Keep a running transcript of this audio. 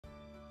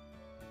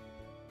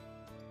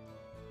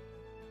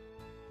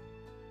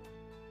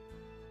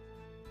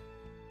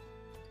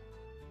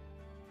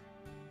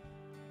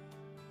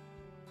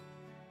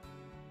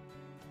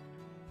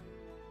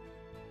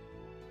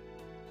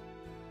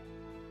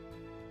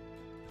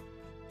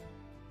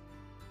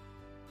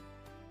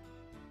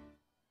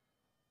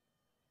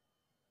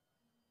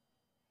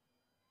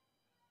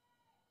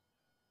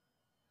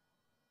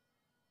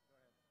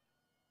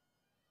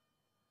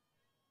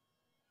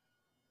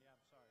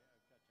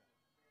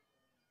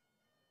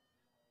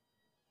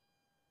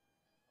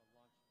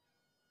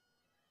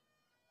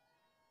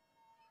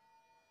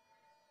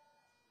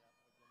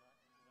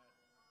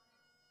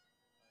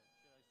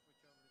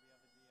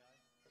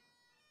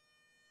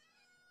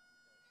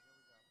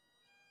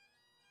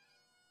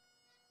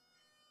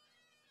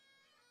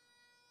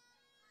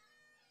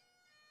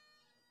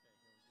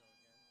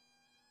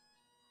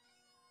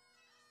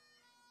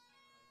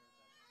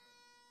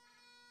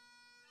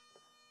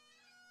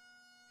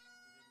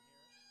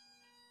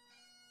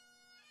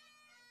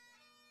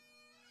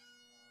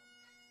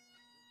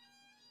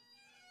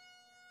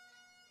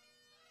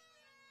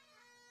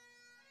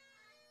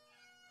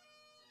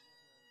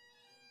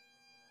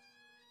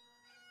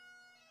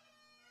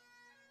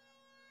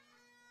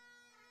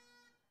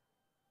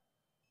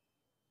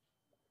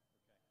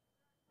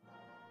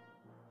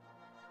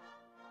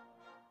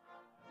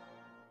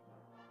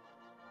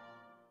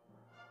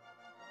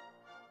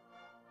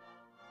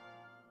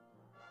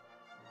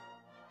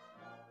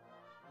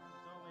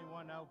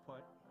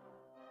output.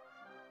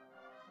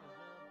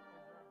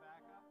 Is there a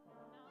backup?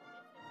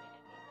 No,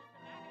 it's because the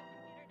backup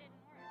computer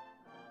didn't work.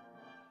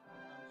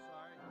 I'm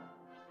sorry. It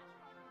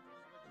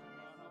just Switch the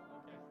one up.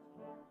 Okay.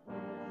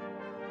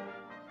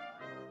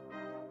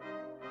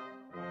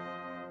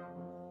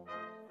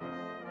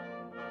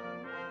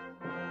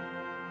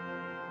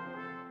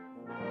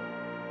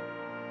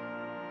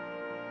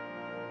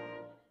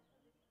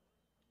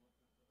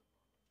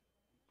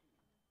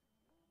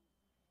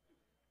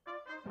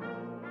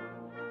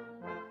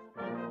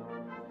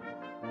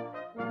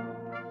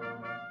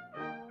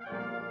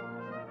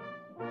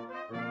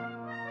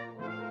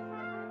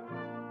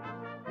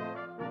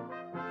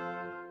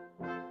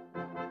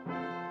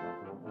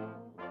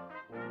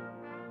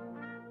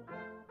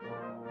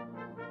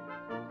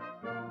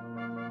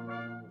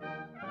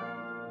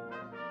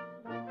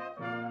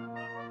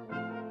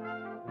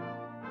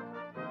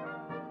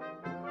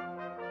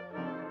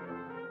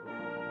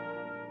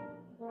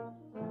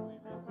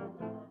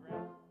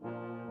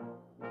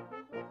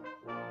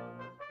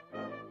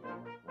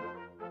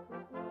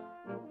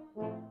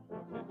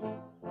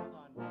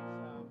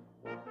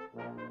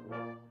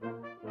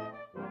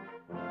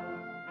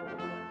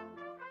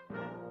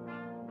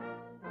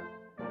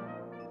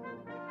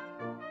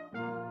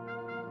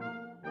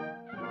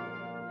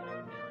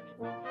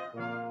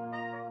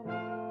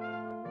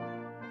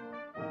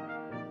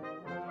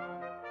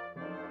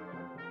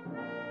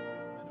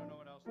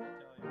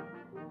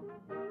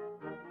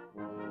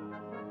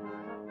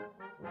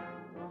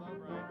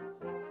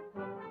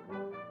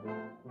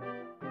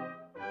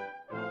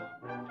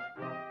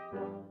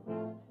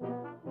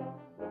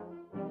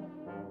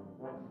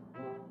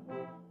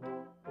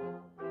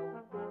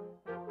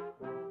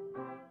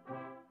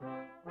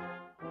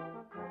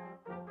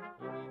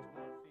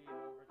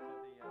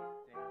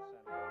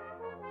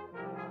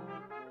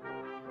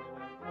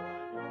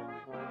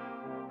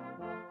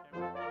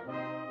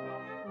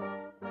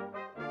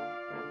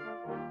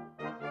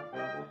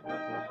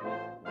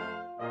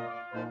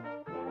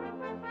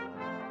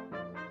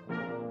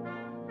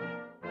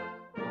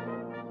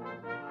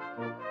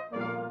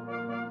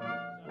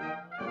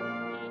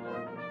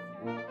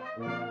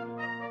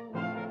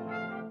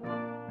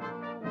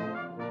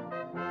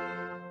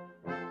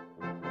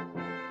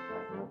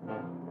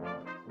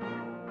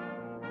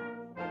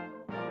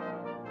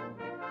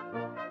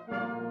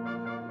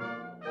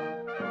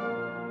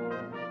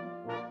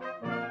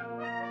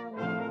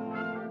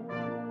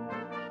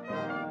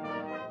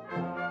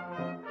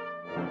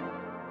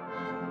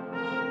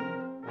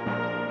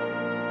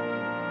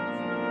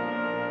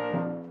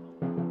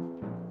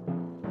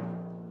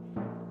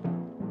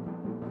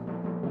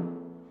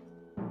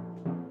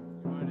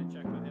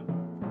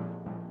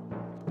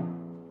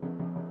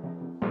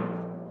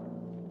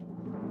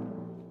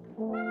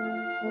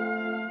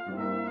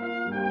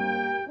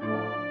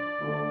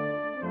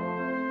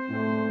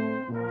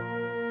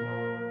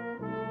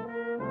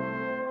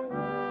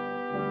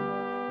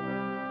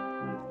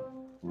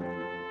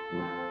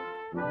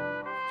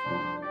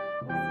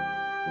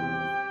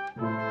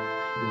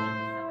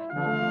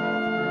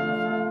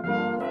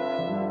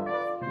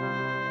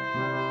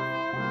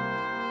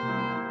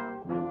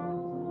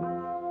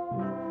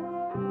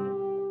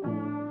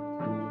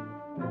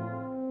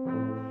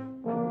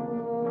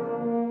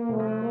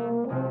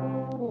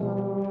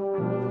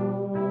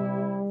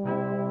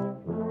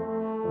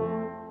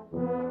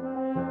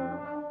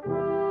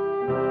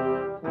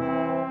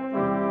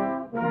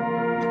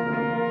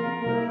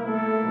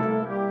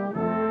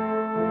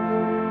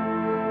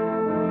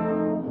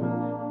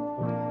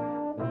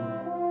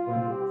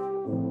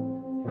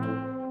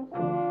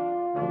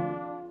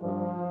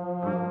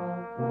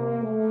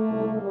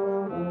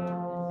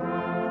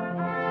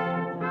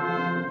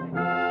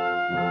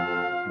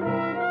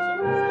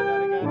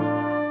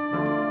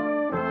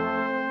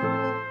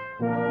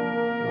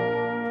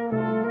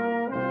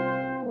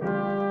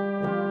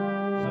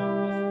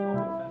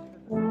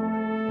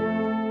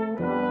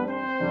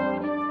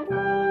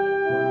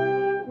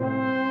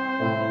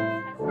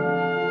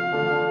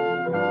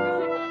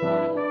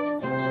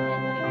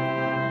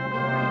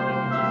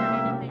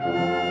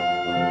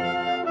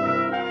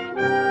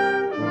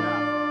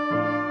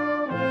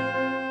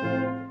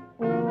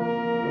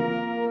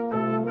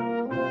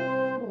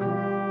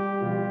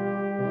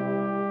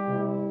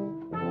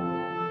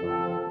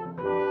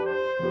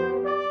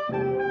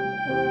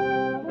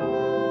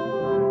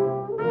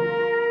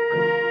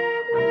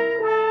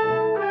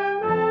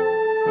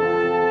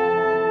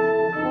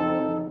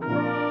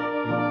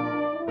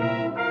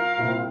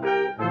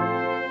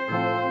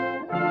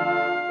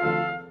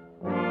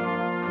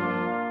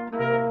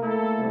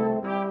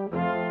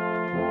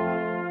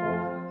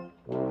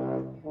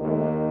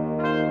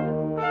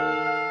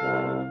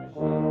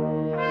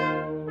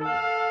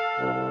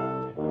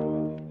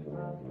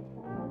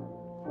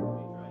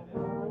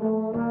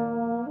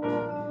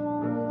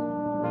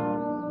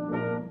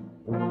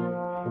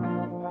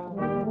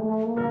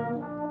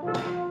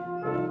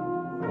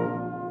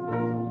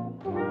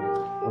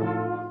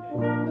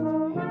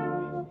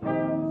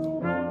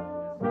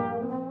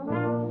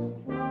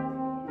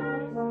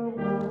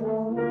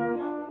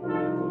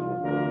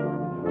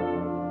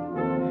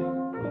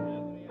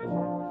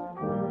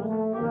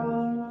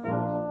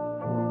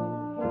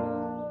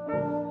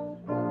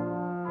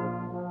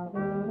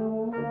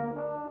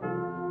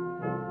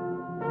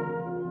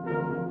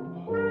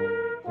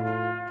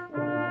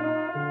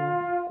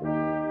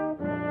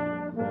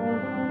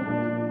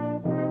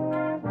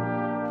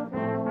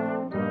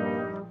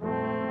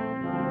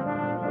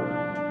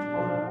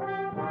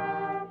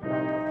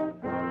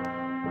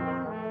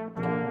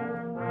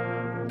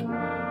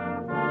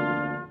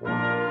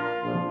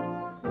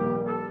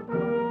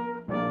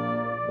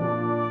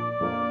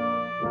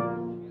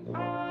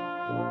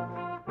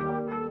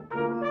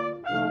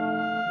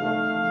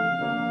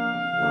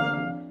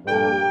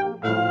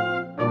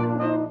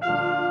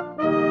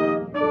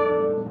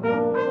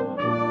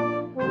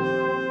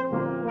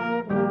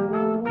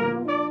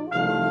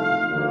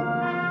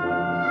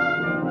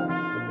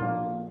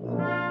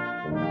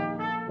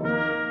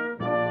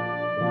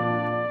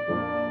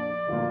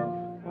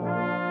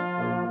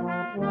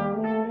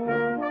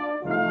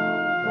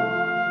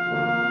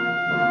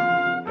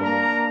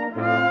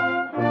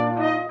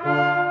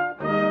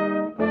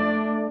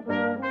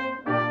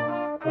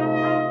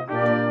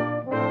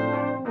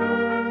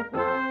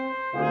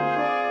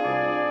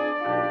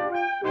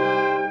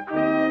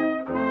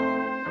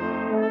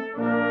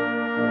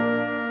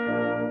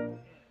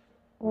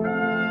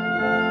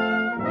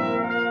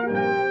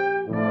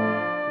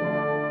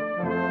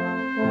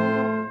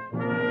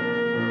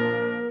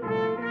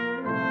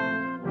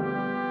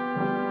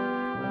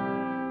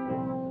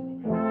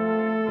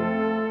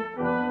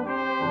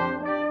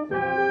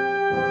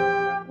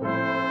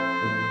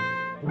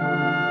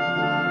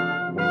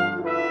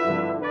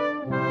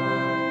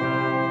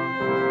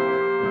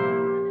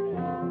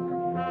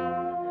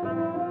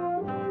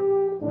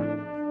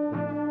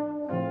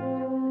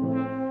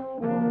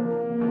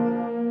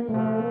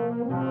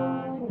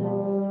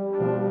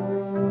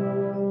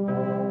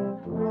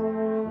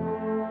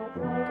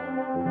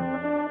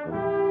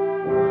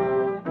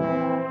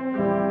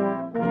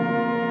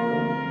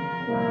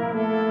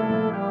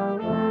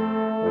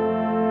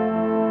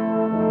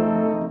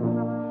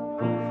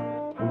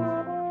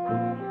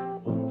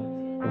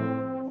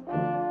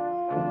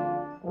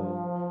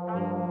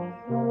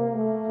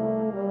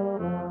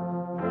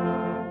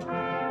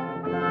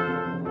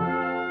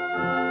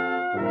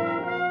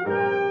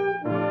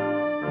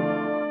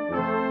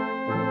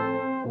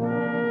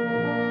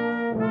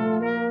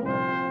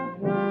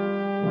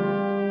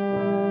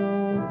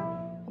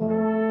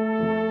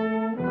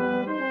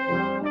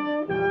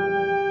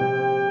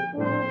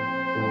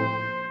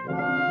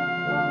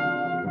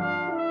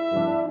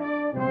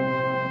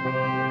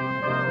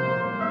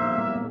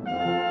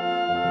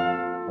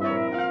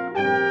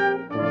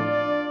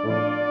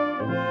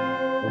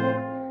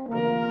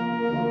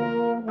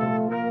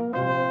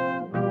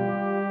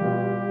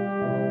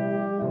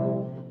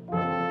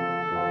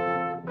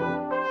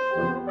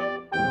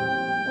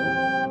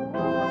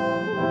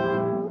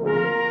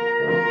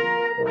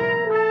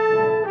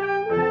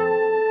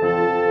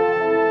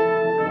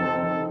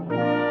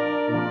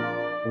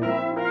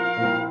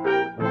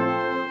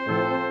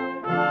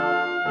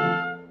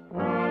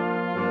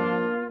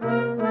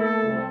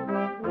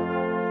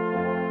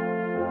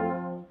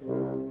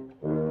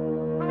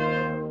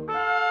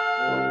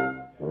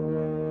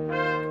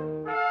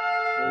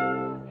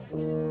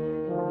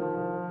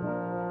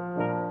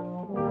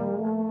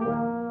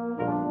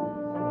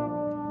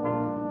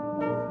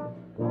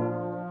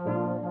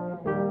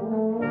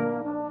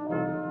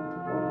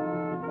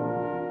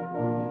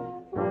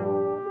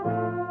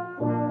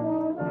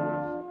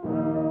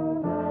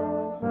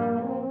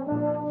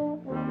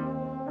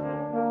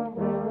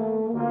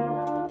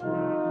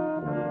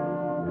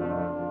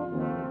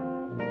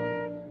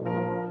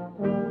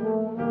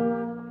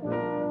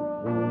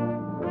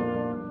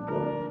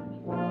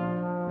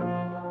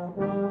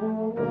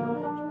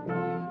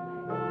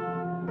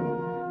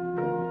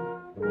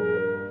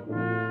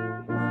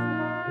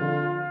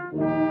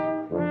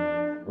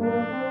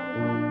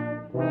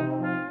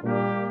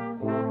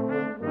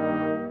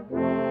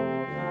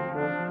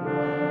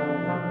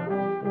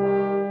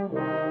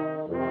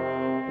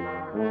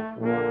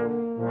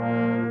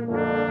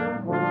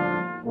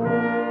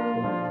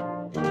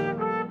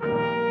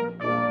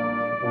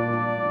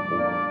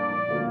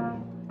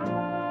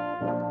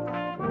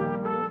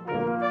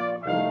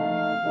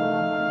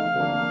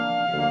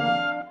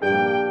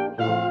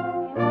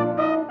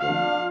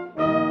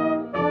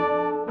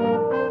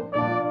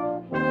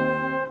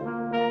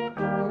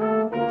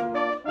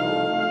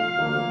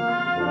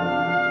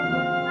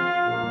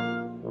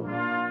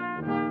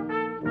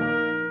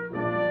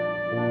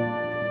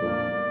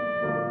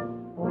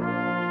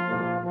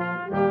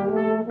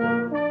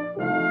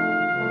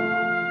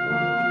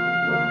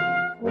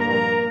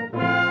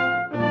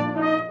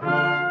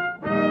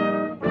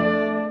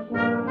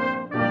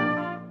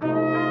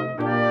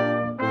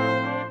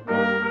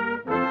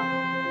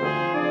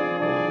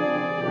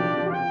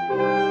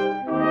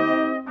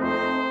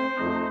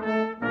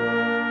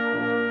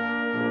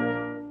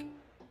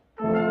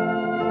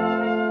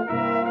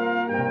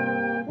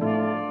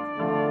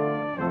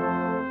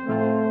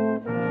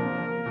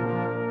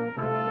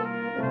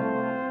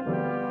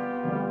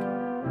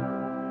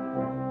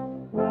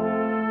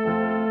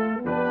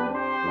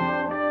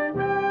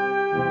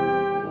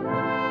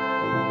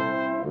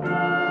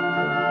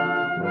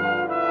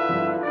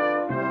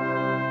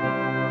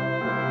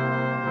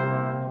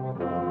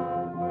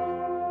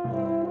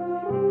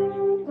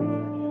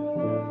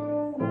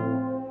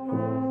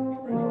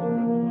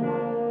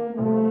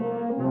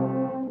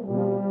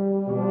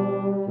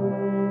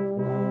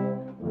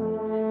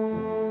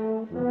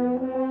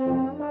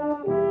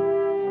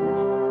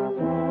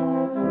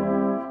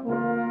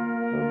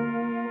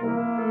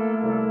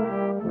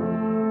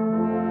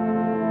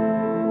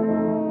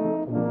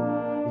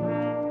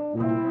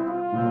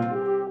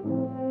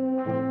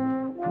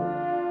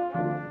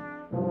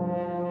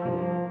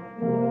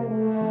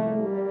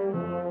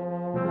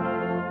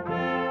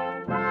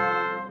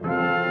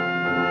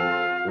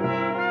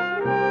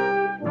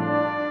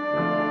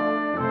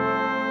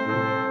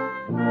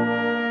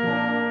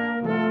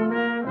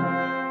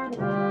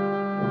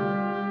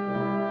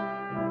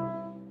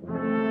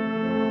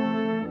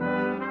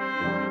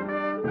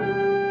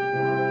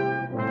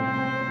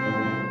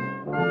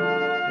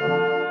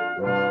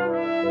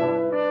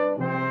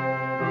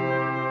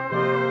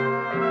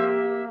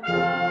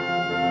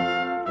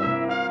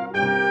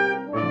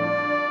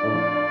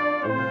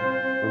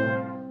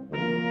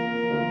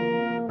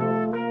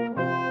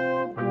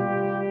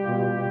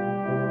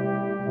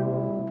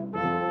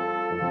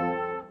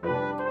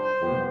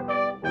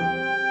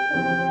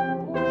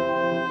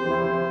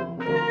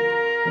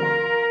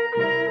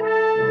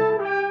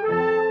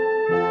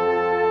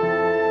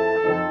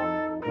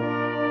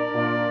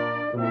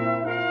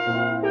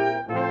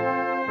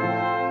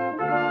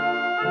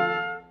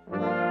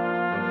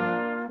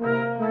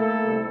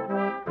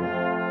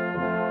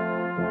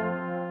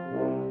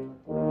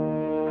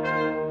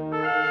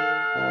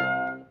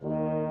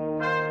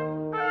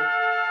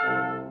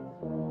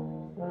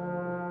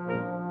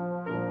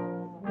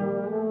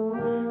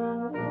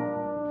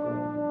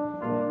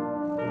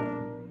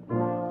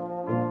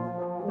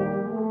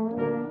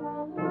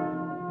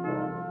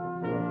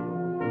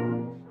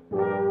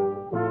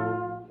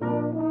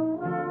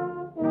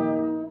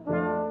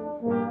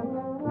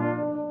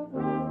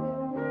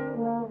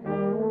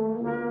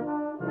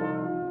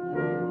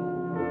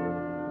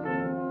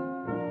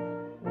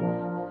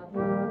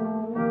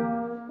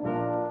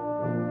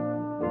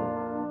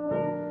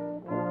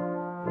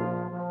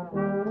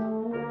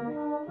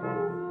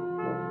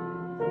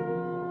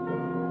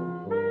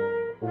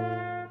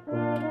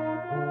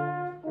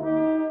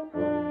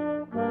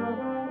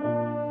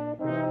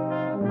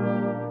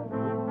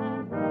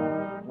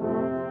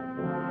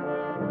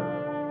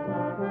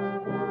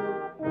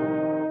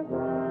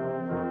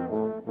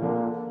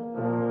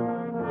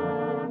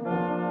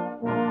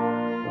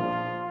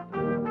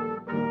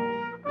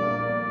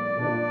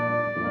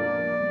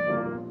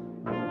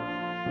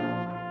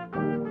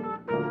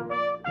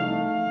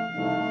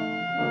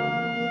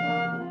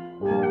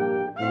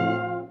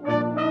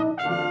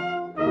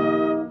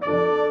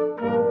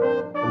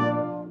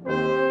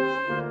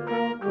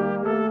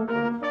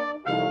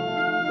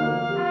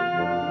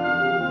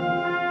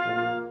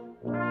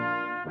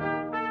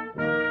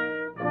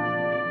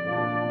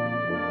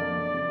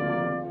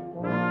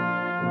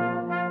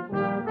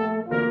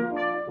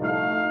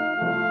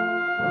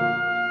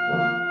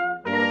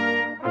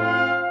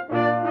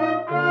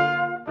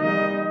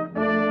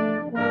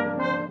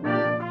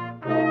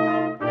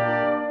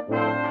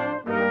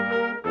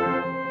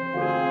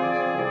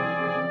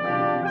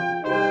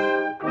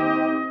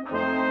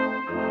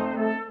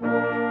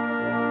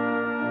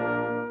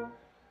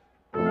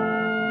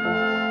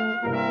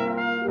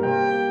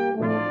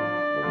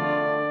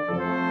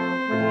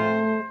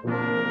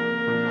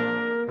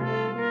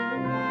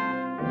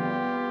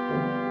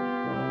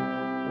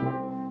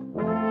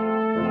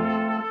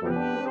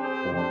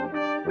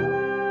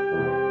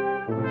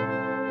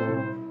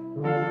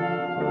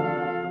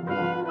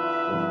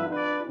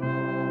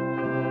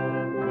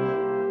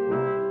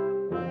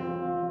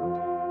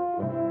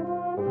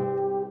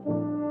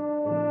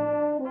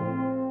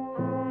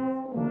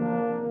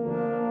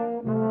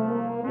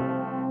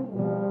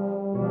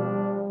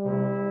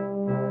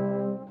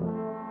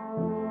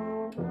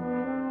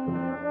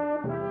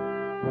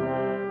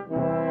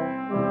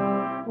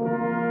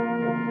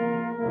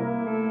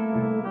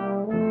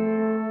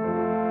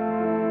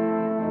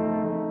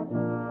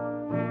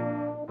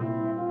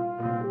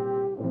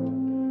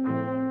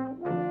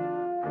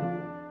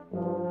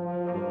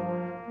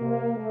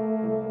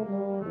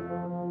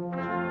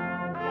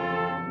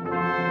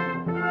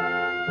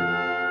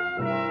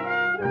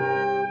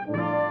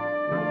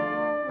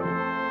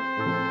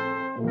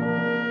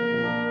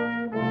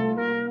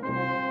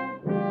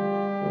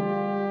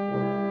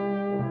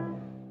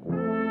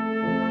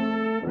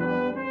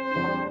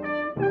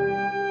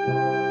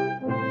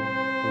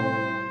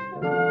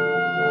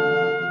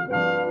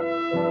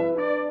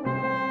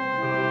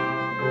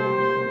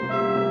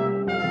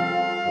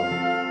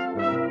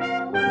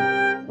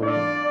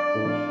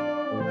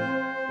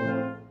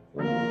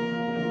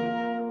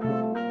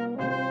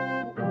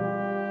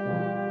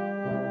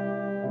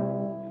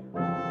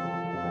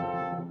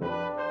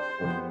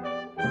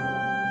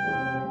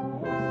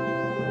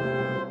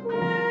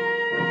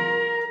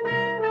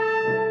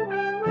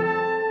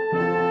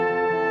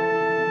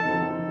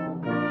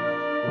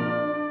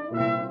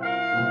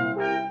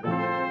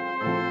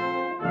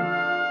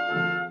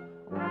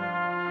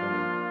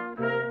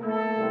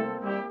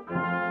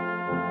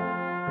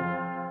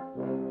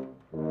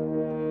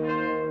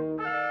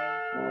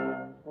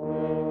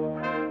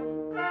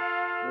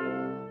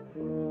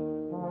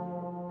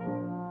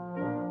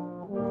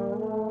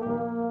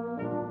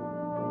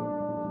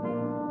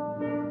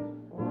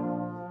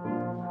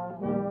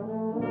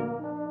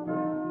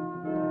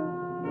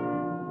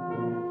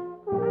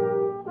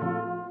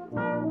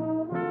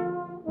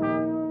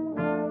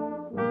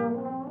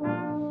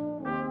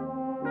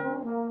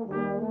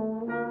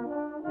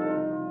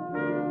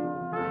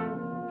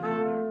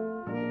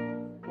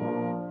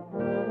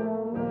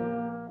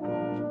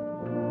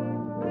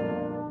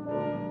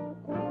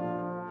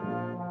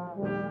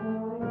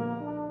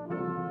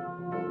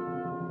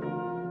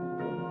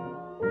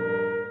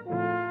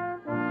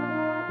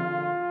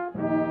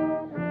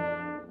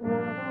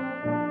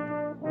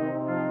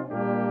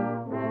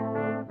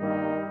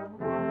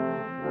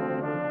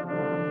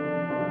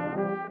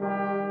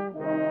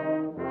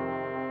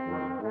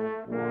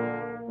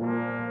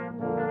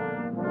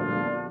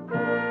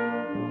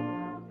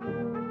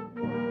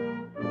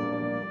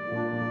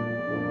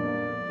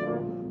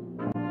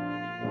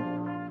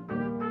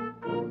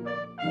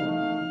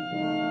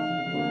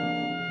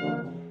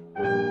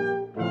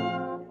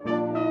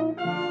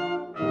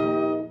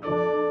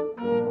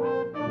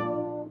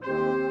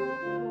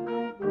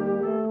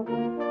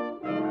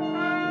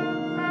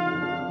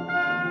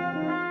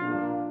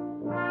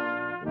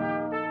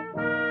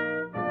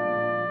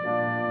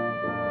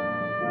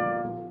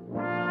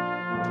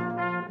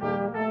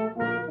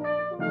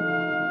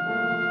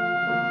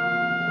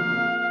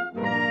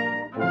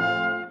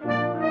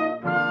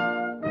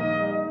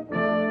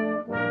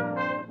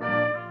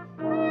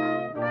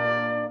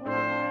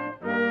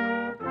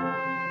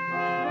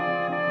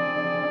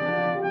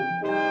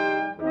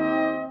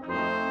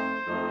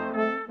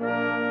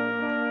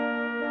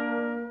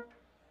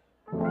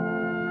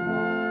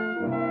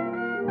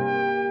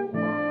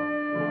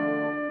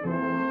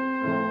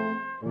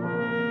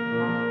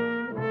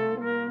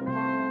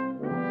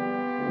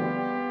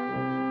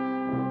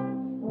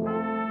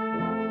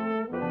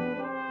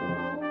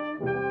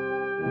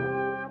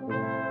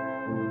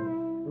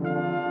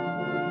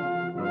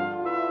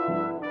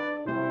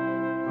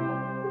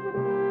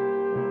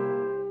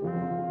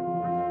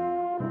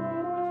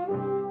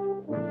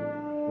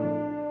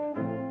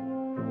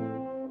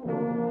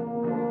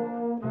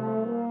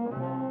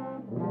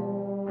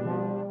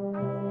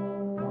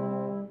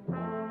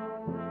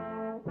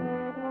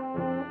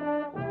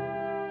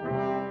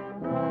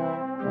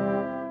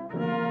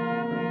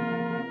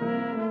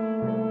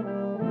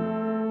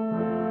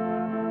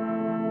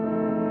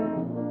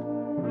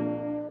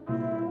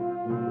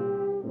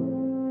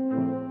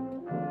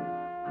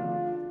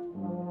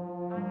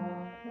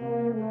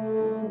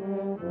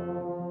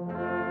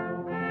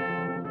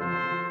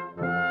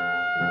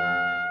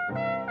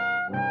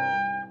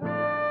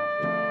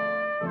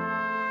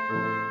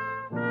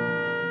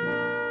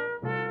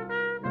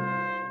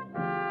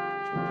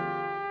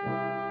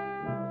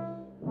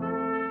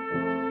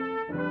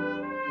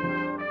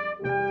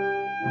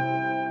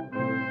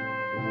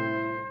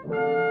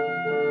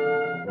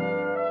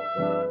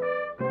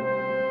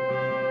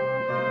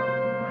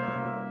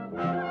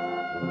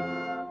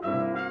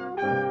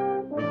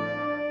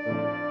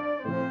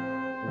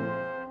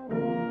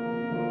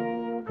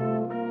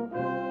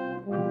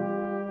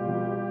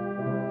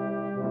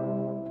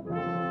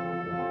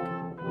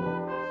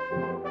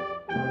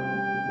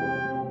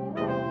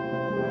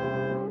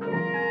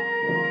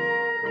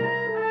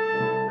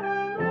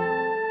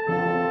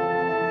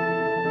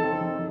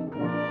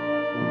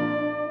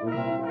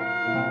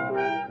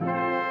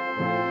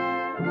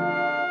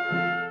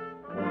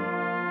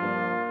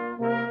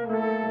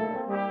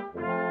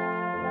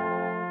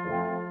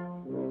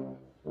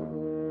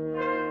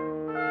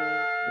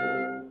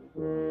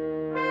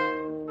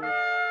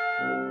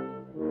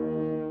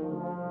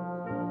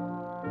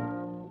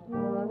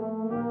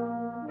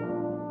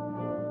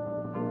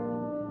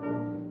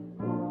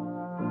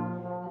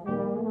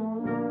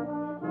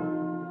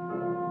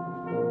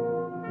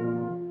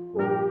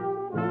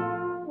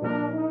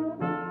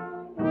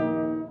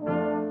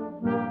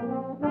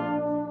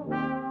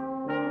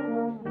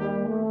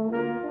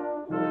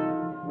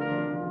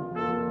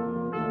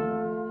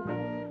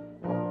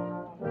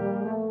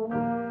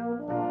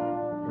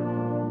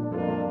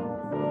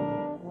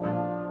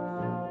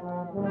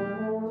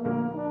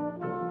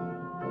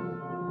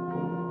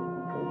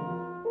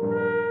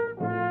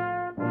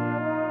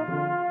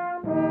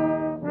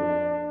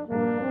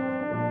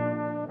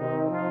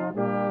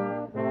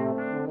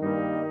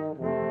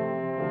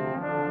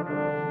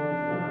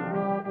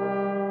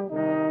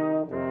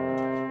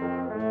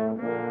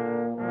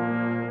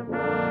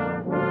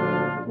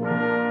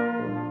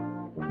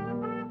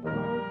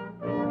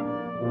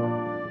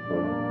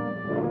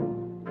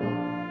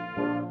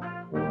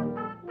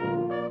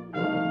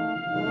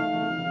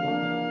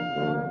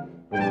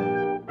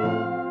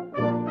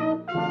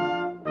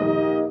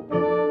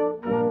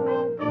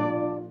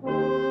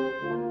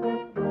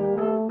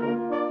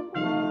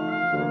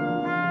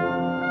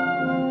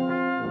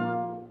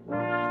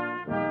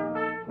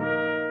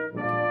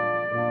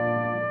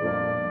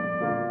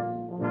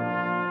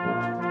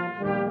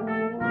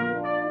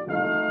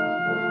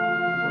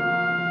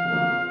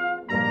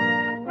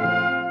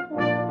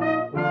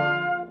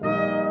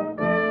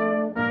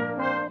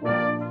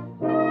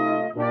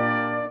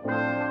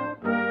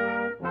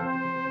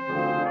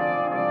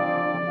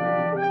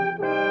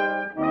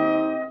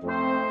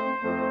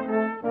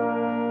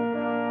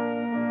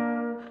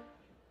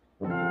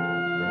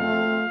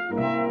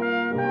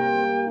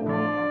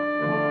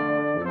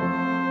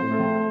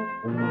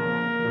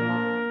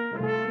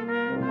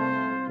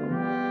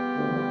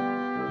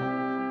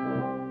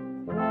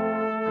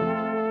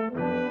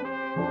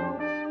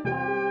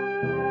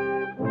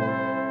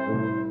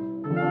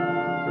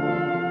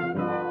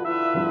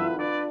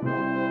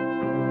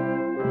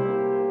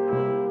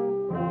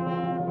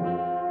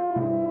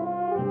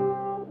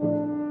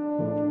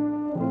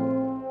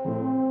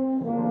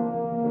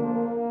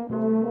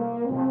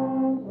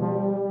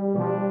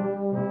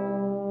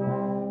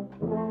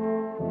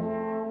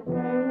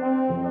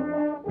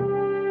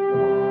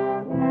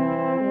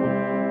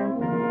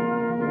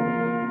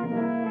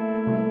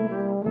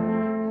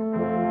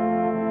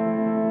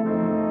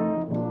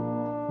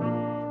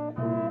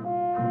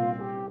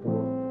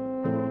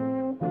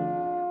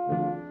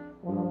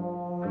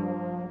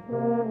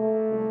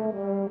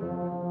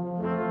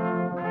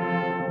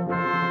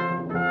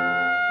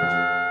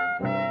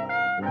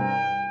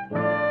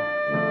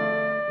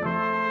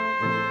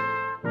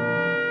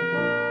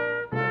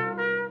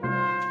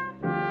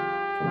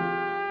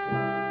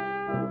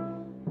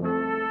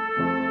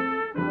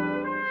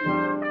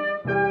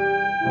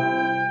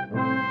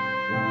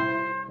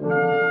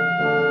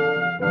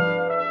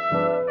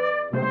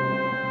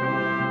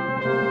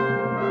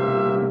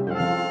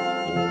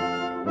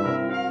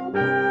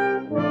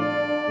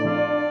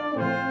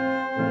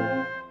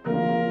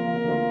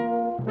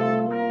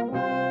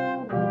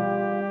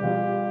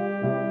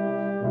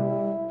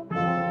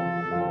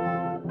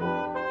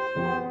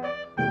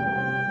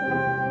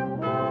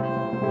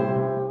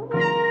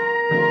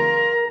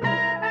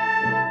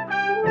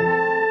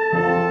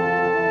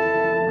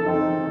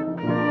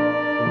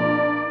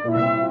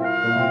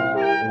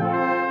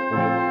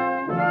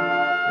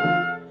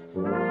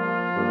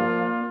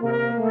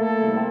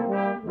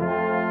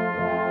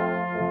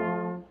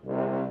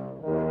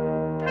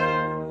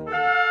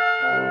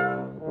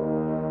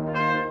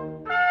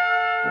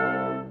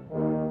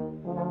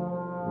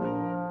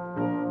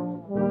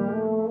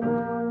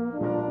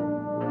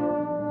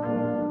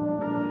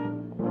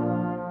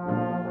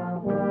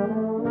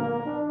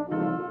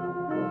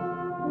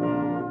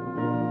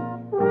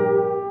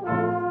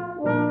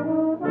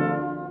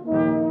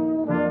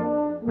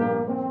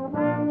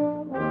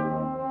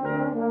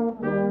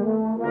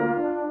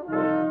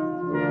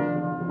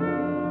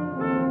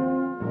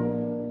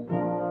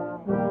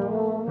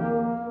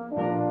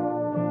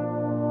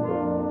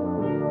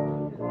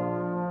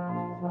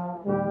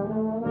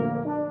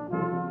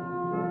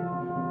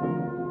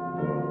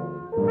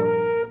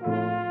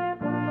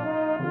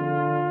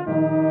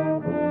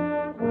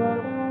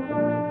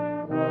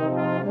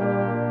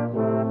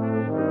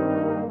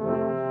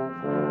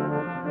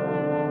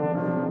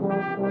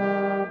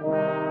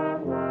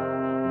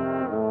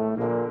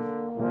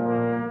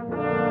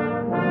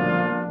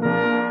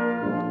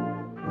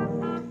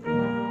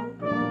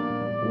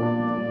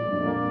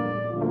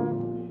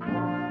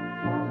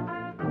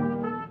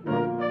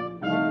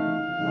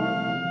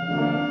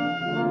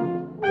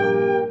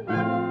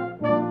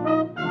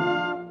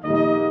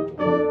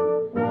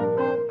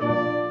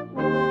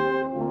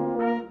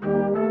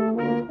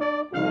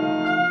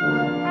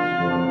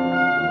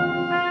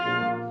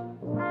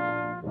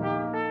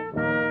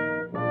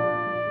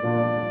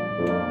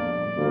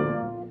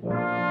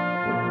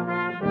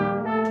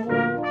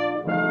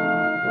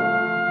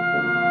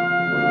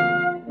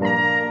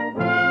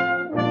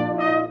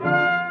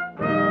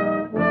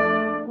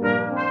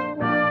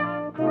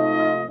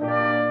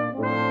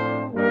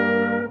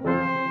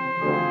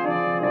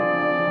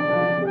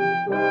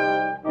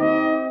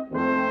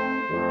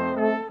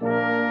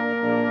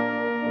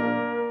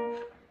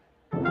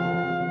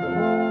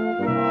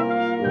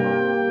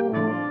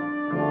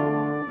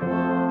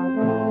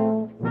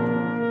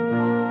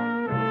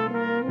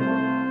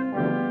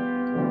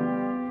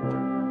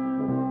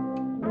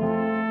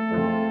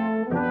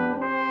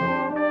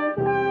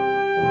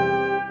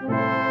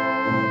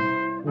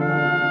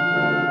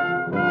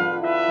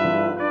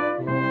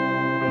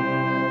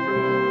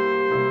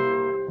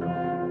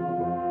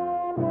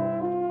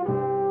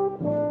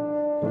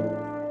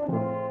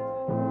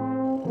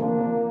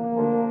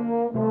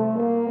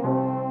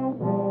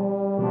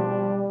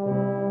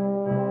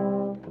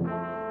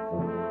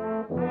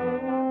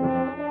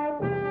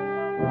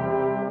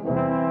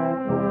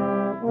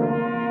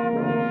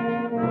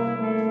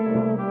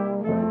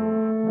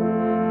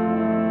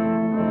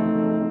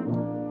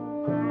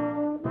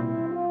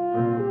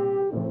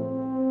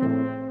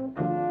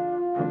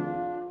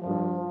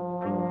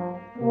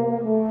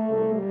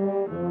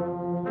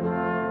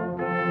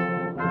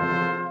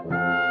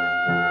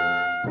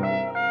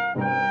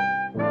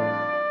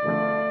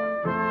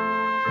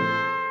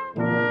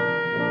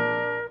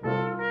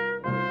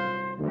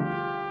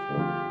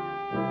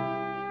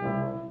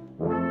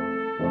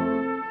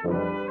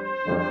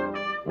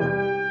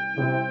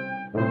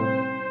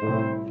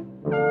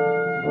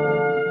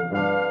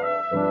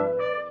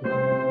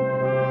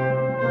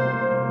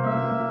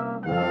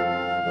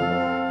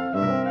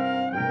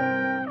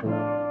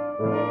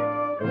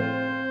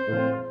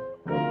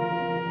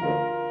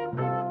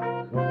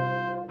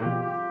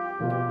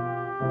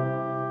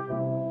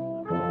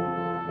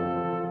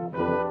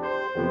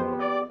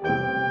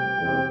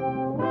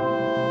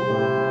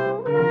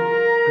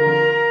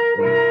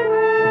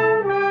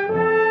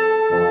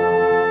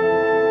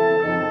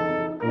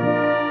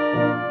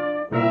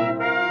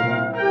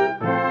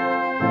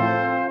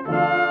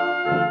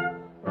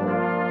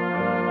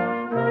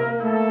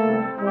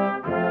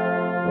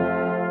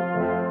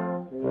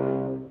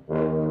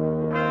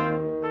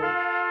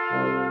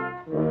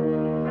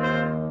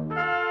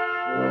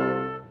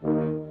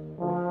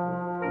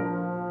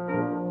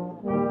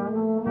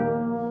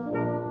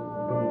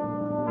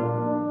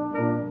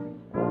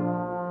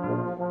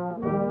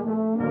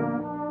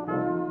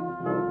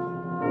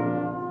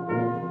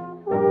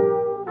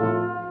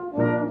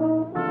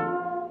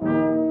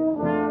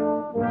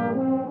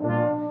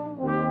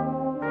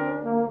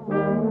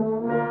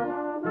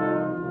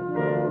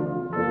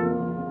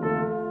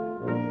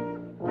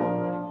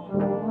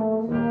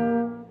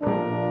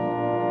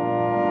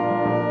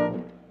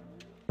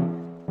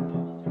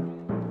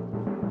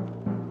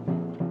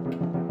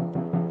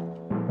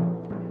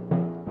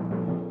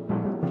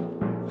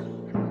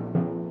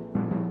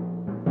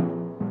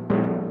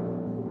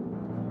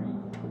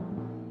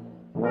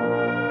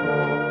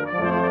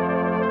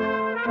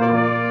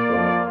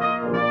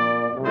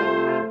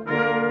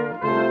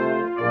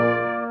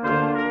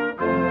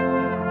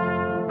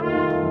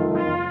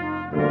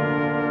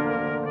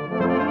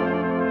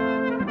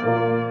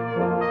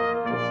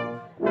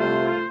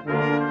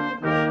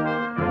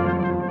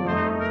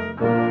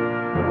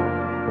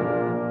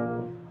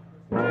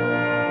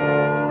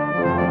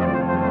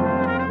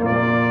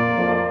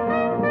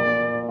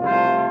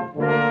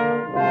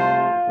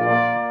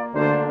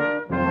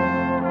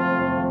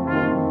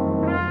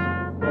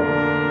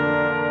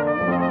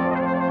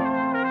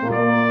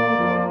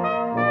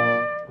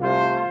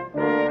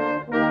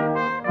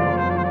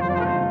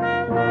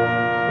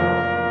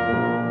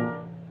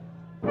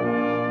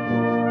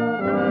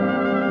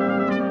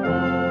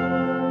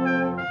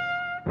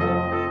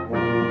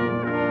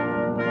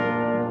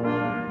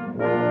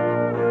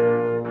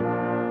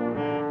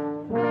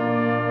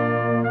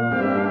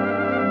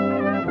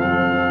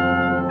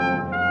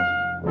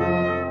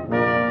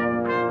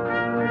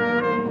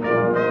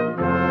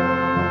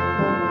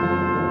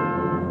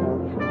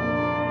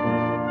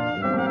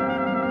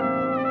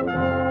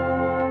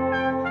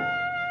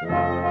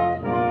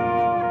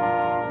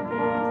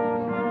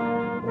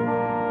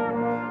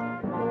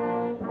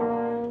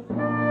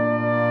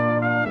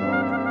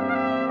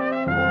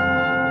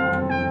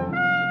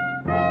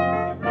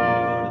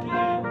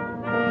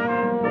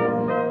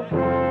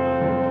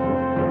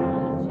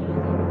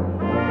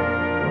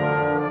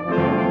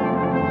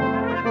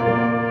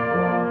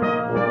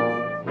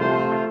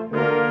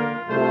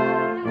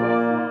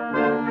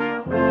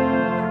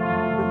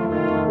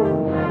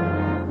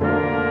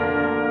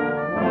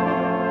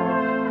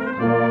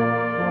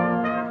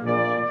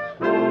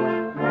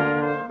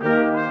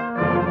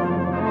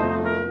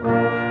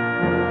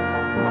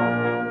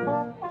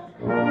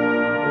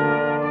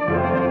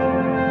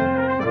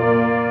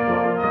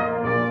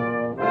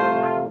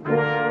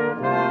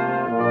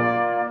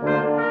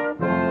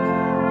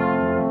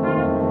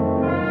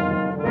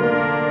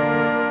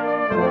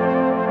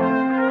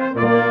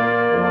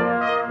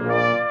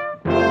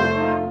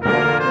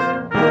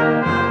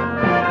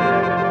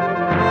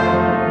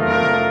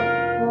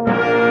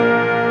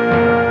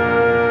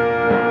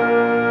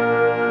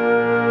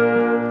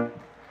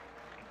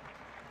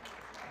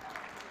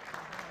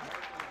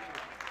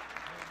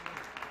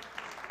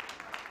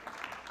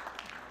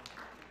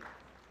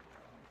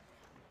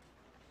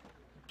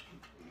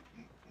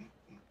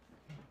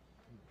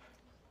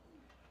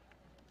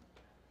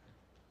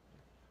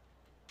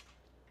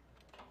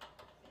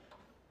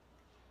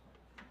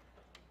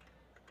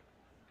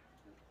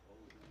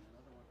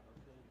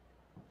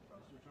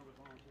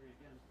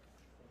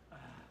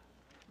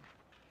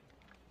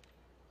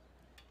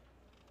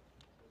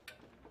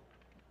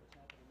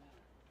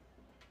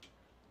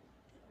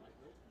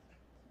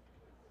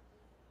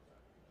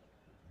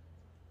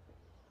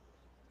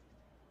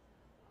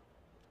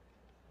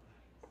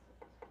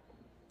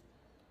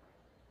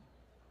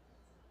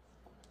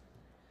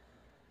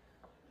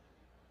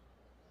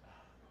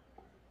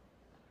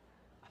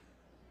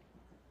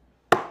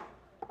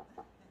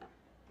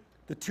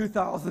 The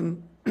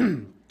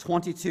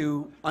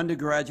 2022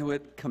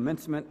 Undergraduate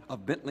Commencement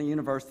of Bentley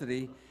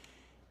University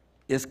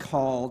is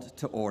called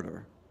to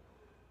order.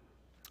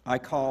 I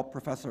call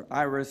Professor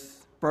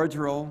Iris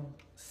Bergeril,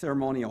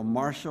 Ceremonial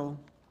Marshal,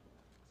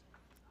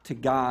 to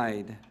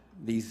guide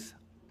these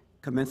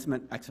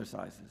commencement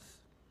exercises.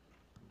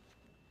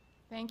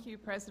 Thank you,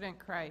 President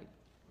Cright.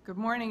 Good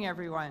morning,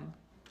 everyone.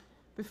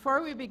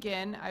 Before we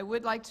begin, I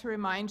would like to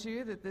remind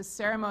you that this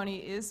ceremony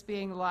is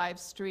being live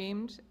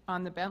streamed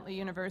on the Bentley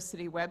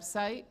University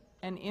website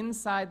and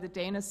inside the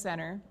Dana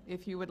Center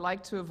if you would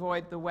like to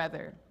avoid the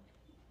weather.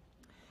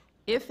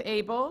 If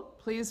able,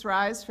 please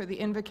rise for the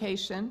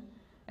invocation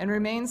and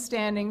remain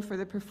standing for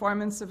the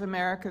performance of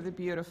America the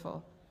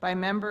Beautiful by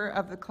member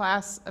of the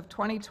class of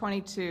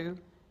 2022,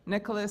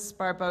 Nicholas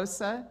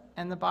Barbosa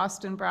and the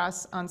Boston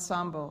Brass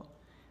Ensemble.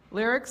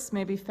 Lyrics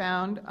may be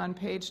found on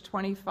page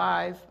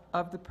 25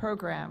 of the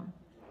program.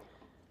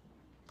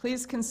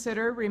 Please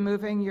consider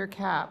removing your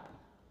cap.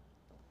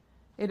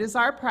 It is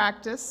our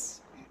practice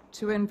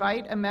to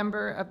invite a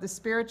member of the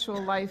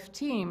Spiritual Life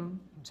team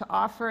to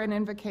offer an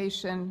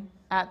invocation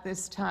at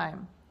this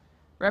time.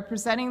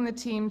 Representing the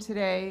team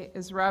today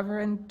is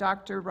Reverend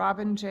Dr.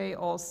 Robin J.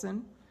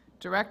 Olson,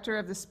 Director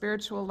of the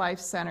Spiritual Life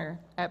Center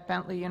at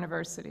Bentley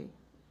University.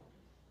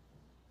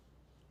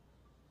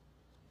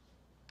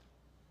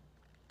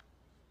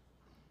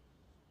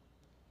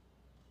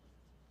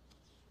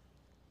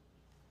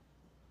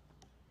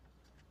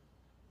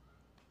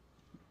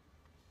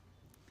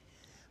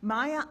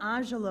 Maya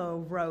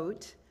Angelou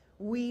wrote,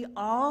 "We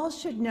all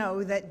should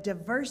know that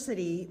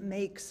diversity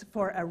makes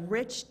for a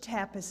rich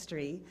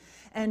tapestry,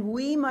 and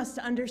we must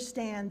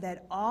understand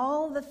that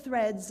all the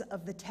threads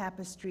of the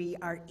tapestry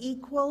are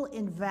equal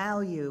in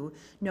value,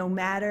 no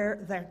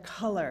matter their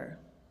color."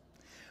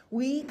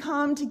 We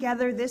come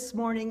together this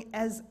morning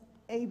as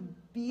a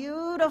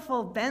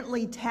beautiful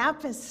Bentley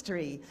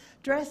tapestry,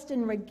 dressed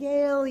in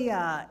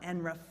regalia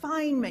and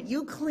refinement.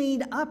 You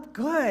cleaned up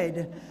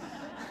good.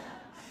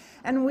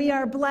 And we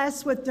are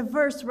blessed with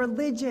diverse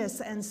religious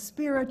and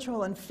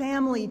spiritual and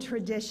family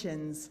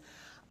traditions.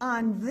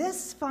 On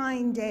this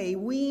fine day,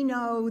 we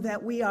know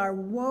that we are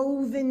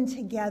woven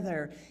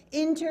together,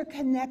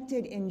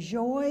 interconnected in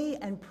joy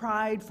and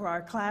pride for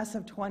our class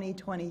of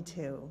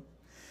 2022.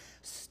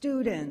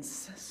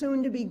 Students,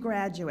 soon to be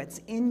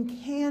graduates, in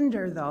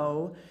candor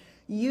though,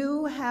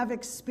 you have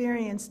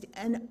experienced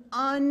an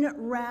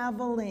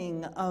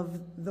unraveling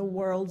of the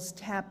world's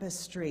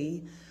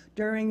tapestry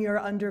during your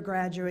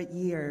undergraduate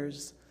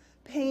years.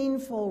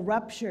 Painful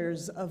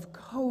ruptures of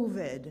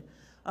COVID,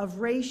 of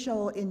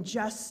racial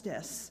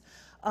injustice,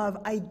 of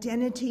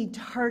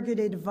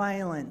identity-targeted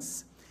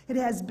violence. It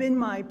has been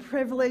my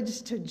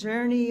privilege to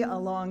journey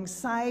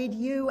alongside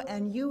you,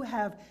 and you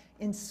have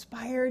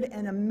inspired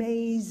and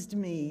amazed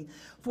me.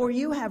 For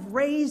you have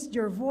raised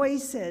your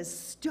voices,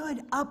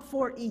 stood up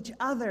for each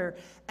other,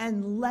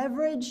 and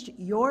leveraged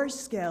your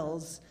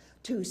skills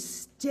to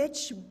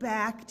stitch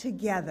back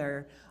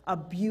together a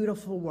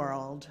beautiful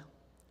world.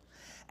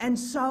 And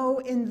so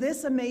in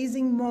this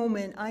amazing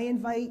moment, I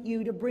invite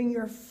you to bring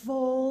your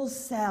full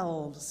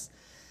selves.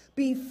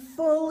 Be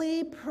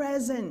fully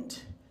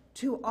present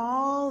to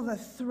all the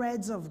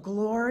threads of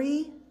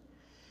glory,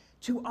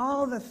 to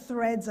all the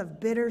threads of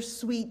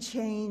bittersweet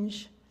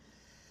change,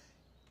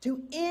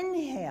 to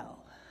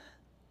inhale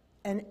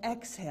and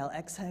exhale.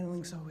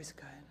 Exhaling's always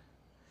good.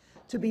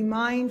 To be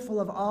mindful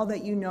of all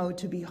that you know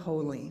to be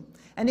holy.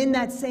 And in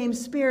that same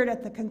spirit,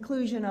 at the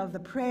conclusion of the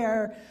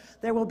prayer,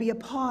 there will be a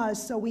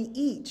pause so we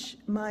each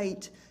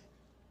might,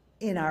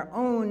 in our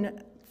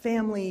own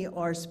family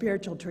or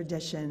spiritual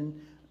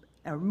tradition,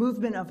 a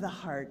movement of the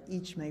heart,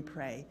 each may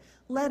pray.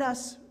 Let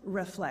us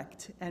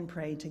reflect and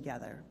pray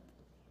together.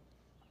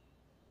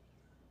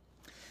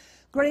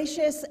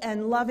 Gracious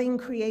and loving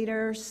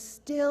Creator,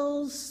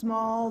 still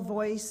small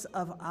voice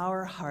of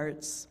our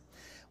hearts,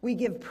 we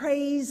give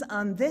praise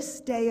on this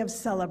day of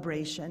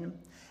celebration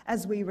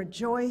as we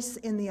rejoice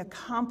in the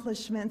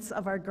accomplishments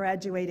of our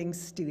graduating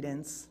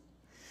students.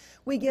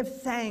 We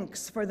give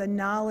thanks for the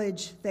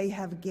knowledge they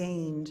have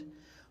gained,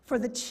 for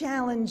the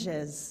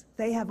challenges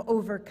they have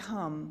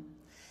overcome,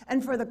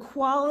 and for the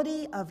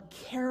quality of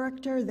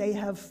character they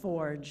have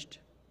forged.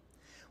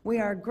 We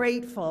are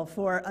grateful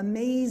for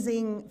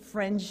amazing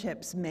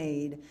friendships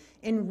made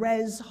in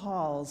res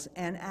halls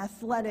and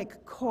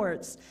athletic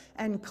courts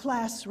and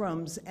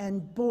classrooms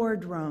and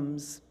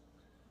boardrooms.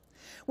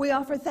 We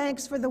offer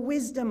thanks for the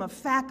wisdom of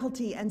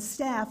faculty and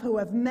staff who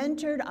have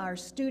mentored our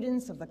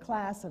students of the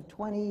class of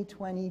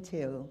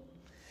 2022.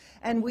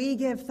 And we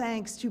give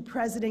thanks to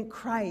President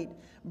Cright,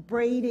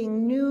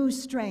 braiding new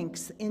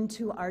strengths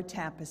into our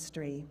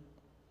tapestry.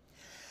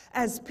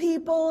 As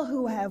people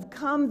who have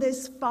come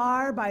this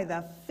far by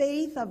the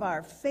faith of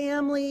our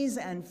families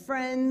and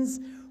friends,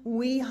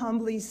 we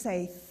humbly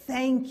say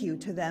thank you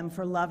to them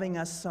for loving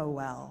us so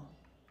well.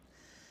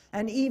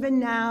 And even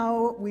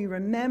now, we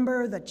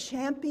remember the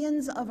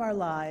champions of our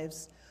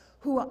lives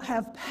who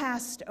have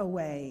passed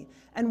away,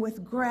 and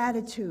with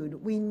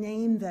gratitude, we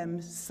name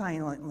them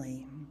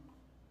silently.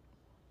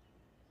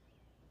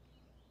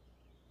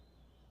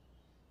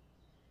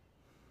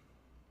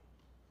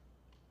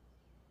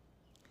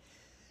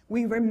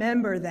 We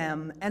remember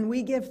them, and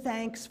we give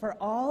thanks for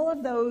all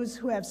of those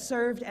who have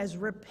served as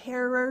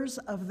repairers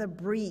of the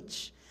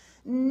breach,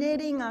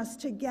 knitting us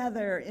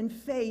together in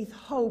faith,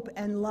 hope,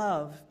 and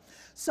love.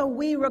 So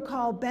we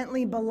recall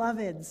Bentley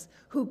beloveds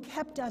who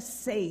kept us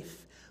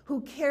safe,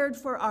 who cared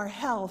for our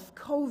health,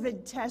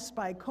 COVID test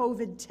by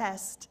COVID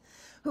test,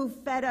 who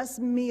fed us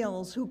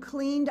meals, who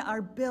cleaned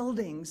our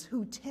buildings,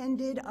 who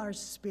tended our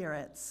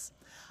spirits.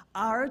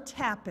 Our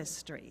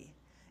tapestry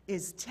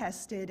is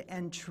tested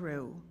and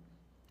true.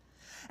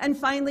 And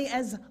finally,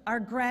 as our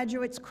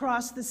graduates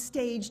cross the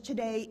stage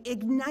today,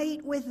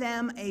 ignite with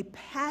them a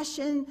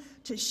passion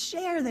to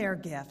share their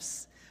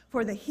gifts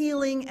for the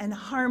healing and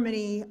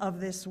harmony of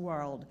this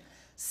world.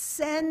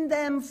 Send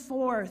them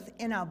forth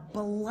in a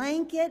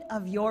blanket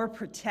of your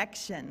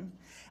protection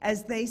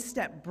as they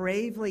step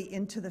bravely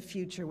into the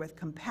future with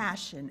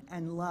compassion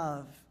and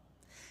love.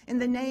 In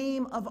the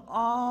name of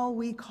all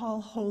we call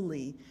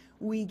holy,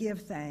 we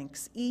give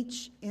thanks,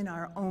 each in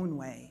our own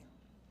way.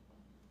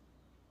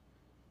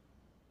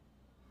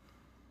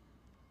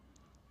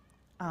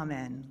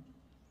 Amen.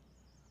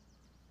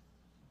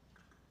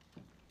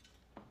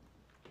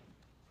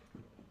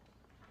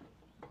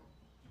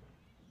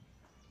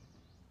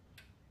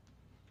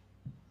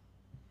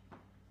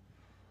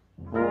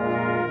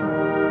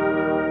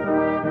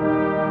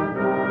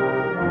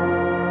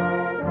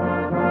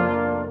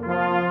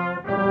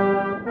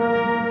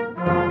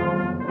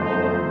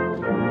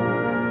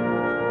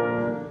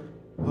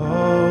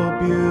 Oh,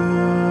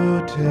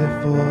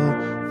 beautiful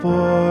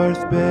for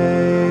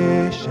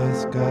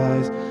spacious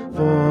skies,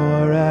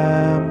 for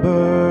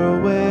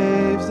amber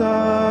waves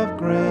of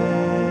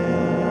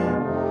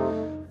grain,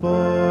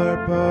 for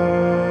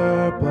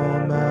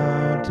purple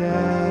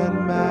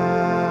mountain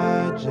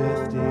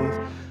majesties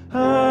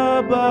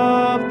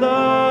above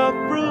the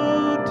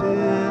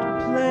fruited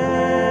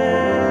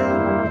plain.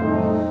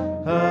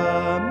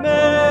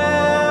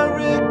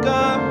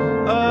 America,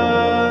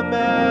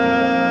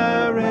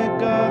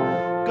 America,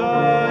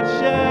 God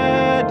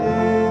shed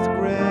His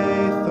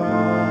grace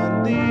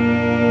on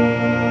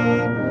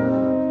thee,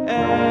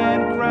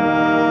 and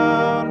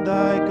crown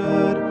thy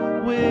good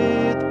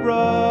with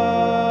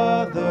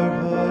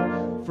brotherhood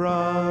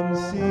from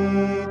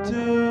sea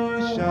to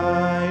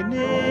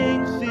shining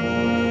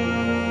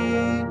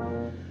sea.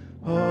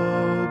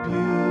 Oh,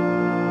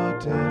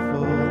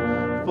 beautiful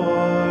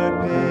for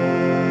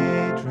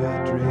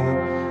patriot dream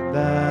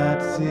that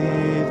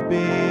sees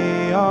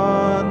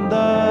beyond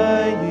the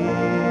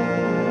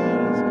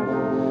years.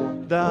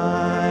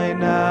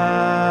 Thine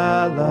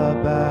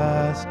alabaster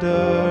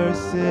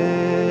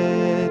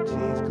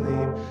cities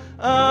gleam,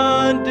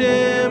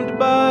 undimmed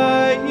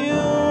by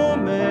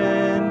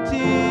human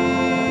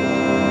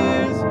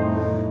tears.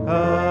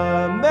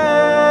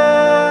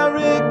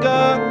 America,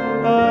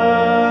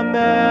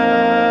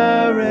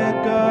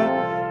 America,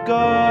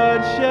 God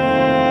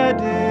shed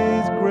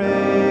His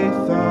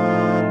grace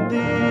on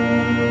thee,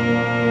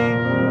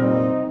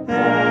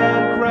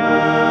 and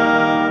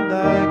crown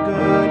thy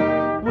good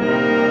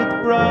with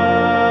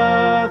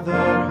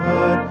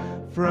brotherhood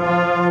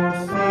from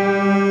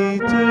sea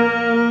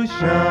to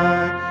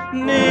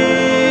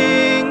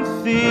shining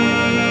sea.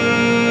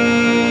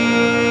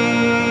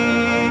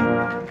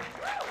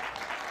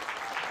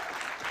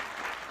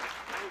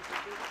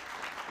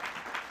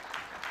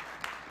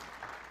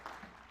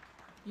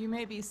 You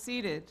may be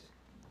seated.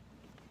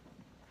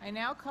 I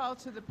now call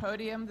to the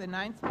podium the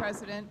 9th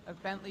president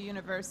of Bentley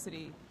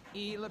University,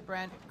 E.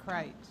 LeBrent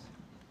Crite.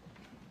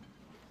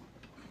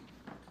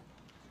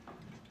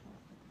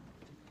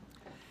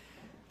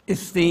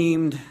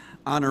 Esteemed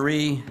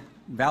honoree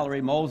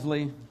Valerie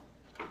Mosley,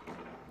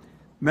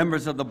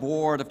 members of the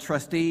Board of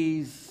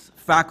Trustees,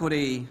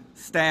 faculty,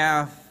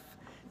 staff,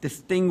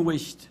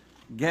 distinguished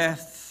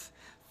guests,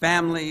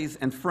 families,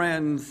 and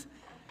friends,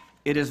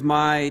 it is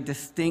my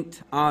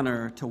distinct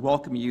honor to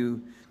welcome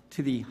you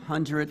to the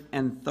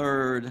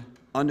 103rd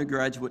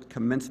Undergraduate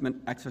Commencement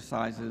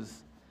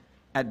exercises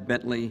at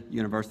Bentley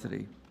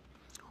University.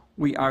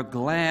 We are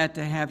glad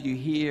to have you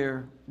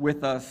here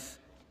with us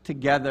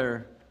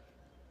together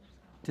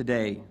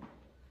today.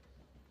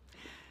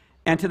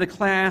 And to the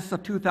class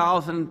of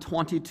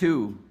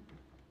 2022,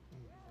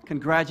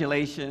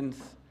 congratulations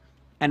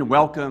and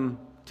welcome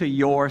to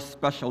your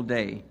special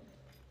day.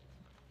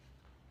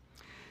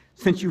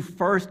 Since you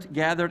first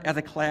gathered as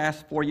a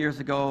class 4 years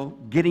ago,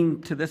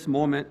 getting to this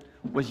moment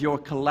was your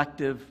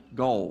collective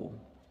goal.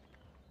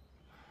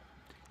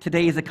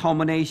 Today is a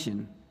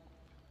culmination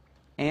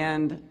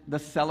and the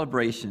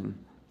celebration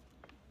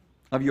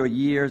of your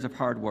years of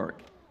hard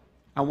work.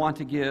 I want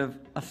to give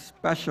a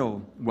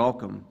special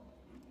welcome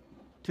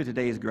to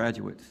today's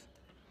graduates.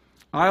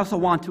 I also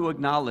want to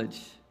acknowledge,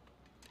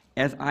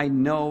 as I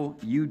know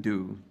you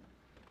do,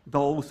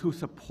 those who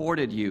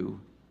supported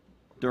you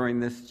during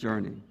this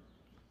journey.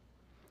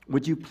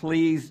 Would you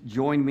please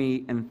join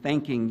me in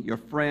thanking your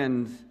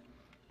friends,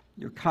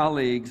 your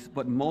colleagues,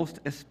 but most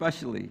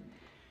especially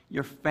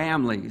your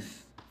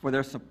families for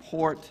their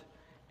support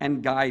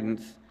and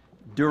guidance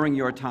during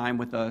your time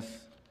with us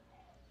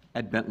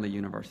at Bentley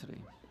University.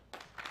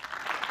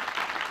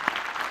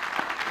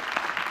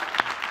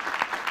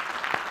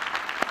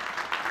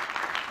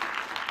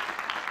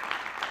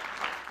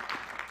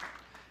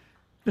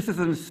 This is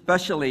an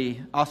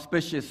especially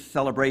auspicious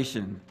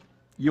celebration.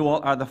 You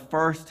all are the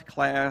first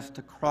class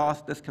to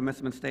cross this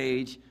commencement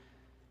stage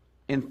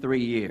in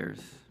 3 years.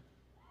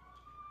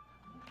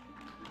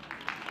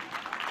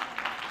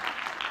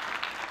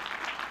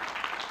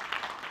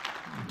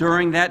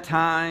 During that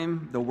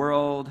time, the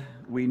world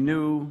we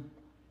knew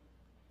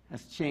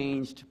has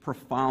changed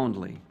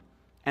profoundly,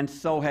 and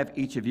so have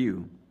each of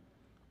you.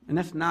 And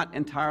that's not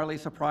entirely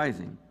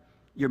surprising.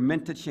 You're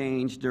meant to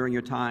change during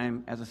your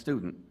time as a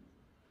student.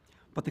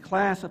 But the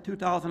class of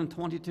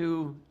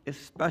 2022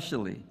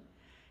 especially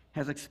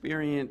has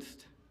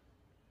experienced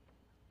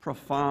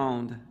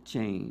profound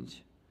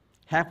change.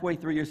 Halfway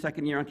through your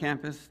second year on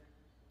campus,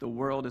 the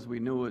world as we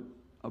knew it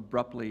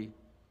abruptly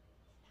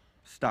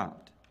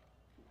stopped.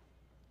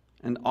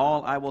 And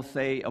all I will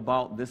say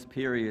about this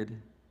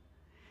period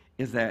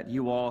is that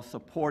you all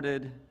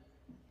supported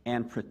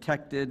and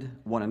protected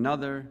one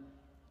another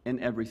in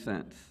every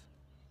sense.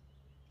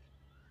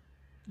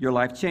 Your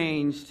life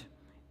changed,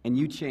 and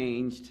you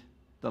changed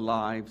the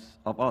lives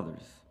of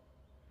others.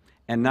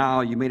 And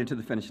now you made it to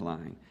the finish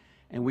line,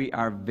 and we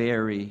are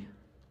very,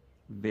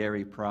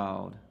 very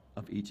proud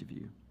of each of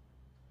you.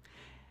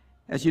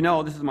 As you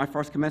know, this is my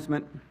first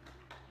commencement.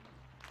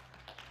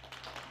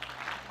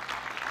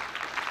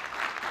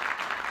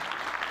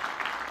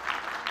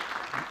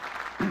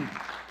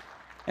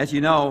 As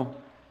you know,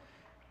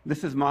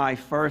 this is my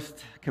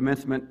first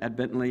commencement at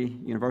Bentley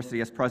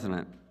University as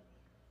president.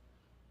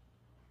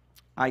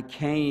 I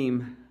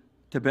came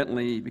to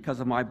Bentley because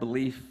of my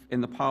belief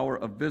in the power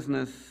of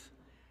business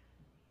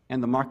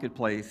and the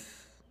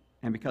marketplace,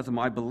 and because of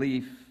my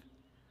belief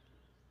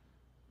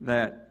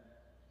that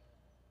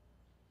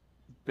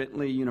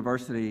Bentley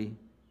University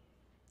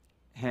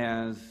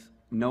has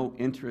no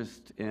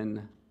interest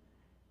in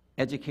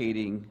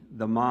educating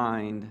the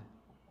mind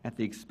at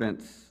the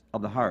expense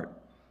of the heart.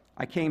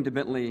 I came to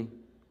Bentley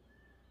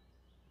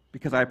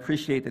because I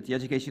appreciate that the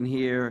education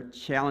here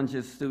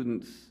challenges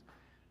students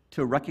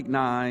to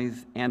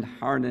recognize and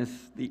harness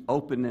the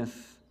openness,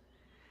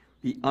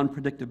 the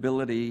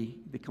unpredictability,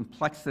 the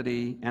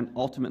complexity, and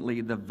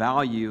ultimately the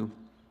value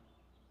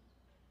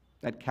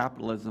that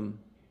capitalism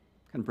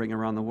can bring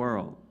around the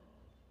world.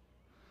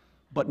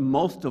 But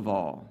most of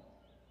all,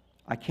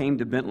 I came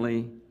to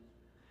Bentley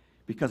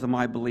because of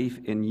my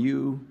belief in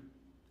you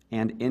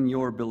and in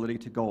your ability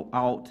to go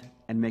out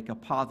and make a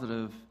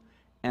positive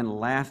and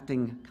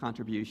lasting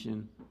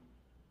contribution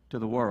to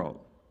the world.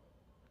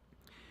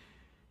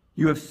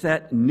 You have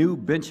set new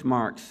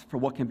benchmarks for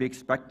what can be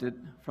expected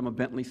from a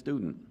Bentley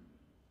student.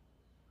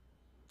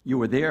 You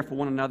were there for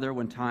one another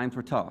when times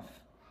were tough,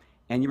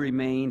 and you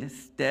remained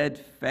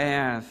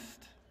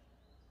steadfast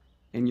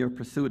in your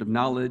pursuit of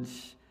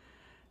knowledge,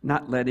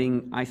 not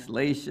letting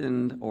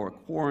isolation or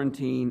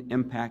quarantine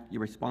impact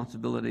your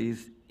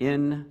responsibilities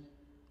in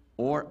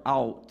or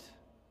out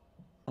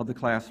of the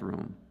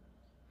classroom.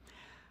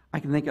 I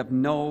can think of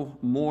no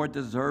more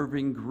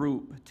deserving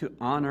group to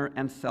honor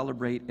and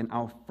celebrate in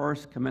our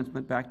first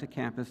commencement back to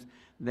campus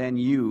than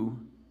you,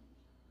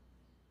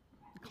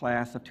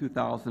 class of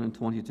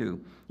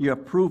 2022. You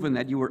have proven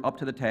that you were up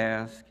to the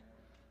task,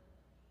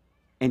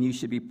 and you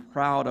should be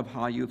proud of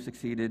how you have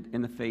succeeded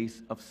in the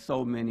face of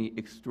so many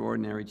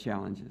extraordinary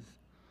challenges.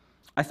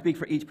 I speak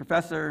for each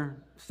professor,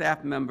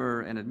 staff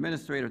member, and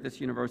administrator at this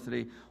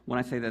university when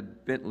I say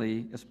that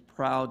Bentley is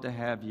proud to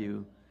have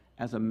you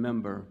as a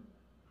member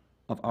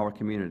of our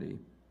community.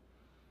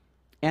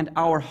 And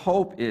our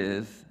hope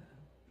is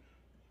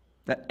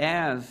that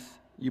as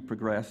you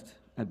progressed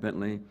at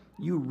Bentley,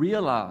 you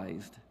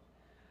realized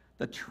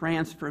the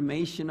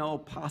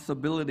transformational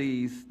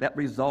possibilities that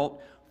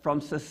result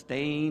from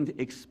sustained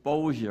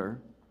exposure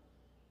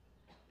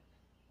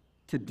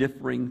to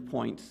differing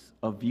points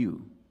of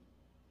view.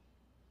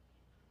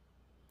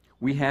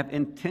 We have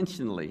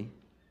intentionally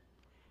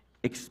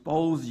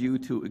exposed you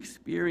to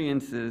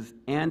experiences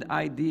and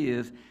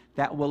ideas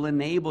that will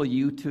enable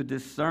you to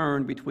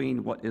discern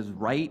between what is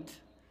right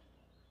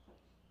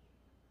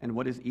and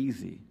what is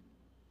easy,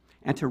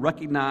 and to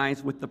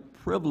recognize with the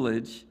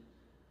privilege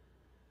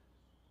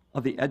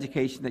of the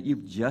education that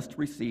you've just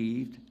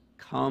received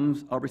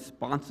comes a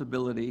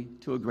responsibility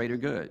to a greater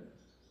good.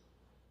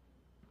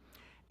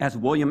 As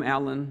William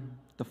Allen,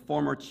 the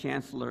former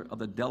chancellor of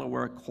the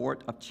Delaware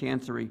Court of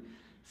Chancery,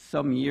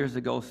 some years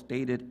ago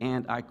stated,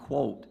 and I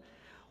quote,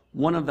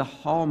 "One of the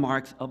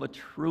hallmarks of a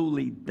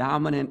truly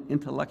dominant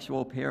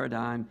intellectual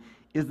paradigm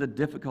is the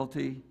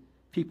difficulty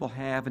people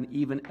have in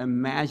even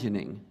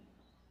imagining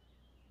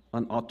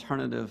an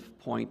alternative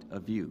point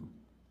of view."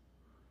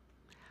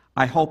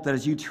 I hope that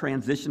as you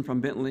transition from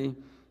Bentley,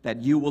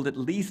 that you will at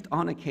least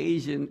on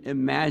occasion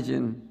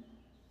imagine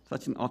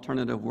such an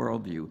alternative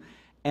worldview,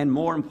 and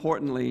more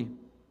importantly,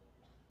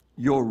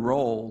 your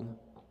role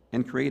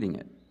in creating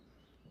it.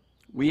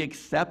 We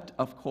accept,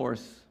 of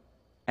course,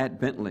 at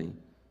Bentley,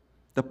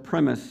 the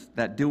premise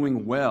that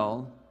doing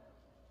well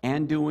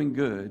and doing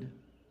good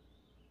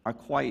are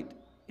quite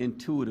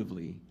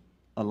intuitively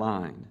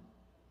aligned.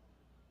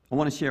 I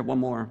want to share one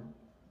more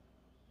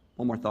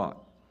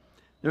thought.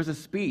 There's a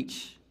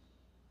speech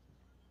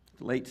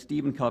the late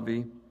Stephen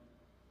Covey,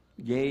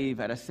 gave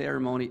at a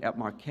ceremony at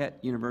Marquette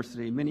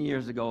University many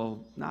years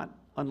ago, not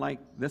unlike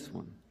this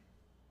one.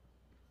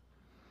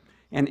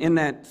 And in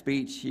that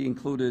speech, he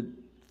included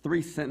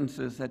 3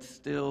 sentences that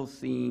still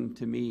seem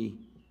to me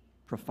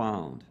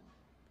profound.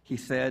 He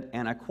said,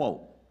 and I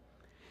quote,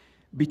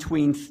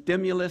 "Between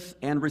stimulus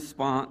and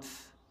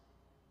response,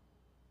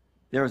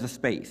 there is a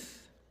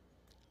space.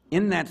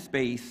 In that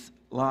space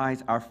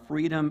lies our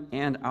freedom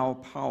and our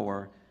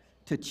power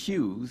to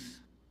choose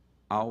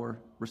our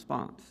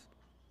response.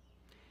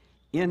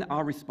 In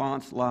our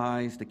response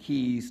lies the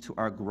keys to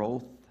our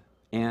growth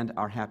and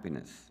our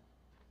happiness."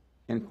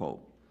 End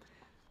quote.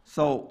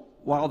 So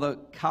while the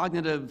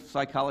cognitive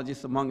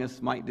psychologists among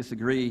us might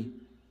disagree,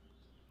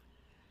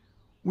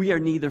 we are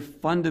neither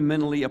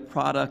fundamentally a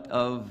product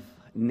of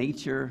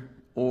nature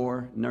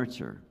or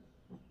nurture.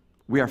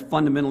 We are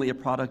fundamentally a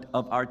product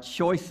of our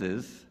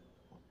choices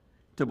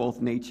to both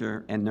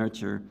nature and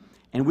nurture,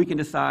 and we can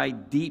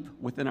decide deep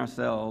within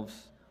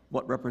ourselves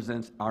what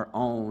represents our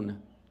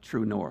own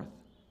true north.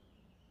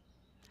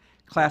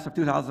 Class of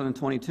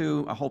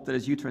 2022, I hope that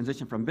as you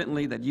transition from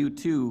Bentley, that you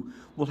too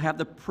will have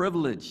the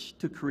privilege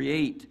to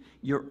create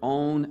your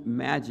own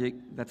magic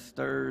that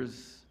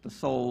stirs the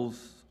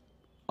souls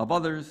of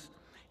others,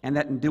 and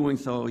that in doing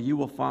so, you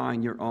will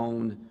find your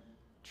own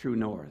true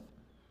north.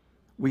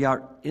 We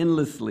are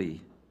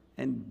endlessly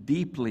and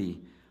deeply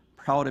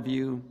proud of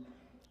you,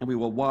 and we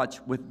will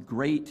watch with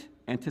great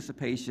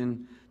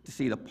anticipation to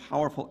see the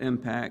powerful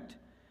impact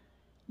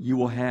you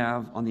will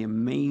have on the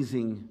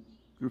amazing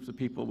groups of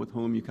people with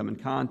whom you come in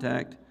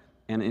contact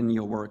and in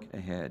your work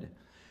ahead.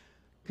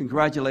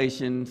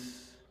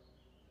 Congratulations,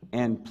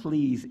 and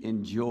please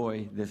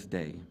enjoy this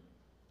day.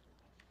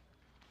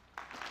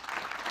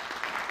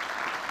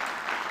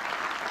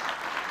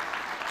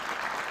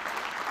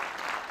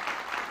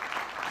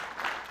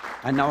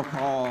 I now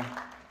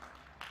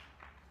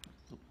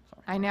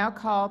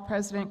call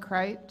President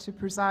Creit to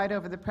preside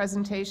over the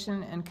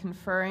presentation and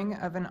conferring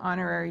of an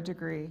honorary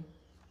degree.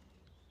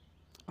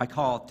 I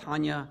call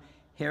Tanya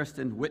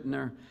Hairston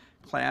Whitner,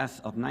 class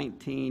of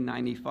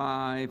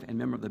 1995 and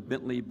member of the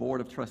Bentley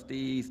Board of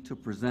Trustees, to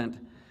present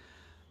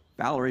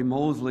Valerie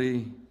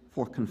Mosley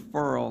for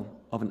conferral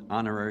of an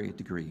honorary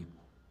degree.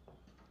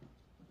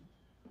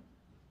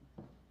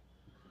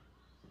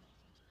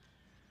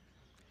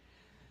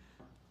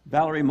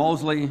 Valerie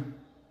Mosley,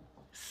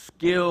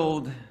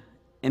 skilled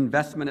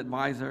investment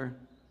advisor,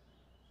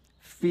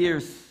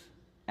 fierce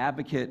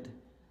advocate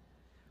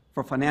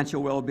for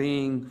financial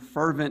well-being,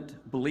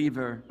 fervent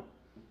believer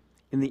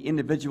in the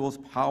individual's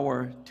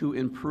power to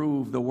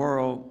improve the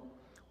world,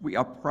 we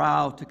are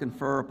proud to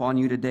confer upon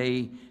you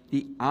today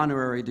the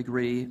honorary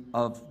degree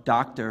of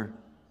Doctor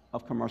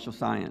of Commercial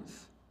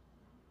Science.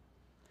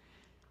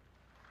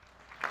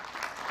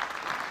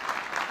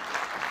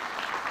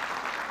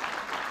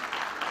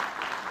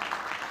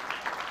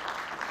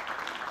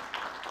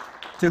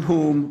 To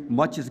whom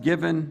much is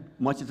given,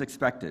 much is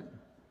expected.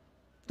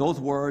 Those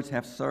words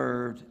have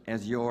served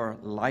as your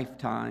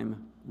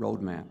lifetime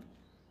roadmap,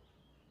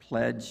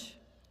 pledge,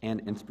 and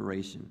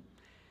inspiration.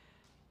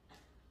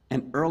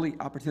 An early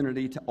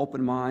opportunity to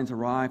open minds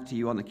arrived to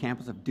you on the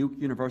campus of Duke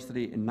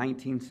University in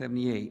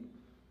 1978.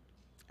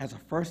 As a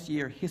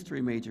first-year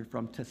history major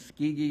from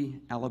Tuskegee,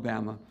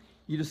 Alabama,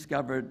 you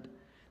discovered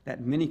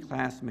that many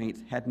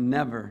classmates had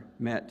never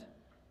met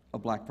a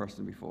black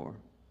person before.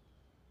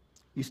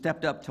 You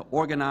stepped up to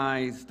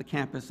organize the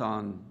campus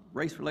on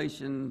race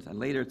relations and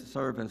later to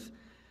serve as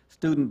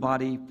student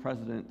body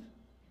president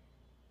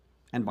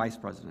and vice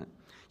president.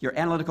 Your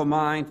analytical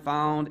mind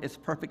found its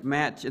perfect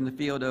match in the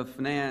field of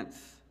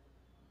finance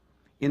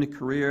in a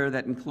career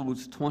that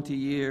includes 20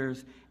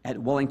 years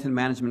at Wellington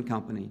Management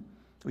Company,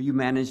 where you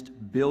managed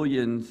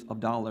billions of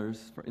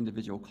dollars for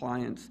individual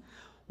clients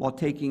while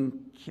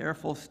taking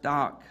careful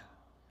stock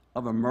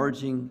of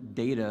emerging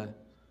data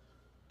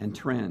and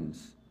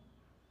trends.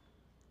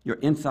 Your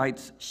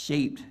insights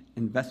shaped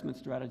investment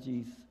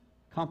strategies,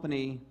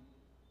 company,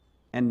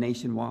 and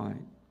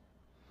nationwide.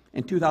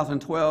 In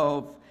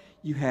 2012,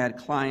 you had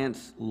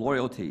clients'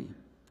 loyalty,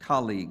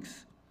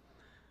 colleagues,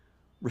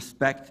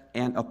 respect,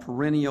 and a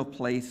perennial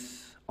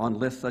place on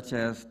lists such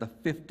as the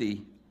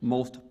 50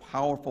 most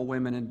powerful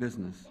women in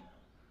business.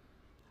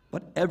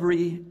 But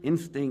every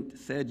instinct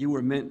said you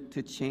were meant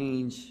to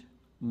change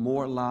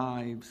more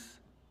lives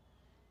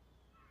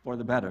for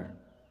the better.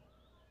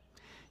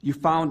 You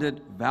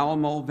founded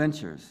Valmo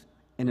Ventures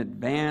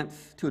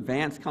to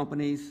advance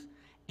companies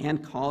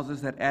and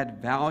causes that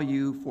add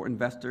value for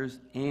investors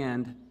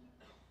and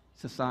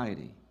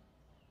society.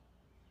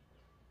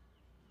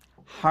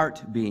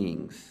 Heart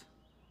Beings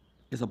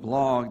is a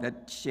blog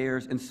that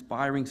shares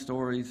inspiring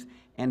stories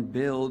and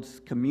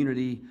builds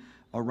community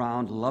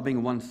around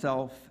loving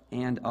oneself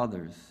and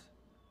others.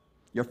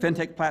 Your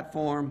fintech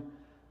platform,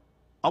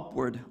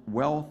 Upward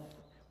Wealth,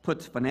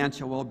 puts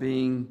financial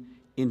well-being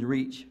in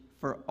reach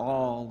for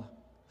all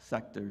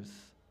sectors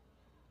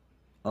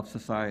of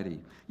society.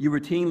 You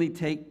routinely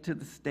take to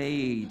the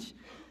stage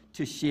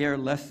to share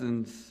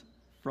lessons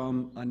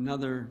from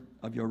another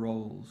of your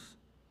roles.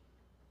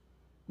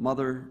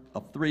 mother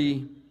of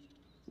three,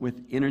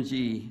 with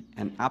energy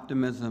and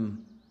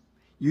optimism,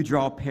 you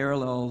draw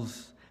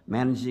parallels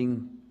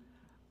managing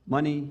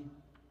money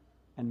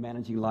and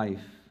managing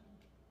life.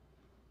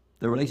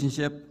 The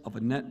relationship of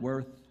a net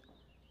worth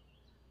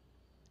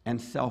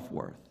and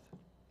self-worth.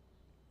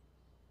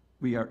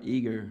 We are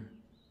eager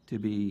to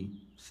be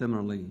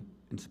similarly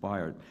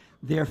inspired.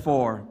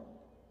 Therefore,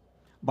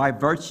 by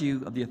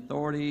virtue of the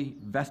authority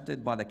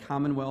vested by the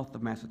Commonwealth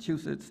of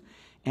Massachusetts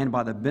and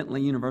by the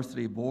Bentley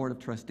University Board of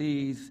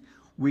Trustees,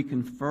 we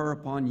confer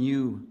upon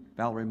you,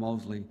 Valerie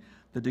Mosley,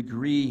 the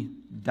degree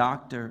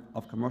Doctor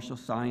of Commercial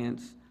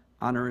Science,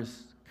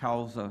 honoris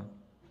causa.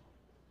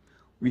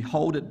 We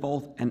hold it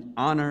both an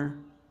honor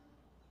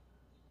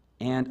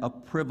and a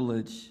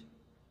privilege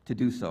to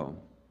do so.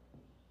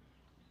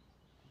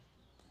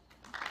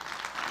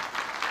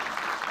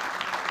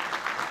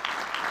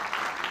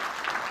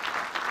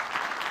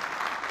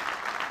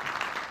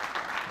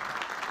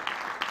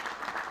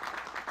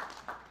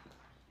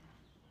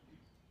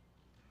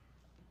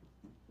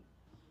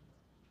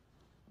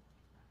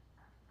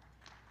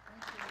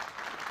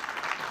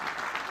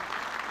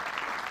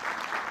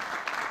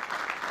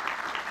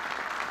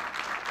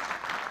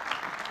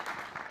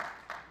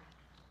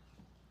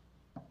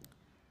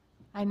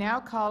 I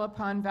now call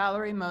upon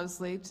Valerie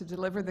Mosley to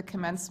deliver the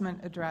commencement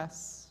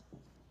address.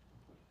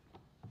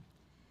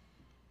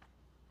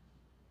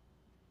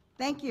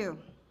 Thank you.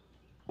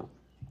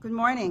 Good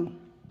morning.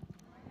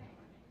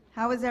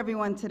 How is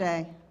everyone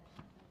today?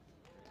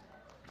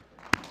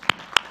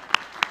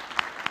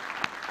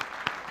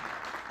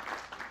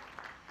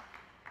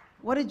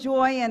 What a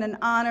joy and an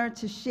honor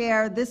to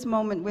share this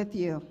moment with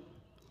you.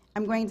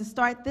 I'm going to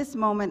start this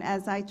moment,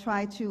 as I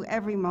try to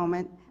every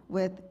moment,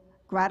 with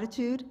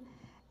gratitude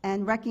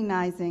and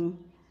recognizing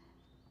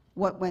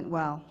what went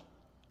well.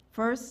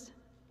 First,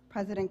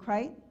 President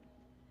Cricht,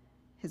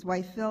 his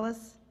wife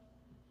Phyllis,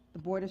 the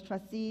Board of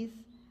Trustees,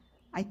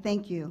 I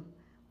thank you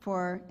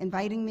for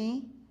inviting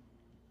me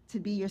to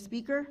be your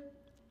speaker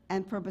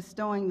and for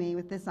bestowing me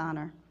with this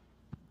honor.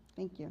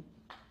 Thank you.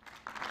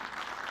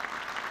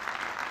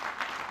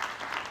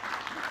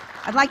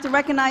 I'd like to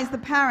recognize the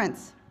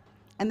parents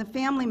and the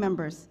family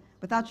members.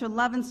 Without your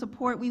love and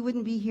support, we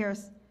wouldn't be here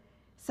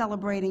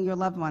celebrating your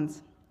loved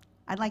ones.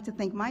 I'd like to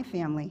thank my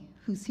family,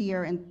 who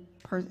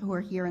are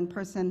here in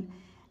person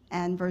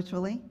and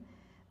virtually.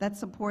 That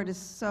support is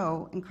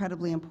so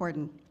incredibly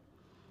important.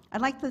 I'd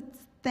like to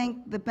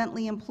thank the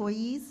Bentley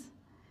employees,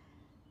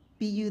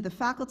 be you the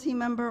faculty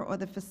member or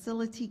the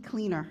facility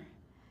cleaner,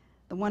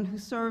 the one who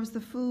serves the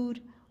food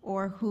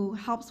or who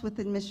helps with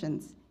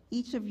admissions.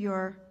 Each of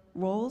your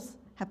roles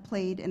have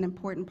played an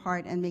important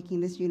part in making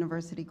this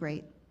university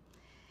great.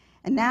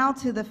 And now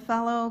to the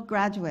fellow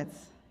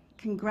graduates.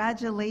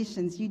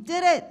 Congratulations, you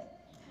did it!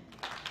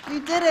 You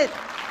did it.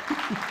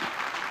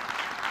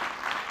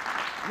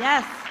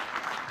 Yes.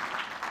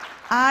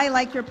 I,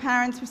 like your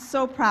parents, was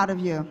so proud of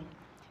you.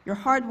 Your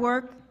hard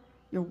work,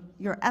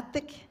 your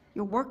ethic,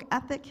 your work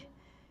ethic,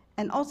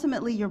 and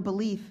ultimately your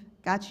belief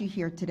got you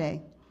here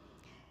today.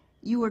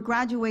 You were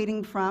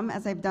graduating from,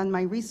 as I've done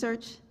my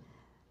research,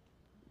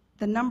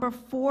 the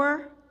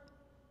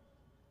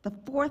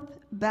fourth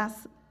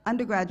best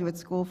undergraduate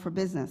school for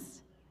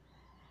business,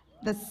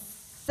 the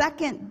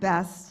second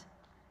best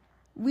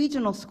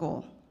regional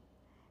school,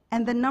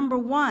 and the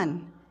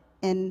 #1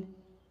 in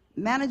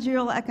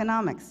managerial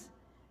economics,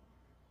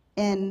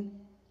 in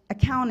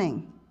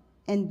accounting,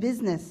 in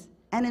business,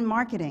 and in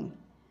marketing,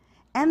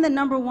 and the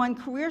 #1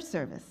 career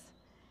service.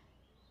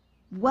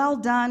 Well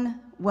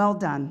done, well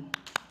done.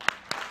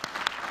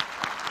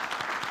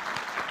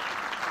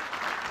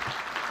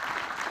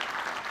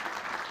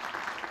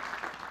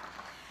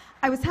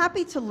 I was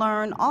happy to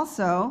learn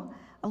also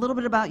a little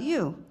bit about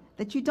you,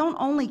 that you don't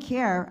only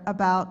care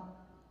about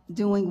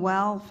doing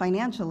well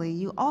financially,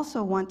 you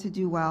also want to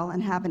do well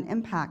and have an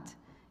impact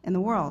in the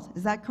world.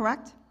 Is that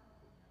correct?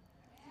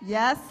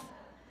 Yes?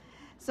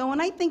 So when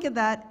I think of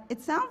that,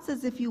 it sounds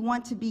as if you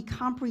want to be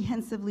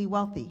comprehensively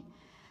wealthy.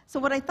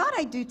 So what I thought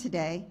I'd do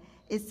today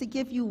is to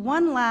give you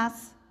one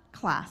last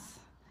class.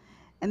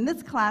 And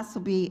this class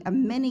will be a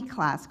mini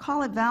class.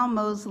 Call it Val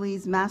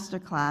Mosley's master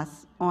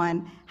class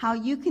on how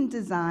you can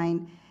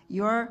design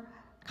your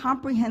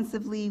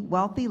comprehensively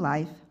wealthy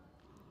life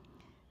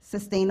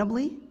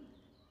sustainably,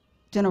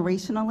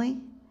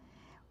 generationally,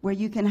 where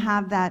you can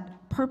have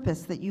that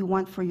purpose that you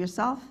want for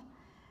yourself,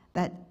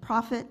 that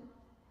profit,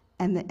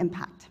 and the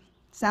impact.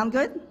 Sound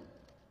good?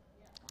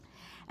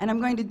 And I'm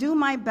going to do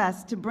my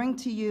best to bring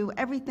to you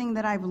everything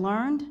that I've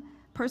learned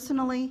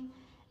personally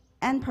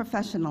and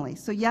professionally.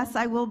 So yes,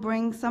 I will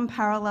bring some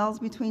parallels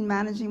between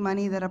managing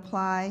money that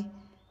apply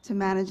to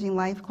managing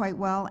life quite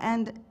well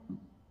and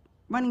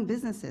running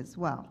businesses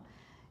well,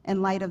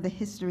 in light of the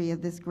history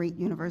of this great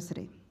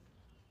university.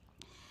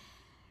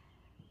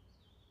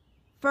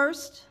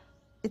 First,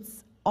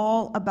 it's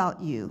all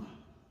about you.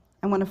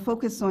 I want to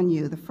focus on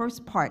you, the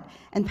first part.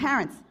 And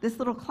parents, this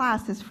little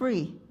class is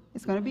free.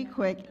 It's going to be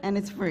quick, and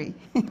it's free.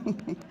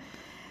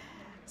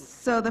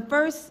 So the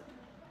first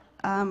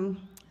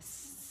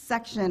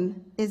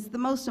section is the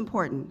most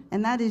important, and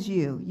that is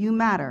you. You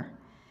matter.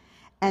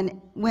 And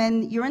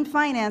when you're in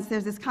finance,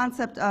 there's this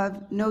concept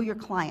of know your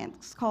client.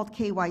 It's called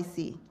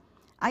KYC.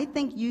 I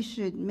think you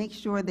should make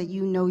sure that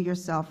you know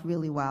yourself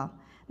really well.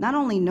 Not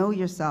only know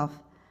yourself,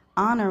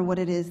 honor what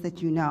it is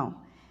that you know.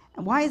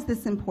 And why is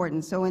this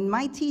important? So in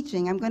my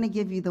teaching, I'm going to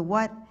give you the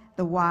what,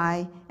 the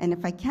why, and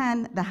if I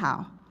can, the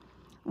how.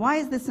 Why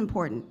is this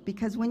important?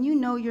 Because when you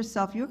know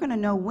yourself, you're going to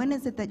know when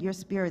is it that your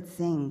spirit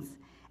sings.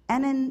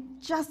 And then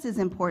just as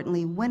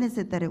importantly, when is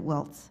it that it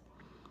wilts?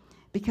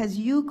 Because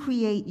you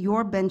create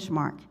your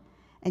benchmark.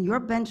 And your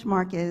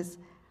benchmark is,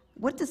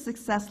 what does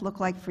success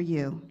look like for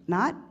you?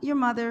 Not your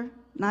mother,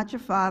 not your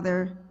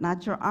father,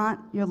 not your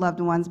aunt, your loved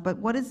ones, but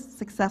what does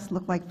success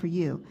look like for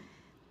you?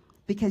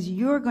 Because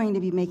you're going to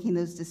be making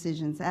those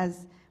decisions.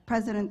 As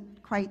President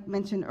Crite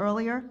mentioned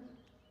earlier,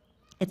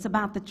 it's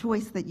about the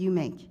choice that you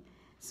make.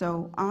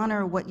 So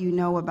honor what you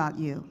know about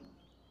you.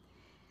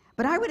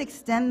 But I would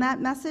extend that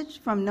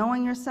message from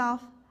knowing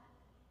yourself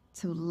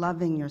to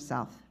loving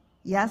yourself.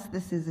 Yes,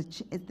 this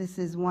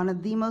is one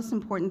of the most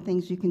important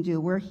things you can do.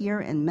 We're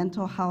here in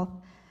Mental Health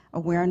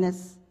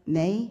Awareness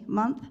May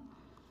month.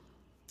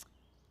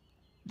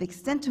 The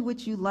extent to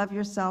which you love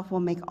yourself will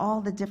make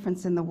all the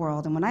difference in the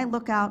world. And when I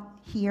look out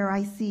here,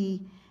 I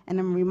see and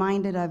I'm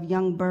reminded of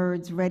young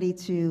birds ready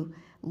to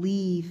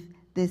leave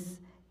this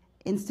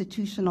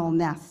institutional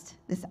nest,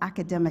 this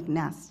academic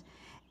nest.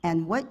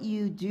 And what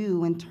you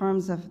do in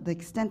terms of the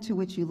extent to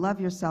which you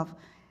love yourself,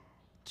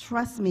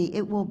 trust me,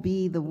 it will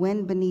be the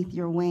wind beneath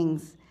your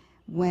wings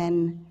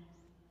when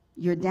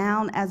you're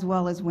down as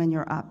well as when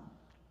you're up.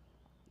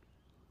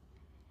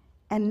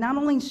 And not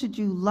only should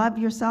you love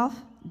yourself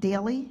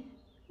daily,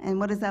 and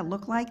what does that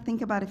look like?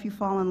 Think about if you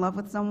fall in love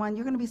with someone,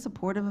 you're going to be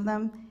supportive of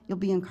them, you'll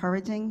be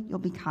encouraging, you'll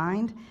be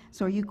kind.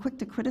 So are you quick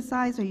to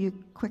criticize or are you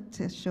quick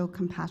to show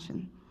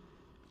compassion?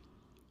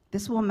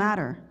 This will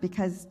matter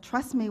because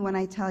trust me when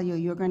I tell you,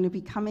 you're going to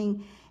be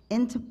coming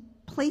into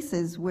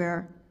places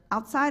where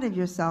outside of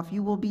yourself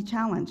you will be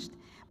challenged.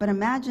 But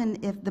imagine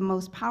if the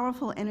most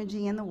powerful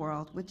energy in the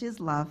world, which is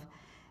love,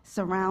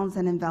 surrounds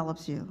and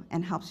envelops you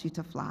and helps you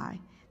to fly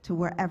to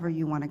wherever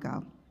you want to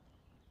go.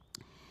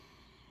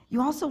 You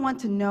also want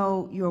to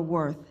know your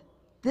worth.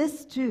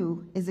 This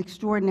too is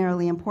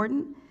extraordinarily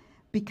important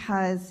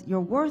because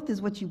your worth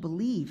is what you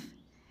believe.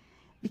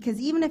 Because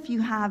even if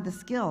you have the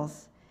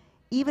skills,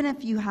 even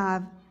if you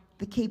have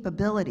the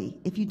capability,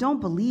 if you don't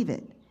believe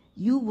it,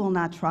 you will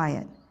not try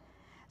it.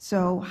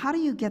 So how do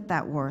you get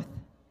that worth?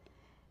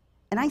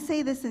 And I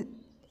say this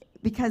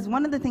because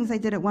one of the things I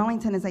did at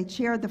Wellington is I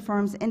chaired the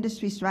firm's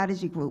industry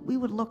strategy group. We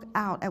would look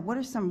out at what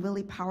are some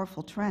really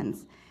powerful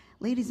trends.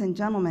 Ladies and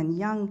gentlemen,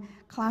 young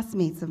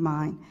classmates of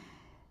mine,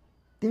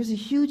 there's a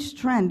huge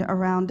trend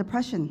around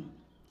depression.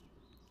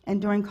 And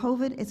during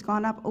COVID, it's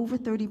gone up over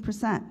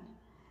 30%.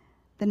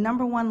 The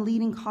 #1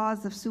 leading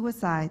cause of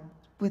suicide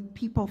with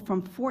people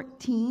from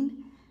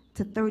 14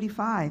 to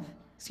 35.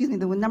 Excuse me,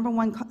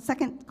 the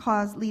second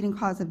leading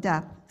cause of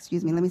death,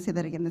 excuse me, let me say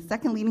that again. The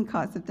second leading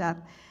cause of death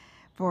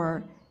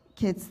for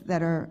kids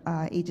that are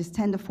ages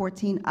 10 to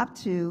 14 up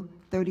to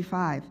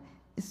 35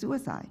 is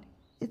suicide.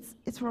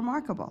 It's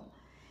remarkable.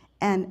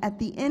 And at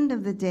the end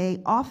of the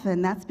day,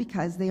 often that's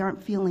because they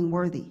aren't feeling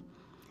worthy.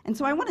 And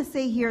so I want to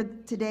say here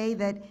today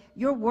that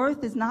your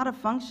worth is not a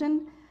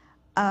function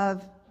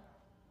of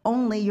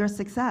only your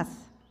success.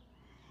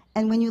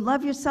 And when you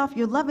love yourself,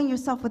 you're loving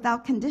yourself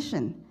without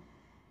condition.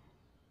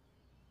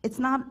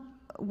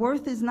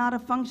 Worth is not a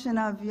function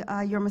of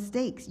your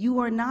mistakes. You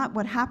are not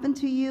what happened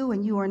to you,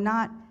 and you are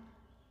not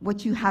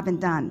what you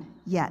haven't done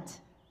yet.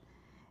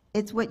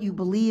 It's what you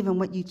believe and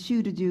what you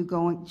choose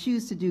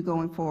to do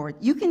going forward.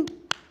 You can,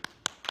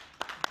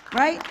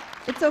 right?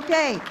 It's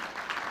okay.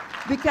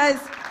 Because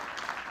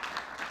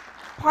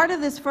part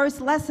of this first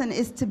lesson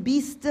is to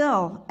be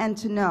still and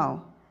to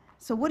know.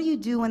 So what do you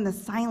do in the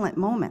silent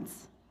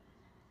moments?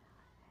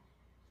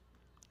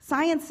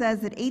 Science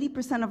says that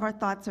 80% of our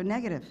thoughts are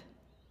negative.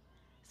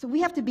 So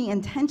we have to be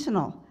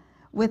intentional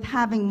with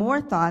having more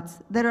thoughts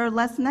that are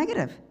less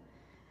negative.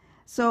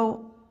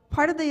 So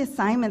part of the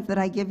assignment that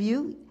I give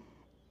you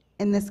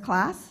in this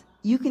class,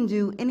 you can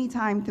do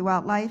anytime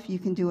throughout life. You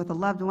can do with a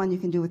loved one, you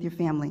can do with your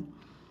family.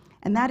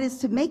 And that is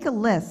to make a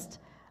list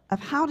of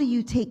how do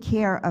you take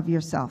care of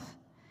yourself.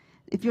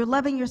 If you're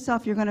loving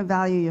yourself, you're going to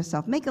value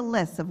yourself. Make a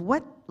list of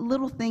what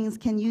little things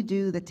can you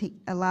do that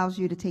allows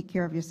you to take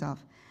care of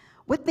yourself.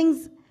 What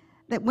things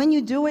that when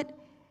you do it,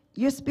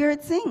 your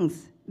spirit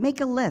sings. Make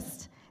a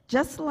list.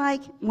 Just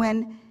like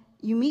when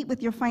you meet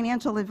with your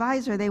financial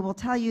advisor, they will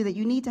tell you that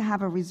you need to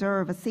have a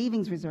reserve, a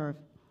savings reserve.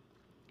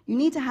 You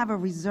need to have a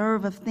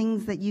reserve of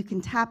things that you can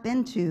tap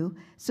into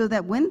so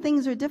that when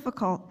things are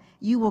difficult,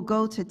 you will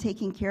go to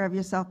taking care of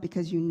yourself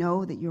because you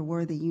know that you're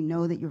worthy, you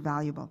know that you're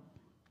valuable.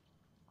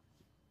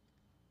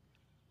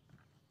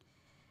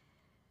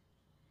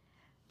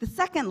 The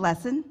second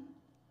lesson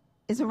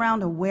is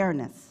around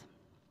awareness.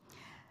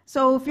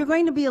 So if you're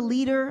going to be a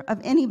leader of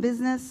any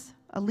business,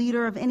 a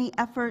leader of any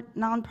effort,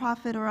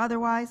 nonprofit or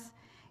otherwise,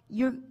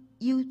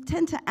 you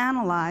tend to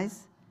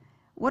analyze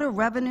What are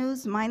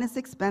revenues minus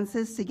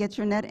expenses to get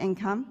your net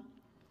income?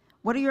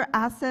 What are your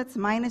assets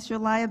minus your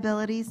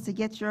liabilities to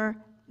get your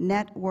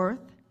net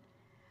worth?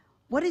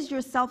 What is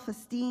your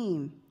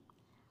self-esteem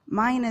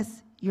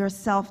minus your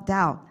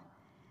self-doubt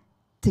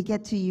to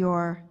get to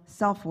your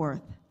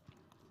self-worth?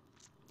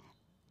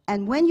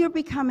 And when you're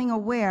becoming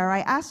aware, I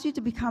ask you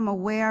to become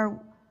aware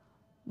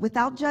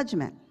without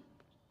judgment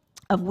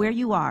of where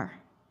you are,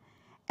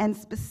 and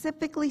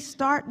specifically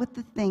start with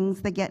the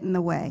things that get in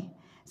the way.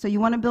 So you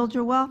want to build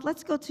your wealth?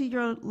 Let's go to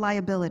your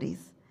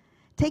liabilities.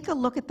 Take a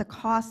look at the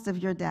cost of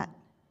your debt.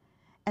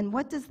 And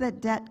what does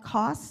that debt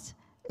cost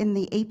in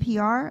the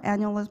APR,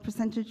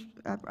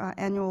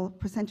 annual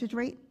percentage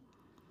rate?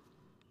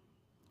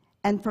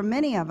 And for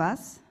many of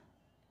us,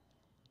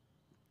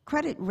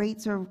 credit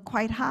rates are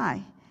quite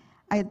high.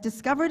 I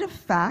discovered a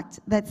fact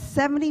that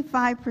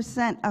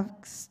 75% of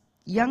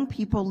young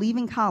people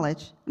leaving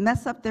college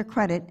mess up their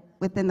credit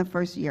within the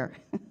first year.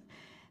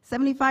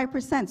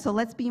 75%. So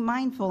let's be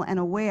mindful and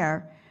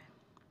aware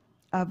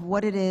of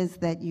what it is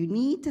that you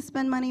need to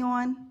spend money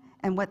on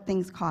and what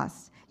things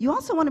cost. You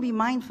also want to be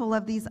mindful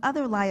of these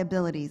other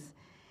liabilities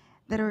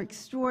that are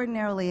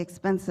extraordinarily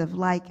expensive,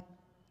 like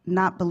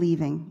not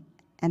believing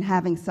and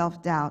having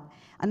self-doubt.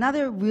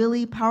 Another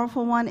really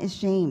powerful one is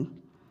shame.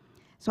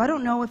 So I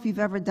don't know if you've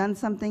ever done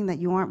something that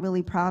you aren't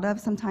really proud of.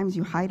 Sometimes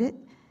you hide it.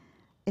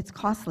 It's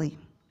costly.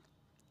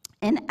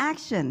 And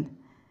action,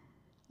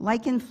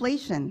 like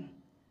inflation,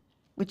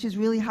 which is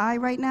really high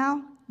right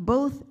now,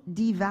 both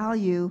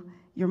devalue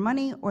your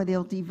money or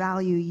they'll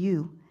devalue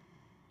you.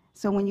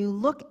 So when you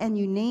look and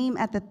you name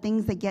at the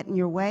things that get in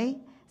your way,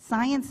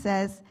 science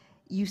says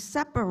you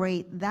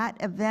separate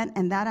that event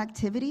and that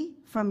activity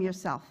from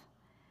yourself.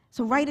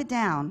 So write it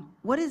down.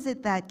 What is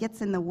it that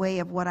gets in the way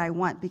of what I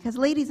want? Because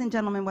ladies and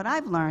gentlemen, what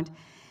I've learned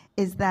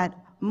is that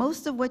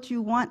most of what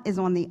you want is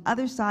on the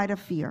other side of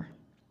fear.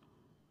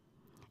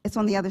 It's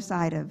on the other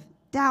side of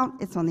doubt.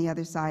 It's on the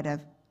other side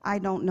of, I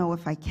don't know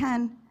if I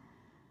can.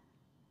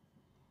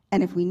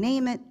 And if we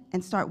name it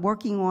and start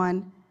working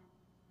on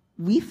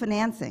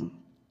refinancing,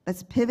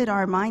 let's pivot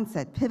our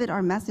mindset, pivot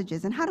our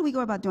messages. And how do we go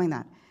about doing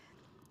that?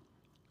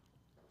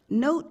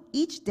 Note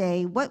each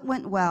day what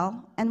went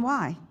well and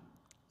why.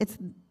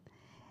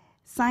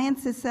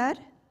 Science has said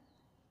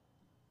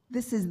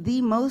this is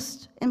the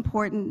most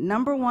important,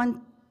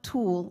 #1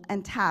 tool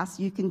and task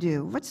you can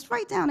do. Just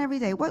write down every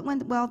day what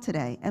went well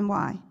today and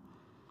why.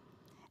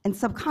 And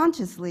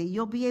subconsciously,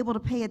 you'll be able to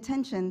pay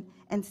attention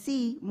and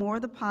see more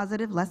of the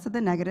positive, less of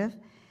the negative.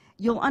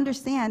 You'll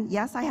understand,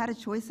 yes, I had a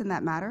choice in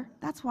that matter.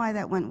 That's why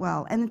that went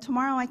well. And then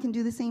tomorrow I can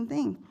do the same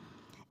thing.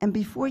 And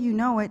before you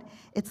know it,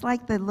 it's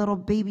like the little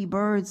baby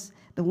birds,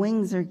 the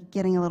wings are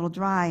getting a little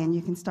dry and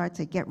you can start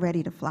to get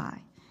ready to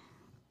fly.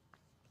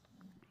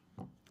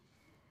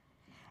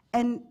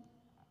 And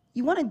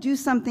you want to do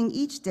something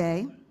each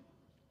day.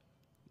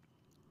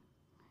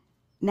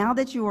 Now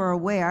that you are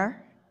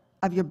aware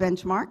of your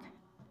benchmark,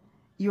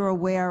 you're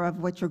aware of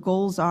what your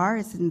goals are,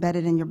 it's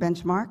embedded in your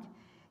benchmark.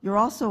 You're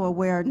also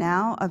aware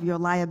now of your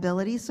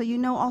liabilities, so you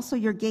know also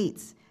your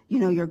gates. You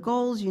know your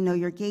goals, you know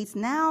your gates.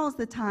 Now is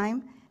the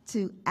time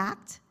to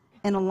act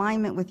in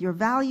alignment with your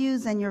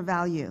values and your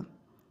value,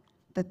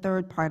 the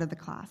third part of the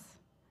class.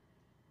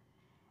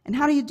 And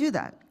how do you do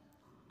that?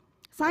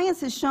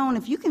 Science has shown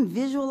if you can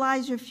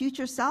visualize your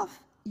future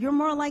self, you're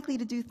more likely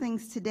to do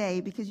things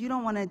today because you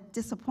don't want to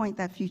disappoint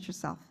that future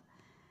self.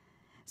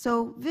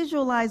 So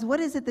visualize what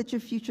is it that your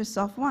future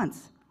self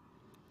wants.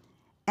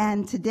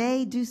 And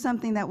today, do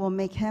something that will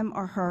make him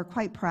or her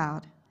quite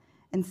proud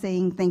and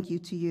saying thank you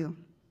to you.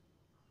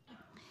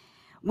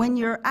 When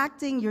you're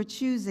acting, you're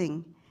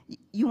choosing.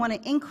 You want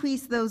to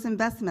increase those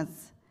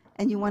investments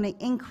and you want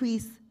to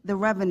increase the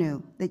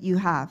revenue that you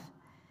have.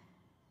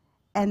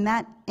 And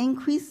that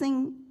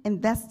increasing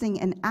investing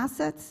in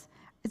assets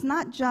is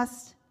not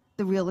just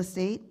the real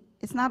estate.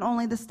 It's not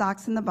only the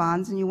stocks and the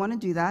bonds, and you want to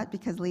do that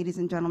because, ladies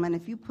and gentlemen,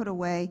 if you put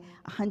away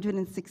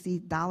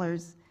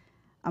 $160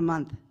 a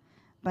month,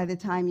 by the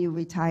time you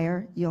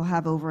retire, you'll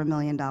have over $1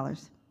 million.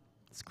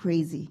 It's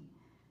crazy.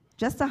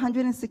 Just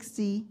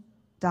 $160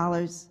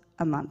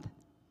 a month.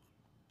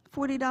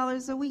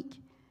 $40 a week.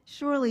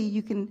 Surely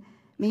you can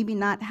maybe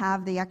not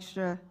have the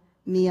extra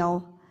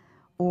meal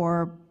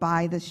or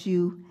buy the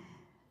shoe.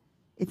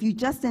 If you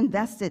just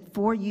invest it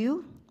for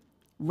you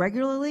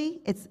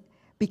regularly, it's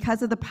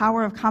because of the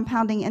power of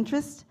compounding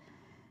interest,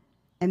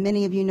 and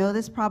many of you know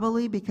this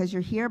probably because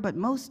you're here, but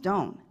most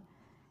don't.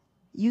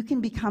 You can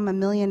become a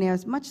millionaire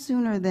much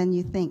sooner than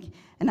you think.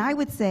 And I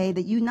would say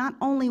that you not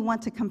only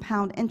want to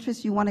compound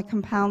interest, you want to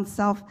compound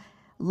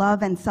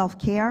self-love and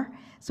self-care.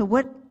 So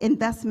what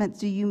investments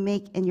do you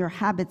make in your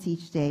habits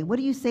each day? What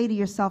do you say to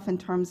yourself in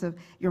terms of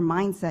your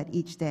mindset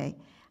each day?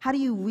 How do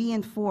you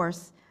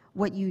reinforce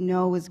what you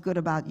know is good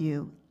about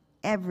you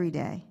every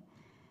day?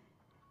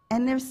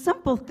 And there's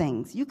simple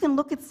things. You can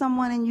look at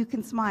someone and you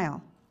can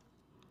smile.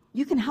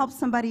 You can help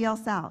somebody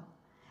else out.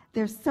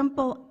 There's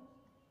simple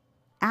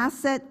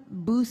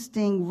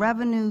asset-boosting,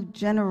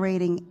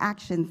 revenue-generating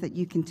actions that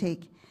you can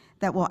take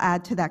that will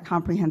add to that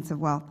comprehensive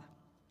wealth.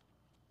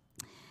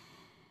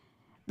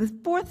 The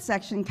fourth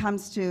section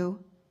comes to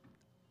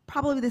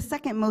probably the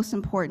second most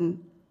important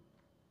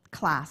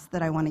class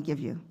that I want to give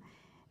you,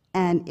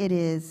 and it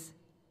is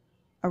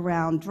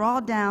around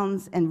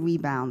drawdowns and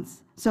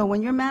rebounds. So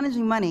when you're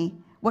managing money,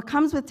 what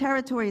comes with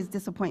territory is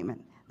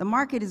disappointment. The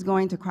market is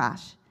going to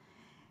crash.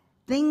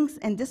 Things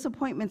and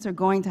disappointments are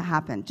going to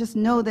happen. Just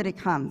know that it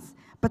comes.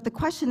 But the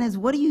question is,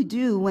 what do you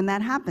do when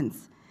that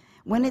happens?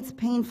 When it's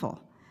painful,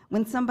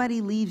 when somebody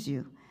leaves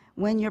you,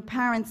 when your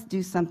parents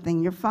do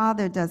something, your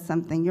father does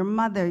something, your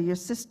mother, your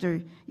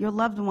sister, your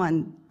loved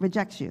one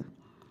rejects you.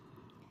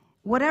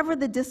 Whatever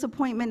the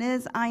disappointment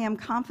is, I am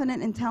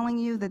confident in telling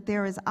you that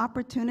there is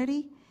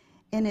opportunity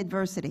in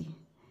adversity,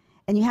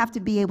 and you have to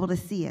be able to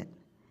see it.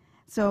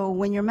 So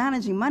when you're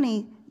managing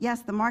money,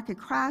 yes, the market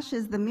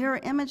crashes. The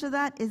mirror image of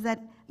that is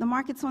that the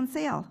market's on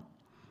sale.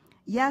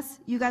 Yes,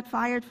 you got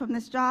fired from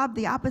this job.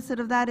 The opposite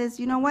of that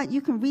is, you know what,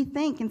 you can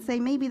rethink and say,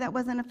 maybe that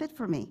wasn't a fit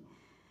for me.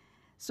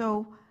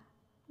 So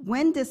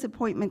when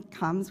disappointment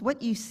comes,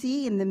 what you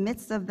see in the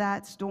midst of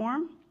that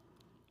storm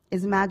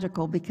is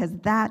magical, because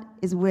that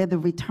is where the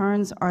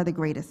returns are the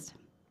greatest.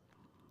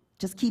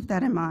 Just keep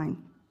that in mind.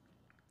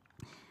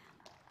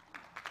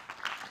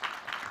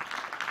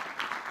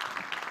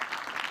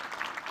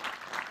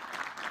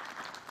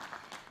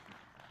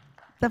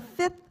 The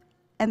fifth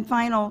and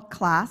final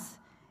class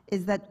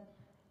is that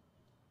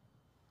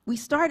we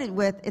started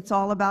with, it's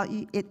all about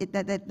you,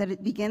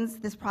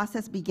 this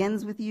process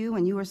begins with you,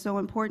 and you are so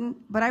important.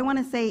 But I want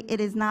to say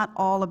it is not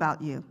all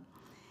about you.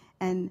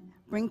 And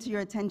bring to your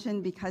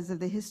attention, because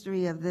of the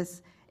history of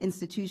this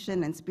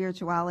institution and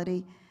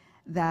spirituality,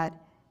 that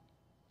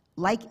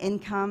like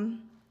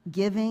income,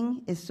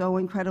 giving is so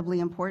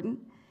incredibly important,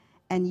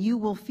 and you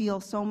will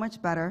feel so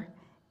much better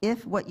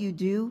if what you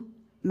do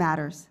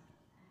matters,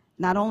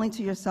 not only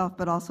to yourself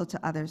but also to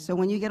others. So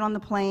when you get on the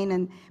plane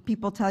and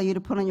people tell you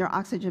to put on your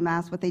oxygen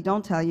mask, what they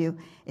don't tell you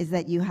is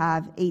that you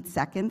have 8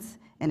 seconds,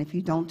 and if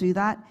you don't do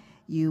that,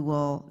 you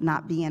will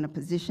not be in a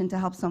position to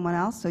help someone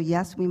else. So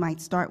yes, we might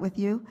start with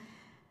you,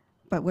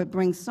 but what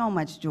brings so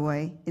much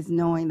joy is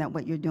knowing that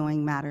what you're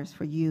doing matters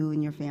for you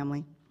and your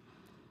family.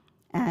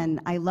 And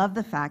I love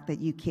the fact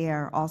that you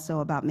care also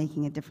about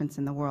making a difference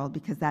in the world,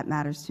 because that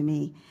matters to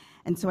me.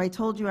 And so I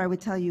told you I would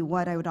tell you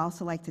what, I would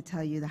also like to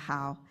tell you the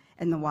how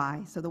and the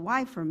why. So the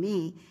why for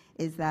me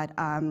is that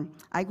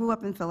I grew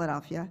up in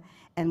Philadelphia,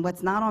 and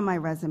what's not on my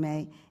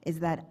resume is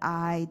that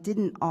I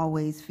didn't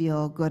always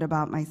feel good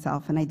about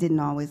myself, and I didn't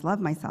always love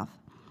myself.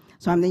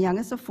 So I'm the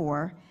youngest of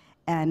 4,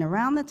 and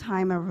around the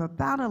time of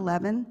about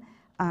 11,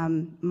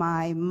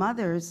 my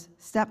mother's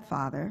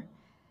stepfather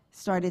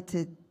started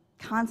to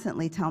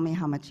constantly tell me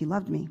how much he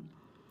loved me.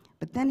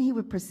 But then he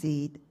would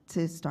proceed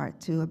to start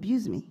to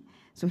abuse me.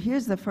 So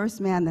here's the first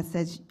man that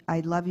says,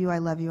 I love you, I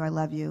love you, I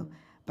love you,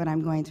 but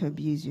I'm going to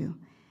abuse you.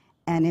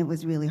 And it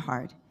was really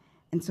hard.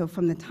 And so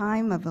from the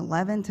time of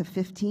 11 to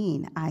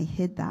 15, I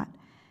hid that.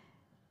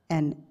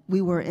 And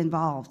we were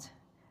involved.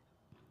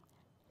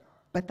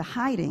 But the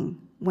hiding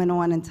went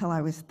on until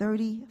I was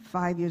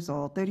 35 years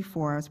old,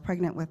 34. I was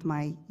pregnant with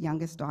my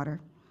youngest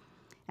daughter.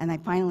 And I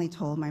finally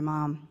told my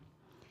mom.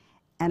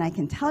 And I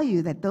can tell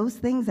you that those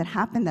things that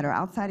happen that are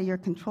outside of your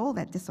control,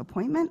 that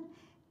disappointment,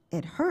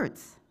 it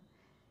hurts.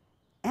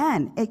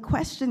 And it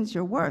questions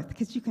your worth,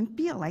 because you can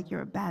feel like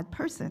you're a bad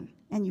person,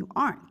 and you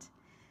aren't.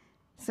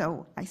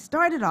 So I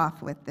started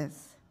off with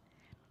this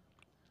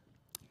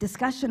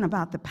discussion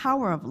about the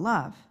power of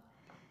love.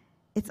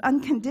 It's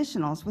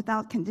unconditional, it's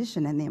without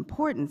condition, and the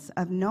importance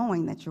of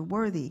knowing that you're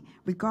worthy,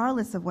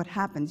 regardless of what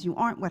happens. You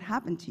aren't what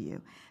happened to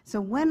you. So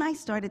when I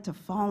started to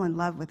fall in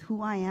love with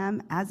who I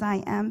am, as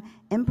I am,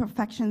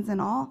 imperfections and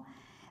all,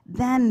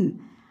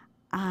 then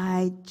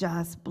I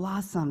just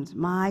blossomed.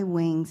 My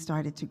wings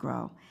started to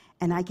grow,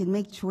 and I could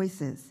make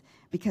choices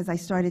because I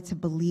started to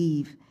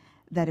believe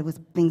that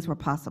things were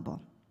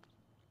possible.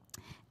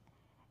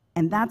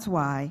 And that's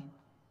why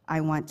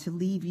I want to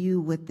leave you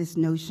with this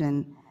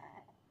notion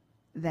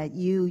that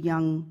you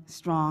young,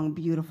 strong,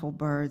 beautiful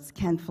birds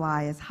can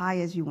fly as high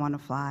as you want to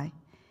fly.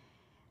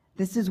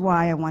 This is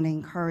why I want to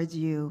encourage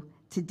you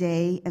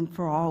today and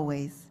for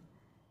always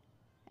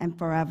and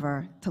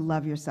forever to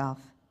love yourself.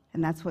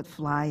 And that's what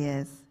FLY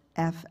is,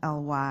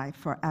 F-L-Y,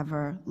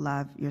 forever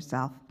love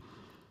yourself.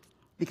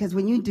 Because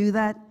when you do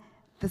that,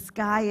 the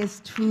sky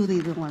is truly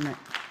the limit.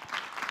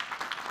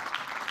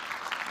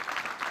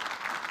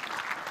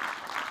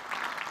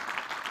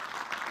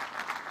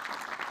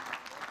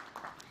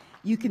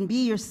 You can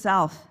be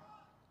yourself.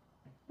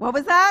 What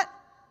was that?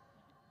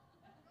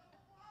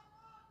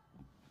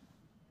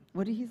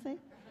 What did he say?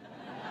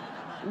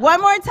 One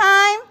more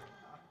time.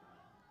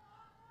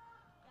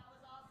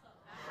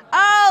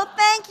 Oh,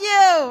 thank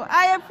you.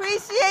 I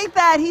appreciate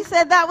that. He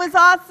said that was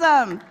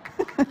awesome.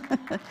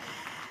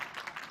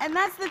 And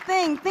that's the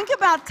thing. Think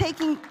about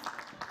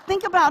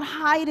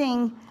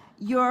hiding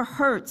your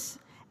hurts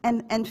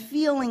and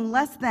feeling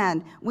less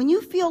than. When you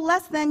feel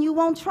less than, you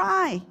won't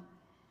try.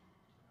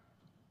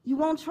 You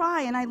won't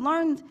try. And I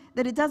learned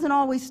that it doesn't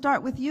always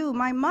start with you.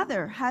 My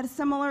mother had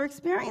similar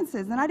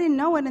experiences, and I didn't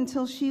know it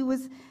until she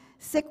was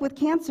sick with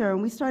cancer,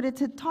 and we started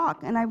to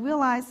talk, and I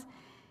realized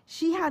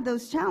she had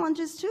those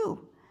challenges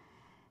too.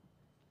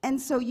 And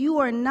so you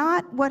are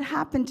not what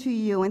happened to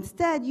you.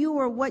 Instead, you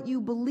are what you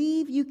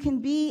believe you can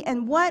be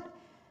and what,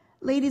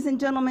 ladies and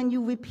gentlemen,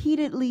 you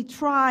repeatedly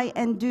try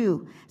and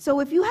do. So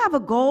if you have a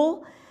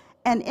goal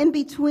and in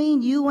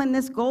between you and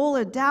this goal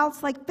are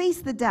doubts, like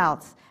face the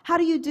doubts. How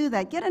do you do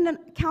that? Get an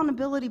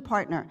accountability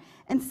partner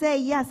and say,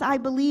 yes, I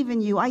believe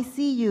in you. I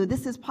see you.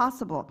 This is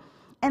possible.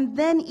 And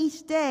then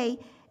each day,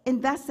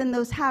 invest in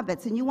those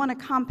habits. And you want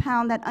to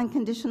compound that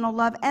unconditional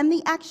love and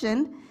the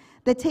action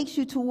that takes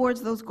you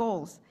towards those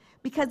goals.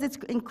 Because it's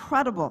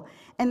incredible,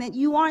 and that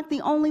you aren't the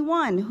only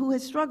one who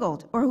has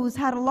struggled or who's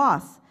had a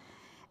loss.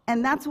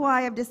 And that's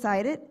why I've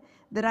decided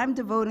that I'm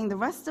devoting the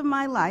rest of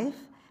my life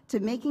to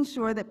making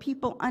sure that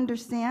people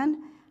understand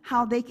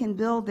how they can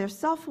build their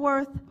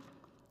self-worth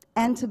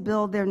and to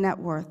build their net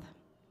worth.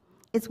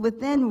 It's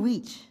within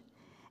reach.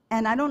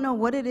 And I don't know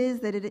what it is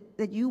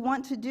that you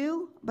want to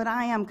do, but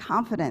I am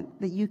confident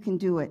that you can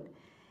do it.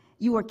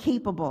 You are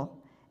capable.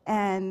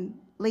 And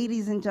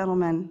ladies and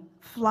gentlemen,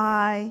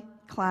 fly,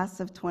 class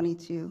of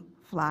 22,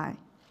 fly.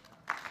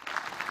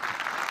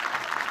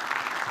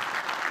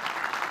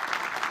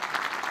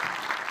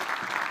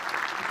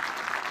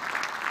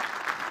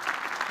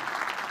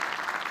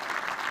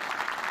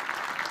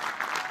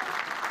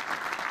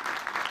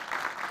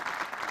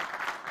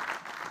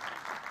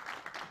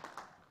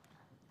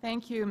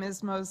 Thank you,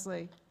 Ms.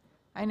 Mosley.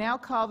 I now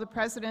call the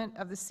President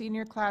of the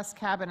Senior Class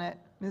Cabinet,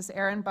 Ms.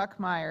 Erin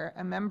Buckmeyer,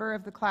 a member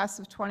of the Class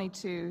of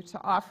 22,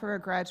 to offer a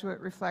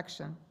graduate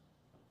reflection.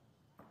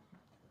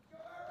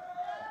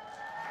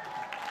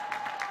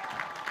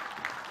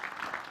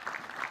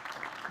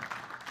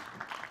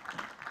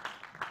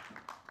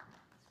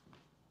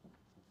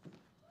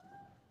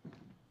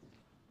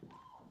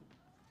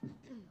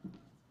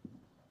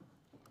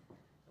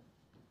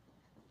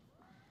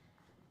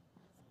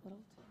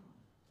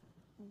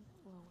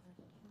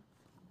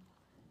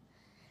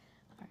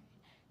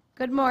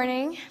 Good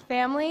morning,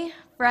 family,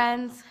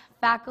 friends,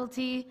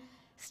 faculty,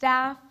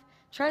 staff,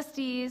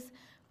 trustees,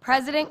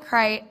 President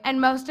Crite, and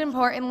most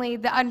importantly,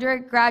 the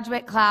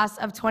undergraduate class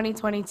of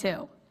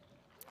 2022.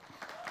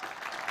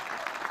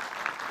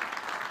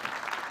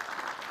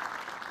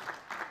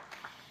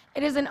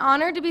 It is an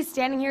honor to be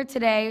standing here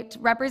today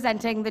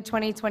representing the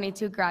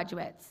 2022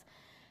 graduates.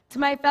 To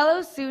my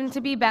fellow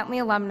soon-to-be Bentley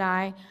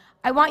alumni,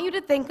 I want you to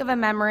think of a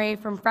memory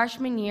from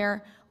freshman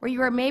year where you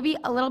were maybe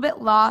a little bit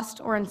lost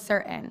or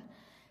uncertain.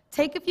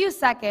 Take a few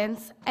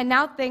seconds and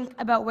now think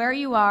about where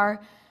you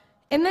are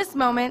in this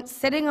moment,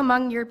 sitting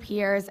among your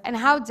peers, and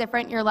how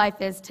different your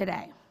life is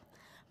today.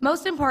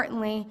 Most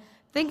importantly,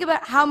 think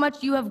about how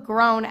much you have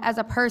grown as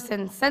a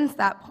person since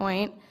that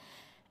point,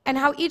 and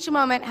how each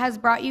moment has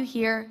brought you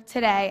here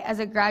today as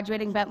a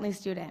graduating Bentley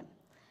student.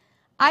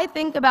 I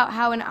think about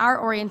how in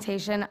our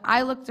orientation,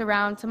 I looked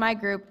around to my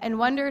group and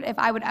wondered if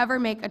I would ever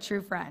make a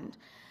true friend.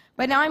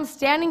 But now I'm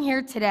standing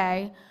here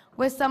today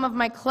with some of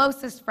my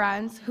closest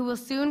friends who will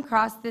soon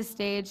cross this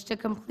stage to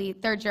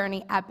complete their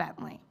journey at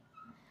Bentley.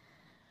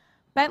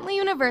 Bentley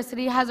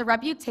University has a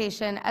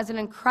reputation as an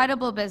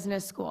incredible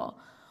business school,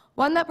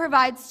 one that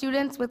provides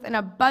students with an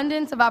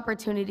abundance of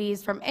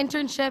opportunities from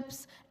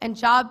internships and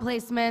job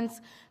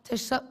placements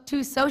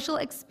to social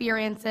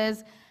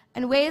experiences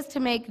and ways to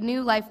make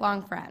new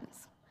lifelong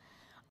friends.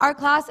 Our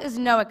class is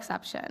no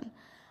exception.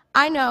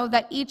 I know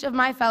that each of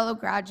my fellow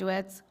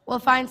graduates will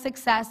find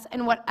success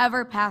in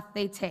whatever path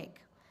they take.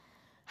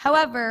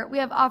 However, we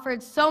have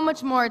offered so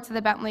much more to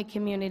the Bentley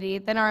community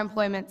than our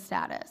employment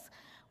status.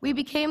 We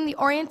became the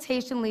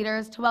orientation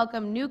leaders to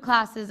welcome new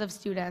classes of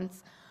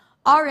students,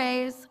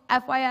 RAs,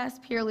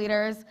 FYS peer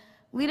leaders,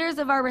 leaders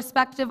of our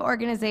respective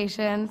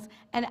organizations,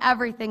 and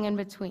everything in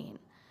between.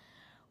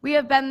 We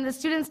have been the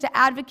students to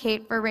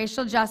advocate for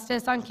racial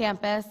justice on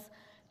campus,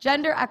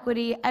 gender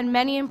equity, and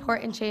many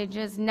important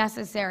changes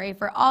necessary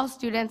for all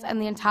students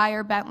and the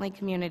entire Bentley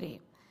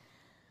community.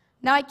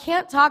 Now, I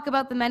can't talk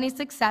about the many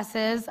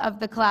successes of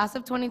the class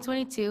of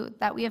 2022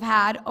 that we have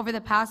had over the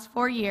past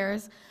 4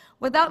 years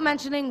without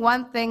mentioning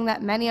one thing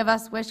that many of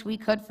us wish we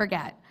could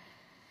forget.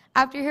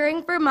 After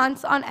hearing for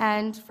months on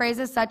end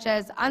phrases such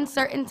as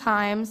uncertain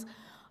times,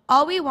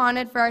 all we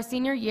wanted for our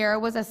senior year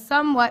was a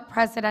somewhat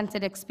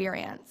precedented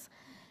experience.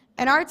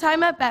 In our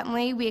time at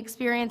Bentley, we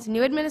experienced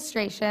new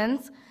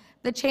administrations,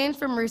 the change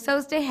from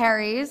Russo's to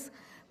Harry's,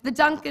 the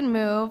Duncan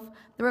move,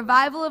 the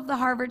revival of the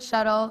Harvard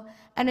shuttle,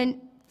 and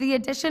the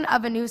addition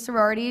of a new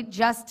sorority,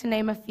 just to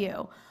name a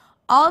few,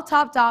 all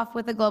topped off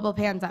with a global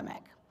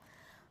pandemic.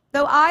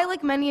 Though I,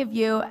 like many of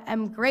you,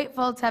 am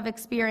grateful to have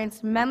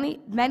experienced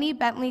many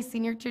Bentley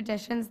senior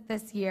traditions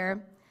this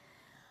year,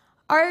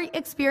 our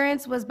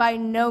experience was by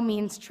no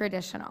means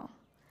traditional.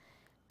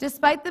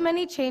 Despite the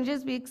many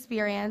changes we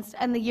experienced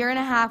and the year and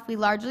a half we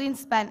largely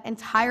spent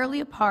entirely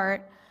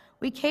apart,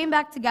 we came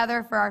back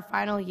together for our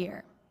final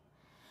year.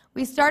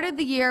 We started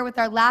the year with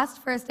our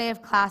last first day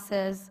of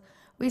classes.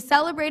 We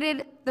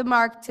celebrated the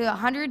mark to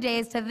 100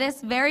 days to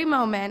this very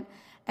moment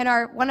in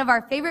one of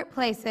our favorite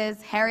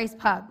places, Harry's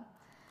Pub.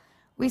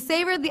 We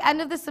savored the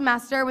end of the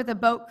semester with a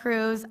boat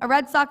cruise, a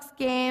Red Sox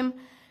game,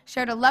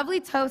 shared a lovely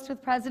toast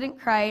with President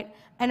Crite,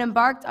 and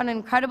embarked on an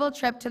incredible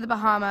trip to the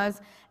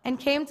Bahamas, and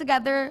came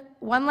together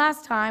one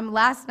last time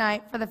last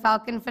night for the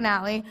Falcon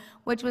finale,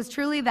 which was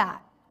truly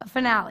that, a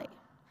finale.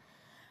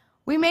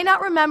 We may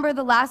not remember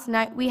the last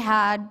night we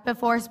had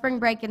before spring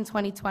break in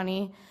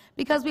 2020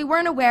 because we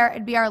weren't aware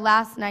it'd be our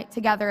last night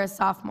together as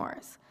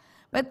sophomores.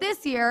 But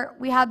this year,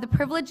 we had the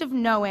privilege of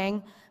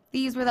knowing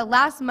these were the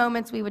last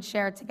moments we would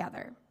share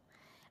together.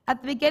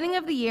 At the beginning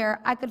of the year,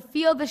 I could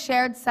feel the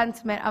shared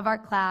sentiment of our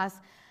class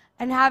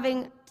and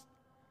having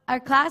our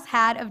class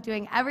had of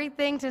doing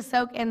everything to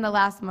soak in the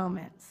last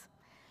moments.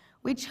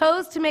 We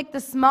chose to make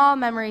the small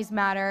memories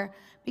matter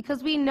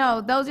because we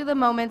know those are the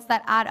moments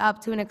that add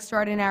up to an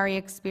extraordinary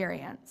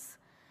experience.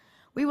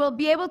 We will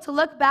be able to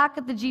look back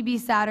at the GB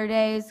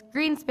Saturdays,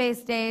 Green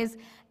Space Days,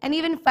 and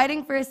even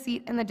fighting for a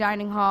seat in the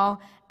dining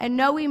hall and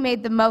know we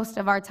made the most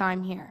of our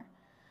time here.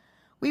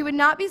 We would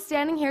not be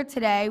standing here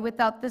today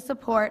without the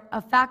support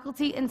of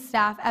faculty and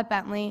staff at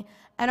Bentley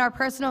and our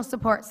personal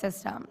support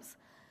systems.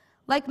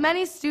 Like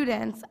many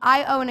students,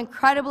 I owe an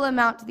incredible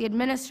amount to the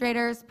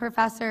administrators,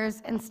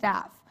 professors, and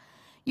staff.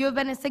 You have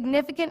been a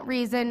significant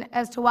reason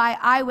as to why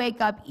I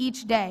wake up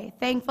each day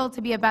thankful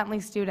to be a Bentley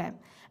student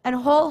and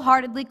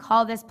wholeheartedly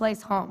call this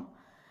place home.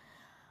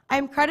 I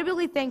am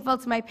incredibly thankful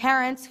to my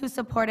parents who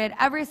supported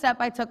every step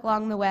I took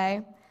along the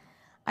way.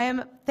 I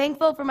am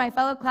thankful for my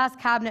fellow class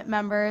cabinet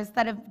members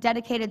that have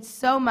dedicated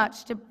so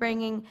much to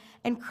bringing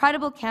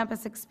incredible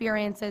campus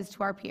experiences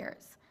to our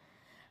peers.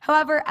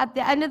 However, at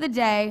the end of the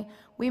day,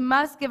 we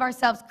must give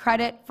ourselves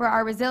credit for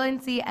our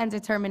resiliency and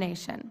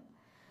determination.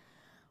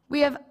 We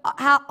have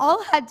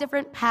all had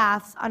different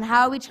paths on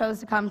how we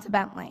chose to come to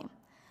Bentley.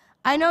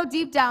 I know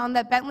deep down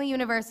that Bentley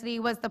University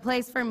was the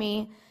place for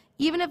me,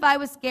 even if I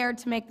was scared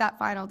to make that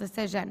final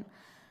decision.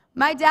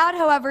 My dad,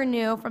 however,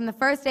 knew from the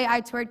first day I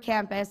toured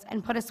campus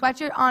and put a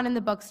sweatshirt on in the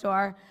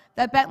bookstore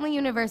that Bentley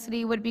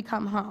University would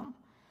become home.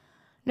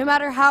 No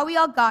matter how we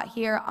all got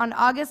here, on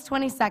August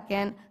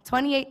 22nd,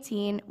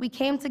 2018, we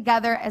came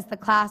together as the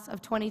class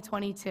of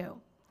 2022.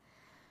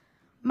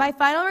 My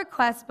final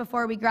request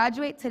before we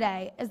graduate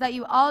today is that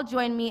you all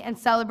join me in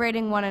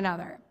celebrating one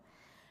another.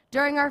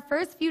 During our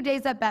first few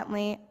days at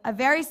Bentley, a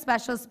very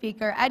special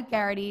speaker, Ed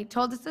Garrity,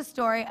 told us a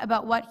story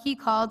about what he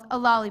called a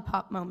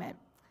lollipop moment.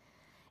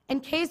 In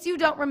case you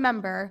don't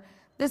remember,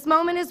 this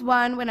moment is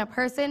one when a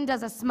person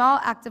does a small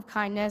act of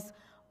kindness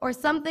or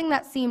something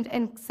that seemed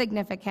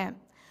insignificant.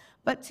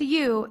 But to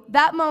you,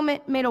 that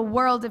moment made a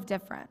world of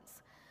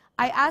difference.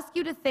 I ask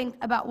you to think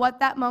about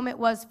what that moment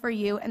was for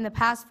you in the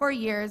past 4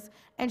 years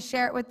and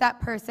share it with that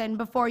person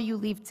before you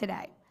leave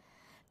today.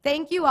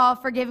 Thank you all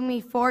for giving me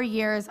 4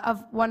 years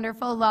of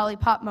wonderful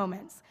lollipop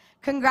moments.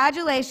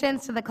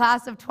 Congratulations to the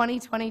class of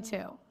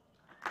 2022.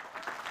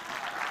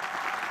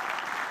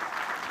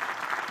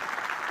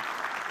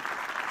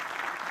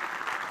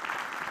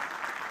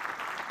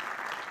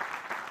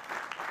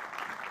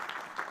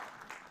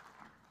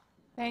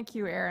 Thank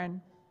you,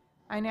 Erin.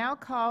 I now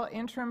call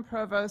Interim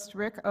Provost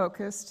Rick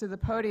Okus to the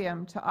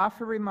podium to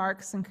offer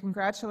remarks and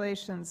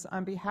congratulations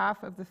on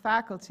behalf of the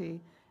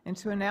faculty and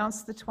to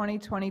announce the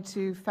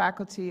 2022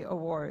 Faculty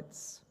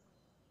Awards.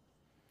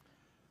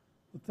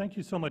 Well, thank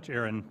you so much,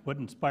 Erin. What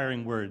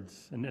inspiring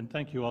words. And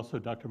thank you also,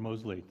 Dr.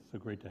 Mosley. So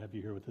great to have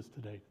you here with us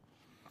today.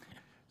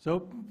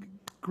 So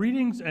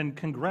greetings and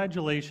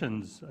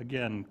congratulations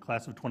again,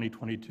 class of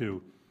 2022.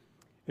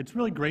 It's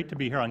really great to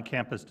be here on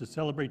campus to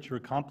celebrate your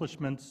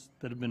accomplishments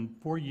that have been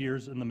 4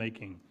 years in the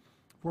making,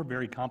 4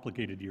 very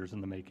complicated years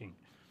in the making.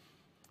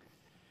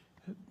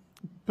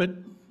 But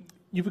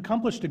you've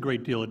accomplished a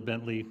great deal at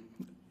Bentley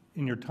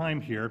in your time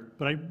here,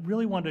 but I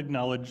really want to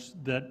acknowledge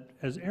that,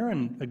 as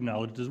Erin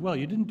acknowledged as well,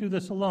 you didn't do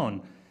this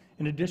alone.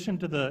 In addition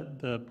to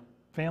the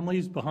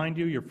families behind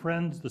you, your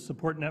friends, the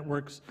support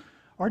networks,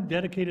 our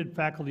dedicated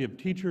faculty of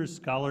teachers,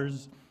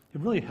 scholars,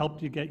 have really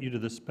helped you get you to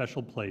this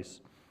special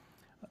place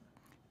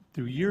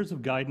through years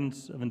of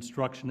guidance, of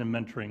instruction and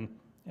mentoring,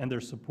 and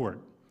their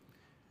support.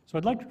 So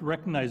I'd like to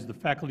recognize the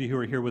faculty who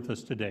are here with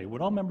us today.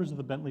 Would all members of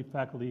the Bentley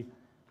faculty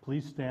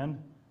please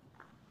stand?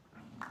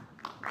 Thanks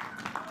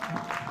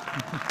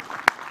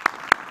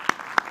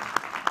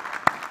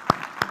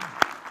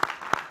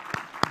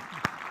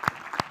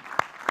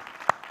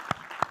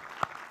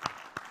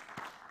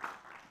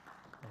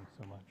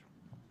so much.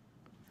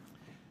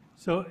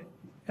 So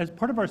as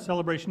part of our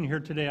celebration here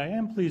today, I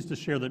am pleased to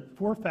share that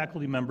 4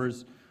 faculty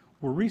members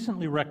were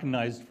recently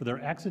recognized for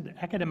their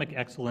academic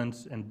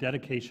excellence and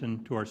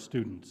dedication to our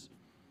students.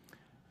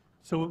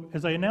 So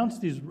as I announce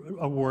these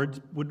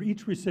awards, would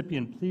each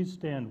recipient please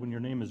stand when your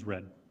name is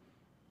read?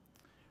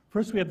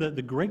 First, we have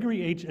the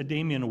Gregory H.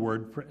 Adamian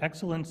Award for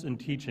Excellence in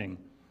Teaching,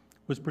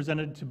 was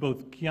presented to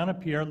both Kiana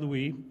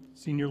Pierre-Louis,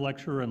 Senior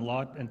Lecturer in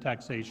Law and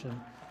Taxation,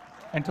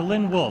 and to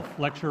Lynn Wolf,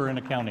 Lecturer in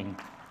Accounting.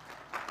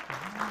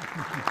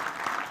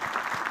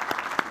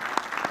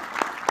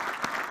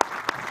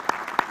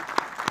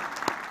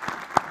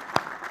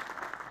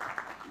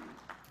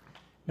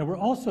 Now, we're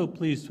also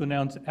pleased to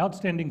announce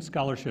outstanding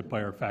scholarship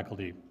by our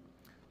faculty.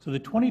 So the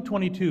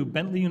 2022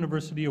 Bentley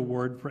University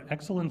Award for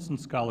Excellence in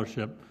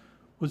Scholarship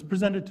was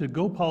presented to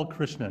Gopal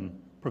Krishnan,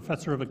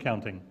 Professor of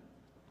Accounting.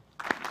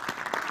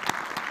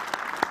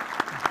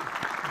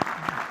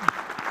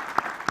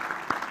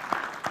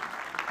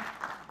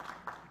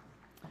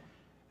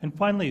 And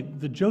finally,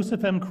 the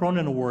Joseph M.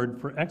 Cronin Award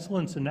for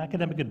Excellence in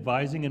Academic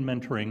Advising and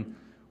Mentoring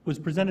was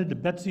presented to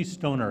Betsy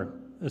Stoner,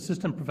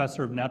 Assistant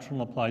Professor of Natural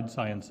and Applied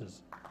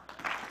Sciences.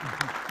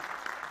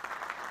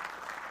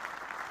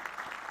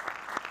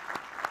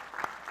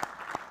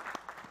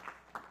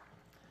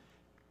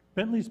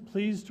 Bentley is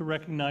pleased to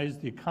recognize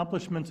the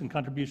accomplishments and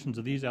contributions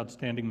of these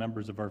outstanding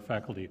members of our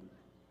faculty.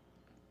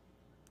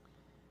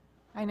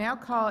 I now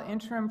call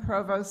Interim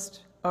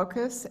Provost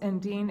Okus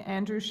and Dean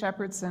Andrew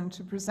Shepherdson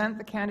to present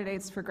the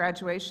candidates for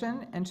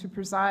graduation and to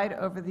preside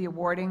over the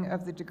awarding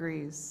of the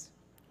degrees.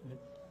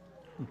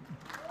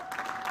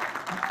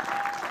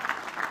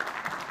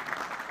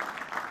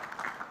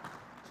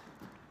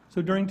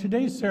 So during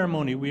today's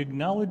ceremony, we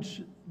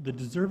acknowledge the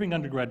deserving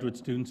undergraduate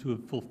students who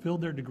have fulfilled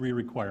their degree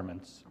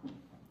requirements.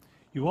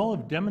 You all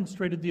have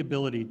demonstrated the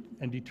ability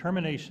and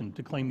determination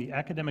to claim the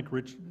academic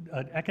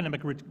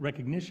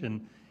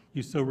recognition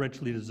you so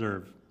richly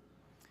deserve.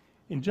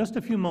 In just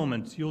a few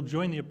moments, you'll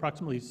join the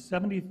approximately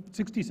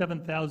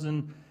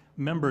 67,000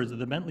 members of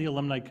the Bentley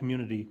alumni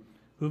community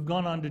who have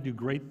gone on to do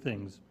great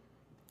things.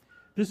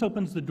 This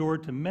opens the door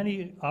to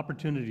many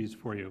opportunities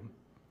for you.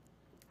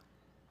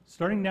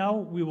 Starting now,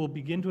 we will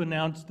begin to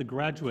announce the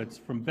graduates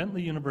from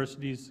Bentley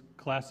University's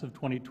class of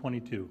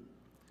 2022.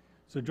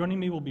 So joining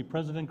me will be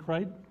President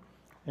Cright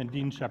and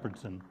Dean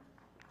Shepherdson.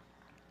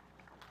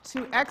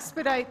 To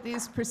expedite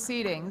these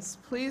proceedings,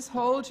 please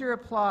hold your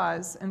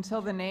applause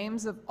until the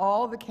names of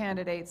all the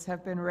candidates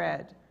have been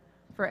read.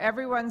 For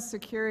everyone's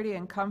security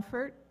and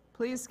comfort,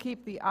 please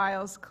keep the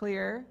aisles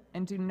clear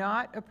and do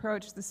not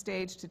approach the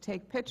stage to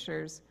take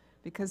pictures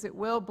because it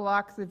will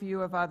block the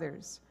view of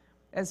others.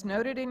 As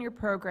noted in your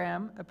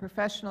program, a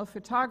professional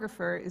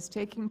photographer is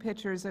taking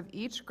pictures of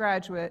each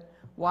graduate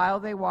while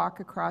they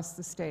walk across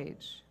the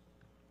stage.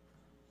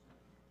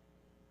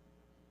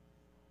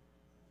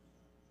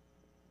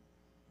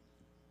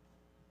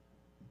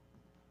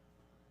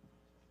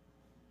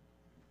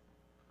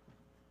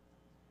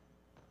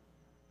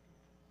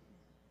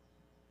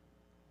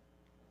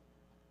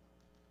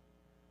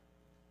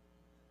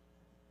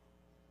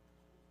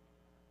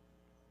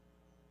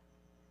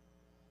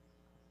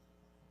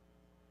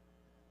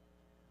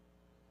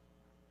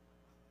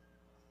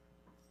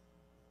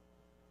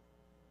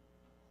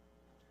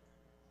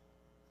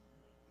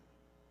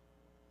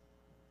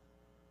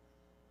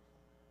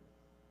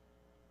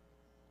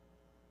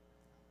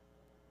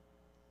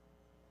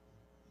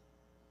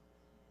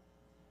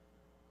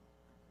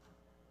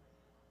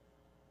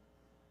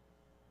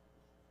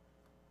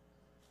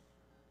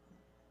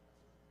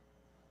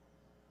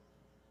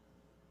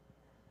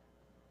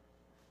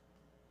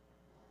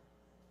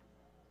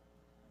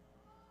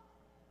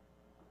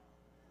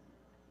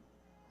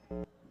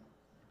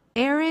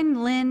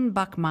 Erin Lynn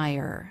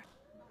Buckmeyer.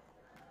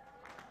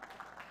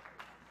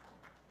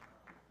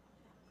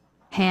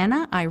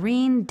 Hannah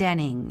Irene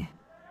Denning.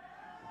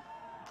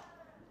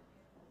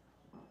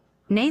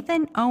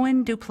 Nathan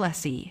Owen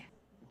Duplessis.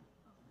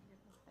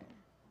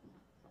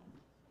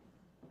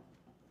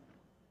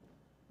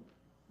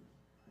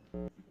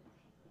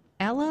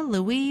 Ella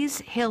Louise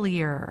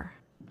Hillier.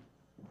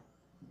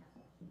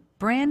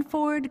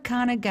 Branford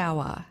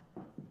Kanagawa.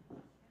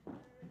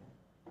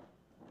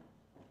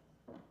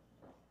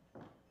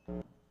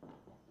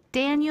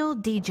 Daniel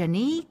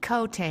Dejani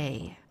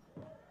Cote.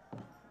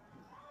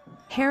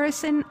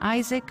 Harrison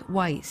Isaac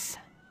Weiss.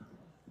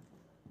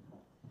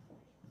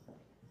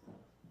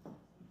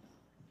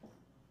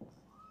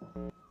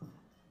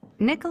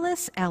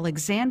 Nicholas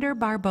Alexander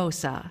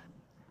Barbosa.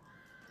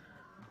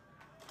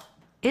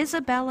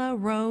 Isabella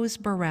Rose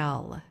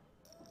Burrell.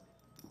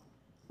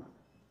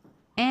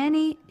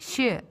 Annie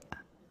Xu.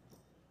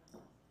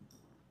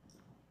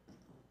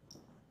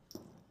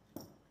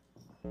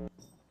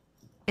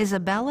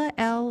 Isabella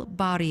L.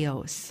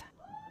 Barrios.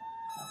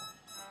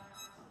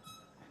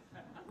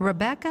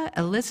 Rebecca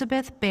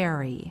Elizabeth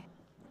Berry.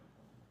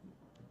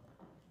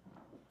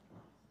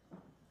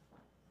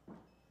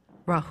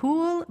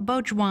 Rahul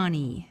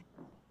Bojwani.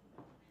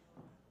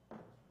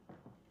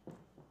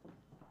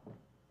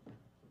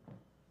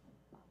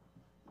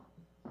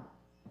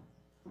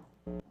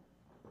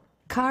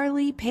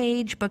 Carly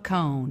Page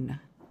Bacone.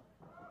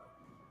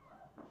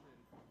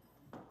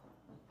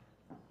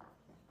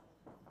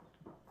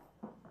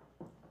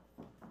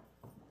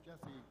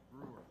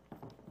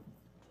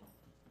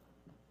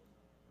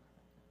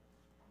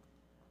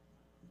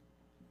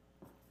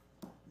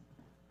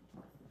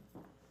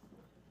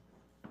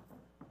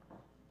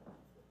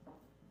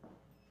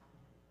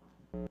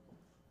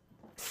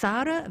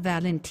 Sara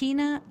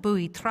Valentina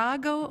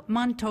Buitrago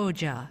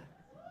Montoya.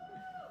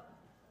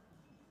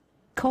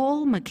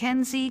 Cole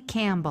Mackenzie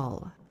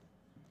Campbell.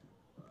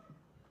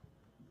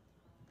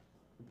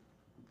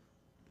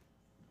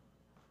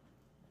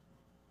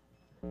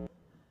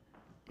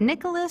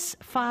 Nicholas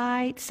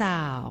Phi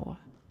Tsao.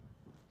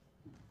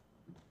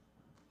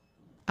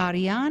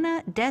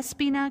 Ariana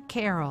Despina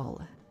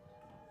Carroll,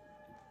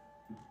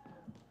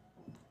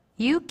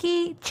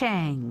 Yuki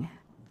Chang,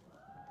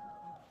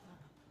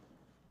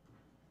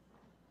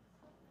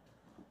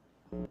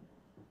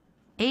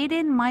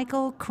 Aiden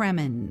Michael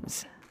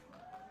Kremens,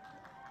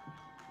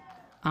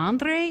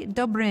 Andre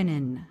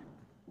Dobrinin,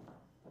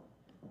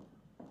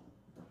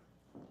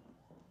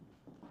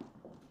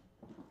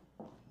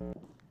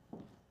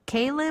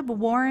 Caleb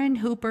Warren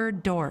Hooper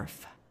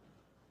Dorf,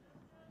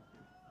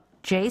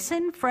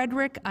 Jason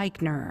Frederick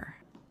Eichner,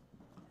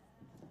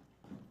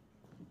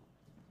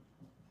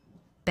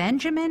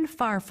 Benjamin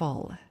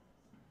Farfel,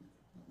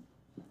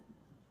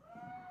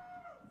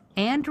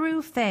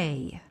 Andrew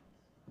Fay,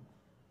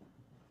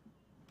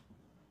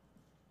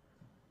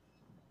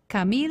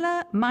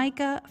 Camila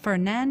Micah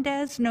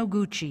Fernandez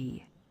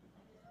Noguchi,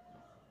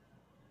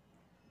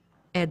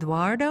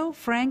 Eduardo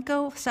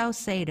Franco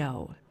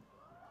Saucedo,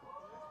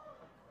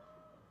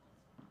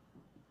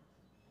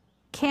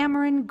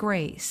 Cameron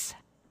Grace,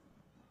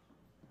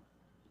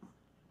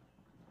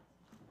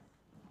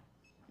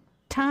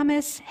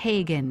 Thomas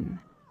Hagan,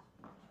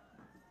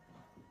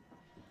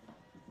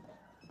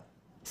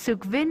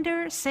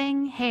 Sukhvinder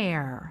Singh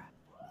Hare,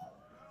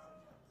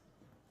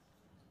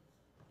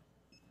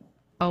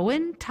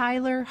 Owen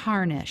Tyler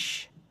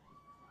Harnish,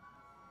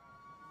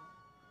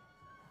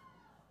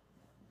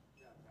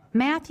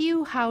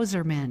 Matthew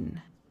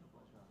Hauserman,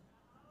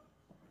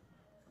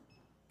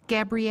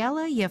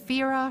 Gabriela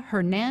Yafira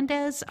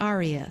Hernandez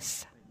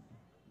Arias,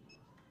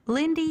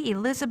 Lindy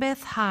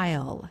Elizabeth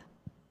Heil,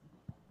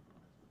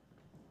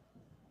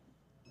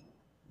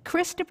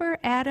 Christopher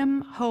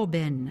Adam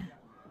Hobin,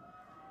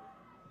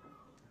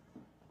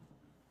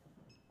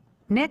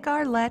 Nick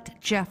Arlette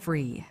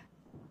Jeffrey,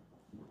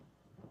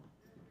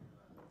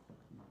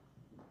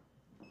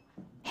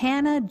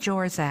 Hannah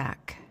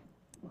Jorzak,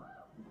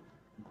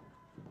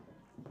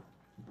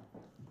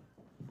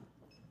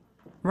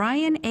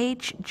 Ryan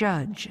H.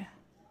 Judge,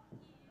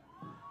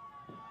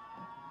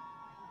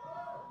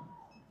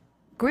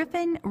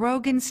 Griffin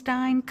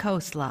Rogenstein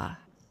Kosla,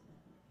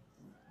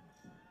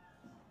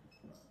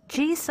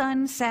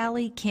 Ji-Sun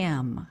Sally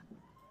Kim,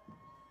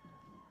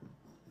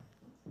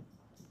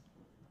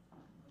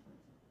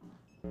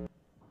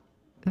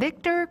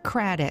 Victor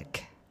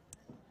Craddock,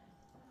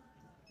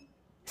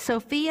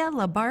 Sophia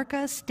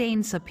Labarca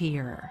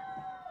Stainsapir,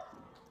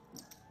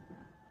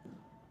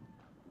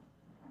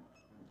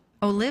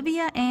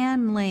 Olivia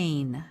Ann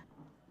Lane,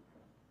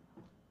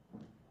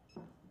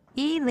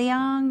 Yi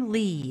Liang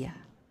Lee,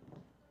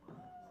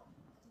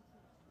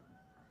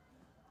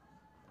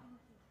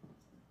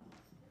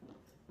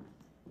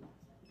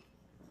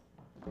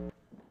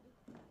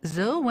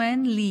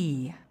 Zo-Wen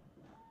Lee,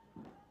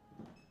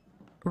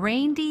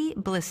 Randy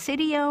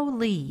Blasidio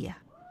Lee,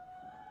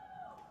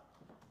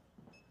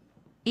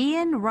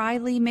 Ian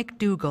Riley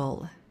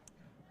McDougall,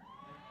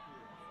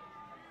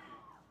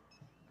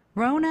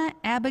 Rona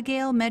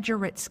Abigail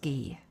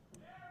Medjuritsky,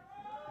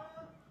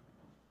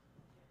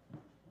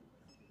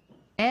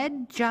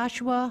 Ed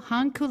Joshua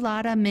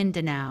Hankulata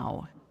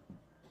Mindanao,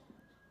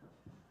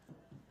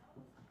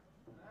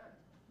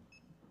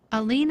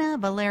 Alina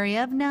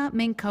Valerievna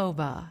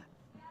Minkova,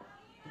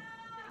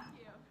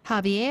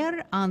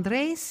 Javier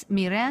Andres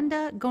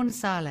Miranda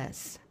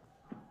Gonzalez,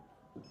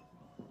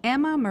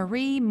 Emma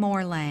Marie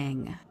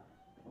Morlang,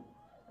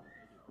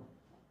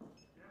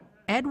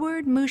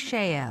 Edward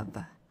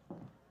Musheyev,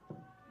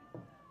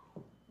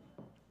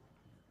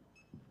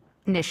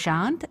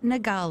 Nishant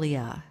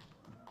Nagalia,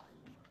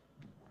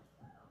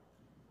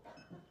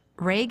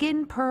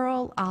 Reagan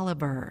Pearl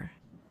Oliver,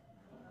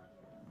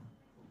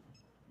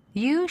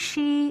 Yu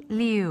Shi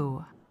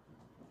Liu,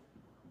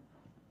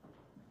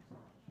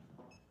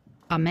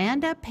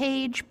 Amanda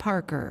Page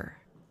Parker,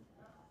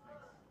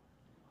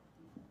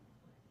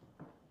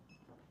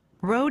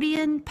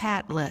 Rodian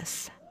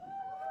Patlis,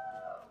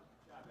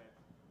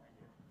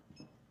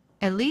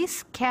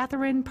 Elise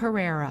Catherine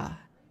Pereira,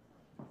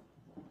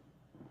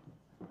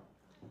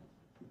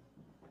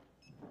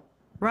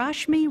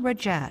 Rashmi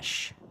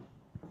Rajesh,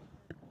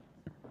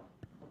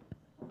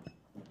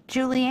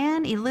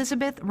 Julianne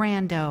Elizabeth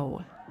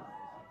Rando,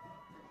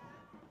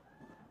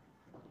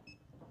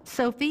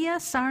 Sophia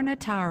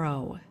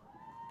Sarnataro,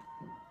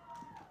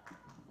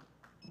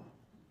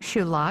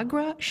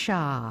 Shulagra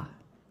Shah,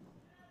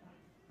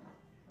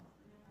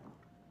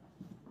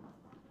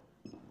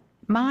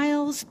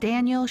 Miles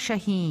Daniel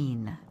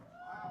Shaheen,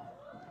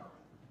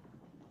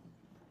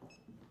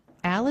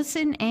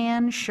 Allison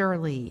Ann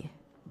Shirley,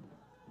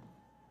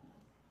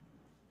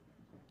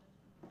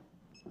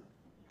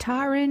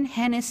 Taryn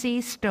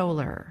Hennessy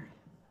Stoller,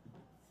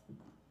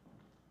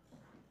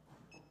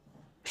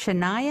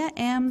 Shania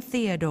M.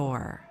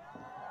 Theodore,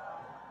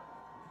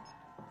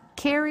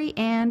 Carrie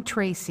Ann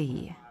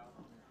Tracy,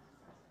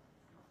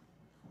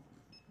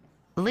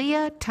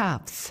 Leah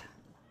Tufts,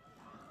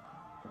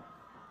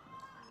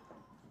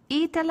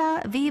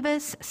 Itala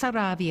Vivas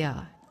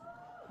Saravia,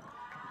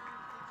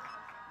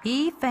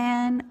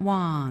 Yifan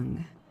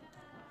Wang,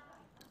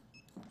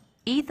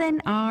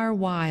 Ethan R.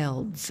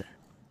 Wilds,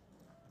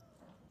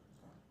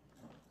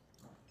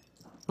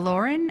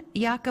 Lauren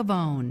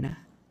Jacobone.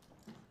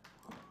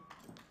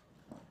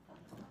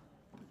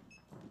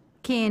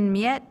 Kin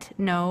Miet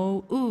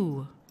No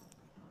U.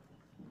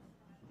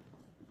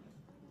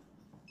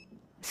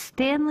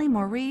 Stanley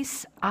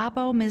Maurice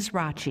Abo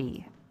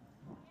Mizrachi.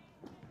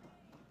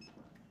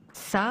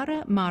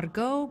 Sara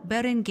Margot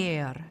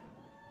Berenguer.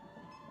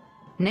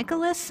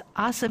 Nicholas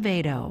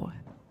Acevedo.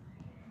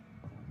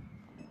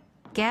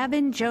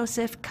 Gavin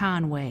Joseph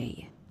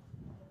Conway.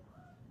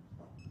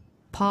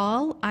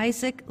 Paul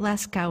Isaac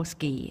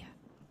Laskowski.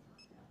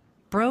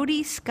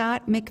 Brody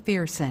Scott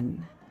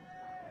McPherson.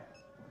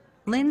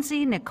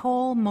 Lindsay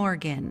Nicole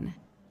Morgan.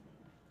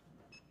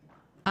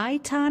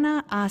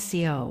 Aitana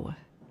Asio.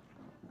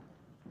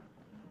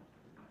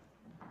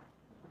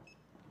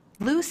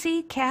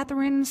 Lucy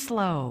Catherine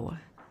Slow.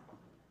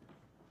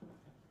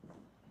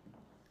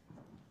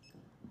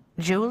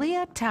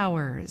 Julia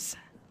Towers.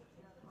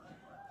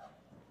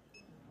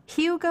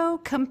 Hugo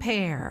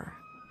Compare.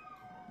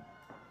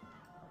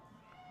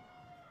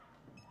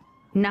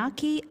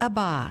 Naki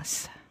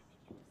Abbas.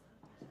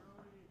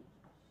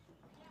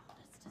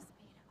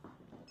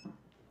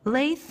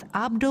 Laith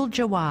Abdul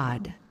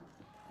Jawad.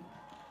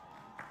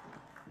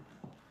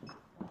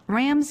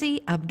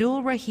 Ramzi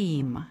Abdul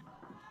Rahim.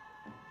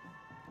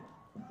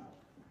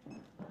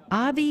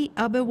 Avi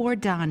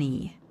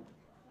Abawardani.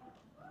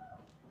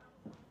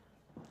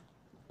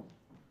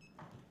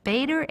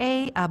 Bader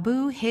A.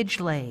 Abu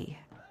Hijleh.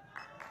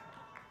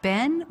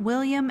 Ben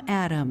William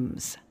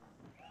Adams.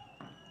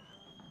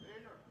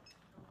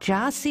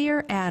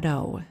 Jasir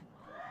Addo.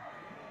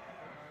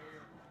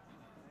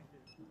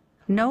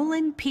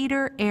 Nolan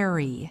Peter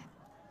Airy.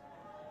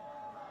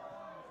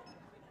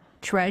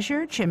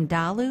 Treasure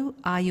Chimdalu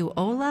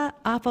Ayuola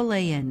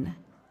Afalayan.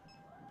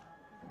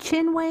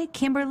 Chinwe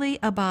Kimberly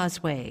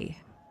Abazwe.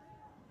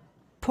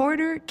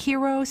 Porter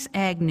Kiros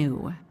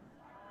Agnew.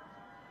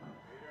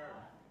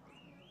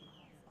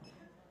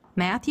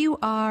 Matthew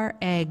R.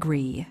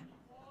 Agri.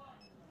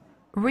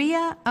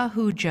 Ria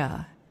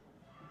Ahuja.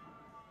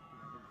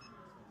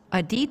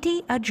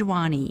 Aditi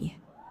Ajwani.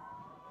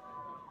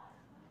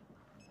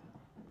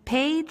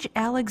 Paige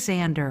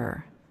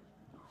Alexander.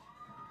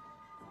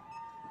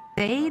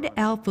 Said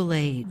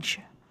Al-Fulaj.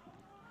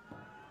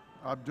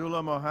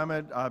 Abdullah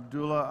Mohammed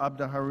Abdullah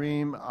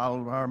Abdaharim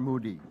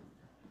Al-Harmoudi.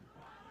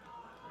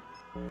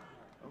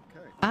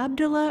 Okay.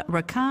 Abdullah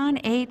Rakan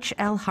H.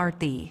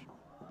 Al-Harthi.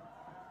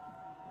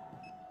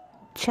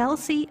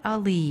 Chelsea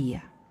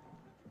Ali.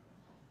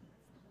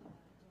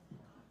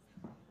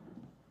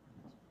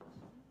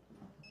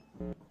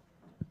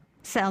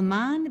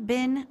 Salman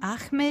bin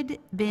Ahmed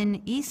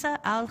bin Isa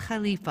Al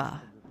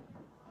Khalifa.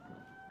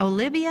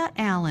 Olivia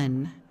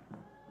Allen.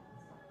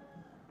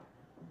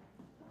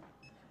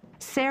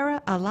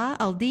 Sarah Ala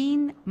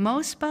Aldin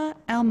Mosba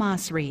Al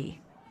Masri.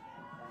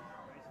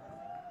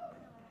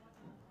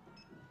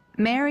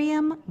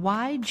 Mariam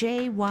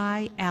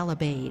Y.J.Y.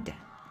 Alabaid.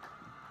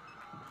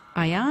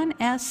 Ayan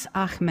S.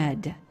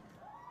 Ahmed.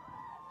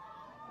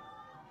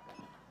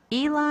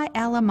 Eli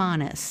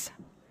Alamanis.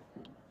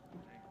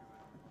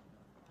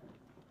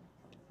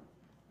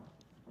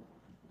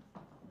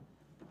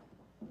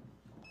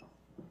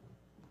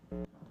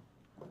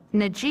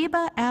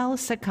 Najiba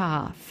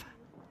Al-Sakaf.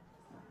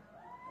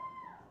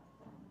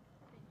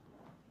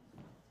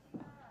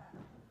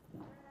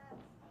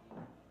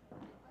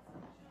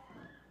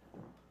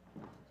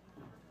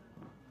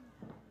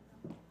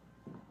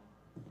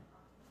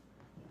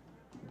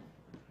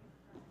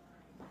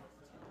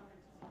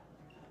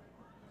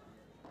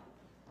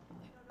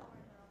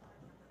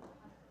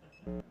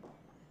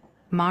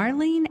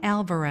 Marlene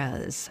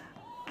Alvarez.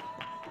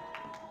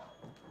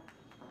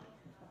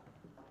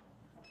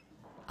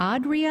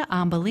 Adria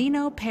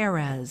Ambolino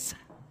Perez.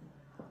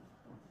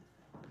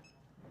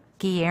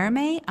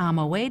 Guillerme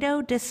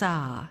Amoedo de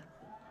Sa.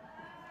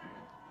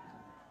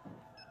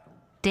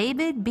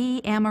 David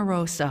B.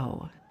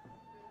 Amoroso.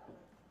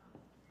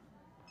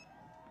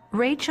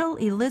 Rachel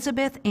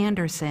Elizabeth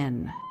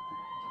Anderson.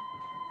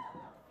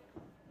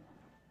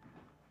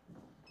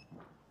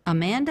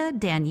 Amanda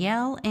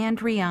Danielle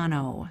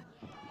Andriano.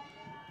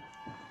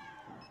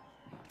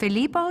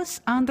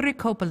 Filipos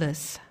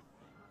Andrikopoulos.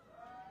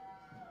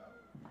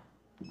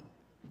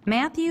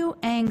 Matthew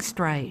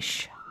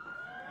Angstreich.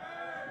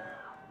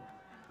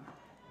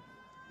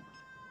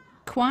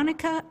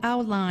 Quanica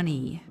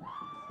Aulani.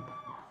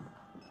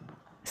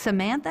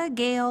 Samantha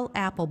Gale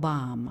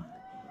Applebaum.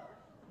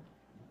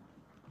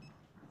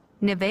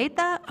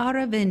 Niveta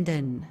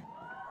Aravindan.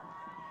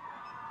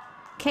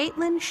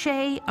 Caitlin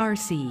Shea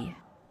Arce.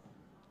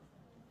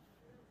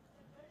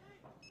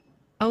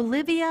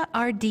 Olivia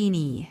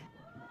Ardini.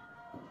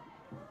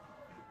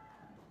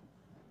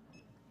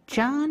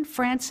 John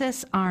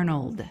Francis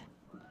Arnold.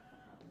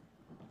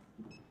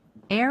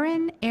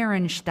 Aaron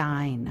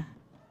Ehrenstein.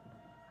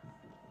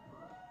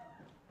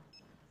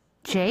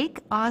 Jake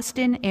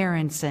Austin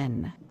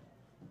Aronson.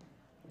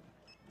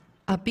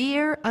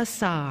 Abir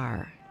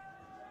Assar.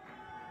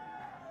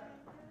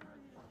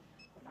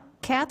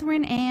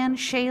 Catherine Ann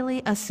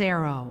Shaley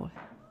Acero.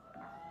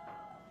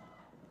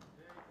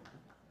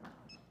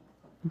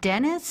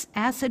 Denis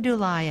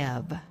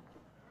Asadulayev.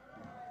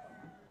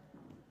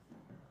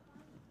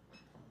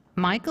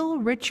 Michael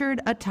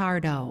Richard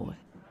Attardo.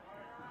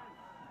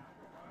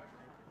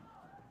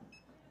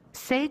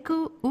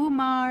 Sekou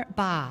Umar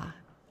Ba.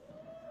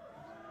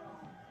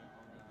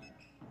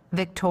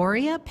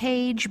 Victoria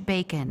Page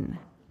Bacon.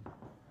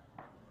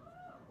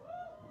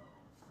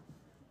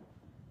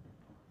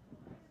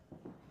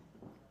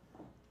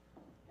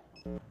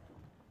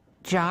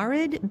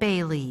 Jared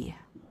Bailey.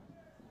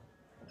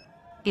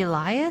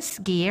 Elias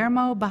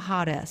Guillermo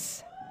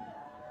Bajadas.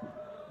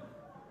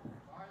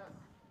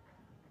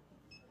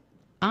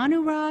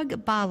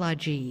 Anurag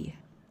Balaji.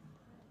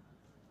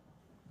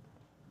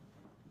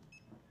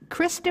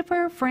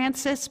 Christopher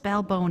Francis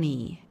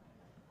Balboni.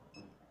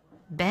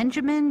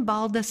 Benjamin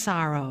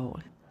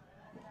Baldassaro.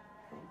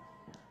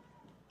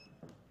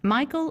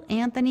 Michael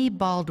Anthony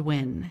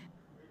Baldwin.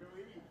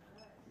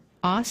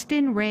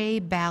 Austin Ray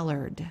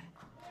Ballard.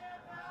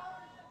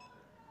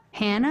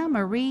 Hannah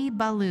Marie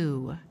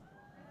Ballou.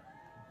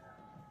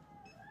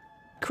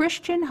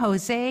 Christian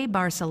Jose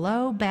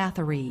Barcelo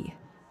Bathory.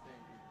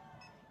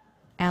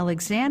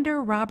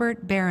 Alexander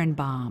Robert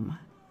Berenbaum.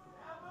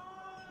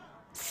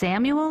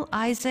 Samuel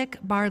Isaac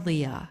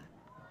Barlia.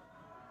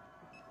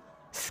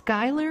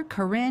 Skylar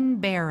Corinne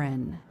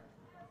Barron.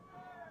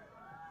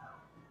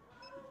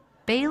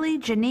 Bailey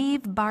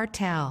Genevieve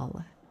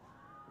Bartel.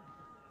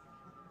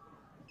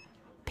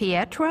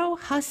 Pietro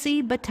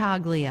Hussey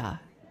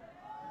Battaglia.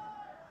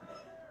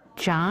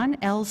 John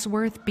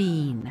Ellsworth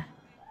Bean.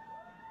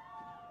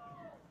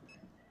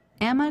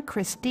 Emma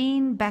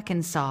Christine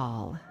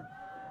Beckensall.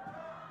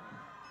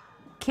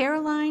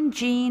 Caroline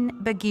Jean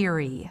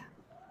Bagiri.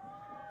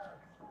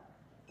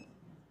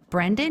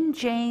 Brendan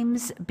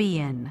James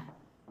Bean.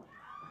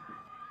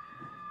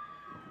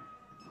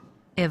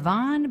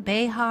 Yvonne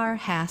Behar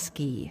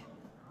Haskey.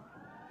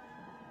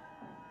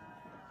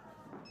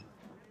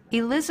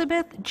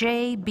 Elizabeth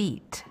J.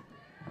 Beat.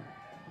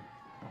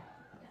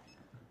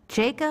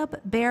 Jacob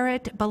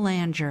Barrett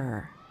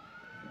Belanger.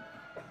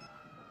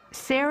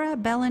 Sarah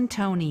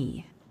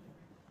Bellantoni.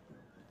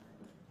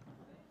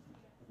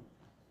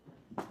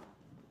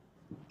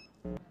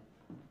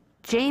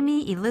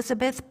 Jamie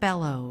Elizabeth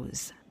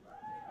Bellows.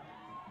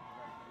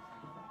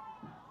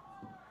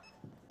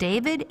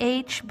 David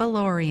H.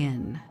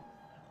 Belorian.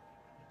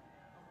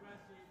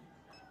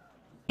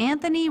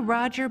 Anthony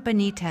Roger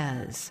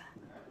Benitez.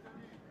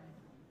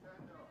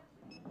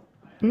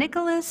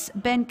 Nicholas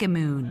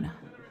Benkamoon.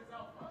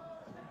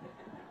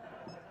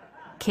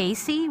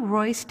 Casey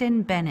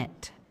Royston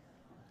Bennett.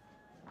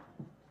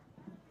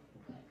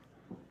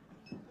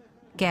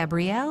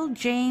 Gabrielle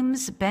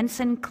James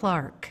Benson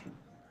Clark.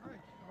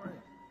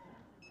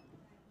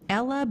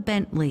 Ella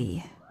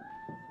Bentley.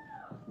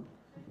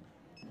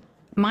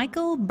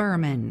 Michael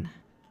Berman.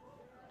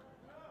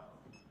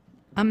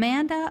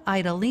 Amanda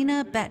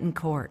Idalina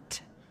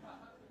Betancourt.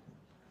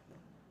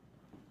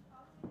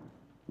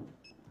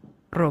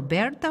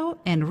 Roberto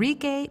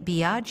Enrique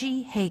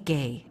Biaggi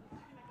Hege.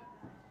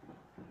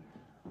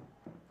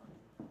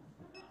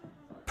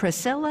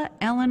 Priscilla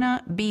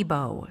Elena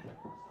Bebo.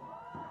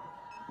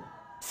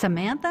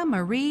 Samantha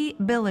Marie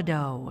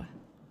Bilodeau.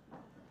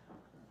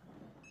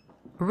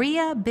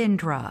 Ria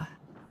Bindra.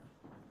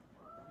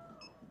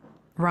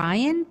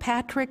 Ryan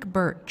Patrick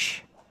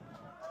Birch.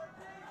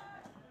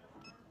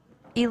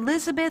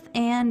 Elizabeth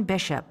Ann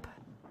Bishop.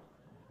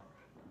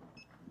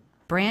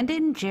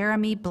 Brandon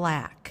Jeremy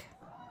Black.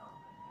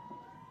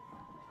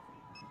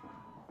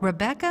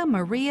 Rebecca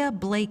Maria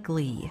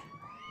Blakely.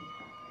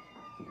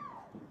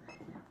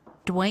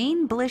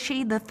 Dwayne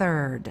Blishy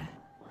III.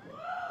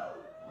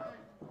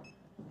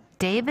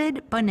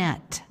 David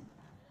Bonnet.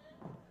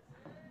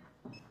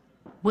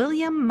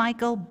 William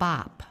Michael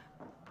Bopp.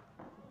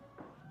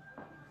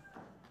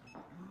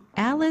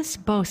 Alice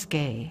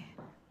Bosque.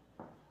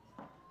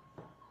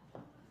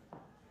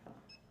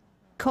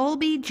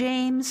 Colby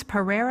James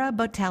Pereira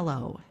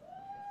Botello.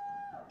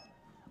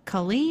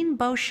 Colleen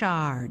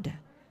Beauchard.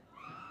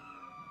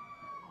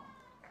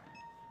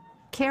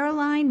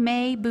 Caroline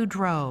May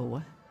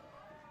Boudreau.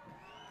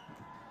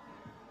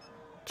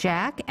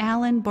 Jack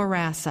Allen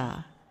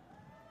Bourassa.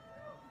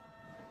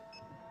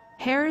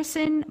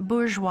 Harrison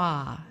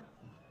Bourgeois.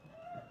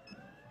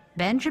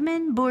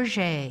 Benjamin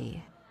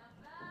Bourget.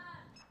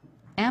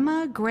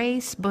 Emma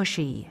Grace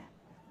Bushy.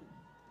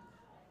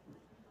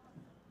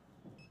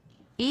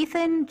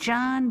 Ethan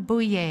John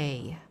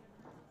Bouyer.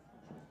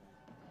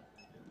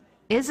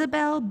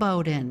 Isabel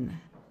Bowden.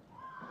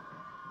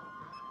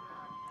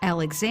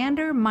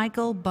 Alexander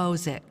Michael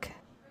Bozick.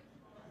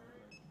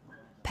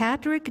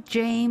 Patrick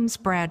James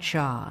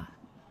Bradshaw.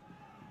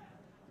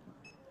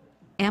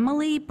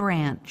 Emily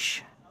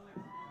Branch.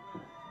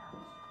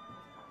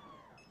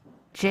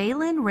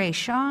 Jalen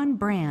Rayshawn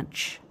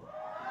Branch.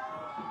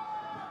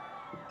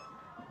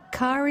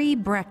 Kari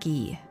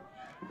Brecky.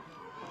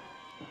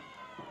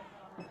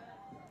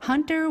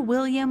 Hunter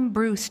William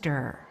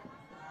Brewster.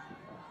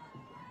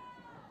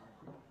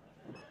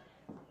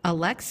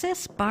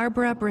 Alexis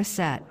Barbara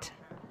Brissett.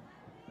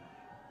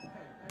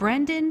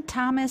 Brendan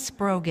Thomas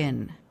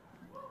Brogan.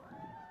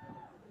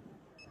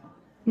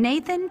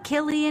 Nathan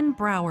Killian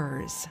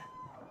Browers.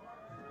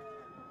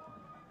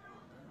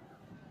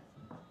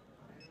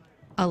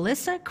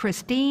 Alyssa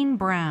Christine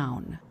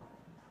Brown.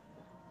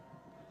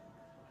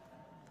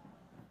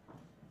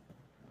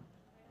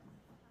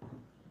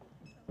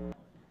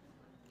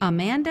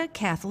 Amanda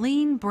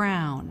Kathleen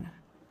Brown.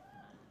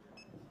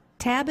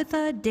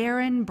 Tabitha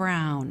Darren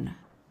Brown.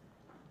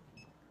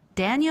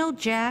 Daniel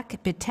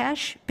Jack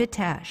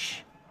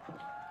Bitesh.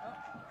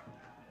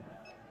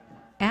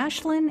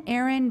 Ashlyn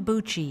Aaron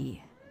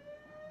Bucci.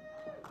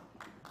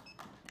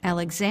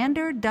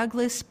 Alexander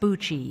Douglas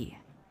Bucci.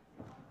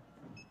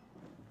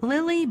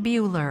 Lily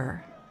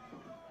Bueller.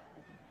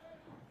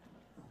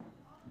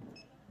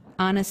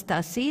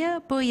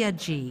 Anastasia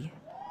Boyaji.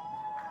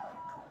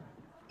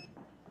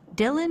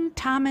 Dylan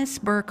Thomas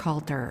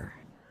Burkhalter.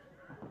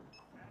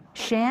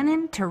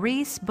 Shannon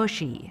Therese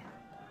Bushy.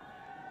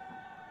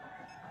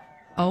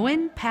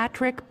 Owen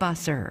Patrick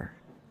Busser.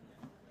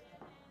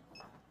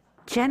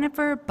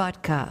 Jennifer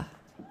Butka.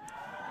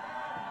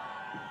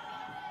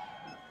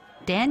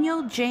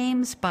 Daniel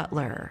James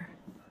Butler.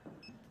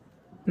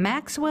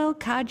 Maxwell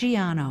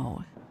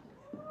Caggiano.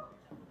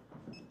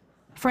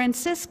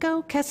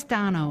 Francisco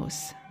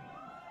Castanos.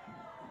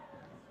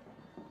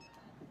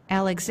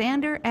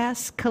 Alexander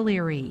S.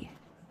 Caleri.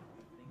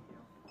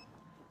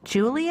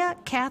 Julia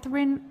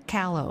Catherine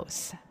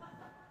Kalos.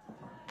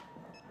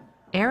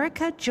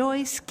 Erica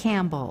Joyce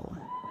Campbell.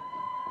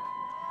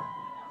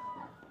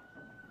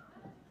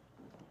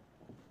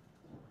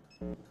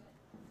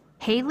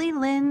 Haley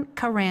Lynn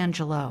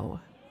Carangelo.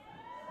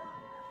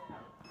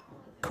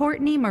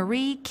 Courtney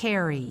Marie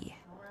Carey.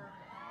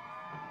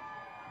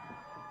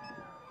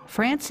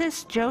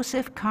 Francis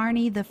Joseph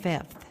Carney V.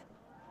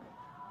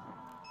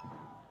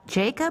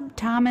 Jacob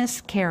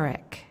Thomas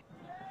Carrick.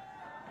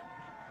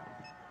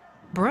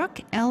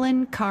 Brooke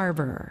Ellen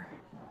Carver.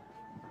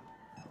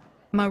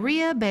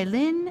 Maria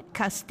Belin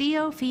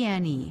Castillo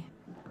Fieni.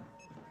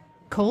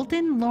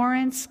 Colton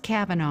Lawrence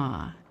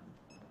Kavanaugh.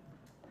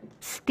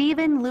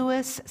 Stephen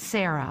Lewis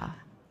Sarah.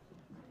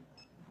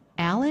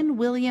 Alan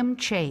William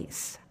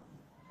Chase.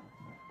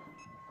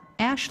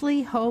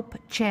 Ashley Hope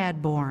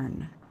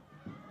Chadbourne.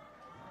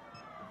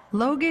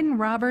 Logan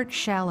Robert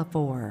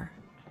Shalafor.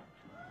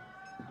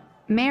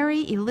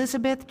 Mary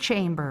Elizabeth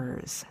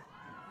Chambers.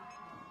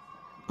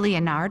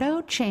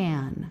 Leonardo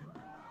Chan.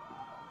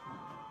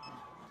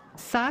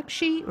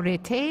 Sakshi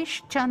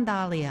Ritesh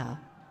Chandalia.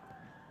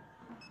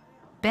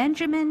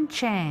 Benjamin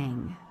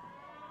Chang.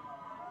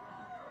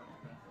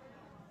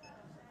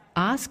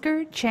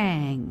 Oscar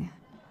Chang.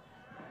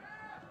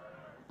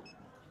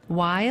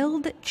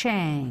 Wild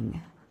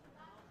Chang.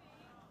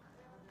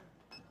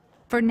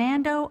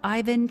 Fernando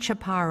Ivan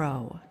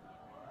Chaparro.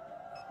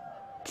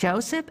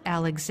 Joseph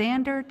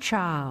Alexander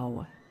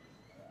Chow.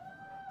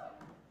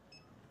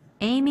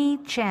 Amy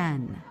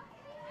Chen.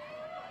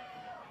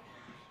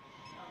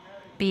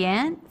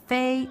 Bian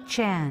Fei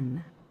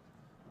Chen.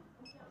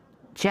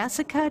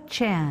 Jessica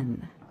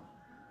Chen.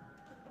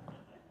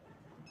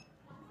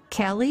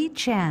 Kelly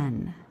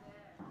Chen.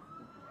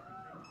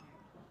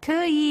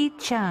 Keyi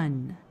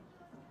Chen.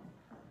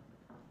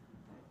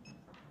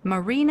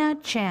 Marina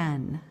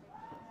Chen.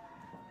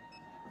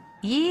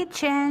 Yi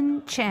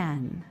Chen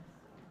Chen.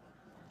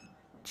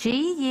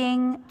 Ji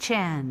Ying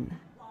Chen.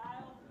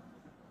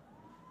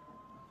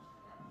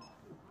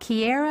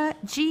 Kiera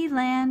Ji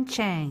Lan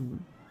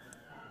Cheng.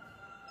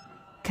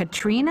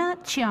 Katrina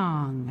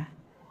Chiang.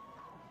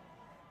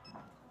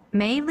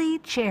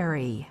 Maylee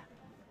Cherry.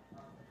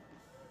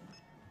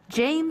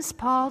 James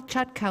Paul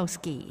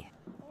Chutkowski.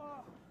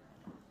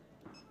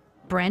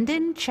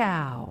 Brendan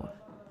Chow.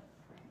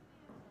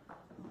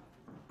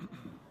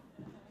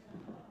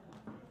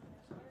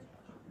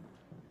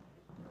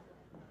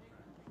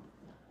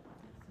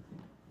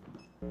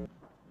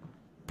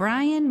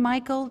 Brian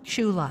Michael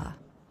Chula.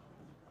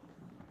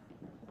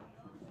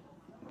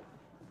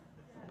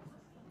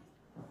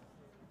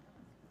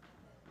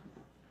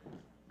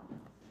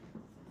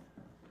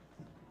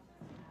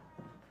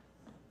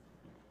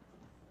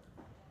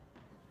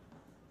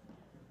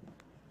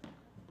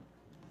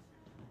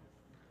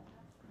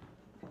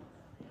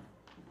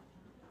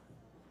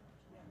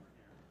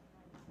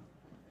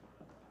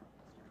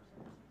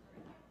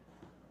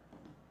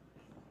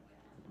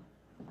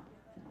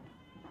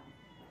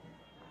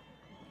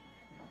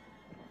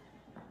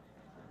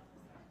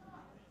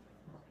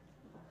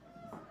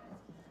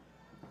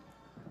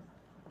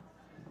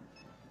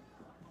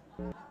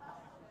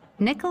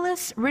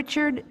 Nicholas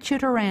Richard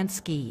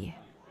Chutoransky.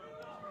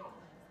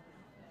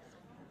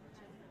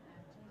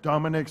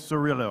 Dominic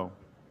Cirillo.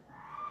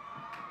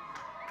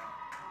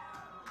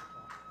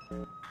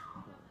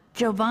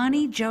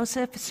 Giovanni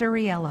Joseph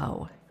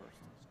Suriello.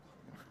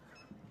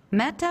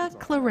 Meta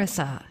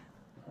Clarissa.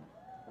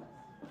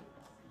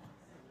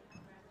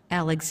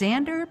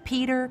 Alexander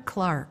Peter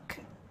Clark.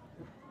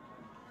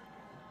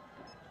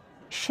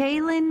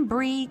 Shaylin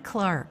Bree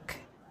Clark.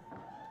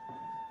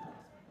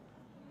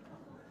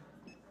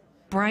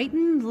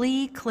 Brighton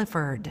Lee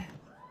Clifford.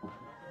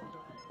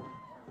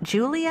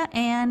 Julia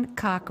Ann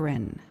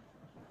Cochran.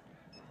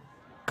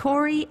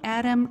 Corey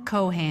Adam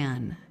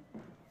Cohan.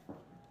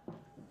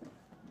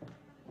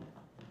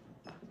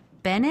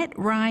 Bennett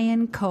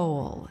Ryan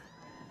Cole.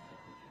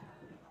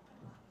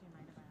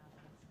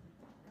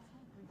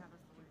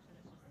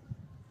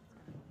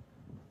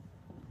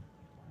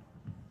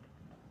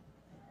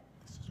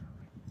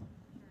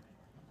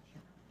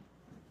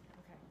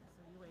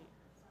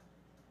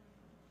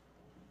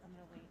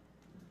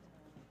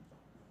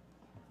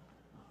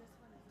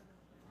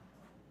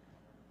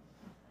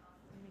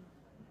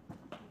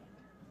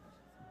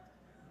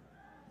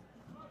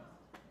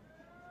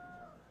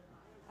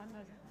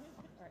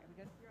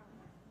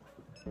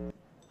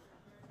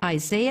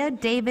 Isaiah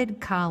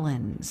David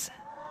Collins.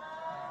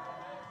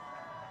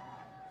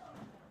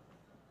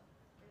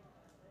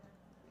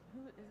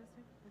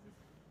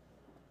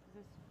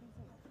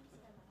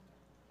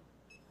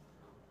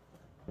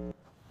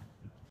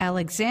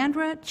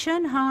 Alexandra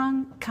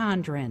Chunhong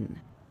Condren.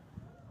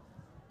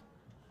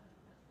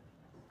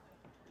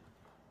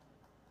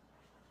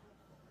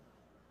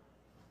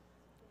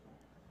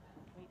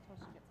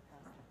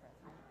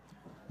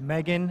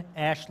 Megan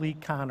Ashley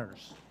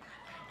Connors.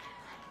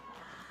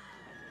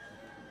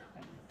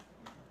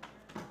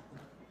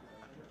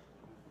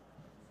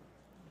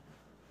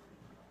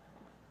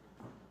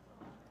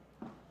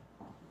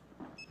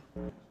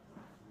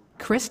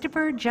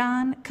 Christopher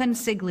John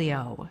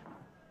Consiglio.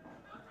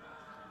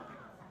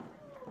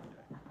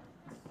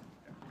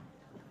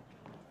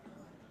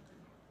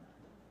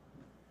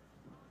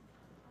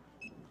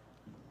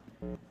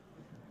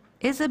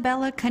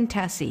 Isabella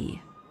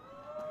Contesi.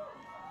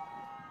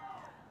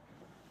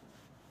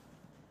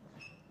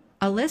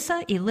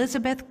 Alyssa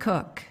Elizabeth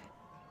Cook.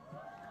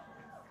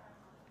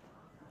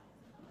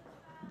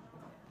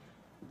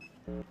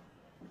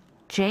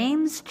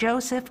 James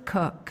Joseph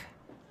Cook.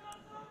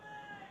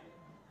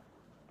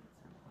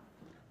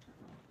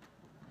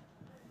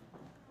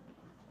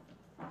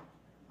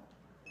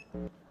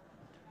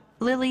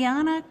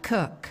 Liliana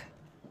Cook.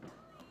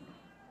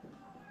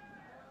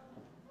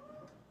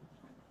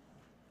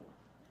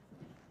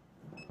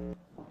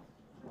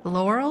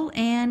 Laurel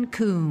Ann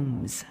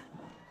Coombs.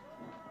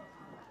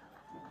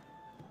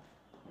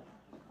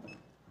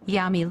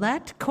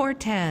 Yamilet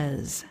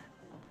Cortez.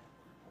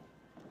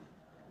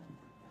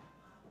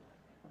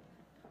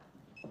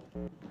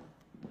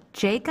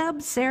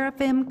 Jacob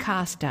Seraphim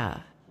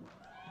Costa.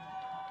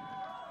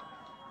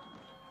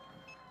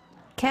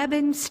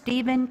 Kevin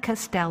Stephen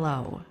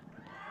Costello.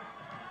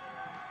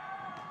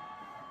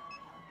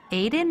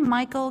 Aiden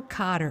Michael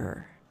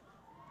Cotter.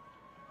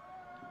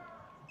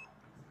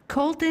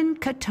 Colton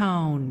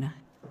Catone.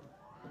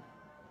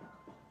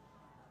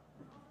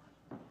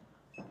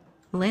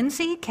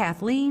 Lindsay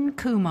Kathleen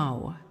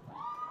Kumo.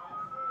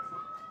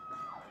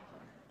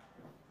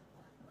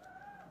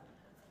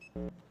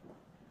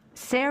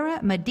 Sarah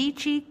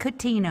Medici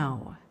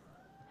Coutinho.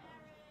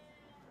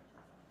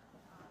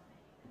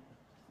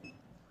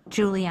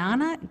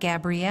 Juliana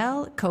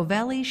Gabrielle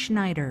Covelli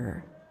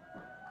Schneider.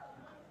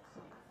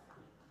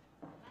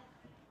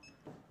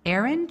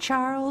 Aaron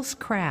Charles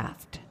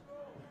Kraft.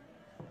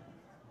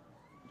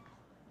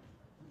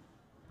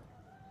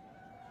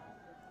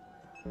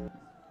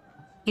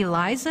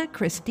 Eliza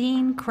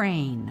Christine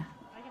Crane.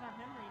 I can have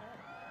him read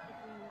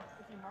it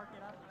if you mark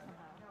it up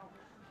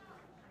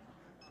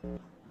somehow.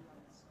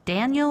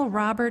 Daniel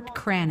Robert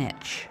Kranich.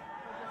 Just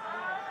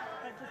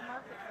mark it somehow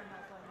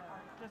so I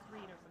know. Just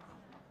read or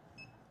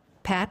something.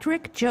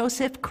 Patrick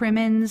Joseph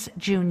Crimmins,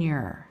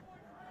 Jr.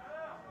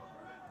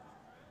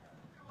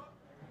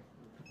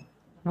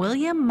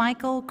 William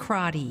Michael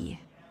Crotty.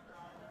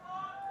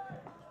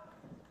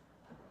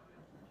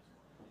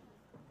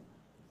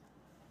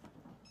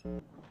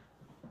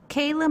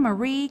 Kayla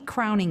Marie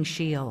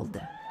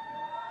Crowningshield.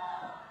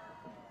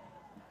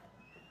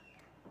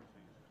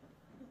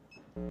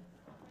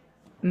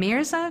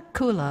 Mirza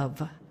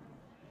Kulov.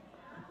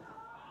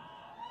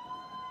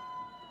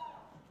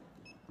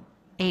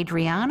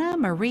 Adriana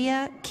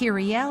Maria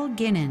Kiriel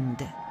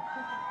Ginnand.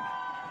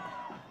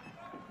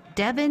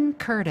 Devin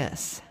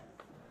Curtis.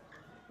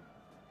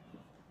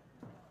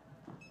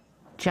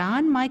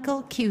 John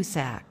Michael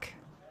Cusack.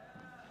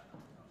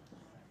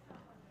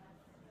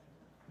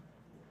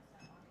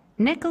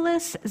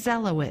 Nicholas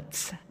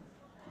Zelowitz.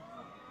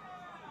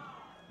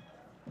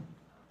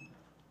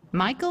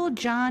 Michael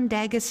John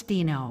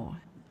D'Agostino.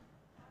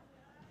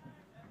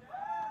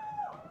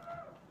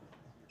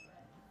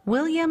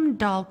 William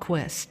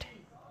Dahlquist.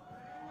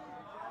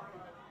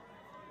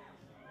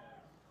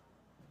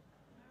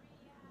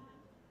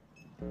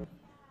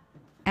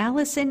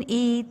 Allison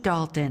E.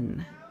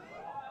 Dalton.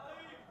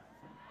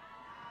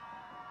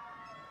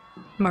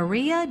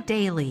 Maria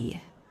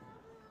Daly.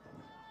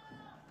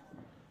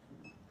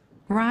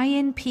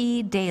 Ryan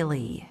P.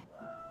 Daly.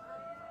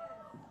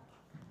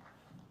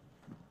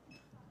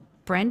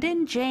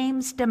 Brendan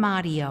James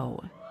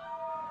DiMatteo.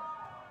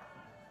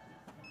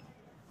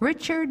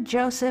 Richard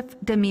Joseph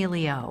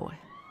D'Amelio.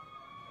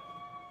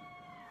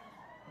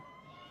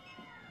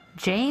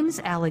 James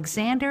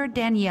Alexander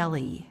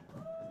Danieli.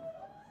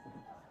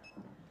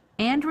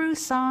 Andrew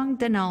Song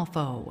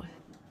Donalfo.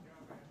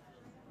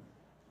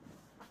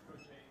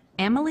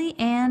 Emily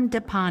Ann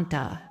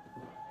DePonta,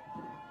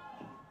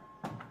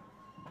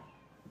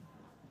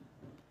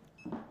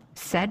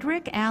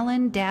 Cedric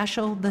Allen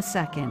Dashel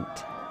II,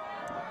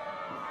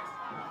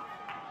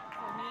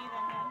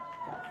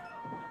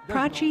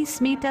 Prachi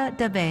Smita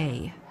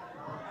Dave,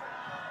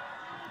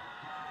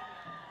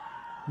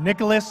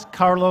 Nicholas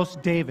Carlos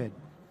David.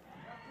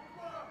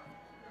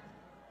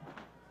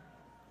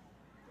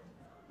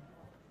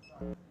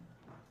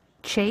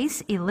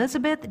 Chase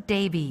Elizabeth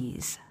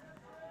Davies,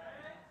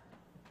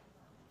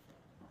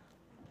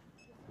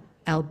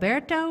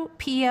 Alberto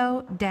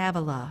Pio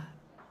Davila,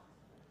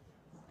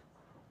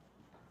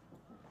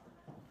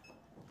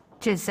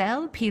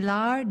 Giselle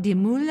Pilar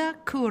Dimula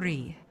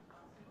Curi,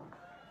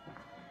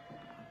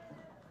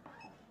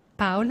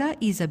 Paula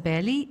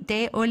Isabeli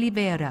de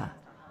Oliveira,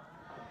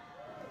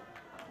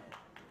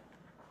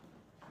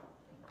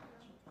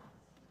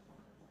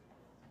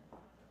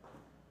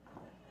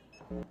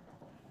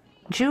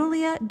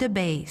 Julia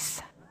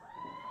DeBase,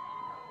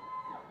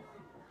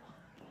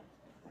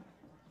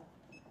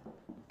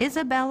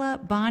 Isabella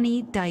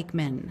Bonnie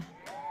Dykeman,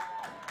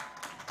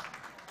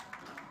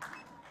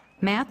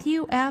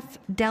 Matthew F.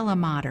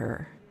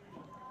 Delamater,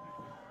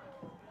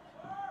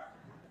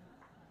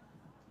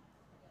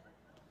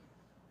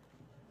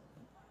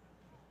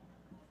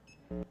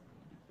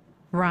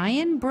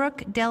 Ryan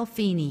Brooke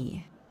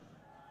Delfini,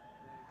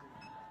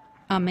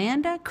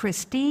 Amanda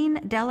Christine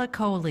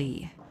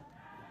Delacoli,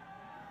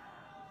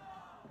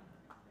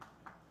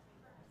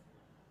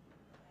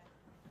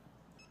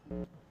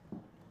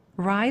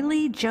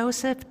 Riley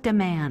Joseph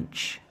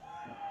DeManch,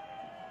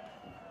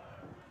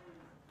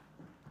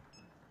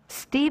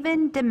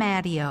 Stephen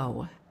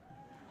DeMatteo,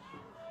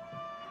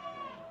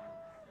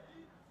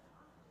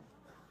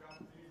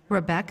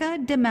 Rebecca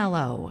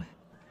DeMello,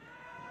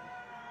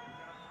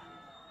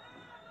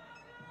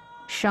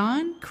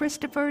 Sean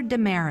Christopher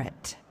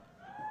Demerit,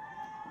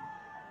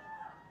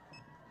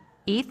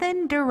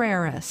 Ethan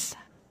Dureris,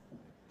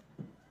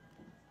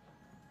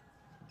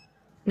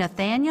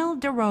 Nathaniel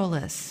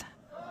DeRolis,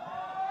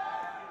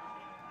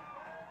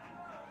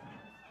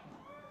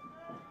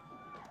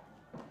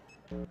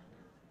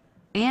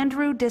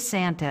 Andrew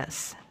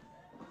DeSantis,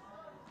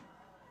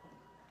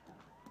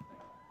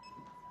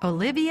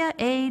 Olivia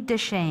A.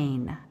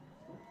 Deshane,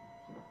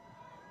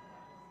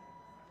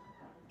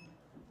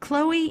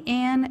 Chloe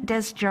Ann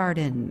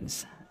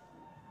Desjardins,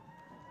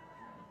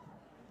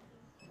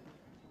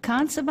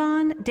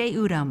 Consavan De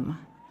Udom,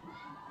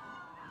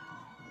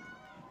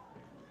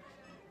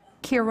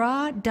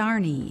 Kira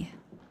Darney,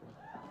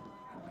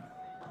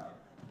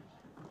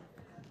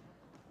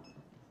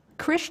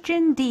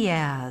 Christian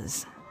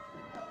Diaz,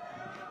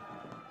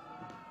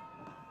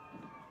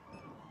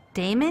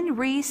 Damon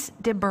Reese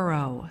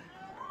DeBurrow,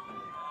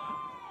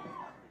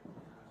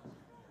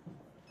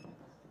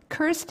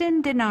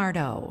 Kirsten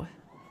DiNardo,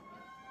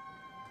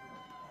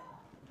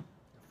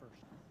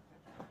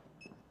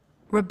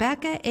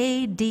 Rebecca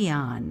A.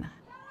 Dion,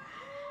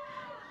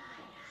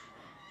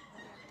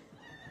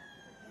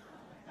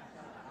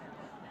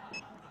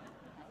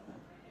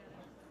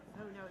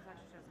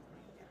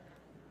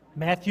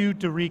 Matthew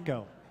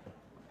DeRico.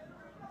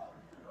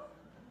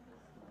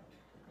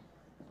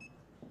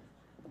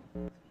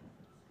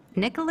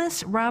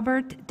 Nicholas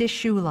Robert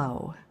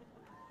DeShulo,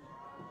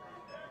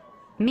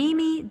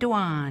 Mimi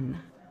Duan,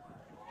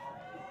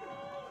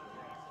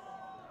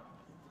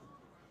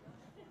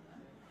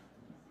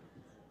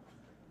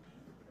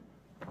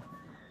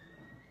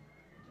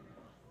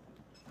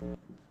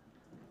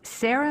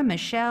 Sarah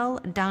Michelle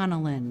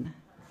Donnellan,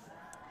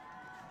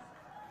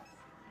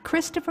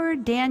 Christopher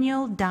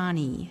Daniel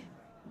Donnie,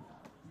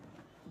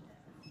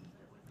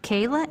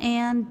 Kayla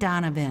Ann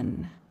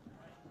Donovan,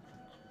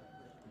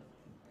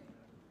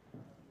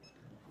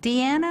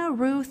 Deanna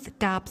Ruth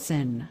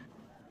Dobson,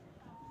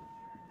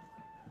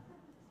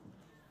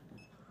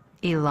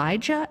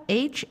 Elijah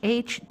H.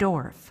 H.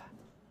 Dorff,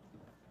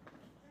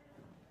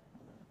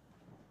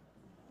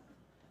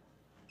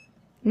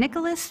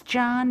 Nicholas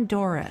John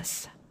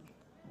Doris,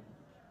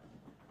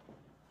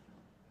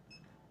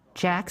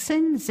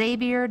 Jackson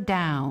Xavier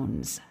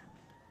Downs,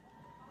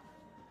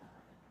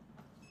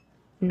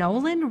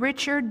 Nolan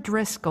Richard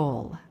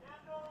Driscoll,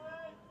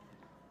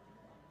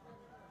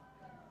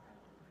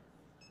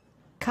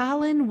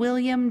 Colin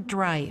William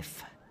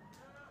Drife,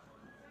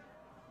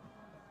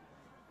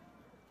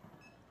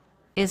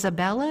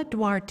 Isabella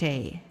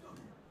Duarte,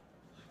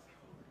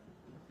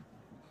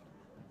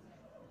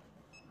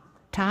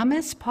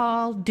 Thomas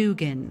Paul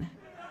Dugan,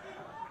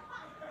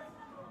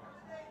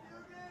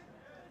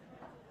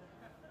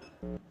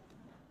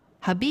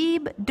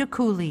 Habib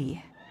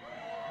Dukuli,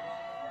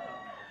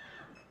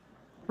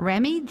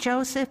 Remy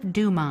Joseph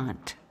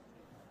Dumont,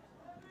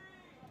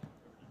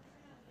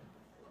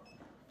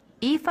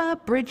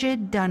 Aoife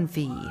Bridget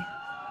Dunphy,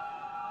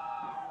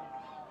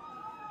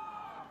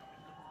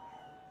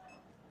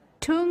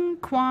 Tung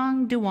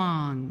Quang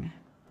Duong,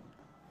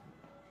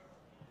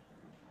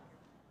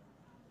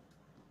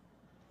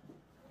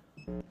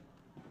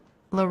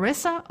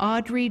 Larissa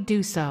Audrey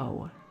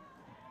Dussault,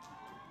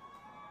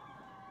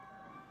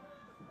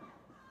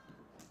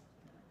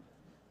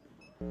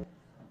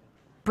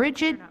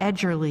 Bridget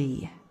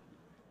Edgerly.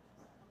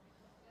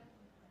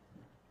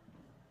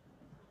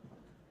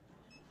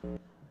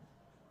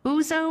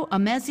 Uzo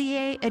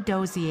Amezie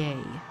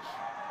Edozie.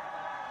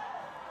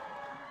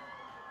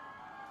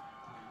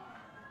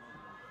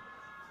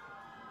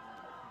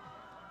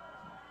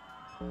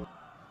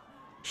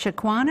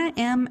 Shaquana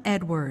M.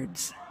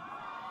 Edwards.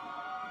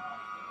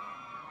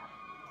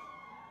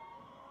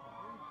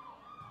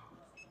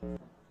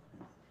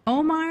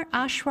 Omar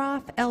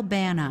Ashraf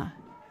Elbana.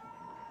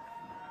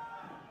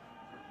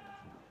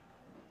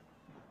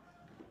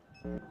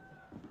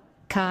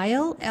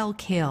 Kyle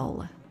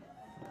Elkill.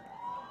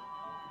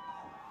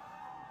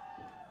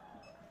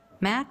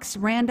 Max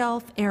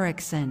Randolph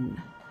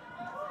Erickson.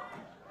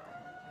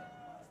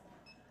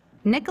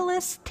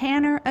 Nicholas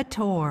Tanner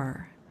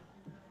Ator.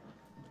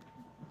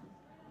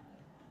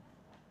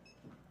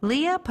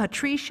 Leah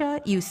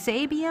Patricia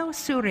Eusebio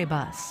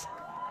Suribas.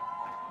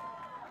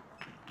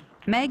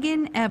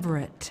 Megan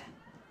Everett.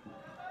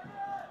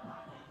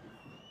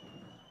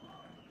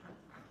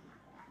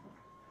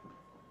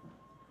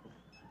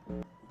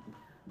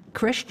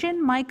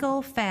 Christian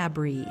Michael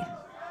Fabry.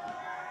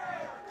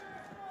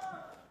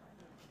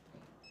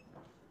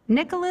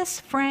 Nicholas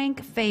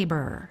Frank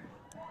Faber.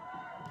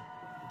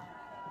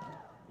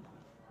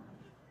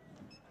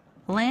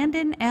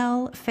 Landon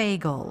L.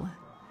 Fagel.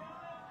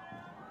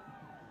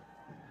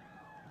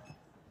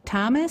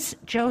 Thomas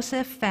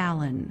Joseph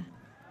Fallon.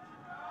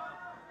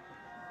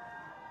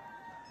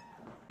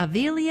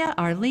 Avelia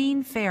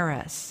Arlene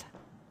Ferris.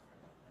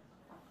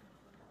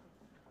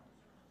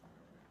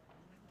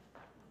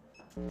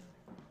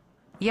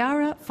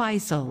 Yara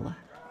Faisal.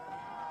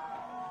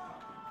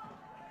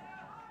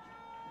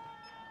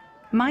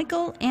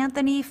 Michael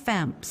Anthony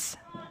Femps.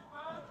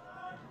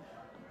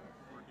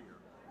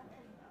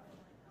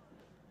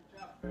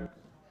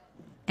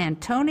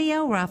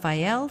 Antonio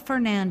Rafael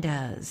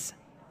Fernandez.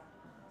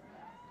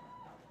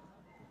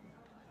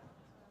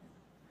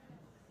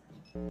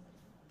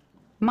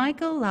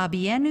 Michael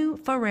Labienu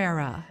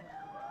Ferreira.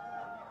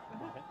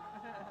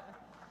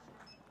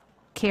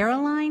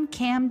 Caroline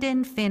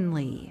Camden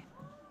Finley.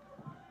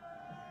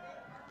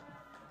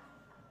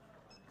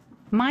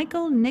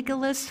 Michael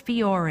Nicholas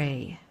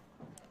Fiore.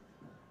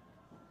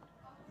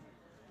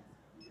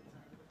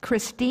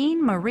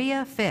 Christine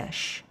Maria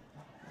Fish.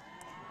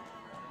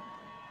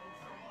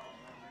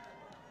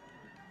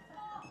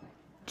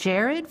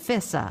 Jared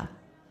Fissa.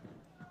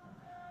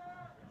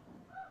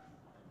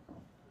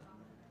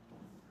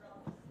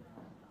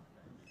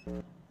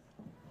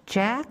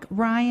 Jack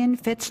Ryan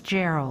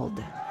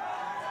Fitzgerald.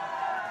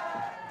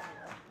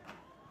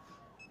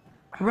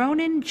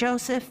 Ronan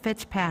Joseph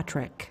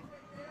Fitzpatrick.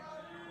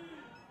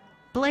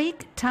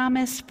 Blake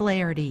Thomas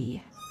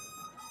Flaherty.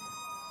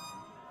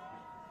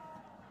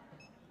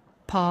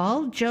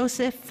 Paul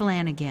Joseph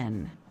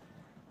Flanagan.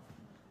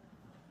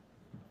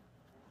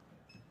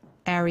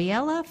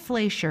 Ariella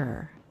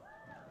Fleischer.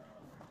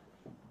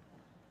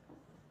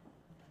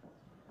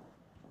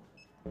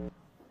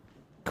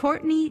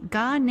 Courtney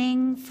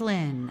Ga-Ning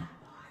Flynn.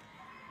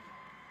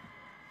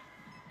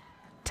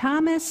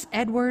 Thomas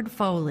Edward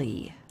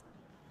Foley.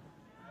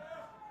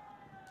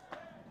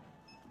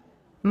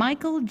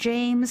 Michael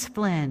James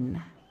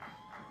Flynn.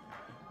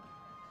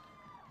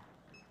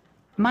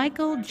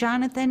 Michael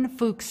Jonathan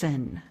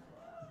Fuchsen.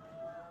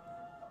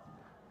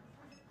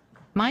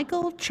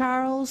 Michael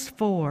Charles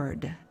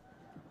Ford.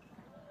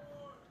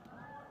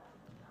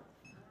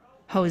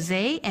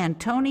 Jose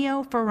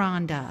Antonio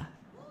Ferranda.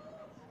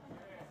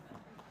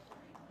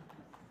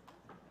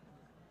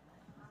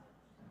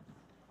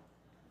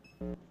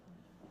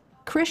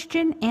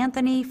 Christian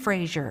Anthony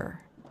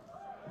Frazier.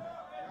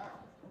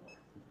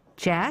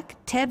 Jack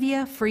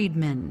Tevye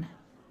Friedman.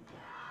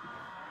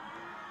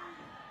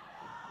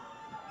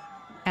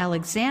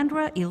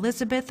 Alexandra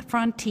Elizabeth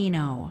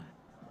Frontino.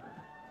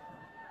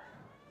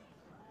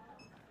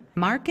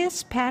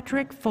 Marcus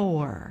Patrick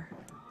Four.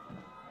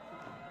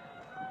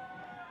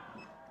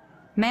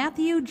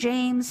 Matthew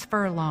James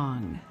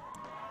Furlong.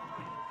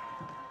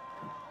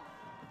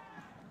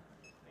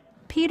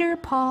 Peter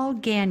Paul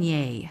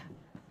Gagne.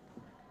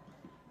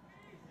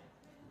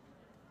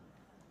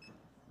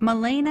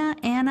 Milena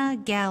Anna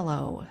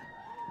Gallo.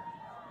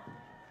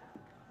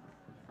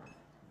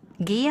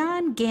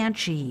 Gian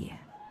Ganchi.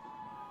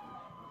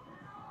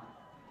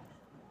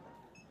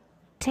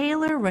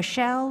 Taylor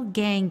Rochelle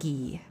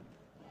Gangi.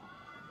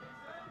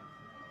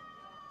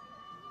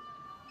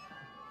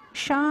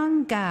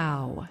 Shang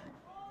Gao.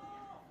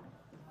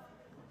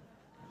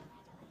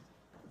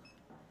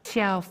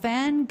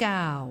 Xiaofan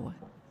Gao.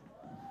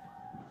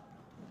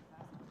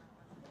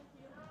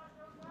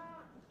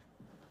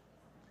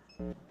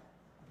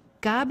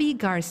 Gabi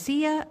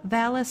Garcia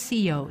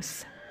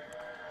Valacios.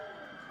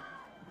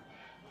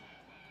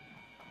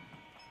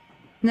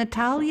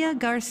 Natalia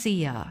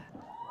Garcia.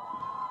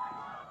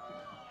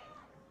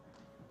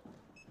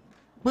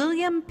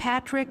 William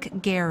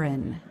Patrick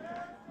Guerin.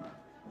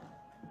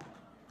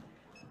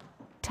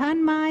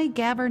 Tanmai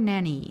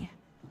Gaverneni.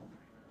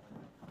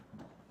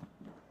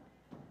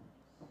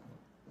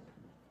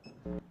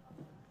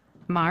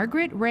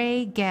 Margaret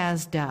Ray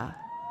Gazda.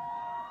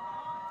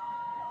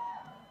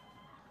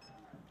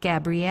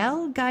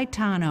 Gabrielle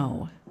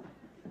Gaetano.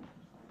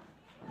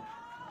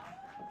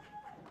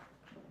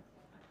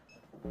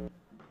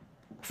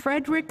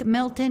 Frederick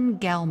Milton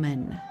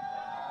Gelman.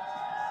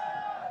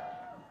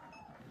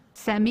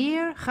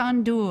 Samir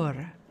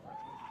Khandur.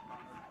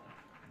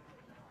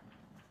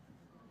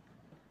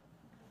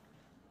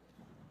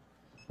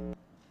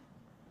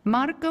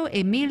 Marco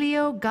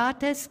Emilio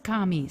Gattes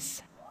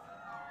Camis.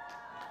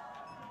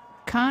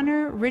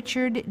 Connor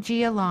Richard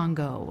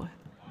Gialongo.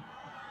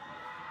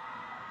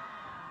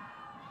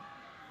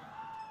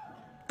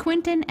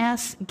 Quentin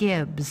S.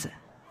 Gibbs.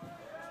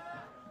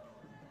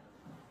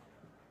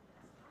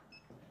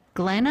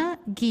 Glenna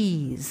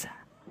Gies.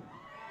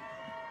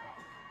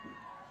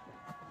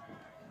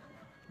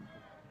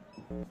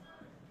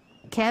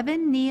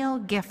 Kevin Neal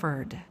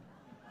Gifford.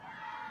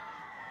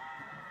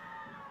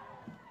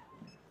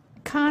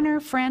 Connor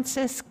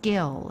Francis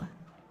Gill.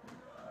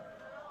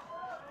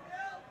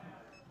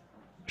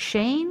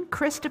 Shane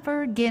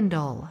Christopher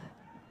Gindel.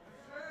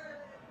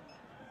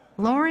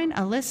 Lauren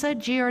Alyssa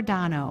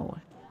Giordano.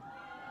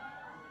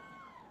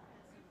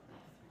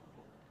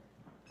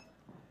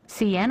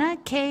 Sienna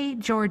K.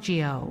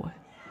 Giorgio.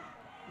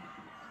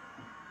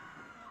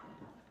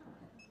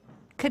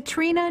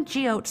 Katrina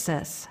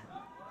Giotsis.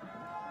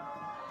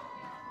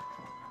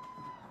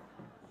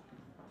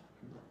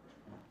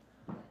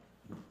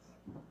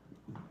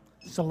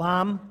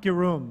 Salam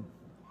Giroum.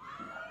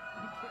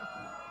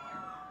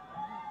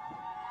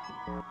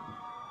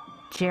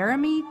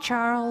 Jeremy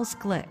Charles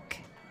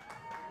Glick.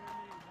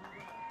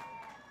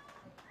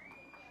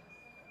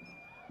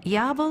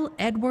 Yavel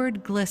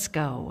Edward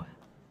Glisco.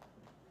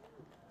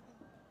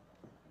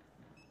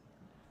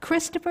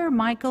 Christopher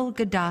Michael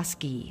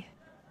Godosky.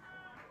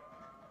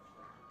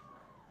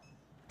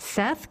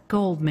 Seth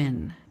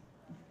Goldman.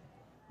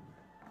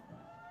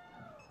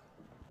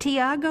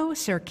 Tiago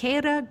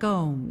Cerqueira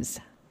Gomes.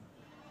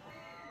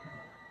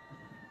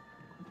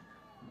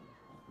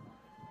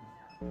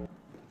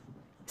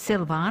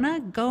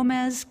 Silvana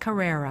Gomez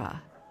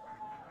Carrera.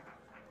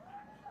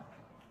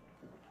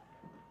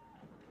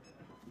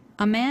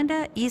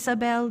 Amanda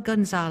Isabel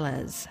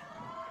Gonzalez.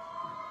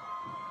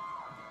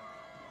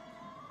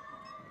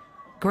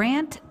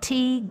 Grant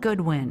T.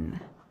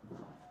 Goodwin.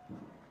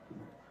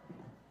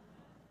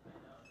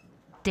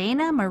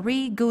 Dana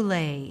Marie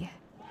Goulet.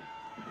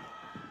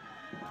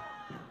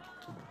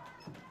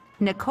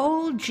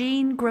 Nicole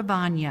Jean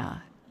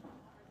Gravagna.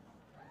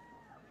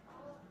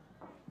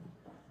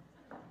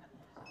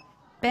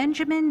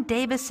 Benjamin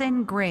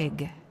Davison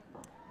Grigg.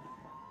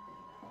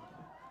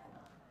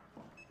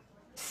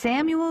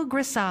 Samuel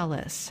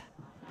Grisales.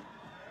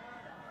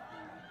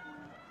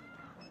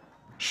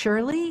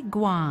 Shirley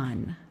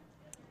Guan.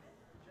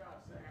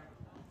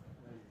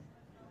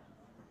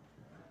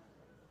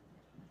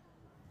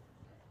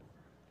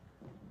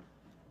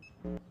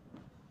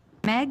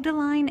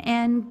 Magdalene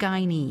N.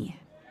 Guiney.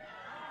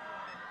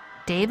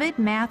 David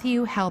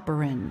Matthew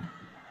Halperin.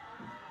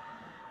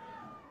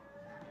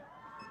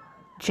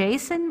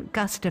 Jason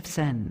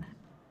Gustafson.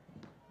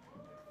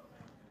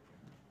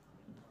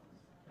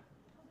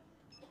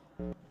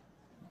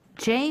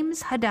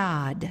 James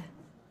Haddad.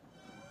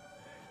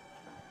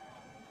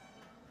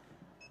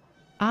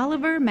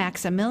 Oliver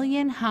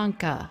Maximilian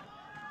Hanka.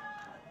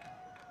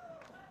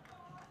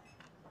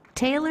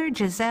 Taylor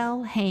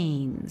Giselle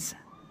Haynes.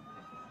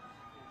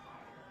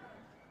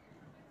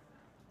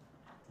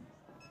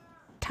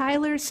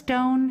 Tyler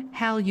Stone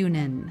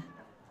Halunen.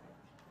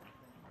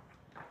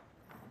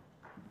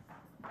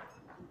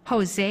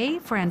 Jose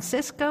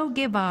Francisco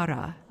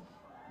Guevara.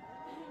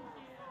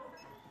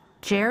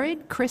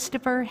 Jared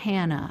Christopher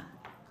Hanna.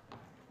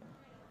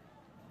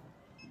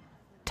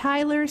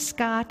 Tyler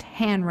Scott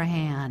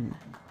Hanrahan.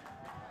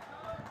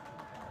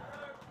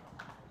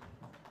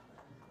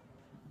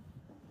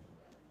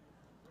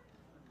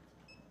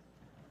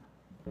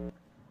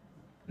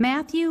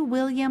 Matthew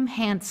William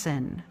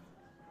Hansen.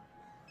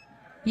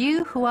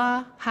 Yu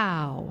Hua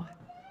Hao.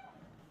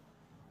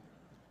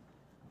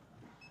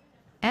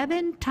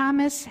 Evan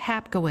Thomas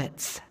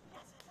Hapkowitz.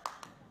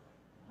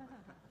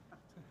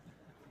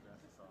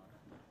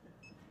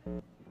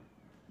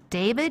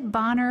 David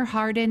Bonner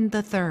Hardin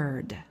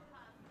III.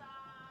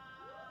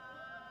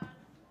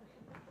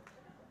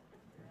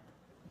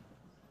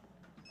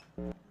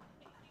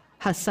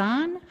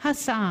 Hassan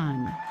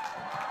Hassan.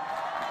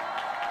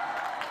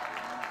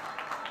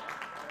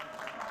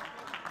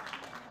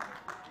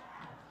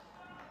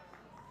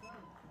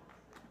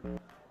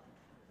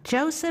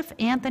 Joseph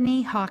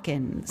Anthony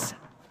Hawkins.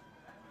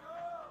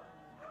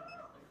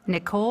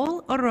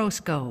 Nicole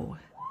Orozco.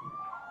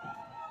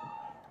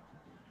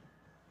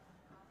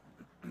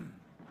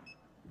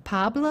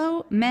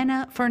 Pablo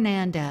Mena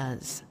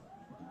Fernandez.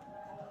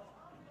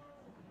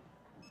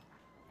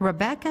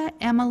 Rebecca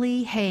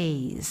Emily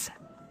Hayes.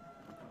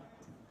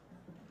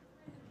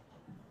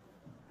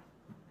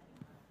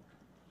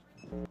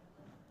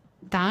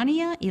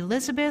 Thania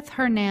Elizabeth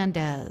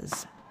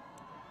Hernandez.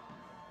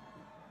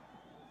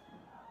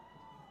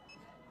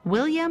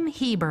 William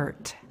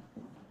Hebert.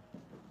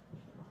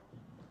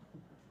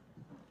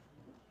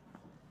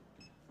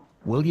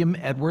 William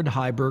Edward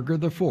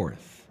Heiberger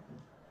IV.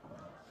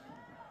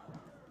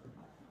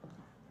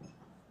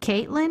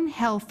 Caitlin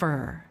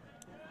Helfer.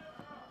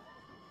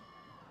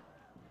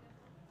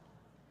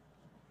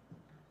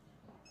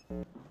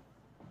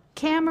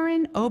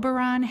 Cameron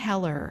Oberon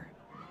Heller.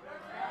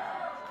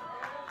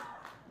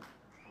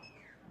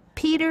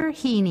 Peter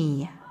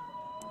Heaney.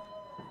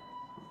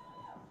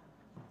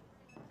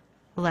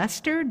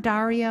 Lester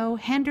Dario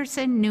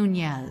Henderson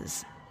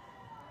Nunez.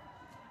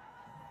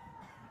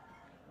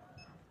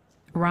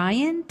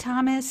 Ryan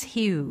Thomas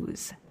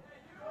Hughes.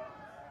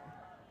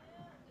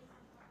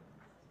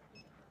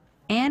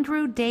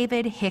 Andrew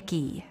David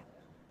Hickey.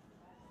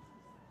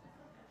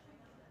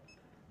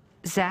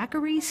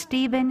 Zachary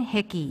Stephen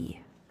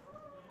Hickey.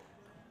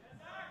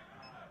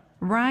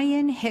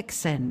 Ryan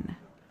Hickson.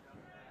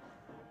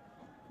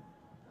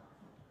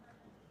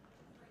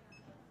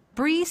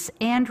 Brees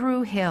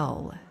Andrew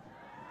Hill.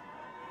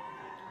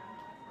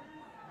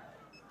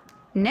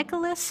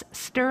 Nicholas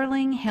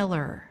Sterling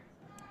Hiller.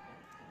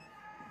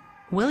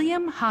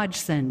 William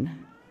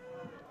Hodgson.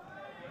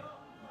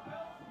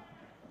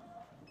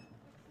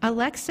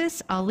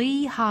 Alexis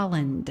Ali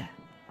Holland.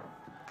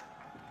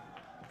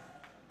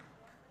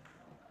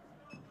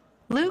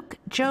 Luke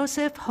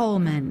Joseph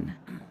Holman.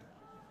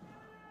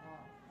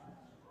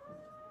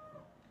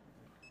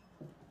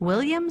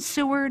 William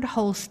Seward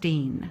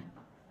Holstein.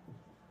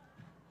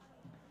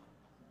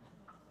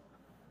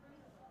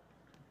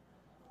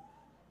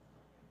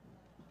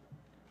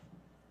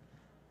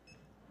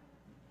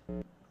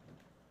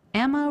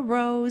 Emma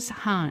Rose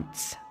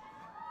Hantz.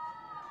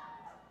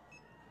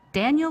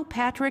 Daniel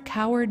Patrick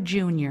Howard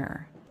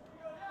Jr.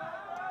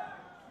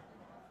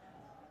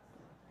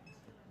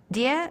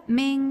 Die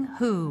Ming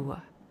Hu.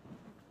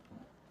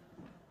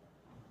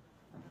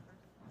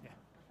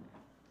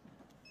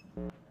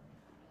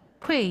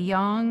 Hui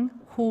Yang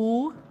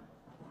Hu.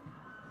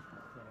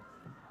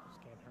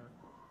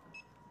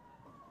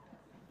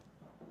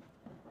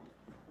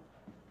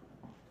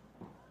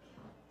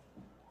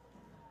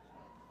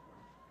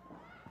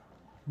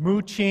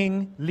 Mu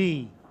Ching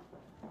Lee.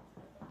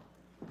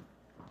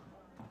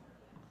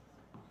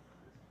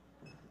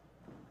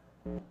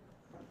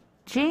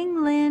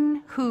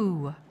 Jinglin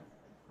Hu.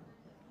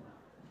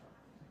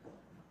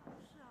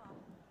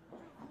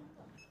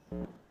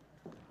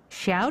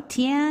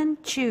 Xiaotian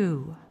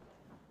Chu.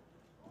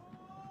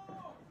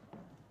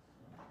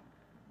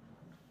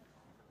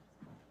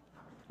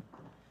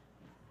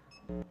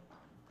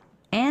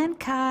 An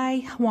Kai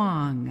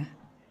Huang.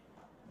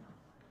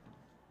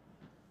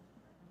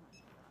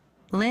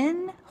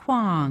 Lin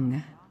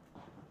Huang.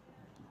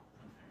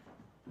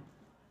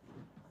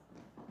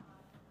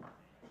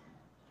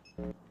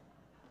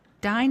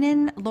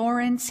 Dynan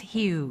Lawrence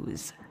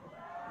Hughes.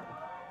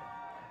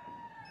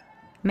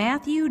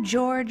 Matthew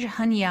George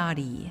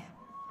Hunyadi.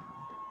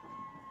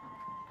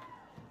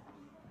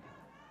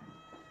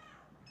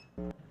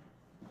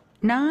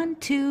 Nan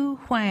Tu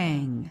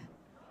Huang.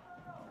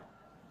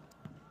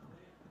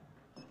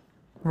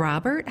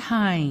 Robert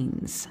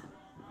Hines.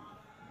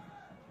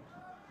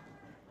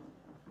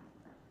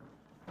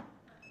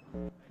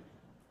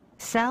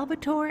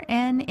 Salvatore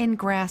N.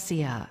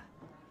 Ingracia.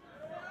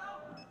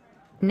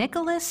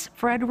 Nicholas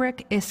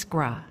Frederick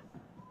Iskra.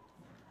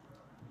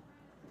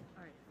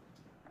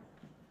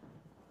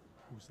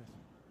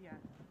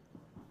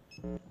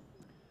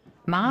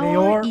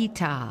 Maor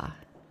Ita.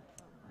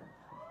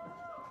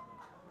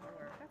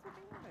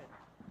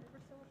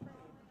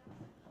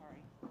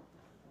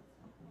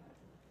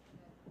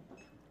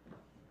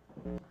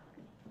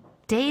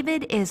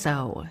 David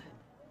Izzo.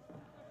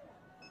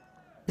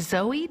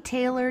 Zoe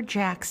Taylor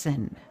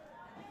Jackson.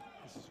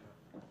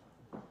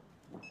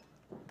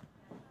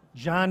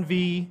 John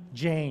V.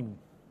 Jane.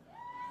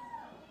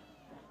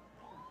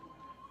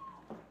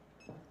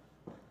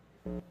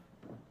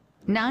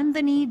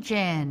 Nandini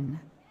Jain.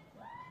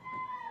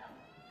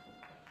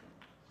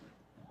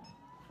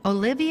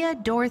 Olivia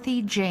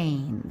Dorothy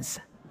Janes.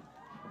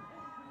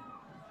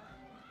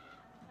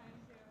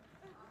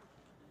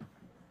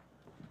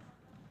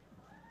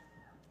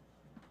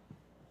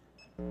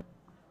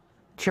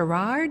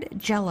 Gerard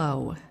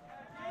Jello.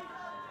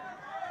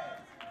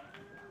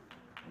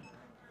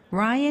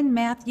 Ryan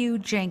Matthew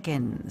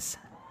Jenkins.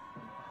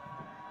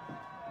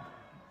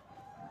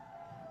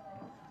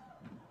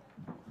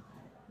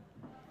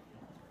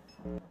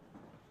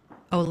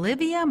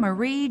 Olivia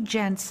Marie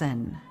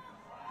Jensen.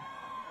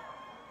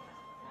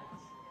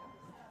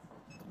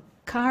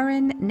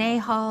 Karan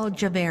Nehal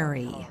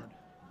Javeri.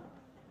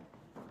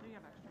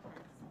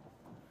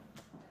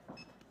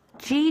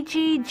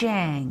 Gigi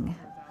Jang.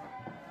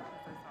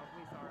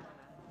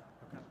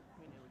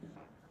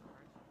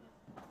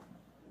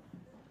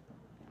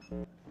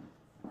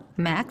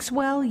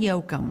 Maxwell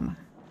Yoakum.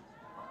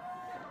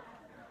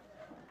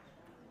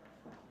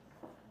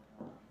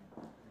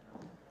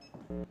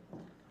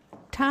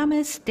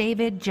 Thomas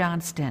David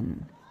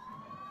Johnston.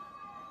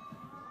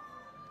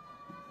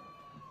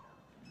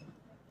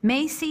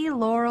 Macy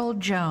Laurel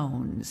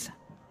Jones.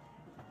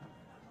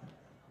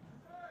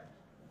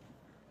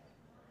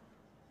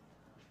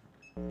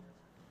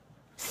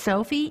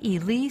 Sophie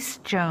Elise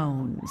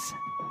Jones.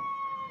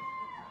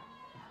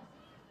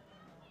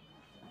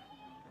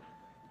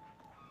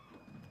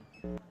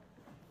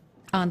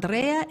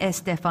 Andrea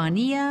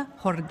Estefania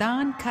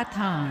Jordan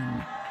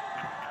Catan.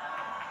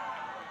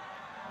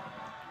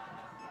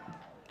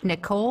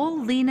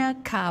 Nicole Lena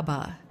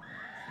Caba.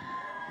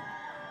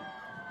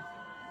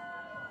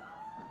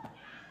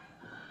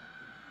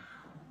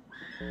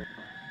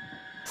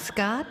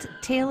 Scott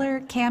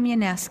Taylor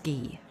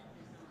Kamyaneski.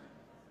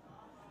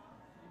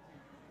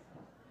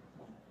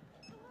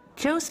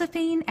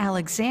 Josephine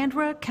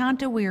Alexandra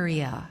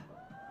Contawiria.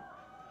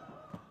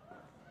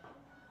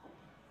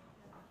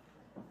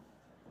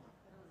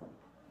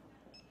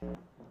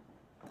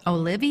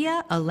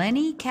 Olivia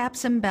Eleni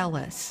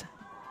Capsambellis.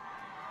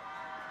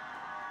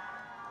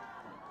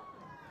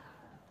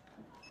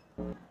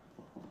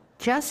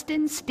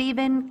 Justin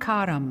Stephen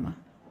Cottam.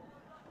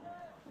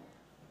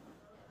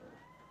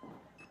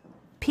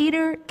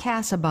 Peter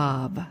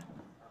Kasabov.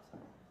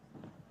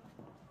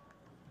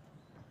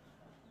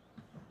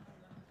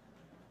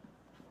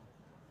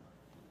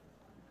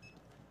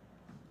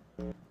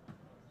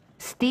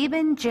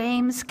 Stephen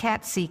James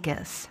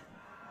Katsikis.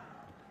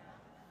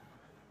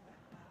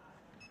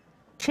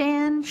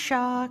 Chan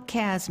Shah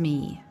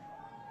Kazmi.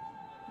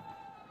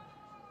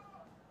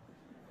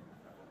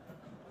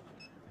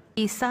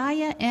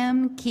 Isaiah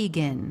M.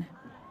 Keegan.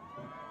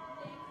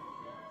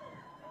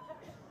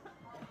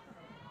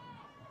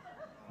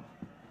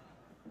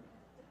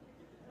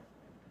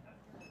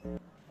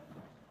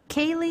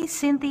 Kaylee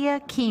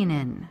Cynthia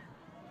Keenan.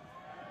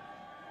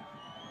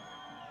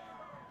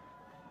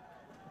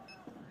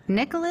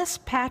 Nicholas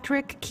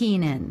Patrick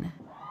Keenan.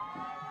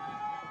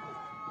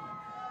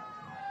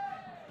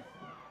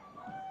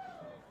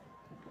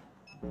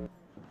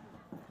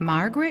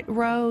 Margaret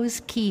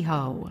Rose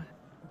Kehoe.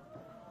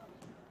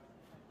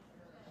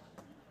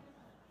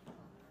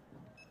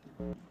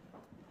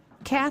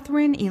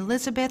 Catherine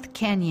Elizabeth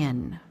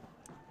Kenyon.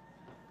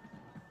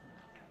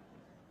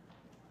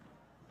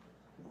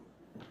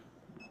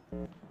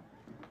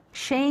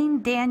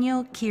 Shane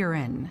Daniel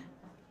Kieran.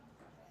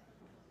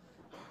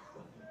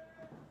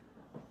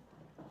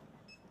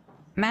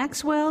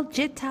 Maxwell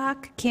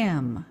Jitak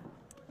Kim.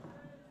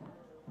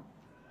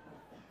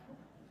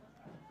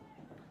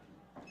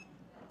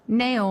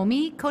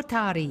 Naomi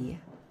Kotari.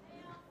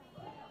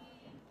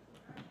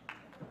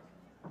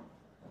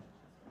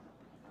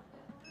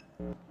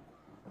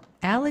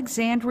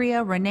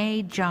 Alexandria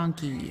Renee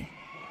Jonke.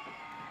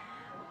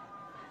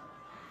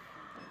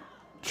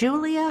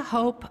 Julia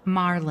Hope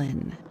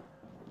Marlin.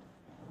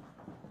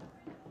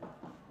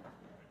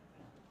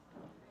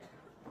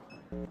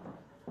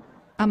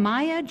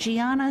 Amaya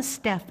Gianna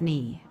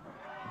Stepney.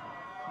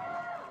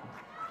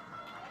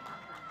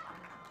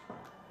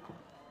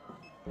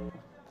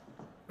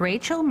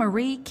 Rachel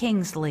Marie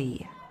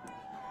Kingsley.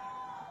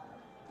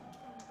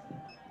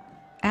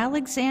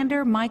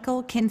 Alexander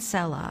Michael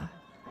Kinsella.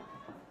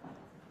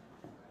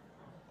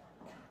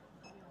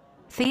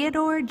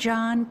 Theodore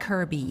John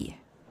Kirby.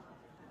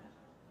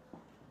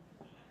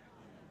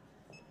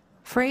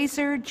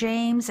 Fraser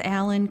James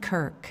Allen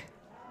Kirk.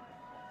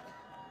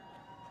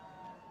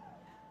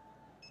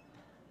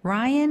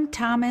 Ryan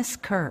Thomas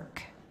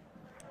Kirk.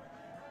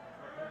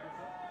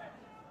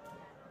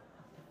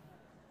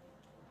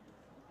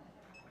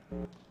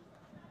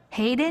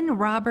 Hayden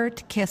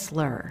Robert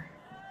Kissler.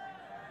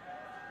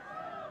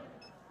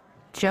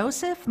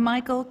 Joseph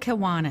Michael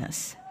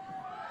Kiwanis.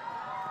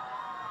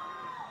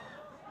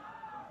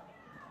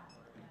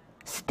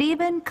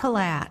 Stephen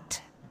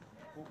Kalat.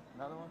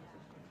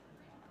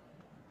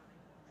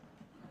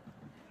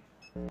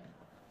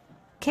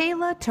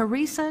 Kayla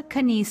Teresa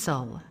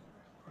Kniesel.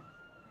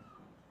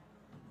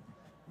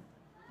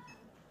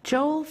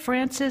 Joel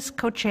Francis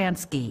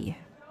Kochansky.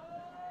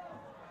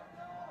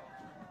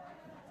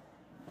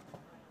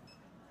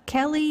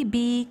 Kelly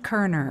B.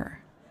 Kerner.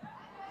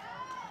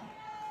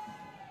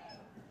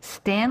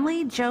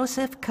 Stanley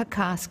Joseph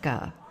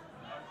Kakaska.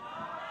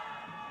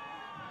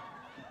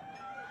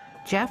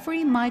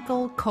 Jeffrey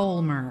Michael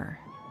Colmer.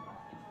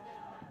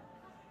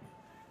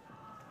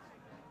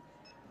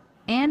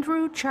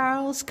 Andrew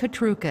Charles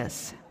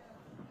Katrukas.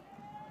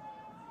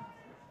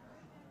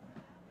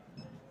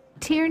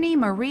 Tierney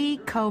Marie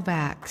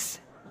Kovacs.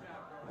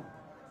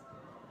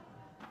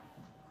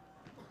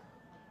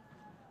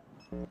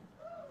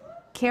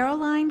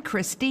 Caroline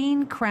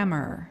Christine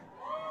Kremer.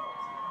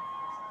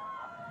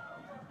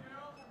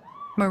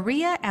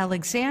 Maria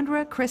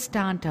Alexandra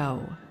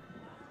Cristanto.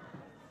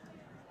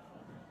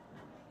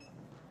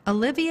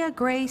 Olivia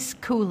Grace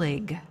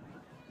Kulig.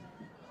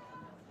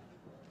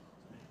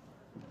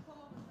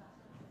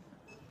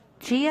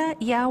 Gia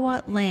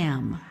Yawa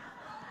Lamb.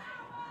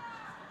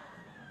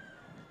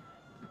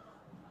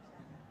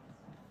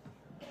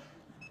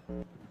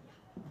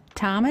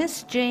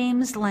 Thomas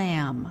James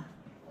Lamb.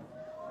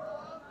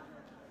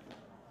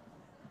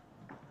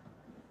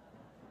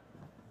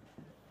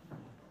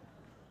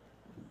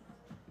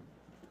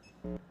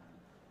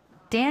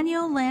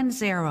 Daniel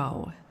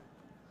Lanzaro.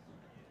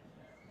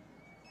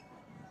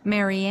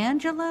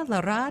 Mariangela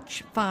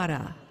Larach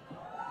Fada.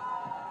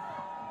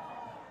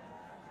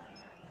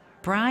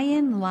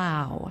 Brian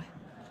Lau.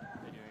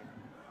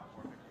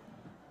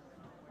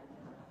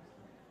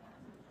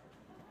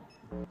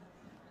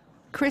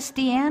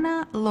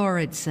 Christiana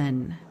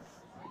Lauritsen.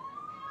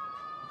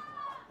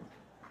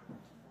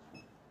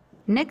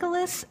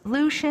 Nicholas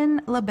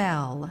Lucian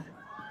LaBelle.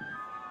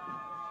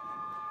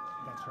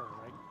 That's her,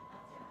 right?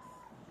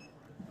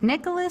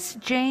 Nicholas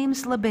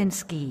James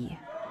Labinski.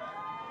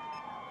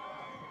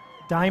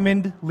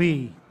 Diamond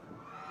Lee.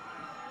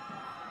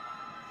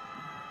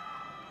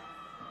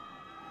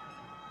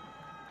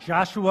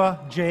 Joshua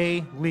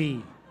J.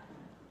 Lee.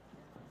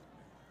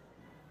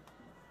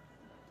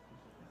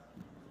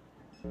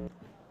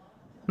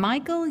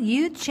 Michael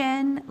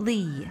Yu-Chen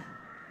Lee.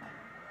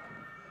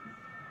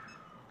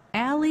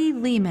 Allie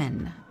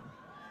Lehman.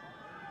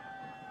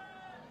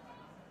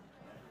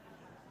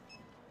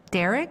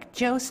 Derek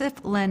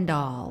Joseph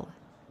Lendahl.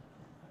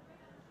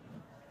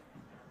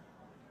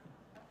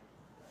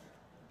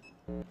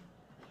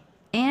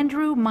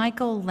 Andrew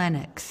Michael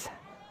Lennox.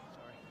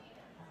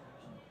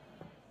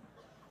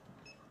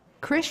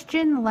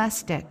 Christian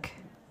Lestick.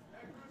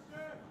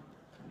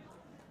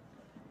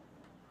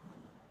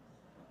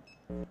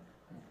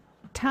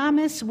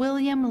 Thomas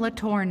William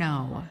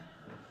Latorno.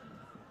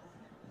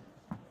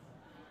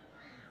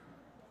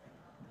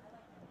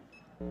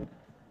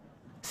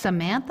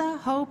 Samantha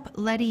Hope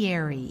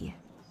Lettieri.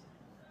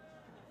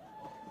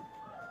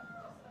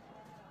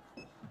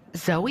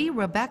 Zoe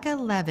Rebecca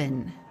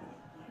Levin.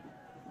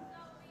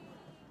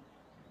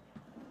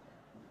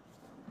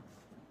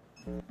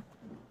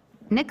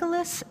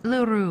 Nicholas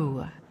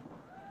LaRue.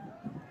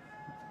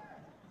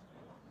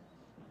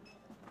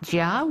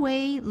 Jia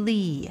Wei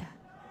Lee.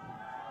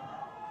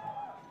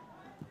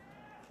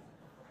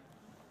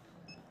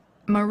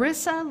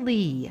 Marissa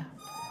Lee.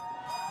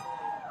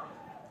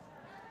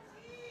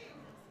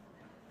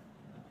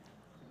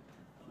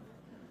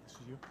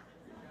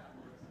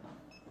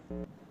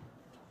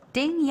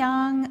 Ding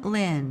Yang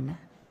Lin.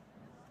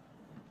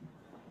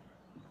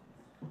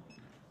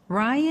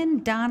 Ryan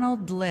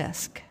Donald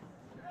Lisk.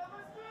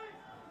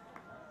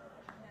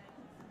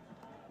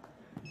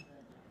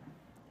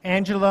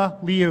 Angela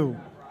Liu.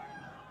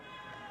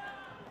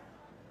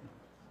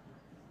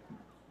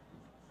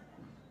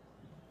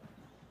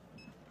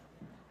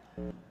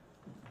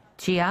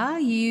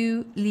 Jia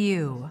Yu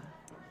Liu.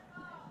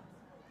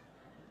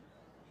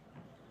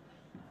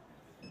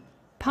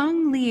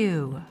 Peng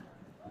Liu.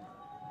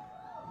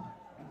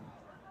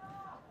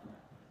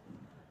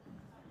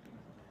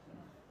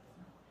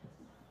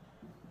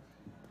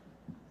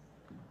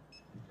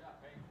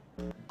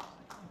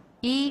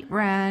 Yi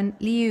Ran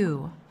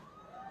Liu.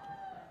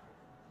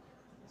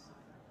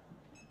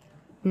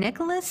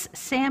 Nicholas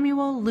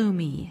Samuel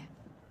Loomy.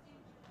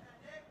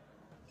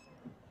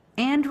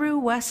 Andrew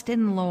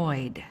Weston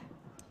Lloyd.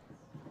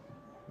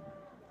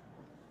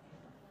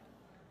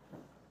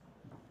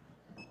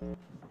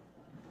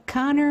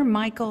 Connor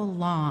Michael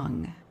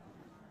Long.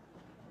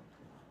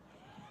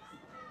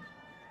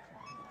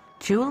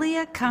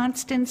 Julia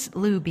Constance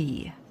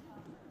Luby.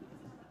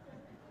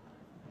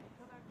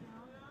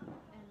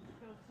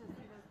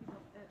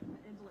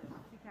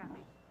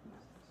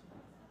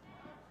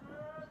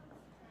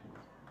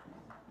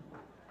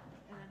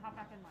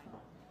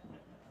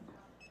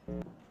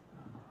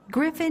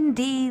 Griffin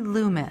D.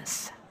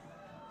 Loomis.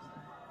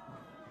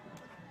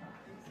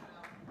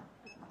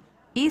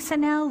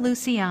 Isanel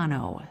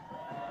Luciano.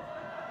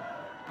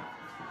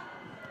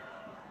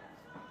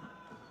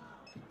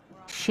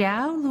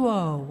 Xiao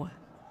Luo.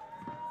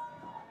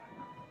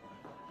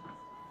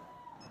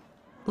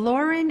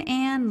 Lauren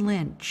Ann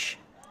Lynch.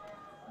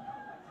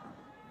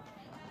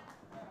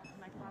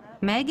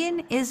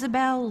 Megan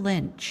Isabel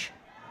Lynch.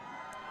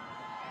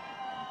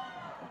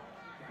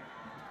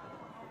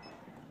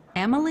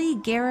 Emily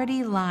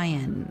Garrity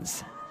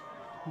Lyons.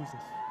 Who's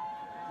this?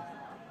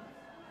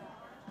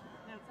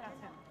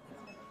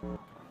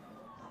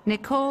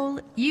 Nicole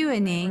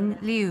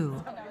Yuaning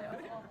Liu.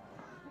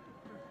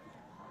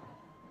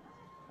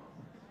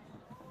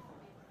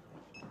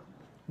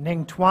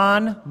 Ning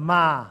Tuan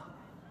Ma.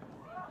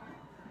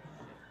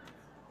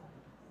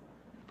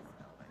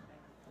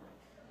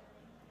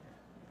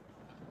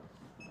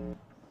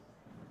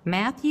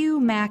 Matthew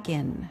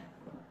Mackin.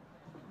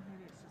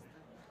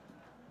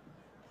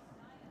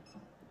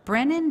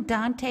 Brennan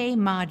Dante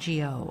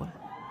Maggio.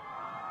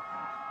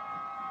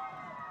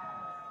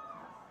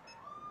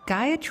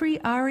 Gayatri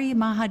Ari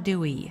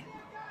Mahadui.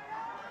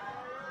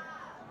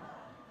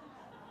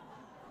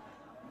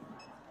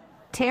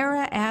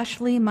 Tara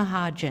Ashley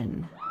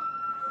Mahajan.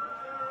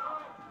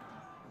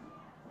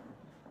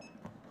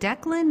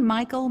 Declan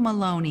Michael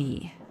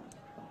Maloney.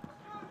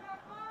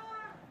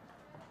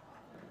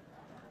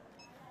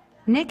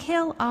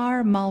 Nikhil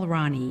R.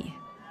 Mulroney.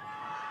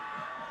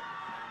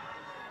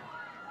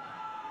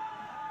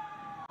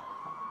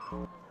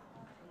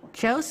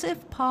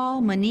 Joseph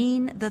Paul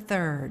Manine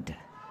III.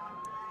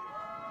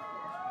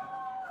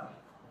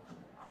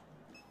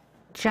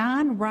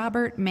 John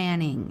Robert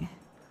Manning.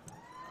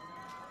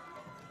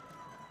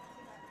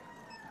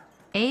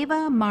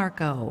 Ava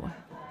Marco.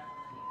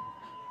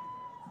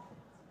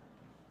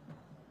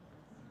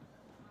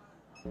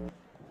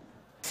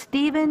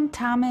 Stephen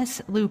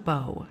Thomas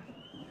Lupo.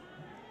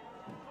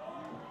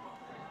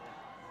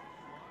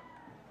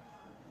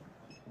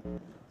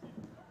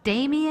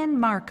 Damian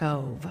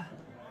Markov.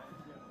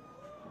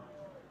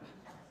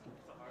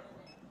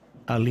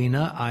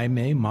 Alina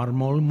Aime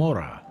Marmol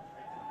Mora.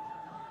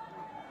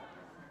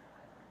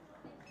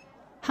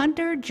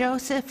 Hunter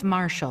Joseph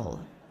Marshall.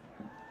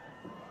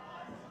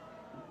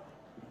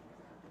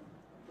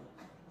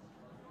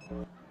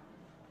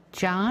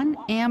 John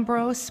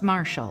Ambrose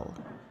Marshall.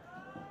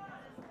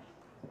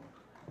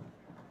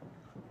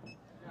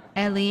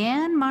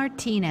 Eliane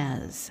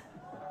Martinez.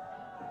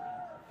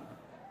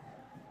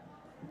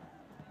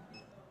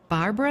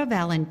 Barbara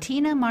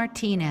Valentina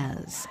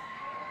Martinez.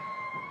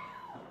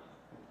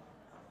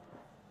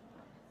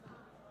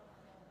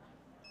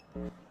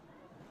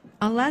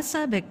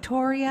 Alessa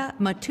Victoria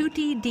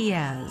Matuti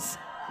Diaz.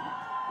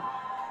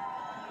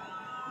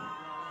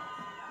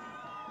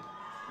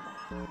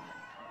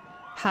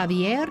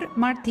 Javier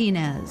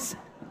Martinez.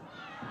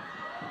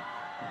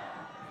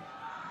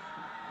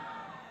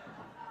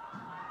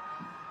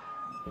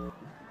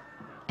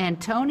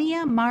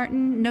 Antonia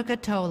Martin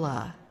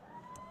Nucatola.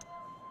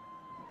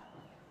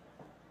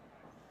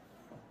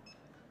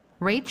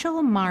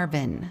 Rachel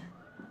Marvin.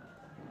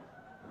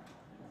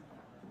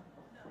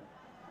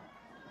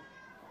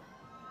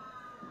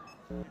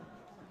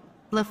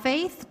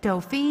 LaFaith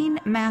Dauphine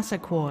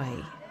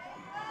Massaquoi.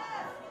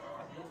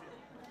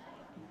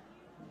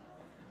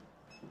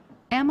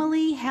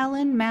 Emily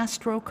Helen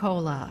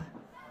Mastrocola.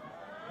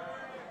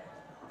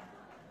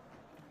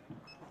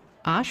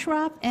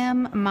 Ashraf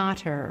M.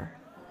 Mater.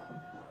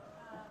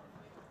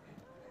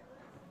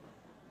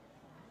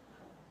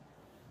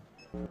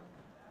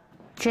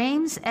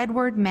 James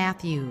Edward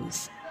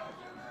Matthews.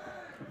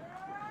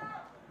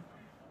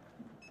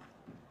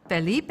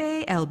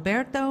 Felipe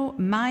Alberto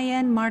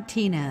Mayen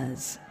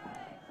Martinez.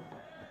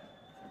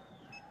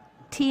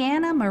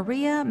 Tiana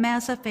Maria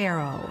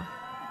Mazzaferro.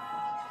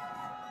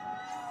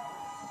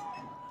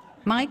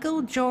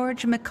 Michael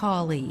George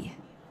McCauley.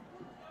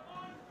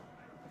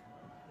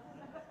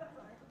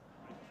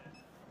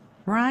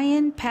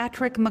 Ryan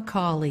Patrick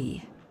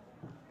McCauley.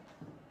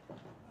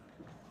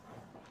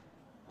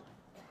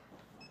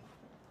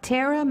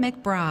 Tara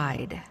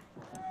McBride.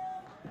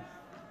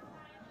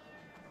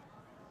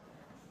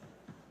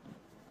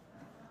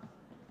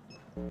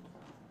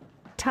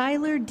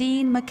 Tyler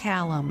Dean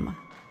McCallum.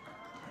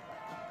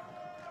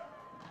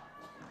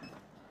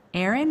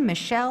 Erin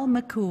Michelle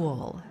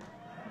McCool.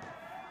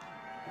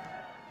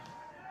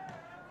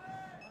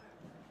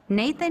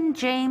 Nathan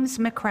James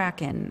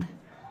McCracken.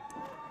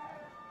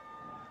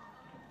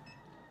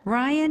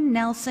 Ryan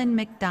Nelson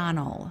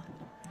McDonnell.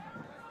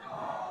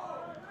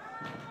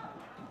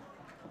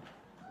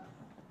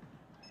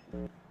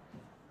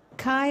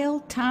 Kyle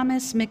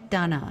Thomas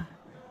McDonough.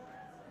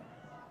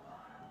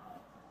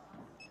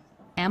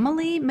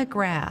 Emily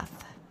McGrath.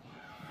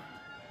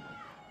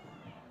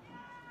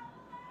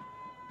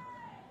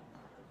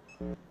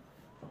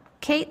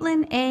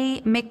 Caitlin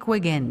A.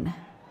 McQuiggan.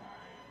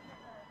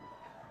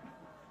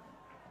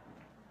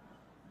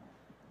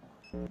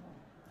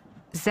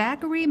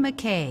 Zachary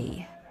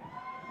McKay.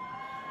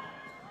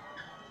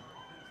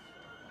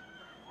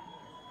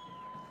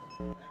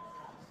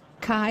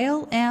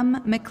 Kyle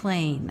M.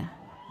 McLean.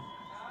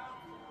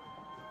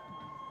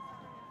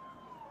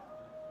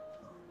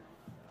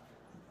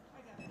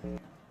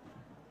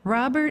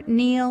 Robert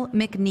Neal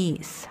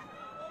McNeese.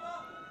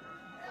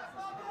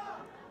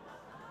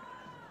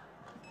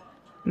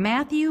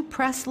 Matthew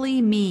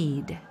Presley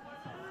Mead.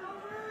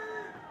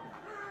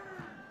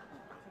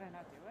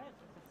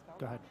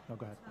 Go ahead. No,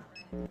 go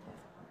ahead.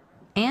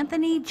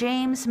 Anthony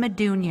James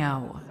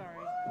Meduno.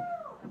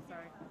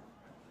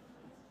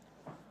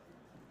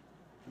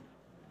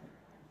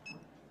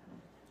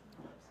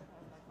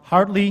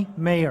 Hartley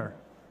Mayer.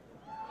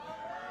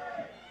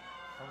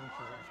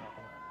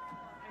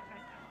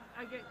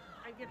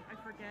 I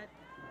forget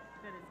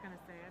that it's going to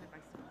say it if I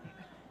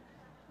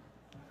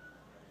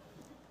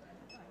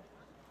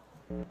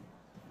see it.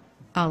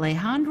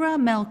 Alejandra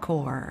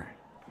Melchor.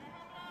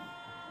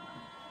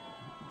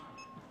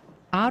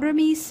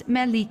 Aramis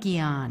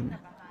Melikian.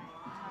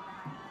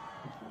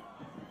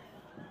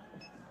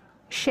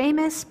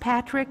 Seamus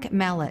Patrick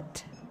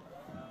Mellett.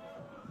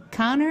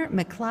 Connor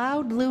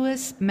McLeod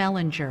Lewis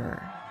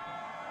Mellinger.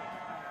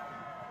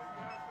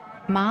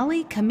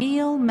 Molly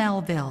Camille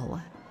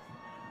Melville.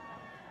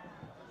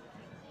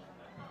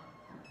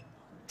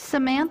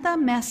 Samantha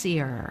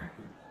Messier.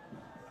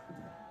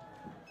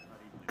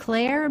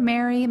 Claire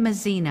Mary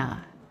Mazzina.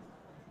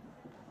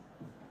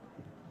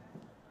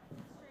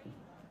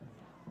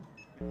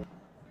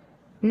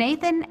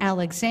 Nathan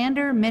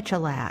Alexander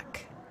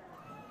Michalak.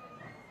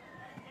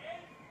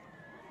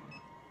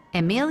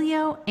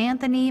 Emilio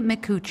Anthony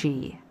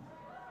Micucci.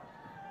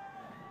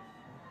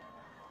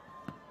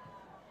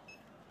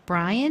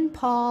 Brian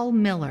Paul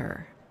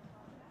Miller.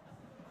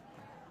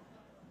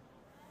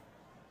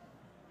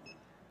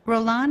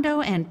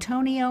 Rolando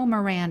Antonio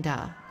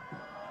Miranda.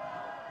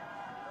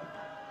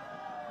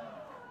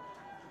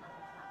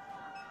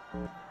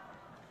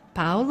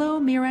 Paolo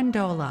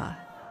Mirandola.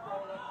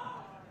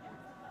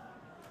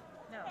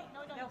 No,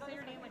 say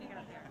your name when you get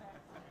up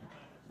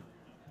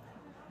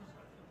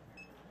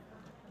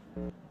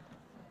there.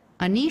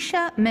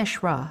 Anisha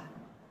Mishra.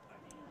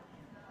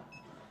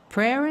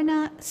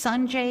 Prerna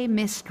Sanjay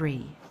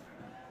Mistry.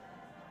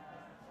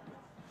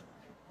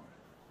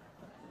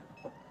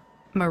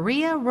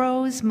 Maria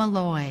Rose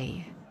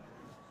Malloy.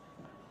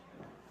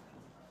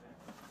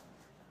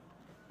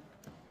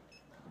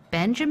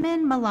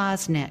 Benjamin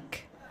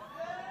Malaznik.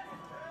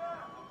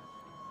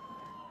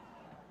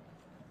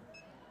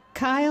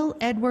 Kyle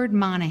Edward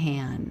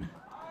Monahan.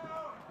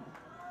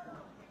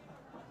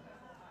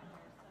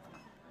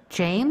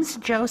 James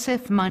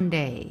Joseph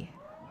Monday.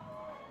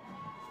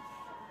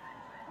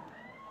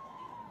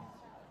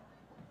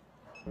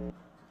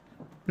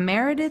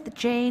 Meredith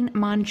Jane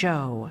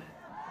Mongeau.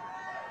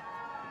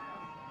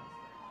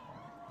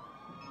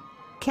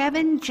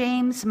 Kevin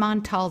James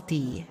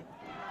Montalti.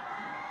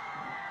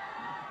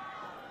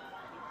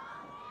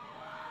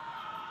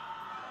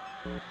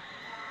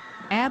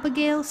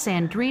 Abigail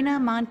Sandrina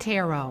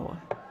Montero.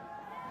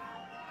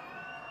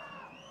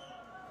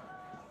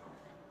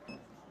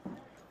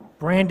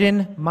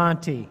 Brandon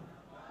Monty.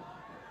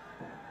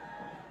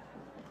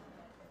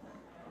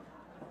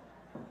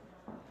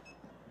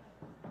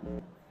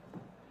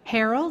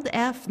 Harold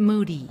F.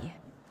 Moody.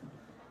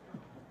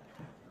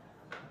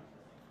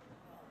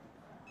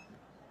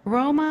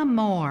 Roma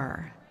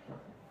Moore.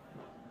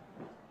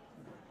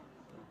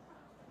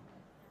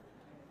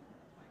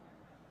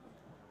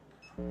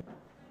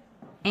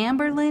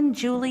 Amberlyn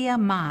Julia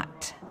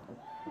Mott.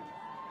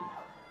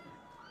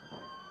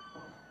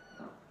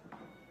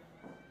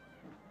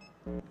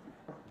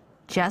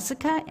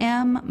 Jessica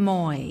M.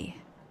 Moy.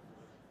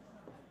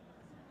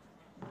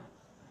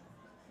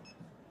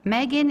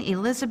 Megan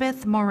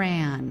Elizabeth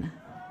Moran.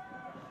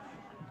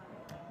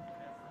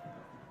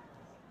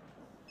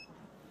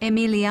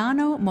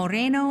 Emiliano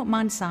Moreno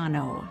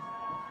Manzano.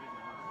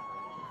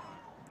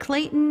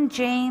 Clayton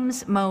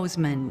James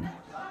Mosman.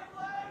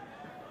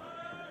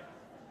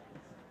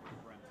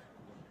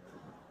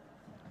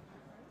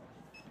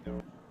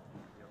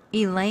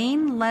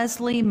 Elaine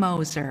Leslie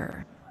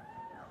Moser.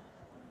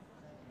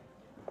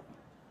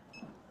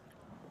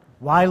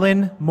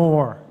 Wylan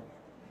Moore.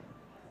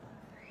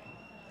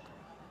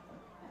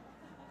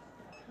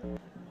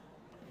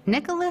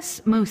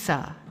 Nicholas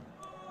Musa.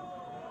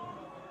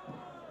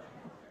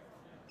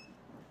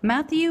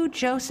 Matthew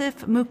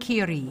Joseph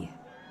Mukiri.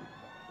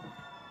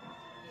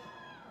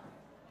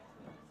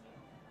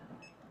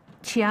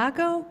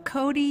 Tiago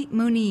Cody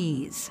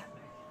Muniz.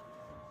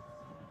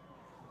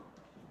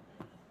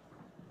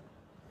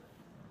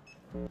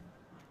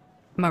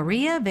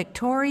 Maria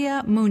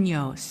Victoria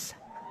Munoz.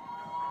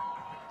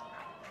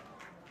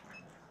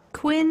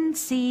 Quinn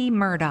C.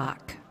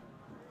 Murdoch.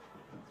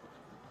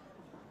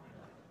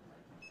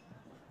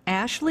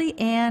 Ashley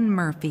Ann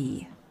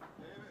Murphy.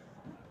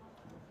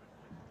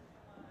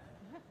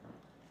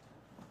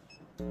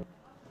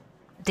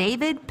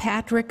 David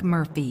Patrick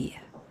Murphy.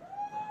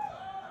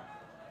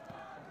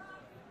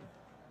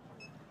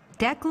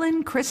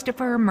 Declan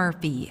Christopher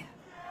Murphy.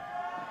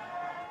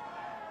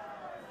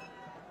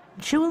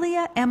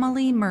 Julia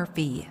Emily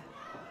Murphy.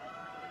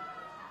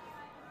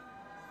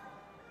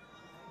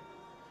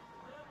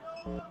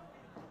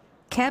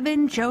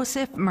 Kevin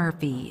Joseph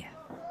Murphy.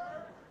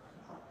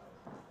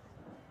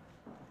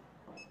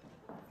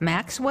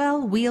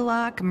 Maxwell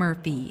Wheelock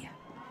Murphy.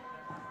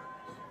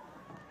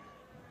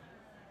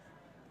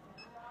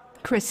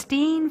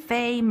 Christine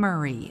Faye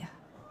Murray.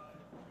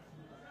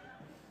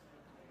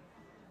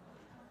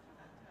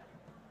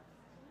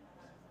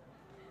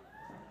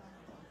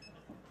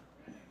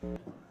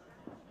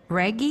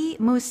 Reggie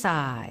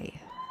Musai.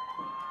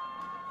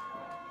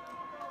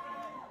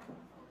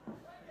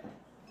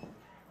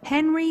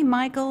 Henry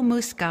Michael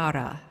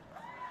Muscara.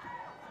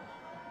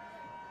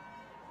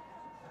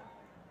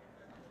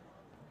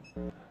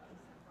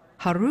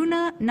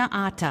 Haruna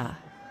Naata.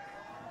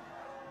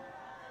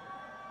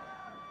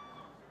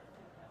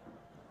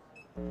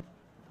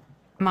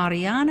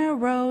 Mariana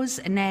Rose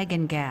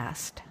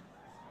Nagengast.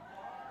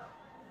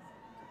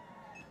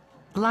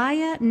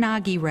 Laya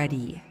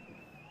Nagireddy.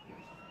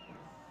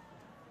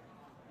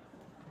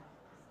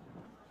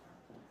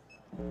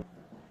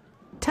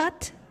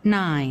 Tut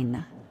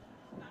 9.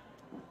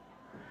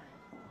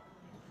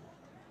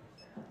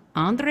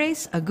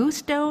 Andres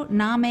Augusto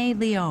Name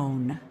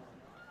Leon.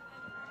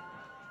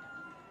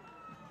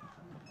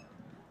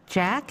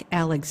 Jack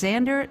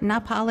Alexander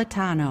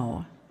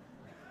Napolitano.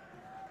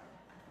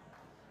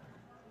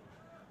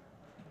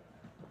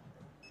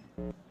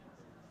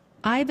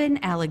 Ivan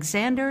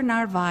Alexander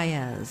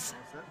Narvaez.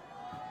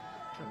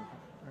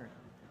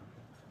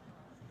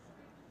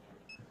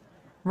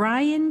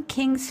 Ryan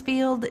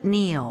Kingsfield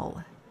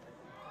Neal.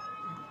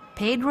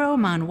 Pedro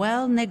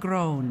Manuel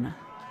Negron.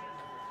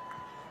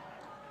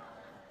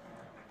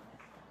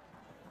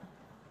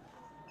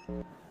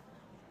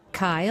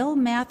 Kyle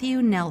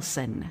Matthew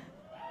Nelson.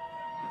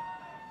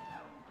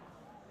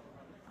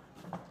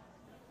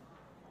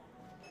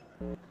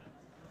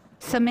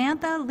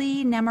 Samantha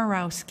Lee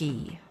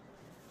Nemarowski.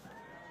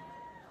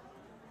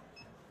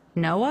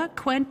 Noah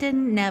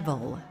Quentin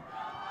Neville.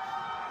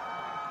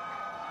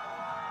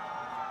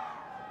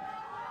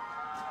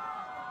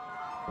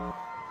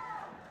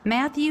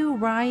 Matthew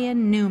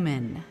Ryan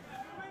Newman.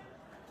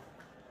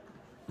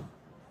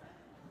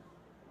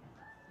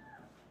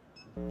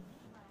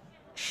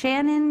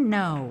 Shannon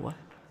No.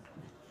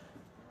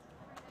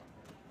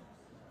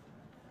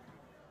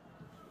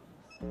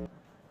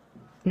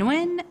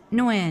 Nguyen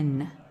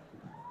Nguyen.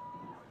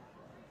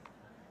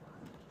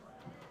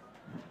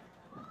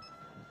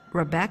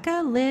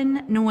 Rebecca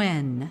Lynn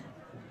Nguyen.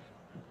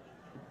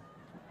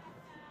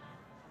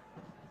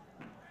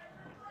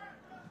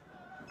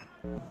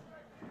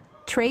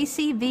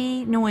 Tracy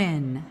V.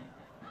 Nguyen.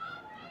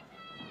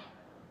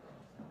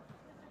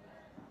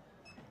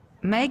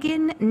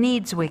 Megan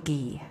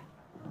Needswicki.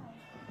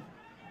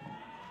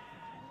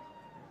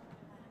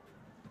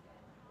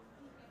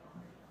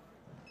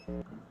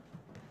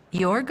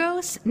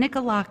 Yorgos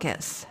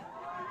Nikolakis.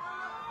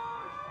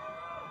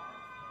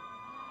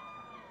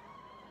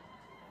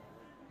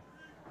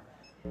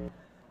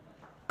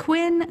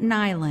 Quinn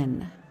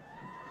Nyland.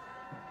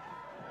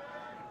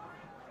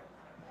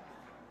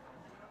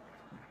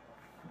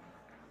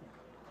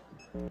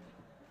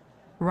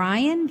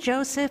 Ryan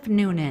Joseph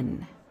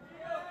Noonan.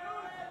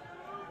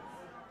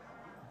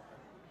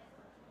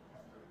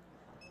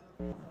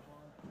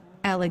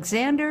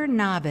 Alexander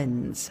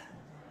Nobbins.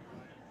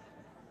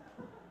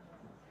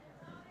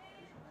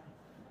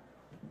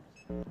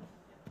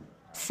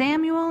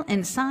 Samuel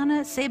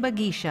Insana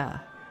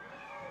Sebagisha.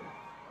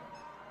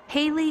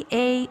 Haley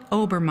A.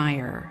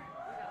 Obermeyer.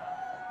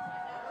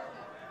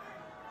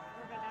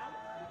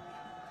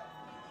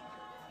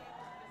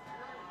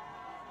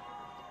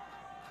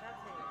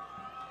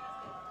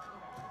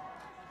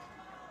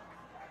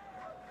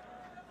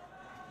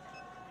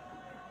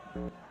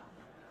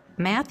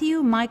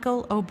 Matthew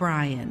Michael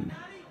O'Brien.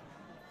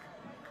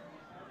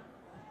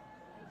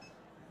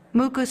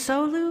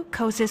 Mukosolu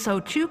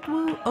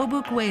Kosisochukwu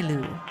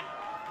Obukwelu.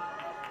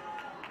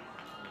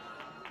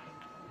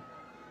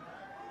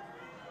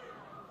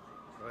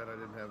 Glad I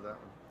didn't have that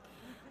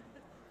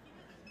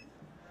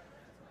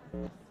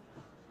one.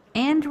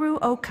 Andrew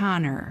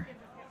O'Connor.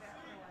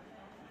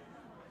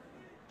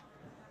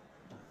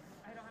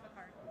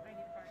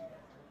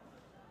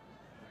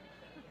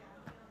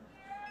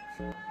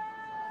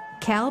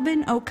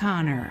 Calvin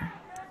O'Connor.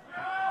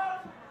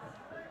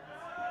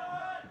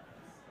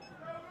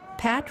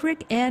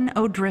 Patrick N.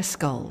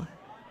 O'Driscoll.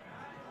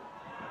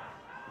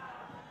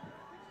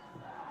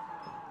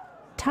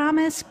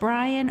 Thomas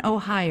Brian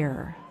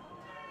O'Hire.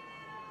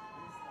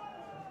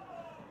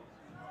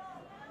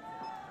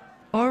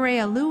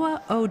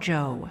 Orealua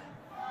Ojo.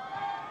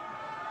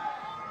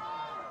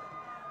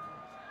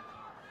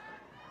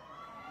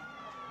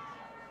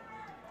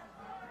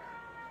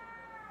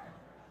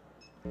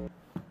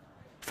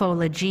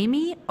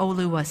 Folajimi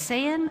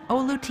Oluwaseun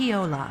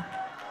Olutiola.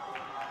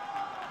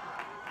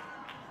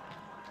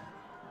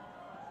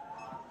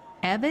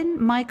 Evan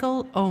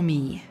Michael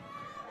Omi.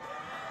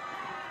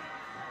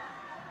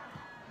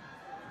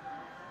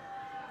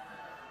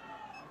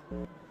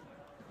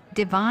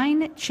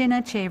 Divine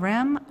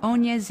Chinacherem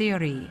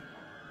Onyeziri.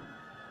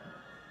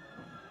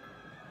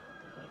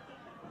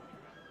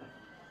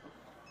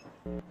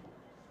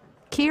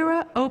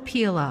 Kira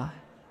Opila.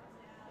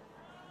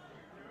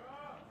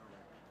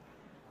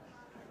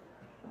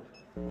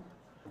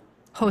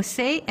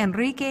 Jose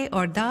Enrique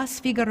Ordaz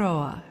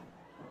Figueroa.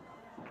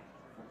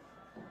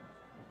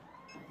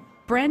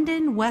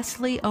 Brendan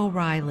Wesley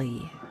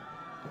O'Reilly.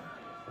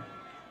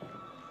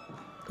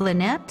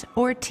 Lynette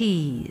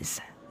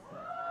Ortiz.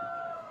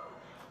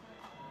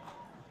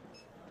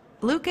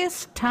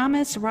 Lucas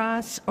Thomas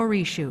Ross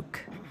Orishuk.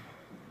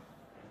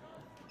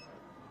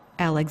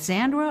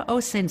 Alexandra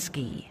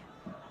Osinski.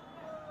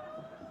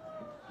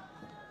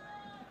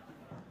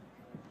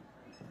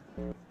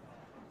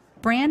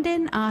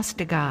 Brandon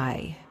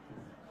Ostagai.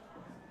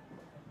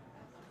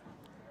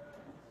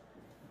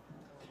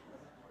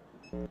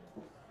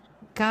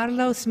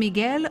 Carlos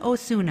Miguel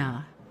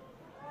Osuna.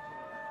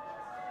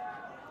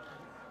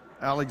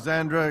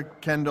 Alexandra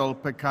Kendall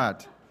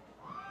Picat.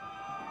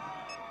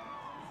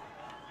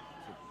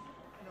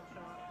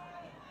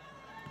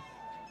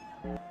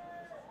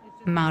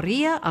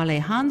 Maria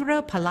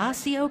Alejandra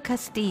Palacio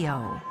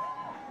Castillo.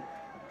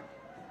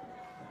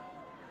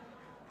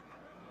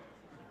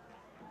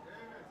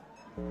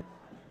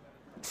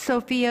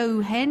 Sofia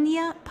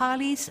Eugenia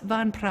Palis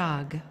van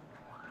Praag.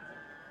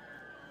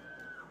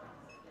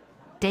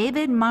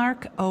 David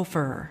Mark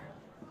Ofer.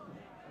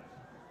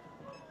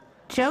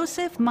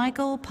 Joseph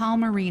Michael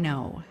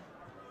Palmerino.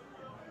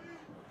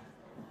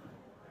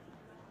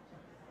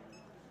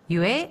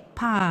 Yue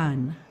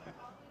Pan.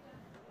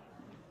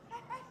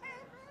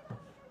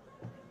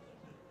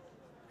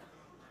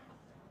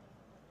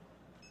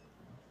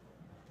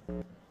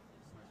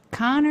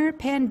 Connor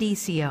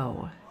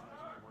Pandicio,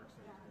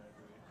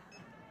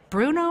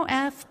 Bruno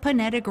F.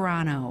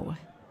 Panettagrano,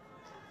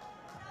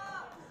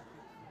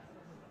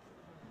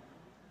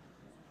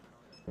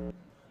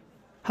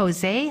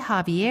 Jose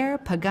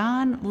Javier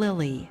Pagan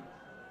Lilly,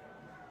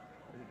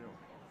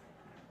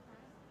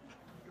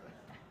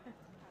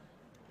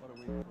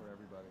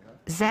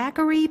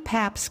 Zachary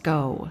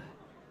Papsco,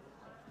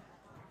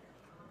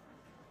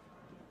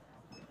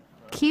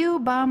 Q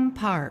Bum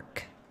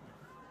Park,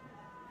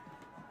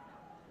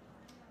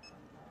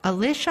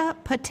 Alicia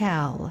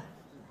Patel,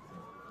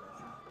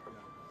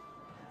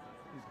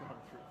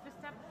 Just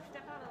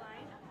step out of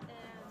line and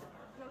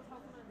go tell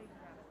someone they can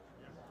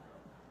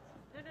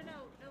grab it. No,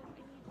 I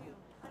need you.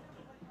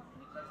 Can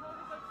you go tell them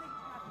to go take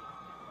a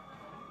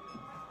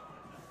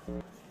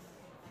copy?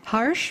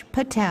 Harsh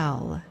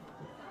Patel,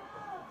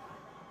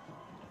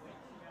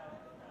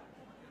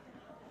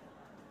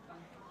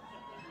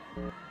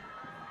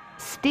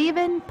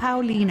 Stephen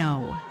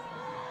Paulino,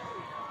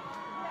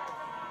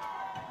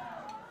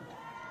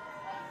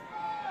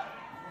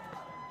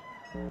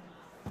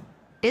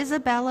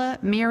 Isabella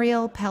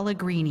Muriel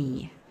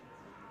Pellegrini,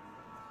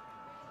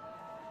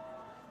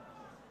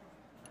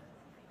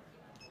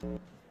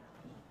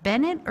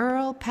 Bennett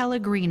Earl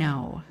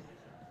Pellegrino,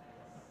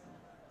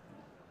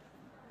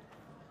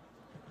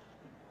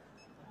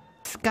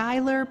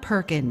 Skylar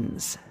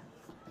Perkins,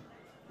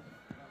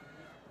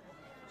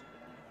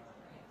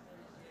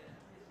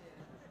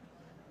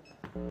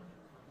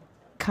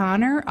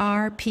 Connor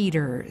R.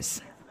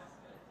 Peters,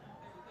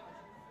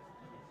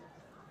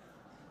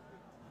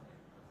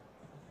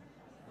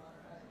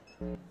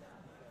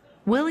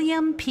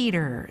 William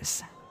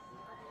Peters,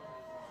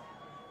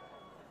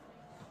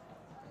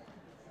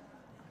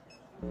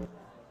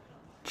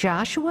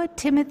 Joshua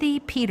Timothy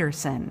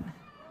Peterson,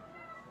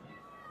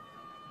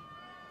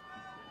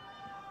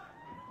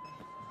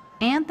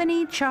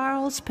 Anthony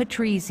Charles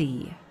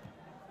Patrizzi,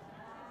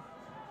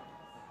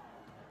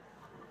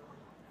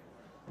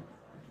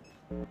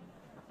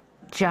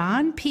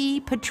 John P.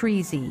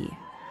 Patrizzi,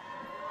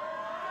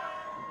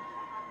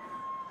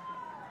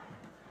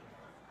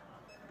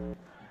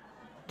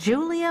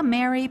 Julia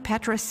Mary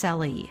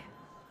Petroselli,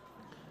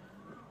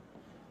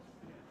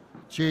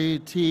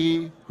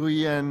 J.T.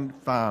 Huyen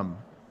Pham.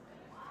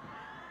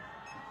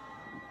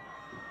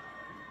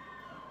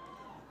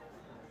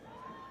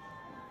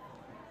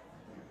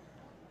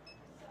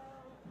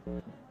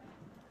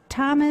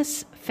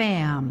 Thomas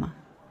Pham,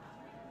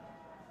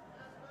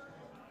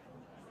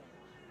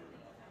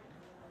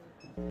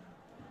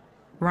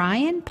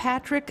 Ryan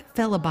Patrick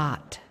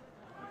Philibot,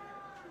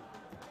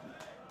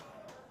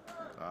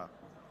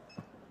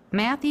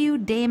 Matthew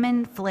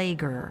Damon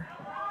Flager,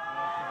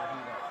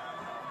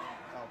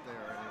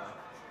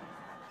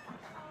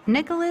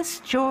 Nicholas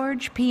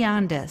George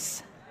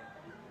Piandis,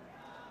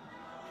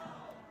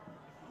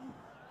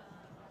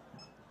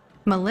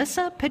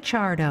 Melissa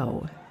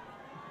Pichardo,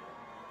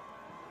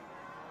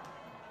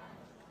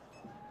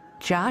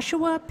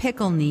 Joshua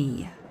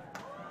Pickleknee,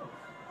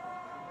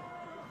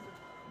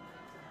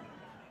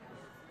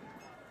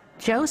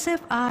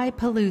 Joseph I.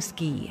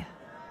 Paluski,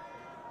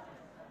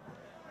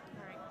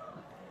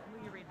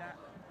 Will you read that?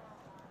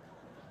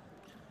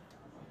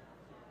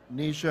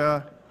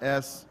 Nisha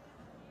S.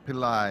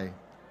 Pillai.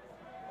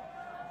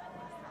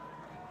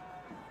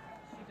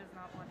 She does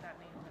not want that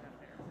name put up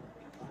there.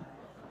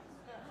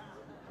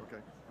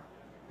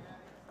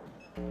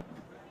 Okay.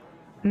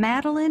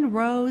 Madeline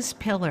Rose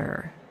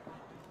Pillar,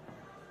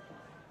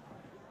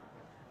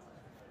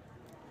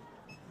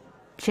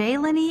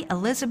 Jaleny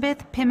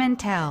Elizabeth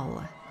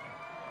Pimentel,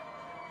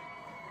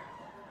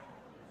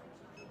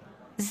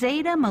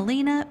 Zeta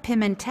Melina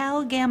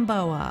Pimentel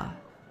Gamboa,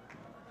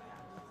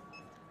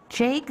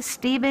 Jake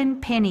Stephen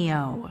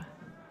Pinio,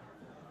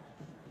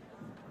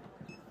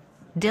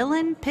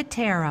 Dylan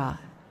Pitera,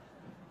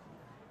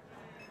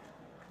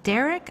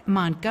 Derek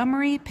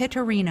Montgomery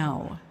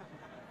Pitterino,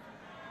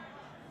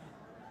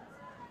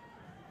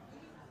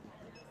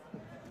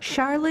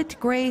 Charlotte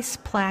Grace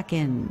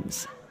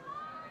Plackens,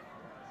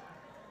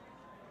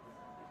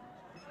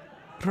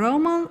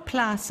 Rommel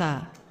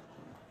Plaza,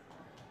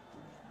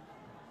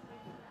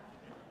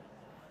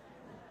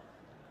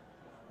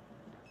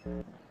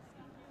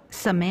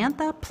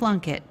 Samantha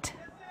Plunkett,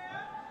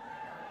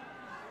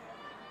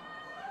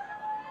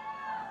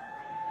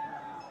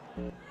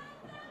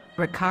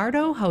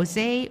 Ricardo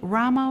Jose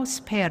Ramos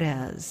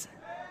Perez,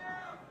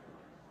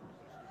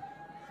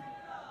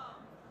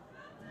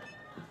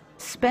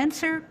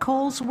 Spencer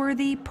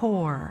Colesworthy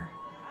Poor,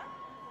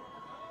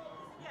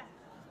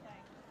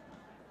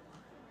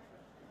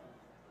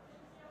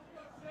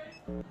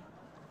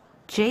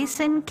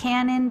 Jason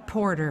Cannon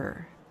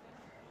Porter,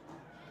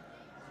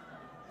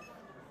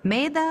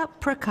 Medha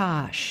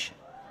Prakash,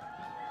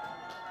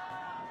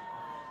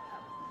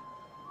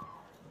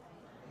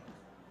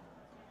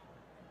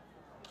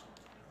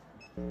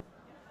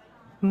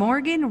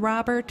 Morgan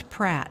Robert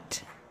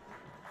Pratt,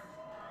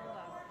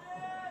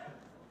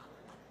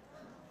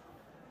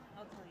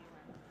 I'll tell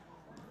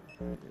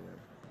you when.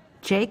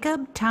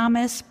 Jacob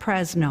Thomas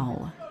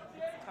Presnell,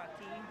 Talk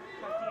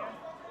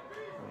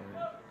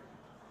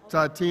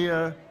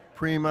Tatia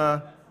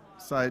Prima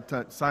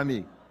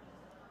Sami.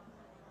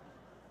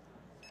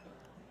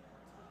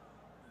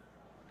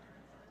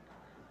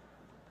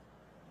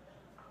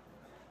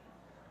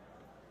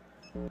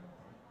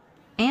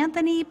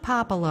 Anthony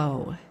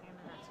Popolo.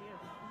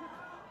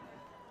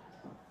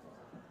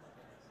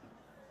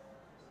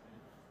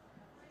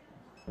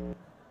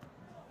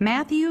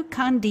 Matthew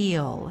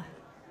Condile.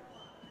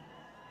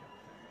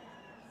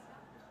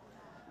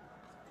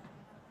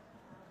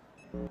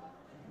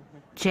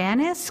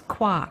 Janice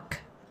Kwok.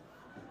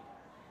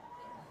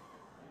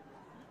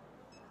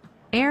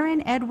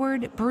 Aaron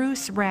Edward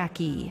Bruce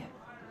Racky.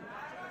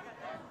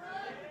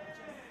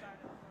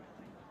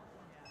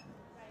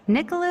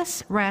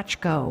 Nicholas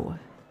Ratchko.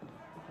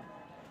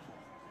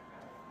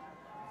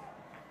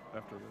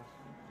 After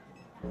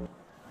this.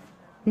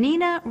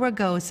 Nina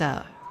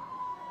Ragoza.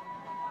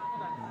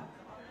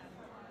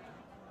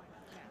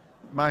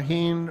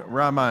 Maheen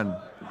Rahman.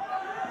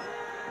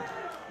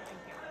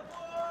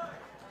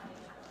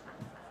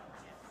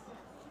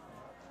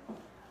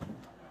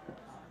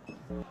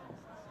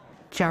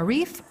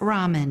 Jarif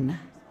Rahman.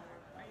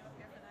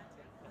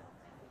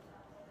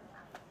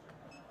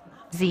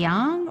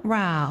 Ziang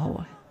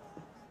Rao.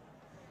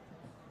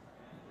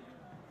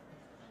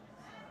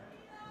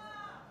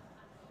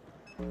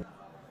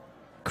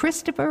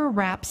 Christopher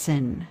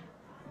Rapson.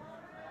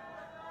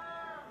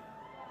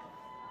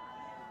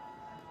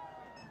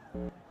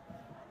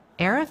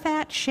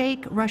 Arafat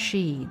Sheikh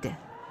Rashid.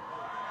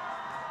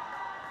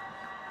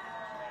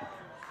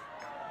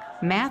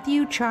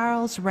 Matthew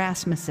Charles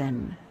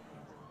Rasmussen.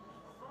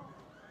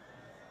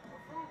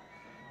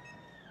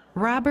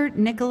 Robert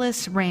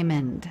Nicholas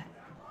Raymond.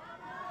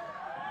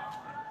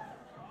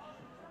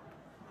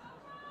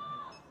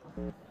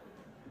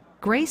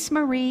 Grace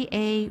Marie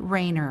A.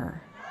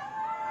 Rayner.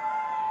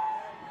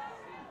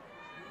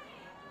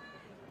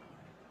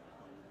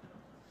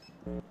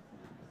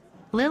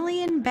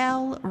 Lillian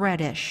Bell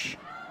Reddish.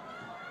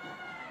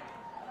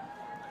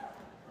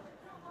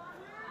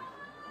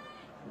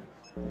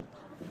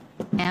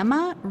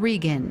 Emma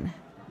Regan.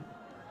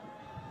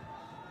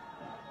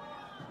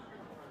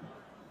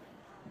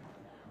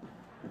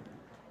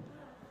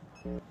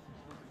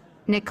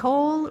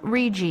 Nicole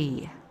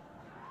Rigi.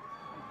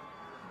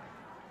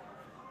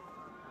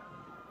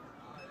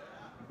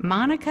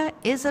 Monica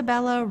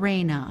Isabella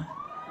Reyna.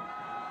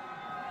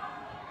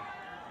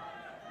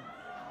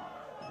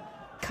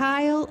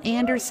 Kyle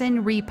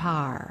Anderson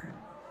Repar.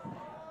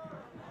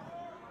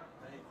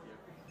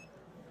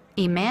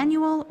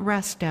 Emmanuel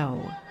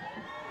Resto.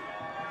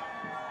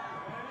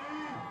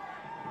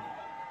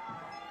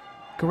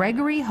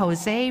 Gregory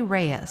Jose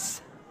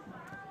Reyes.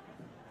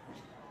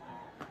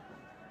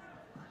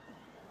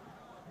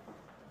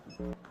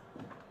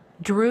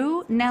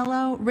 Drew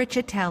Nello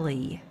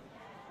Riccitelli.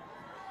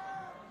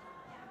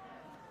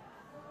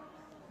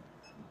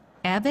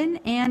 Evan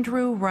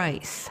Andrew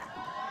Rice.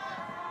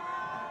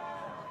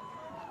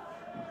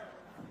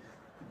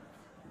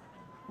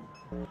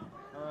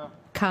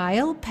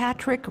 Kyle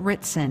Patrick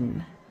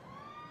Ritson.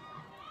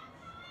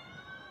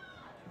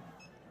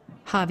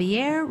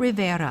 Javier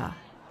Rivera.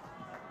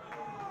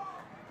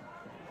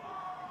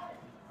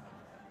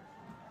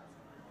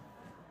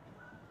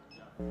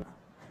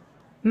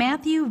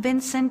 Matthew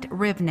Vincent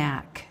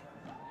Rivnak.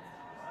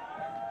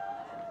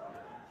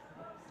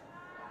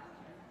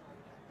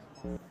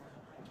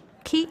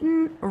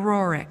 Keaton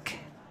Rorick.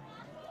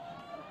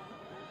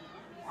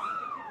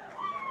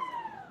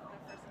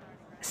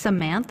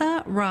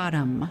 Samantha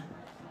Rodham.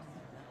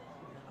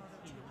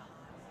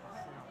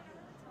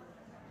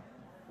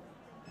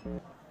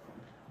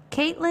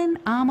 Caitlin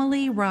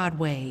Amelie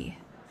Rodway.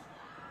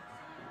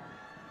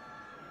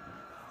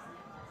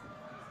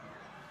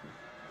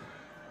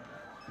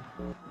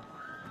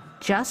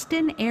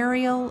 Justin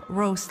Ariel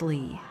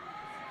Rosley.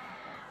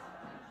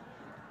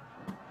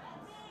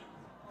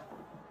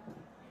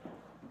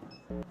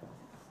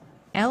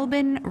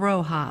 Elbin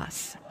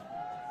Rojas.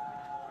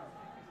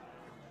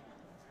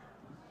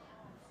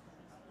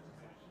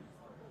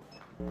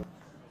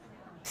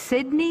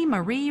 Sydney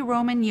Marie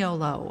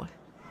Romagnolo.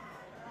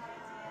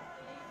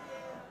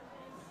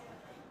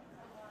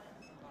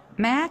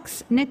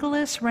 Max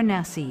Nicholas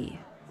Renesi.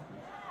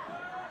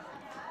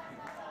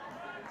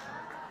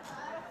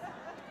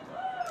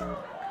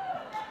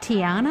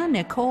 Tiana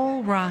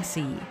Nicole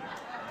Rossi.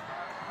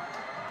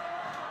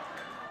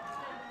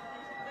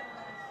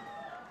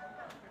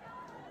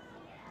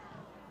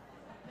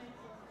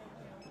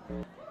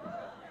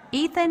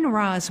 Ethan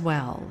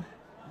Roswell.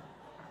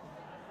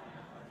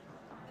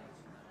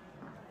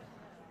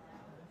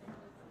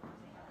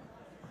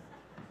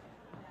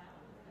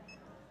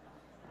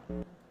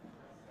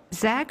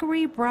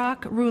 Zachary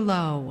Brock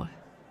Rouleau.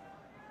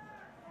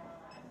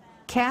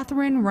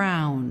 Catherine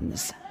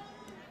Rounds.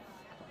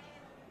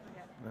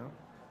 No.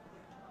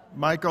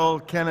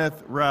 Michael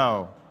Kenneth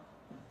Rao.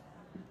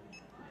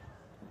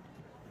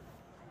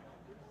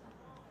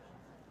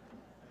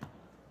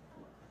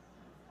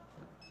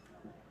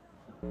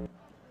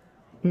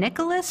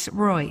 Nicholas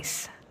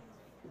Royce.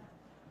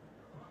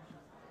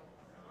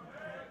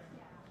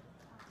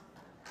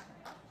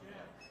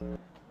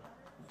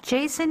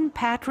 Jason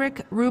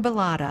Patrick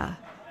Rubalata.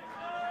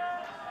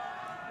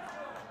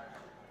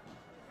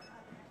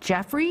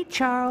 Jeffrey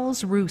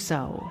Charles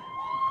Russo.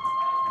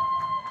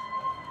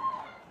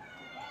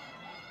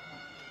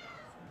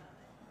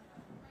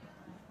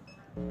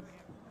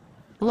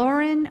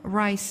 Lauren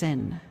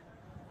Ryson.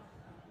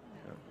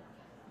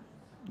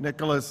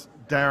 Nicholas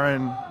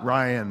Darren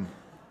Ryan.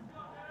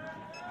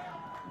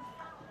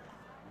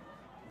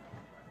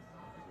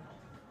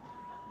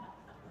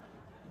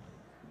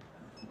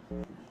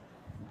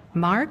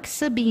 Mark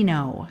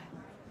Sabino.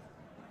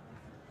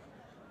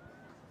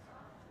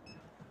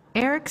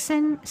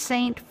 Erickson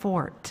St.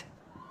 Fort.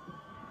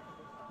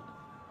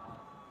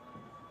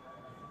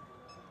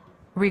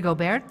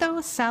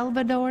 Rigoberto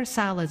Salvador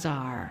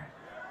Salazar.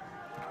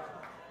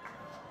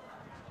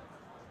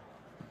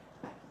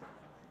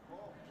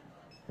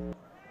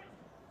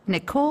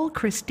 Nicole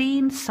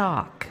Christine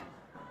Salk.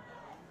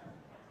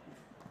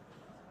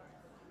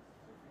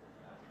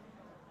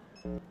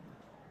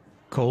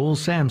 Cole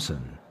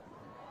Sampson.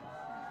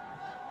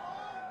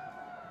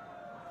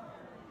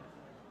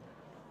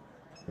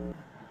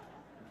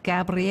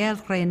 Gabriel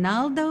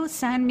Reynaldo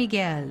San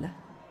Miguel.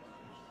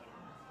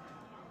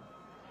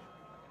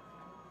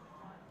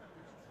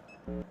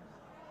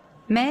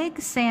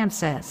 Meg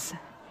Sanchez.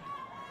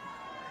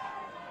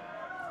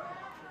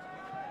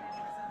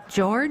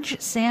 George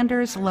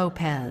Sanders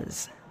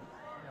Lopez.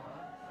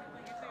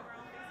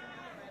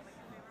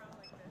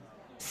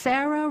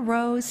 Sarah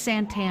Rose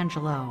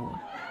Santangelo.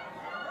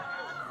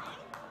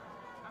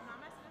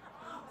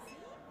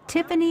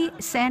 Tiffany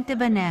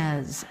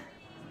Santibanez.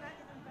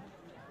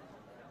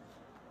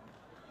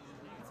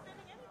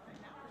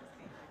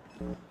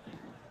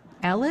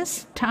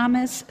 Ellis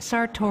Thomas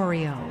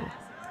Sartorio.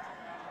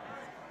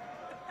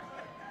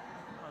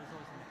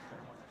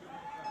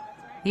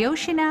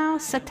 Yoshinao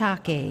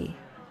Satake.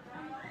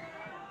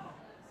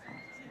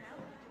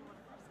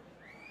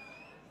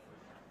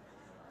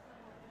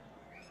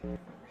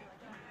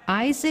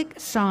 Isaac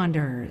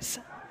Saunders.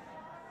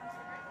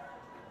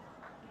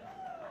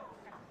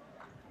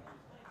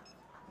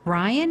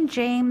 Ryan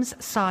James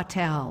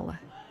Sawtell.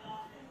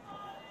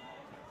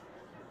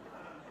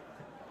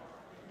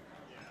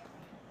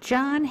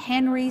 John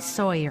Henry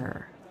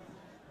Sawyer.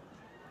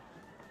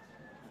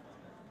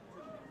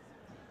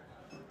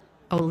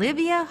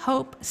 Olivia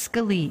Hope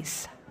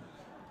Scalise.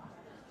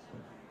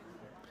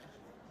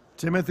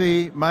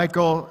 Timothy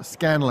Michael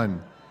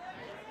Scanlon.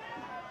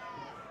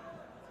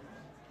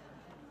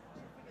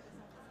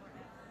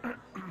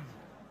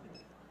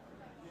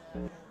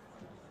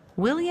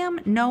 William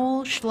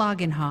Noel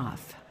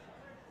Schlagenhoff.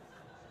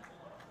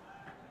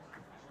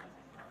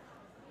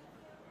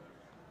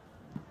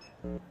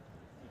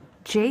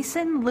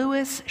 Jason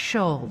Lewis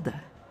Schuld.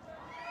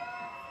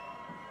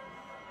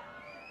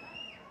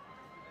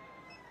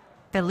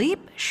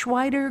 Philippe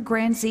Schweider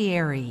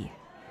Granzieri.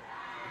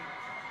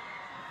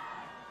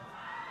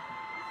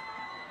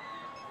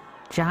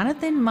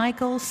 Jonathan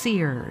Michael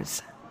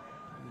Sears.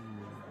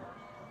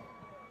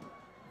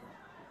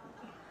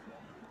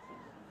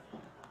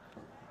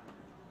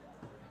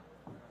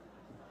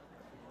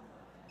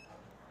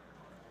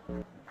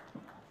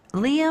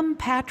 Liam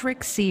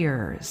Patrick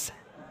Sears.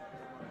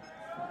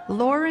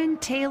 Lauren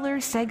Taylor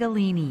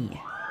Segalini.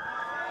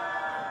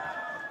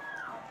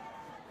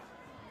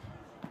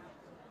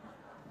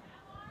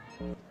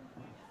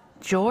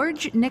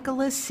 George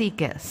Nicholas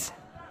Sekas.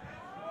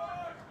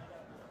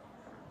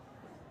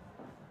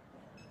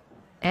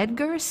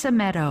 Edgar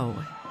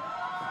Semedo.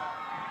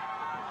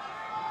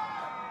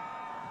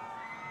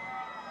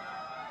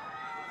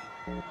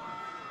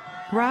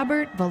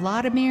 Robert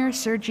Volodymyr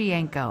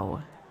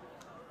Sergienko.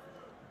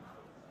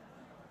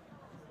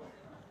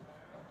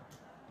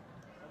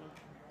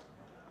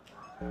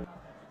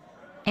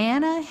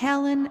 Anna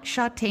Helen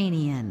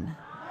Shatanian.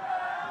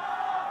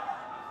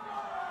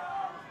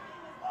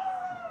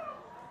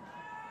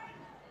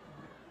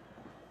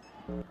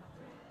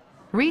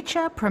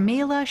 Richa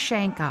Pramila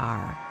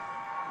Shankar.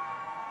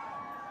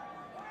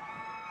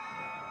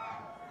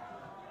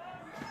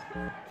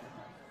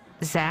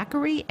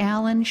 Zachary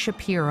Allen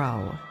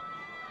Shapiro.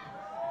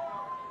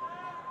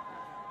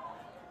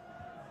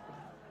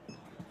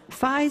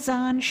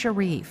 Faizan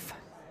Sharif.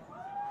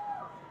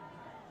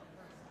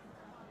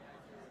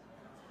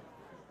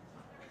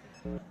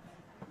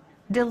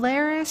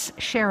 Delaris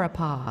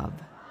Sharapov.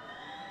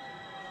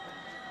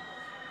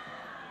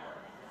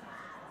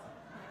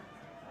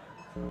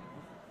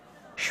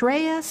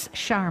 Shreyas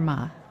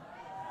Sharma.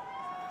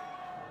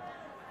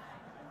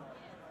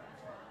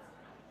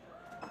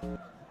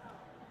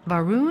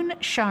 Varun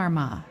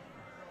Sharma.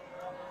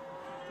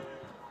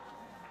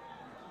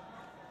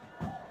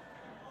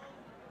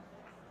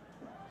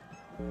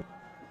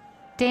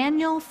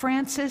 Daniel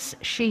Francis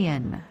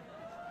Sheehan.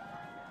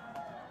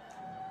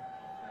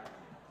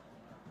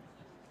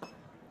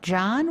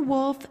 John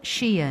Wolf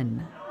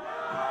Sheehan.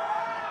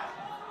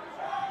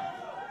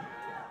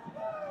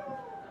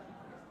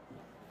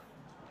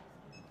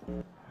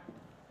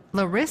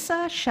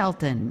 Larissa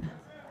Shelton.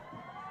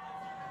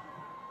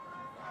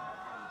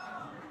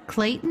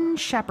 Clayton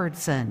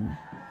Shepherdson.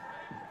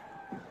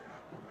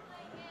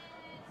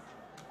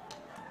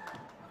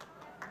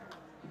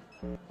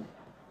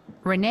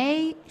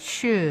 Renee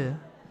Xu.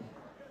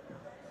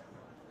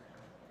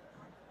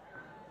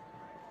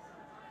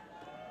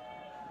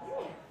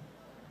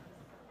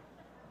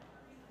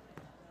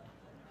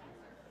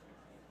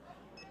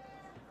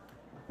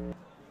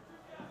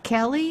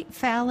 Kelly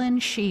Fallon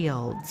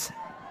Shields.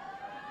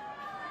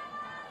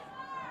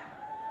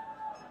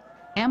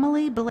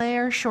 Emily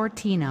Blair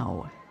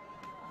Shortino.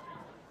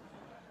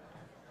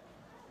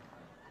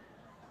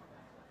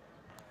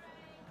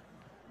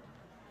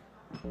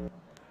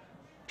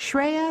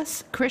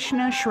 Shreyas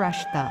Krishna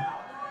Shrestha.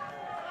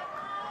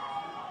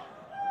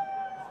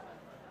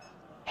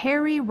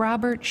 Harry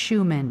Robert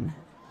Schumann.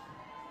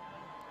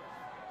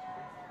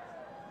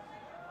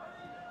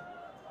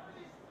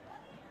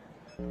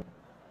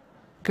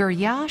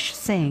 Guryash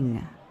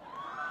Singh.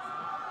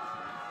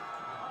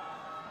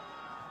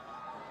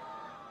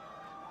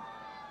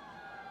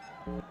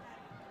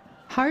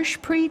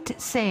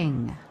 Harshpreet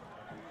Singh.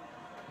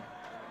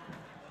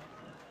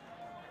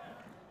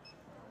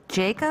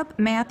 Jacob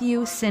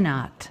Matthew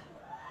Sinat.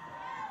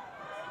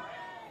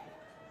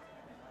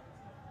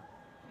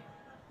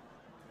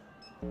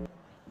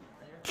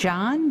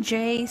 John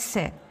J.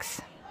 Six.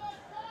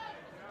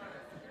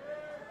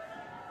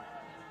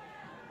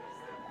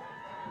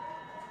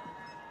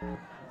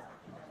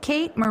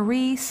 Kate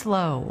Marie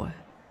Slow.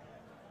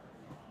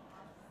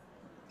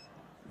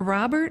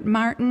 Robert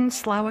Martin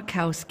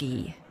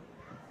Slawakowski.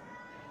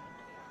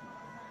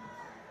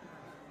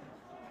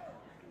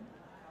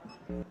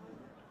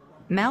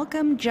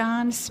 Malcolm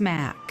John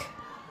Smack.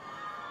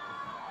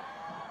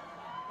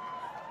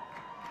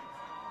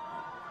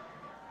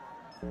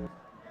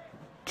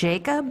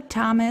 Jacob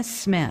Thomas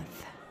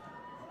Smith.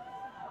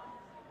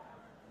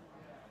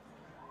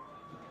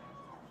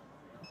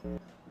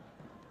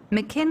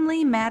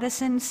 McKinley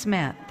Madison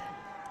Smith.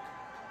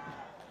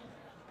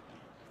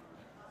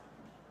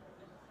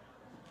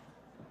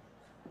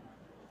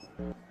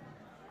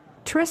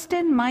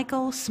 Tristan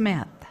Michael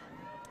Smith.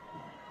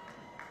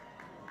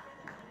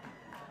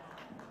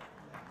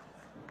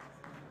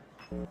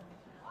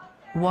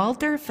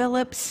 Walter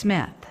Philip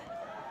Smith.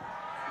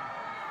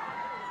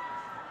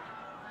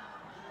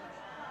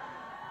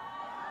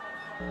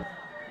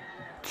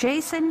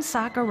 Jason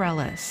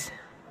Sakarellis.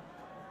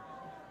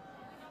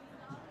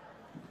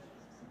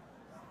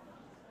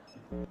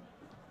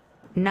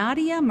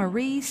 Nadia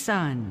Marie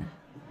Sun.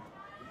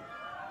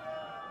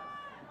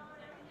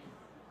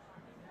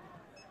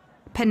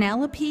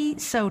 Penelope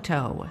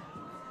Soto.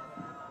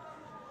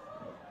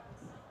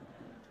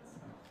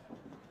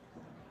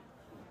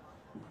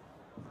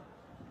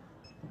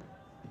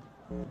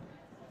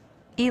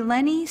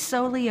 Eleni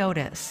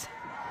Soliotis.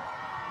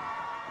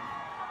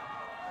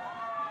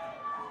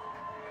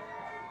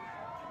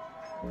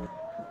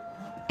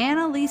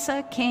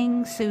 Annalisa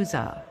King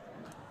Souza.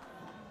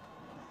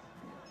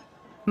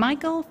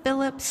 Michael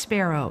Philip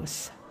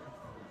Sparrows.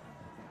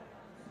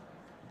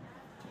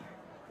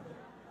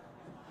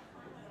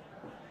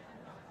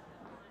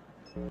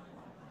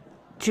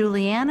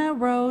 Juliana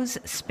Rose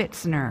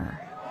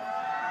Spitzner.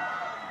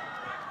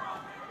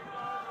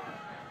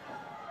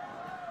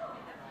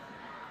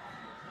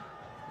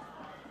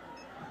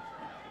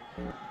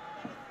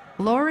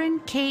 Lauren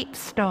Kate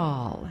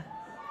Stahl.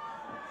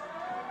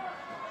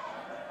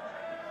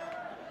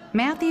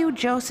 Matthew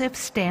Joseph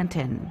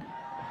Stanton.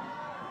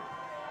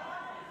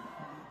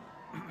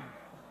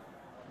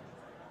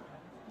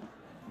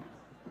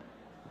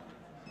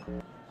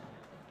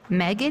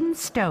 Megan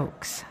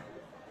Stokes.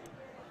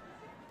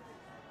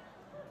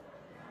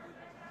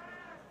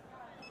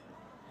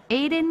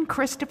 Aiden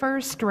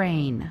Christopher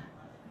Strain.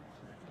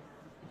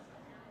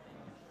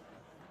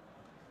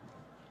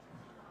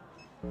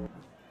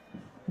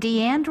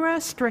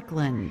 Deandra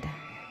Strickland.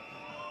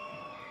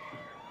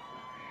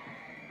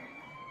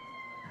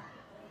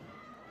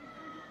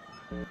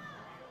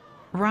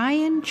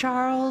 Ryan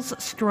Charles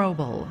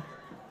Strobel.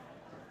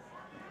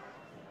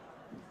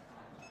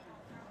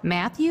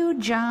 Matthew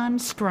John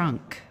Strunk.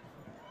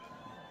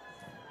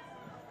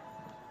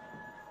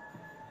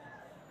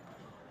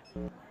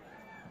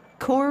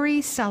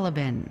 Corey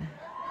Sullivan.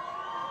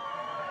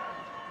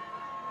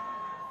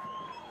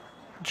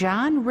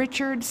 John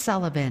Richard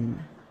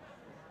Sullivan.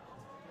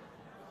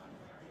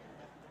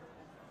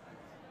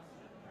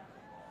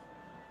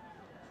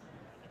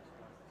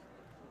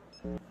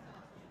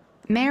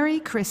 Mary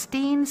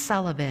Christine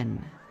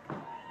Sullivan.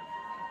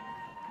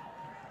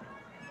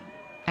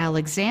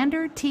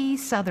 Alexander T.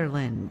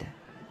 Sutherland.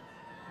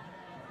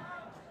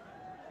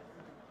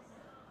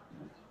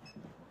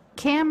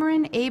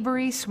 Cameron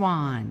Avery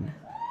Swan.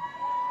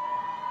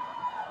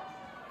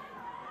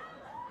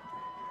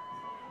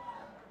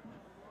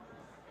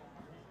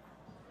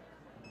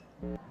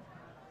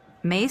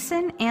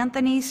 Mason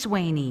Anthony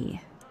Swaney.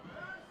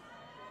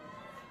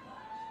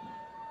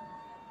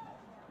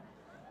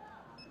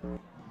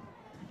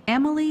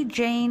 Emily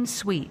Jane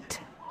Sweet.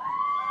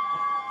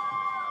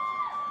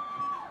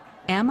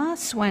 Emma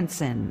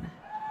Swenson.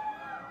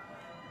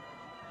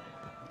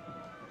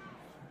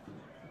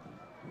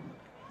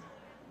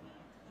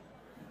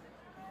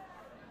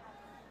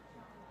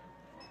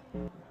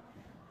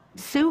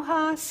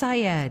 Suha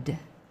Syed.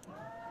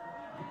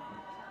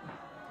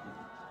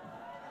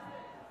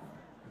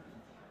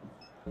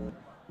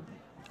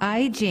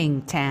 Ai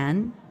Jing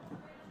Tan.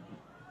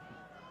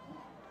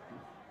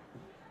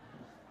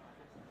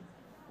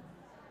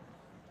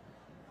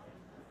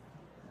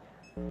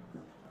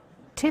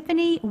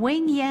 Tiffany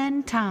Wing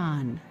Yen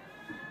Tan.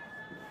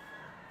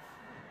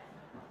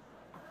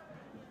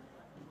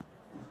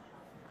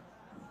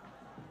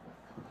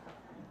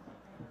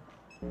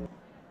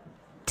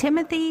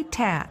 Timothy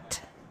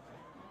Tat.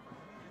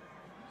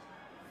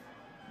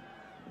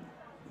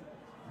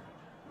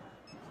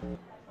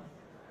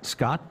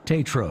 Scott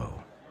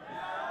Tatro.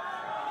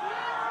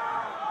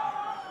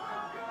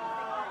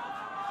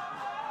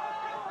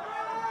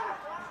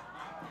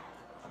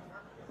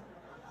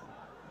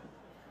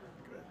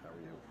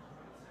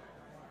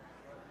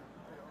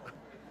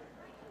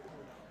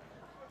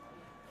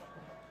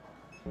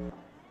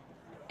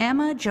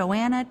 Emma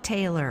Joanna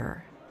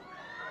Taylor.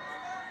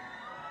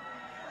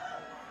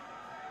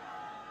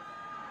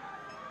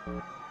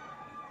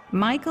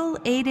 Michael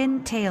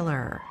Aiden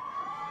Taylor.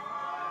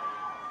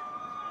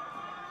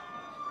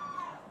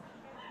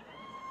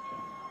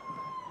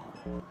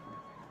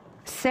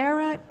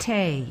 Sarah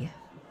Tay.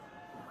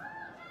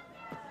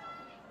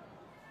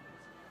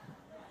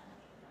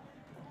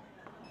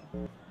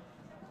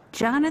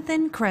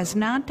 Jonathan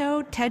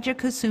Cresnanto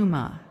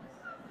Tejakusuma.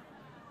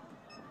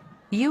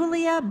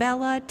 Yulia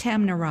Bella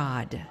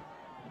Temnarad.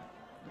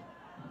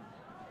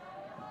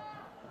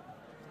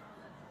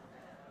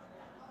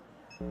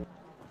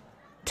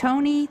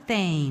 Tony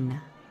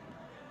Thane.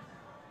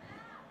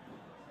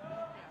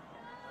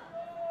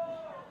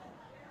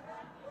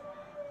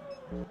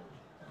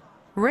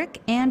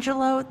 Rick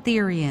Angelo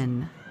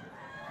Therian.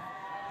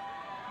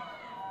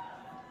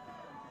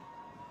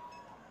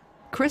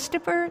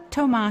 Christopher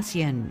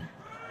Tomasian.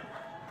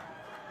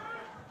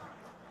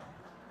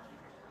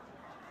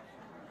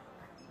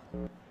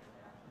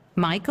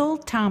 Michael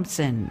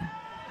Thompson.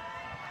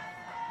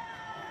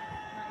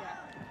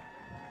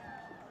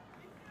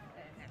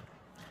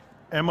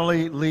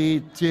 Emily Lee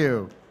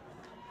Tew.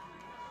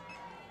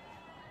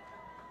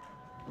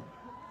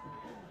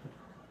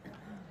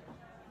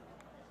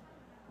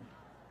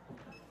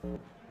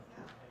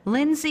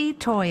 Lindsay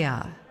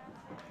Toya.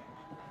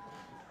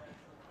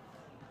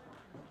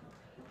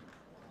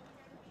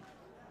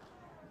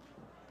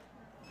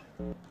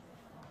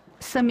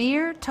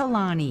 Samir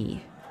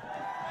Talani.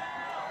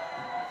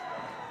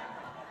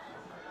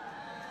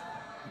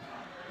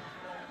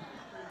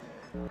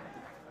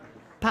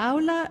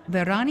 Paula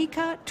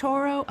Veronica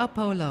Toro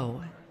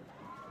Apollo.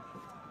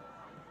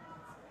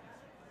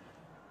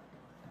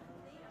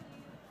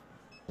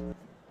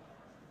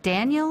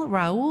 Daniel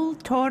Raul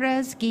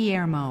Torres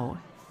Guillermo.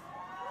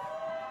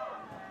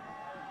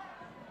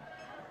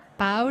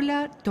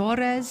 Paula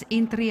Torres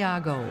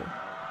Intriago.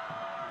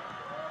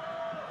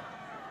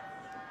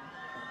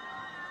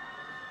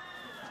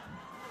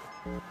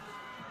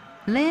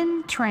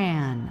 Lynn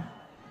Tran.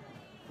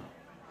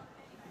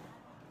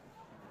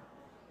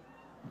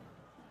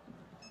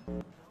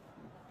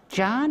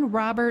 John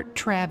Robert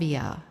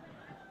Travia.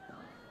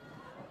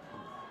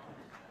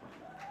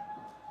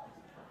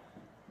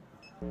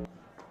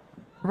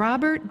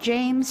 Robert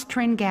James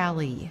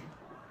Tringali.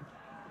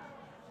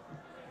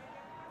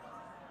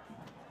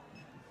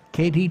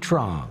 Katie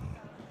Trong.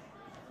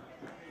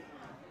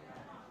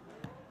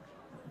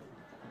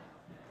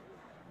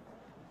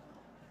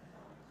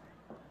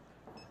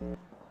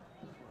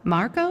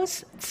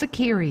 Marcos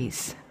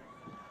Tsakiris.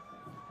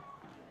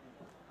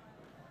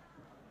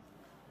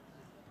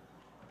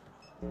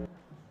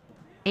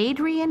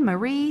 Adrian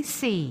Marie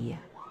C.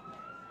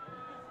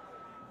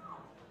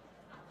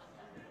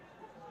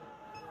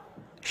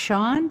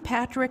 Sean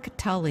Patrick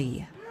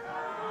Tully.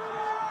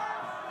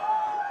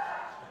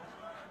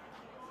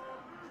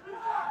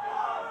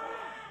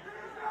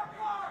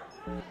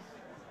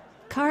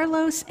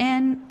 Carlos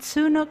N.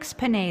 Tsunux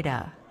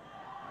Pineda.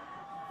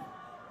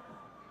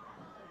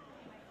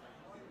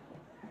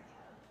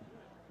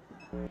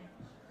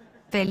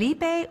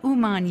 Felipe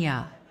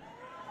Umania.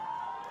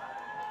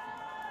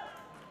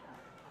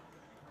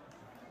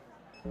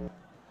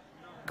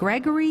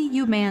 Gregory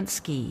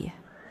Umansky.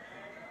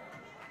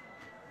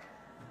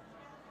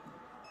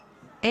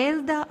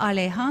 Elda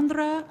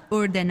Alejandra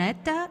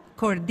Urdaneta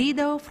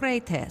Cordido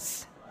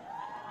Freites.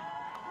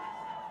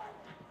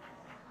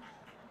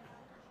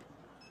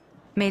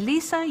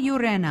 Melissa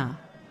Urena.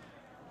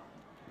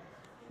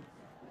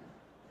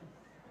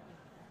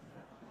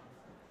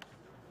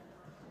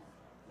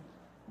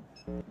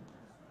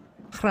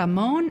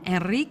 Ramon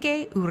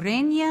Enrique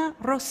Ureña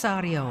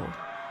Rosario.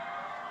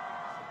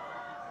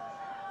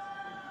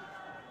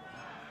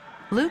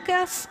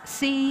 Lucas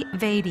C.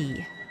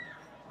 Vady.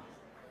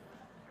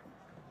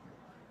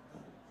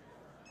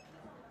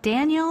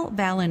 Daniel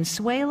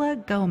Valenzuela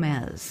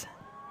Gomez.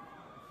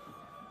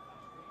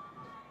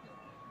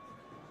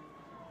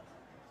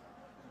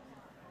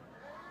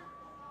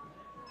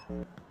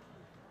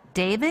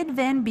 David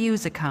Van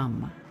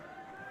Busicum.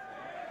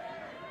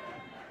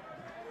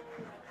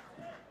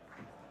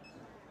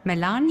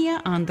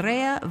 Melania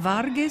Andrea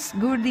Vargas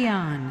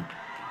Gurdian.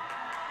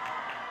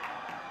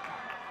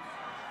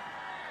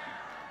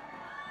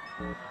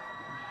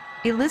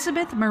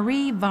 Elizabeth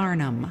Marie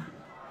Varnum.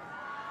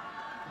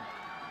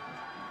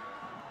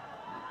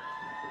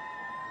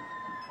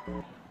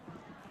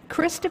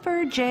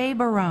 Christopher J.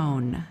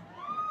 Barone.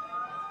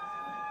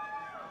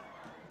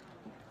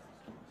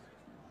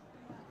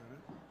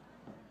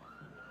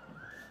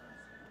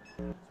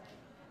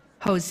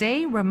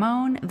 Jose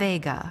Ramon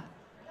Vega.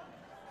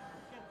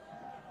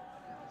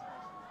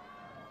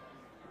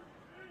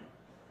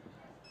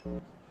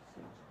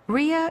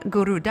 Ria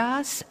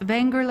Gurudas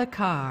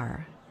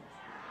Vengerlakar.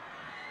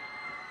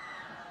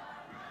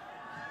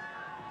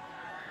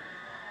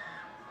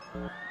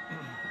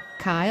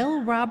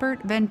 Kyle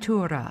Robert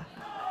Ventura.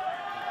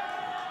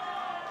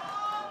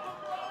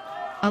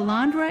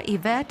 Alondra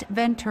Yvette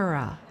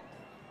Ventura.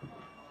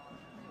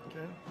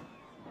 Okay.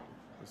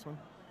 This one?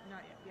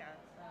 Not yet,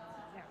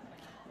 yeah.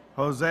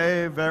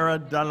 Jose Vera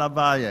de la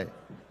Valle.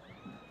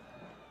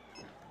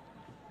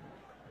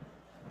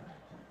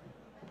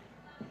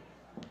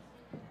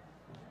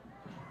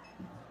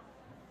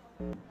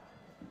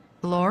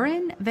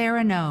 Lauren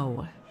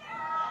Verano.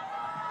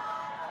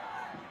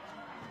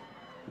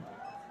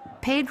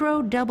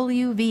 Pedro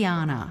W.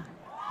 Viana.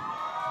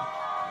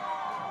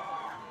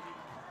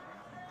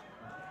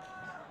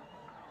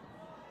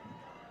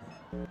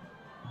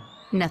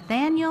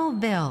 Nathaniel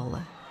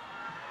Vill.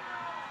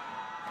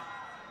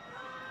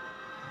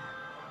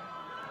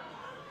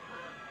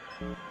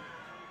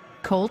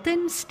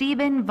 Colton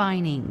Stephen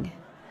Vining.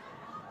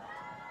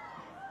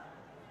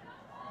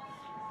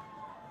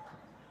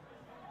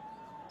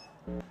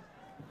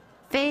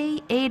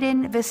 Faye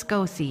Aiden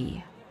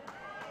Viscosi.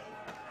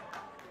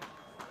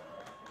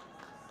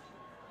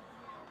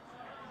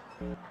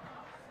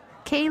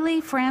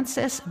 Kaylee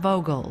Frances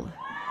Vogel.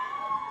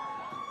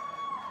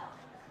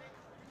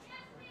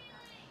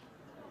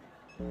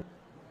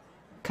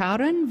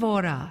 Karen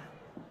Vora.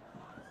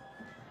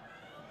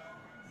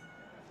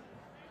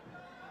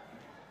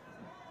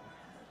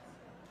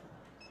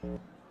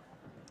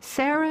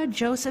 Sarah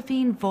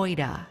Josephine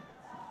Voida.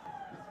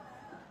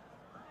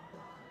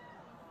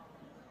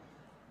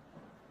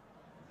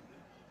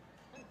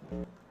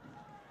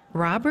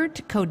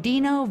 Robert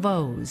Codino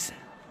Vose.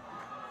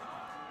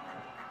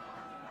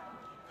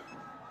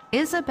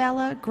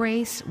 Isabella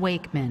Grace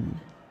Wakeman.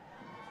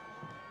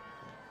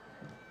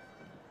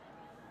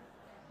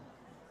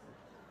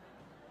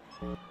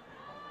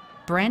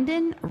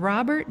 Brendan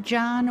Robert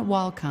John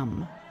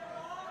Walcombe.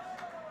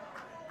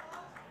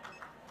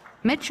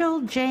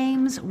 Mitchell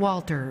James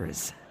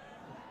Walters.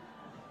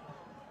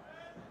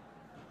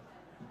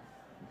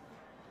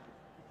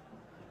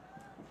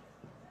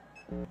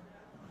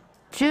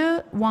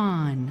 Zhe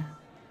Wan.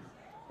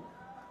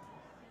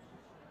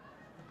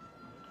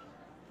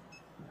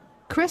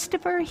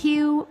 Christopher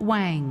Hugh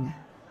Wang.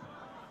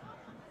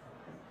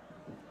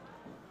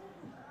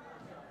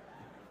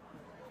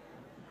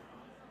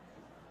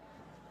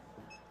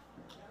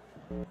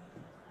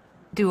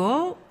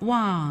 Duo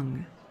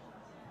Wang.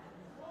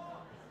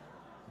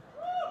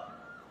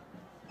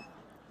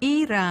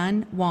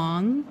 Iran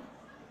Wang.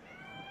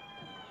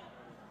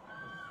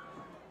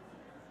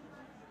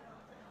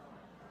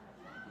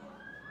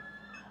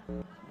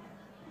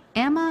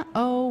 Emma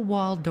O.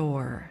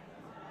 Waldor.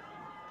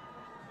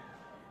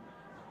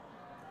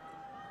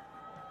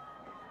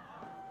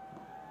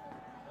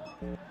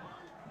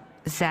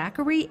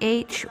 Zachary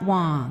H.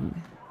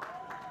 Wong.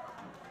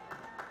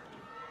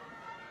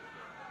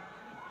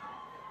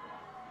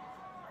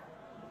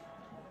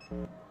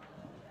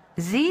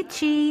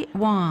 Zichi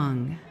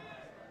Wong.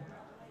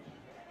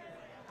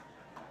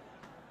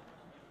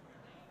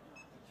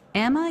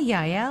 Emma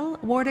Yael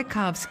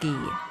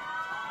Wardakovsky.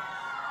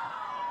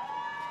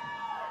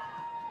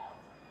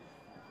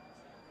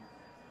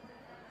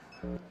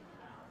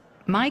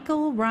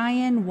 Michael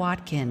Ryan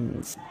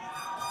Watkins.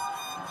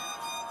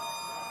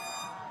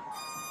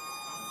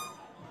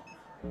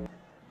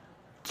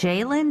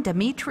 Jalen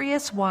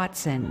Demetrius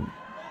Watson.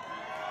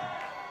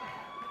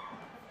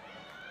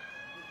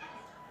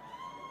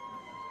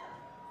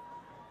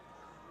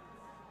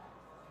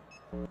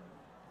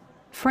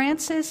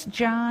 Francis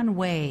John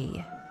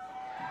Way.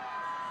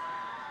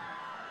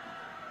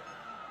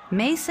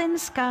 Mason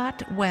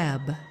Scott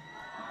Webb.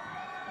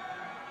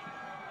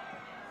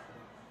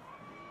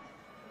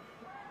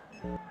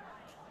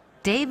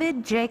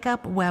 David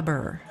Jacob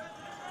Weber.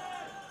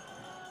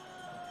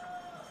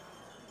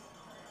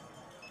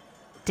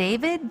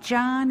 David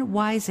John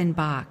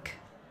Weisenbach.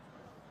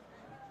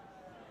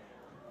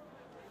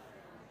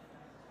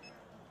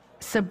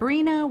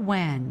 Sabrina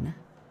Wen.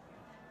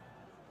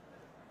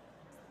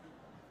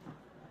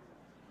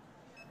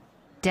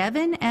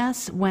 Devin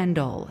S.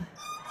 Wendell.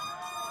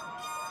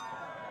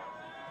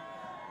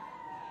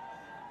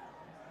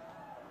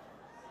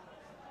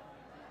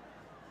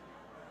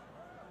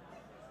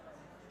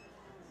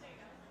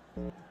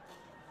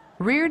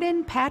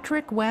 Reardon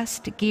Patrick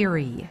West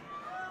Geary.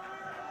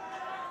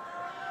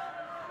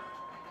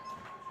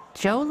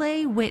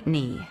 Jolay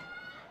Whitney.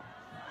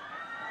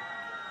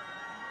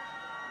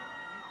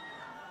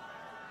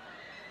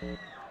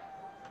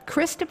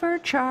 Christopher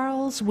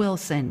Charles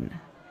Wilson.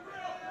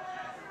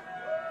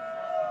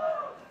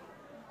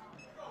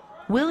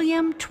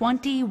 William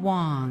 20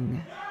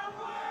 Wong.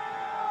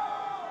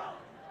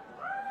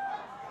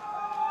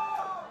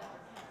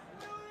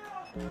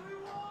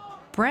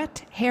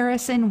 Brett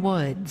Harrison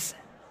Woods.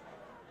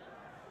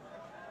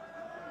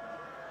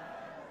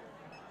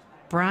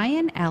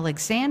 Brian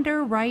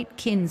Alexander Wright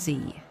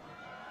Kinsey.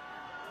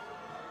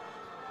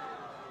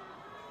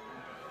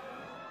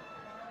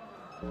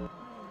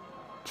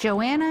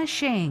 Joanna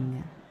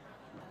Shing.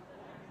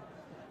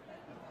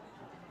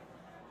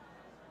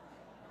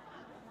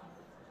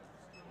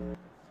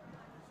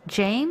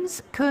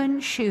 James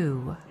Kun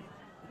Shu.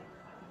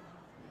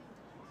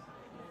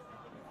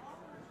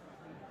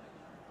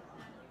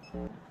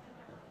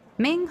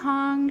 Ming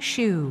Hong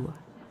Shu.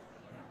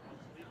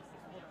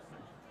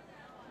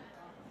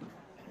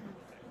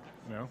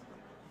 No.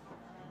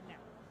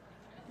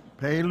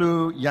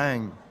 Peilu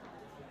Yang.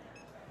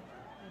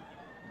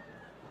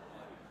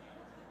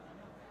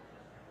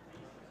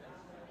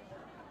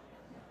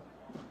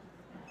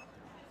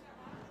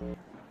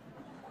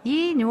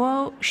 Yi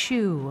Nuo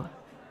Shu.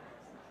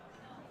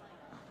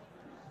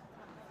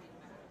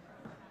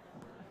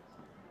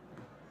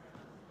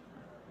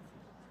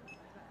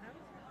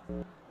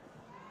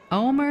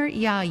 Omer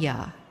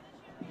Yaya.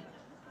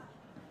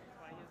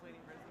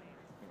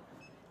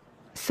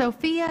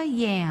 Sophia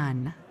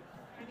Yan.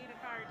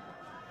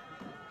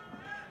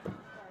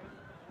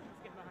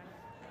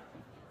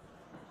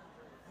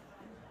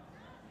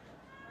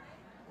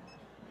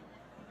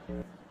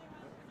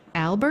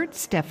 Albert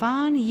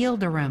Stefan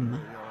Yildirim.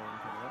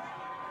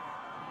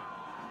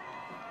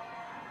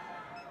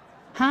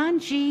 Han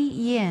Ji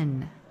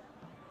Yin.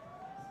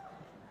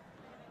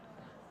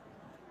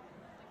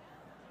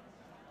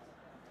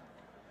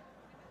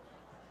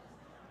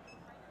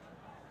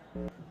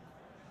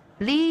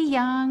 Li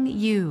Yang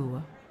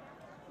Yu.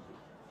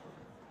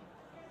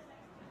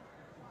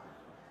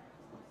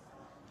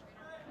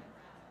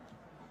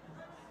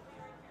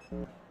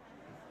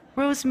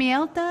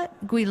 Rosmielta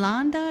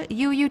Guilanda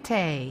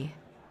Yuyute.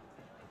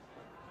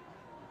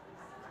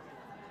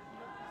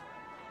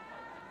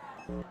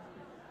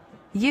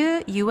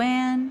 Yu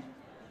Yuan.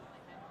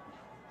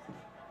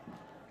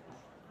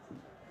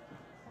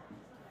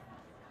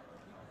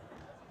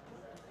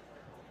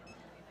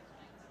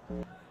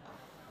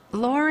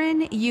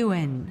 Lauren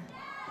Ewan.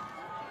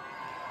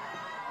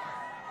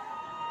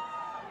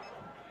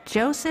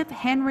 Joseph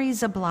Henry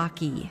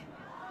Zablocki.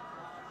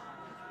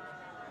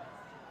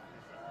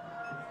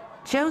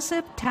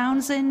 Joseph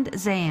Townsend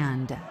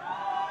Zand.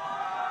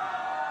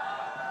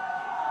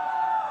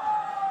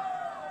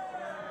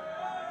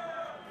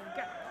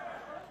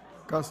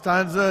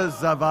 Costanza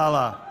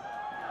Zavala.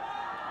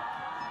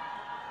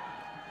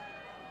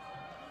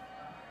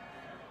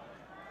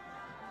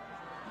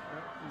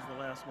 He's the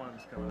last one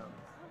that's coming up.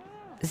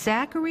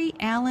 Zachary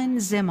Allen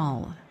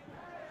Zimmel.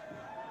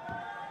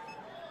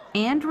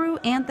 Andrew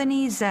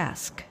Anthony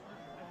Zesk.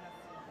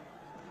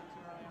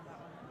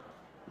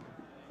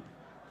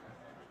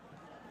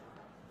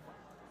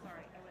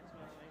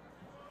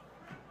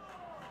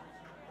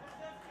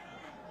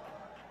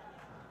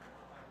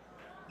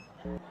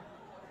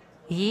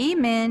 Yi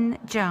Min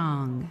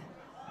Zhang.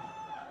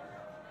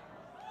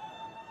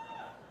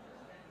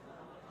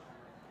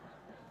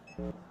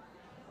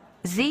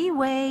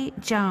 Ziwei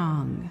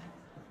Zhang.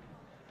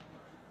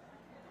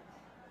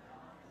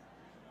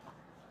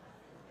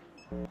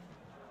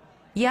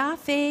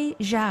 Yafei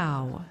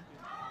Zhao.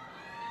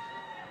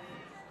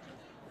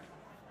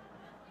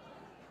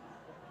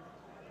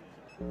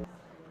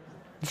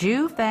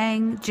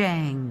 Jufang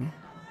Zhang.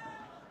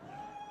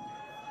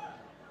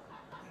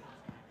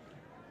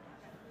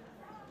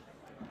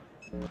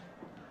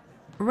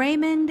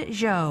 Raymond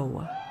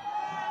Zhou.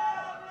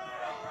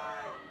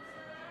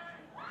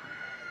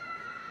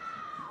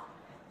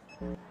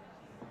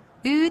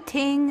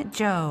 Yuting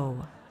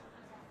Zhou.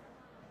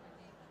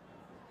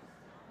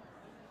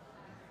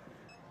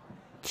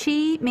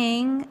 Qi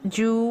Ming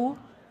Zhu.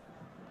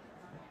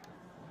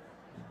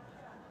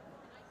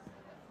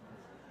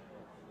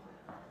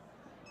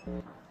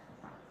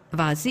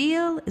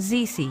 Vasil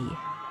Zisi.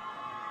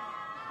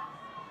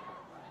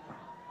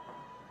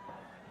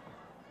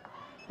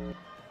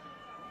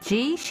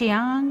 Ji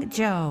Xiang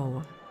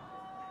Zhou.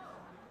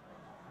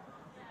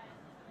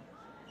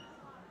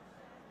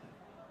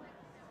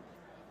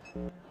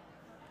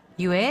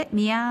 Yue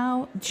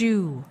Miao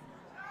Zhu.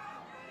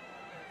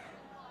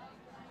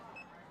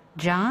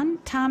 John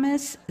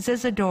Thomas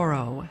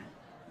Zizadoro.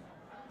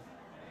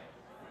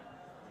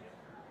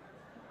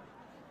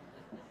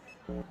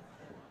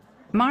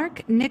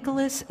 Mark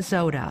Nicholas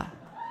Zoda.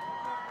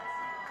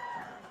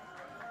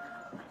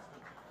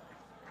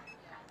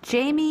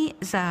 Jamie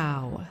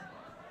Zhao.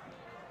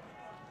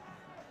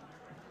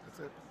 That's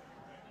it.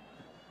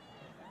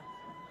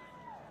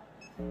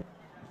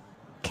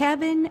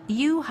 Kevin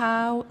Yu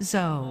Hao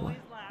Zhou.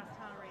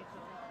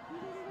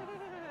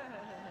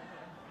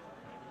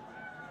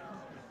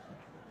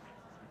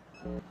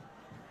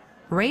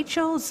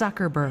 Rachel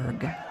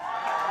Zuckerberg.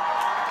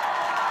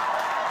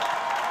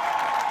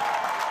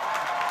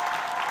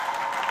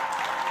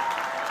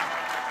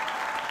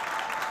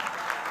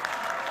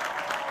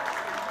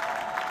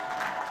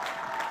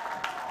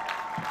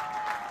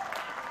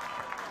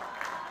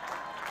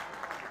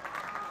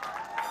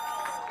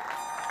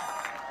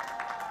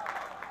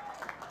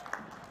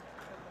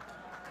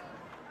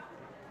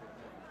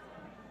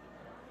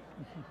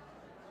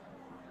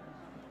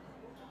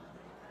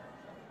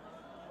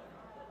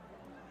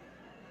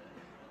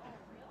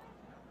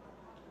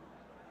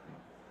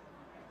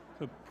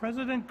 So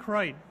President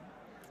Cright,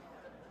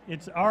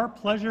 it's our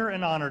pleasure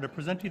and honor to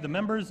present to you the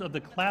members of the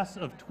class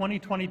of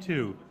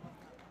 2022.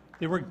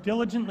 They worked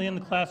diligently in the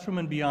classroom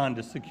and beyond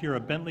to secure a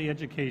Bentley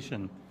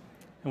education.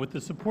 And with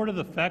the support of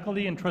the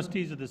faculty and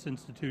trustees of this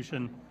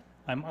institution,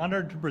 I'm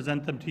honored to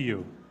present them to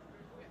you.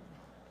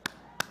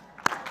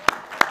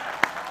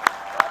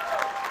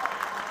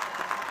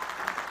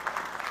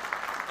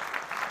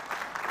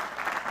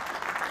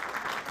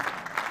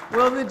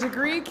 Will the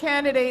degree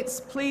candidates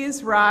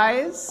please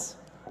rise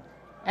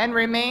and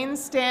remain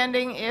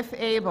standing if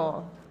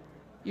able?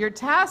 Your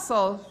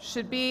tassel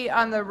should be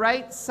on the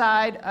right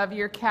side of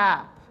your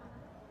cap.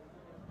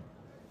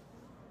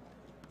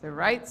 The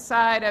right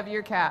side of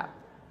your cap.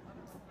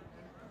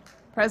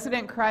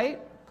 President Cright,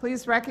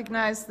 please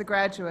recognize the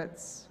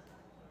graduates.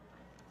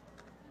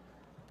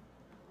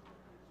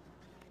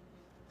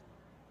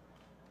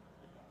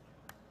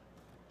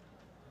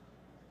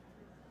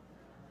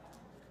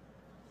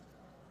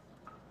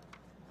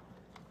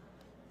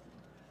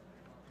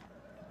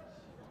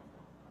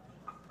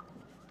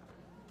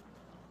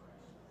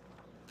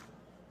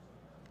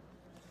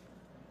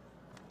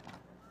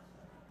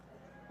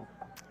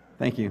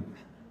 Thank you.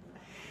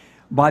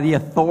 By the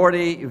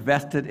authority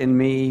vested in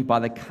me by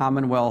the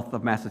Commonwealth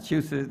of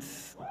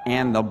Massachusetts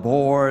and the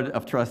Board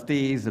of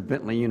Trustees of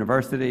Bentley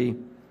University,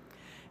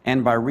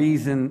 and by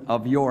reason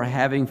of your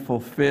having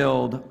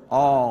fulfilled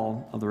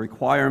all of the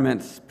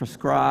requirements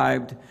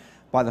prescribed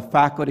by the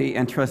faculty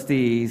and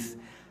trustees,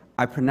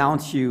 I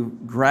pronounce you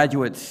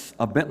graduates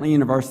of Bentley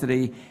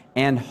University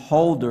and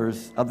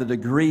holders of the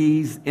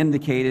degrees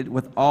indicated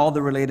with all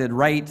the related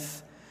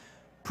rights,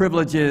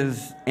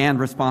 privileges, and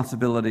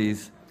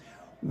responsibilities.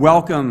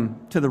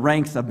 Welcome to the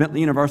ranks of Bentley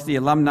University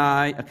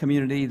alumni, a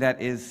community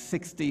that is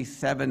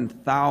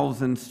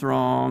 67,000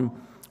 strong.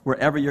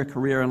 Wherever your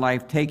career in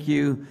life take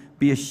you,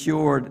 be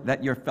assured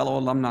that your fellow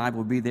alumni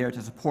will be there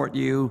to support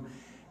you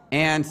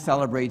and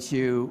celebrate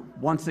you.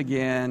 Once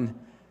again,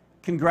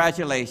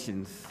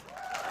 congratulations.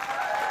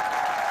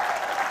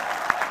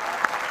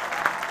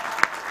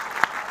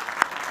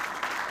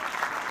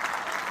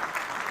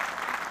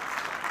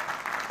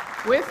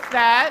 With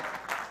that,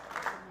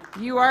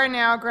 you are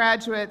now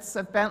graduates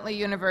of Bentley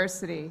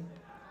University.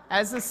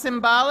 As a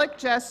symbolic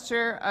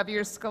gesture of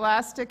your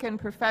scholastic and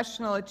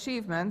professional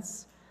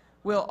achievements,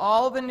 will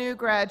all the new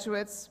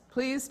graduates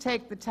please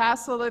take the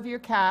tassel of your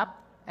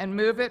cap and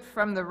move it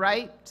from the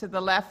right to the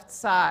left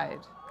side.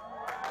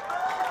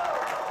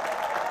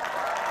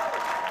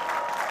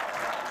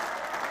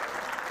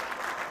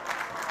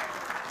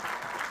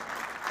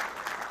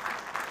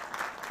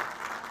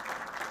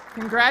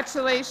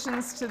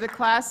 Congratulations to the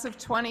class of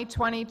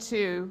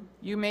 2022.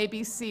 You may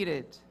be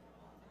seated.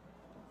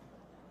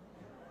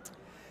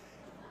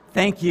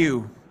 Thank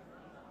you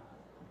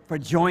for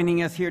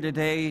joining us here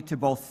today to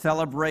both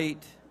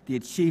celebrate the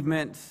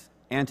achievements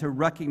and to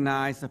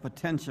recognize the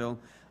potential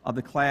of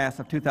the class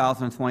of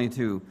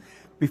 2022.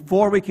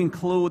 Before we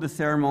conclude the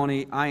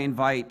ceremony, I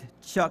invite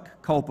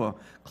Chuck Copa,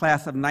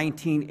 class of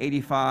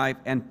 1985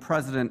 and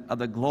president of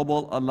the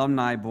Global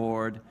Alumni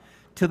Board,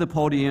 to the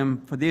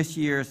podium for this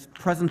year's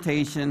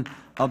presentation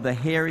of the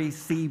Harry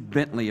C.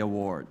 Bentley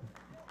Award.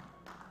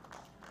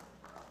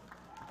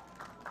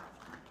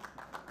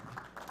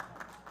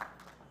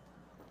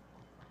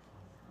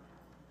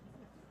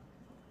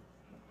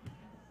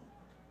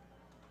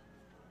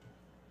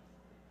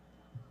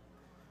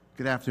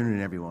 Good afternoon,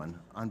 everyone.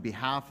 On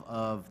behalf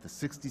of the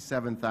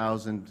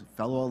 67,000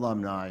 fellow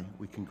alumni,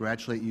 we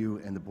congratulate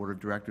you and the Board of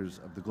Directors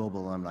of the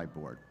Global Alumni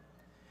Board.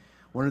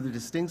 One of the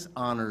distinct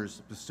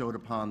honors bestowed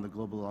upon the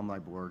Global Alumni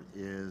Board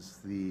is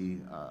the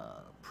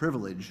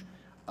privilege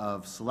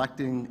of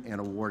selecting and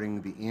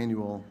awarding the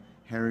annual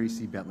Harry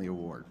C. Bentley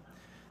Award.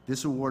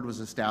 This award was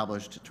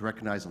established to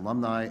recognize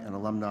alumni and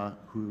alumna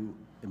who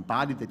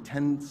embodied the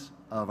tenets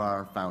of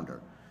our founder,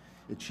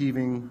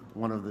 achieving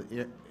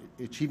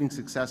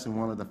success in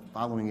one of the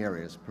following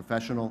areas: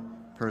 professional,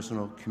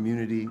 personal,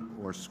 community,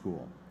 or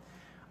school.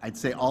 I'd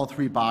say all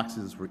three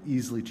boxes were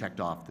easily checked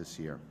off this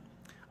year.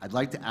 I'd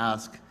like to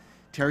ask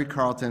Terry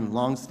Carlton,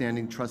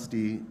 longstanding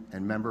trustee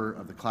and member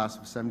of the class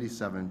of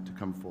 77, to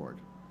come forward.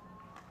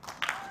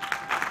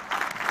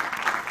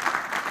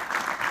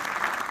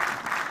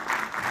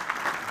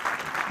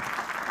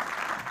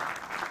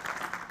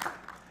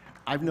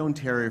 I've known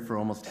Terry for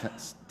almost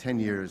 10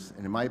 years,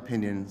 and in my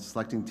opinion,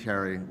 selecting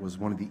Terry was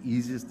one of the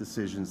easiest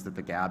decisions that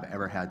the GAB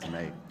ever had to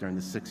make during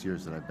the 6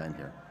 years that I've been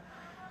here.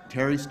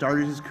 Terry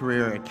started his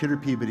career at Kidder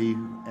Peabody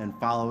and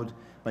followed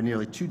by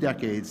nearly 2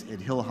 decades at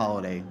Hill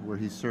Holliday, where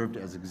he served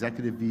as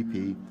Executive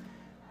VP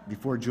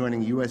before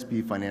joining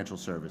USB Financial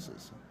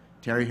Services.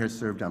 Terry has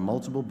served on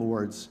multiple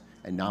boards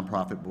and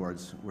nonprofit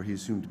boards where he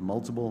assumed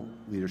multiple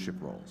leadership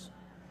roles.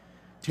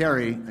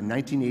 Terry, a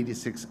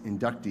 1986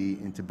 inductee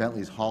into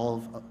Bentley's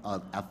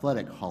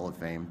Athletic Hall of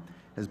Fame,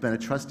 has been a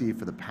trustee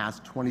for the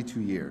past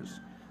 22 years,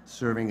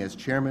 serving as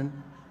chairman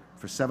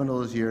for 7 of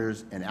those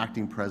years and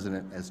acting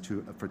president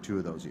for 2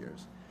 of those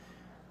years.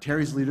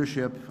 Terry's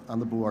leadership on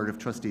the Board of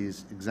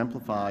Trustees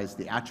exemplifies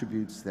the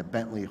attributes that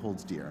Bentley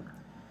holds dear.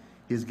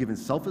 He has given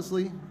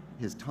selflessly,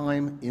 his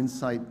time,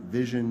 insight,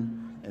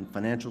 vision, and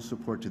financial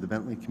support to the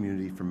Bentley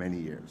community for many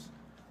years.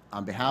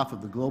 On behalf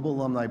of the Global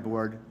Alumni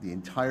Board, the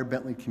entire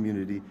Bentley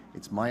community,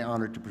 it's my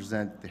honor to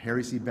present the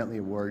Harry C. Bentley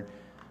Award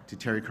to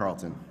Terry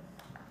Carlton.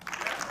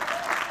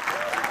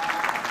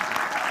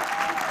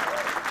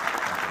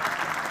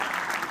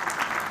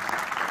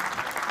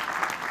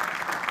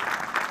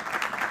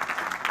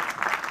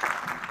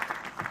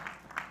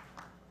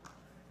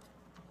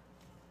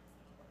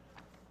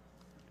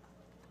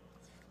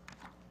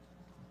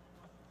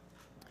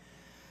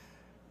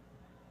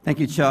 Thank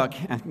you, Chuck,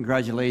 and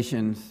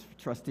congratulations,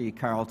 Trustee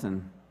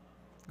Carlton.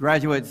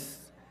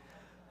 Graduates,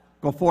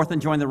 go forth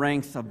and join the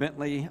ranks of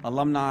Bentley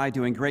alumni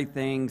doing great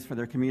things for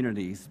their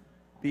communities.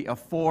 Be a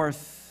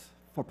force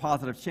for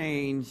positive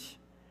change.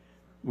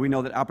 We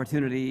know that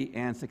opportunity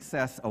and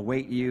success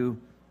await you.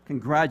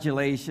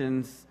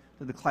 Congratulations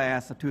to the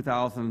class of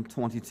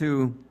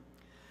 2022.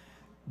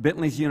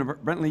 Bentley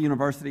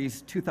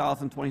University's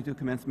 2022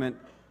 commencement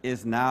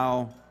is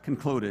now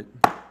concluded.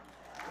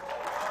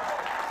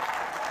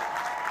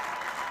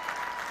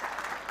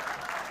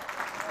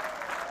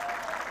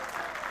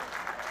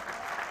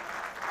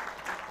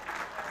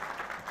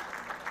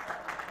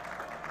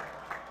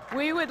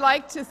 We would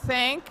like to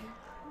thank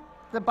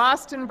the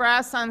Boston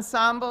Brass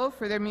Ensemble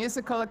for their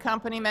musical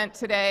accompaniment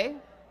today.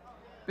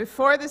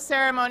 Before the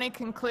ceremony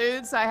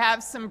concludes, I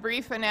have some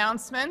brief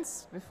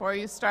announcements before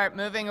you start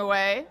moving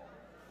away.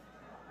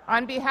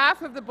 On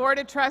behalf of the Board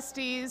of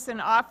Trustees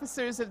and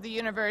officers of the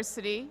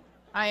university,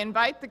 I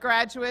invite the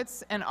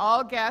graduates and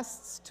all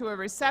guests to a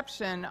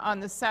reception on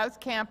the South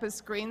Campus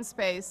green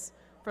space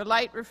for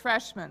light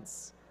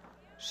refreshments.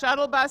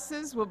 Shuttle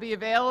buses will be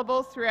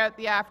available throughout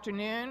the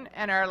afternoon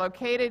and are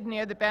located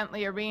near the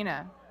Bentley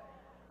Arena.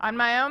 On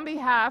my own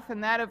behalf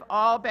and that of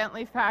all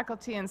Bentley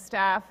faculty and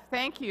staff,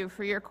 thank you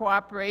for your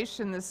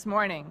cooperation this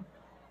morning.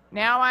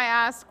 Now I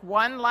ask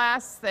one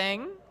last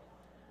thing.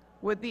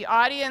 Would the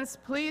audience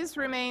please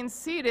remain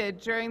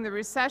seated during the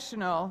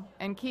recessional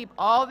and keep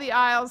all the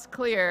aisles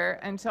clear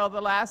until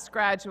the last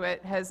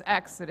graduate has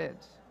exited?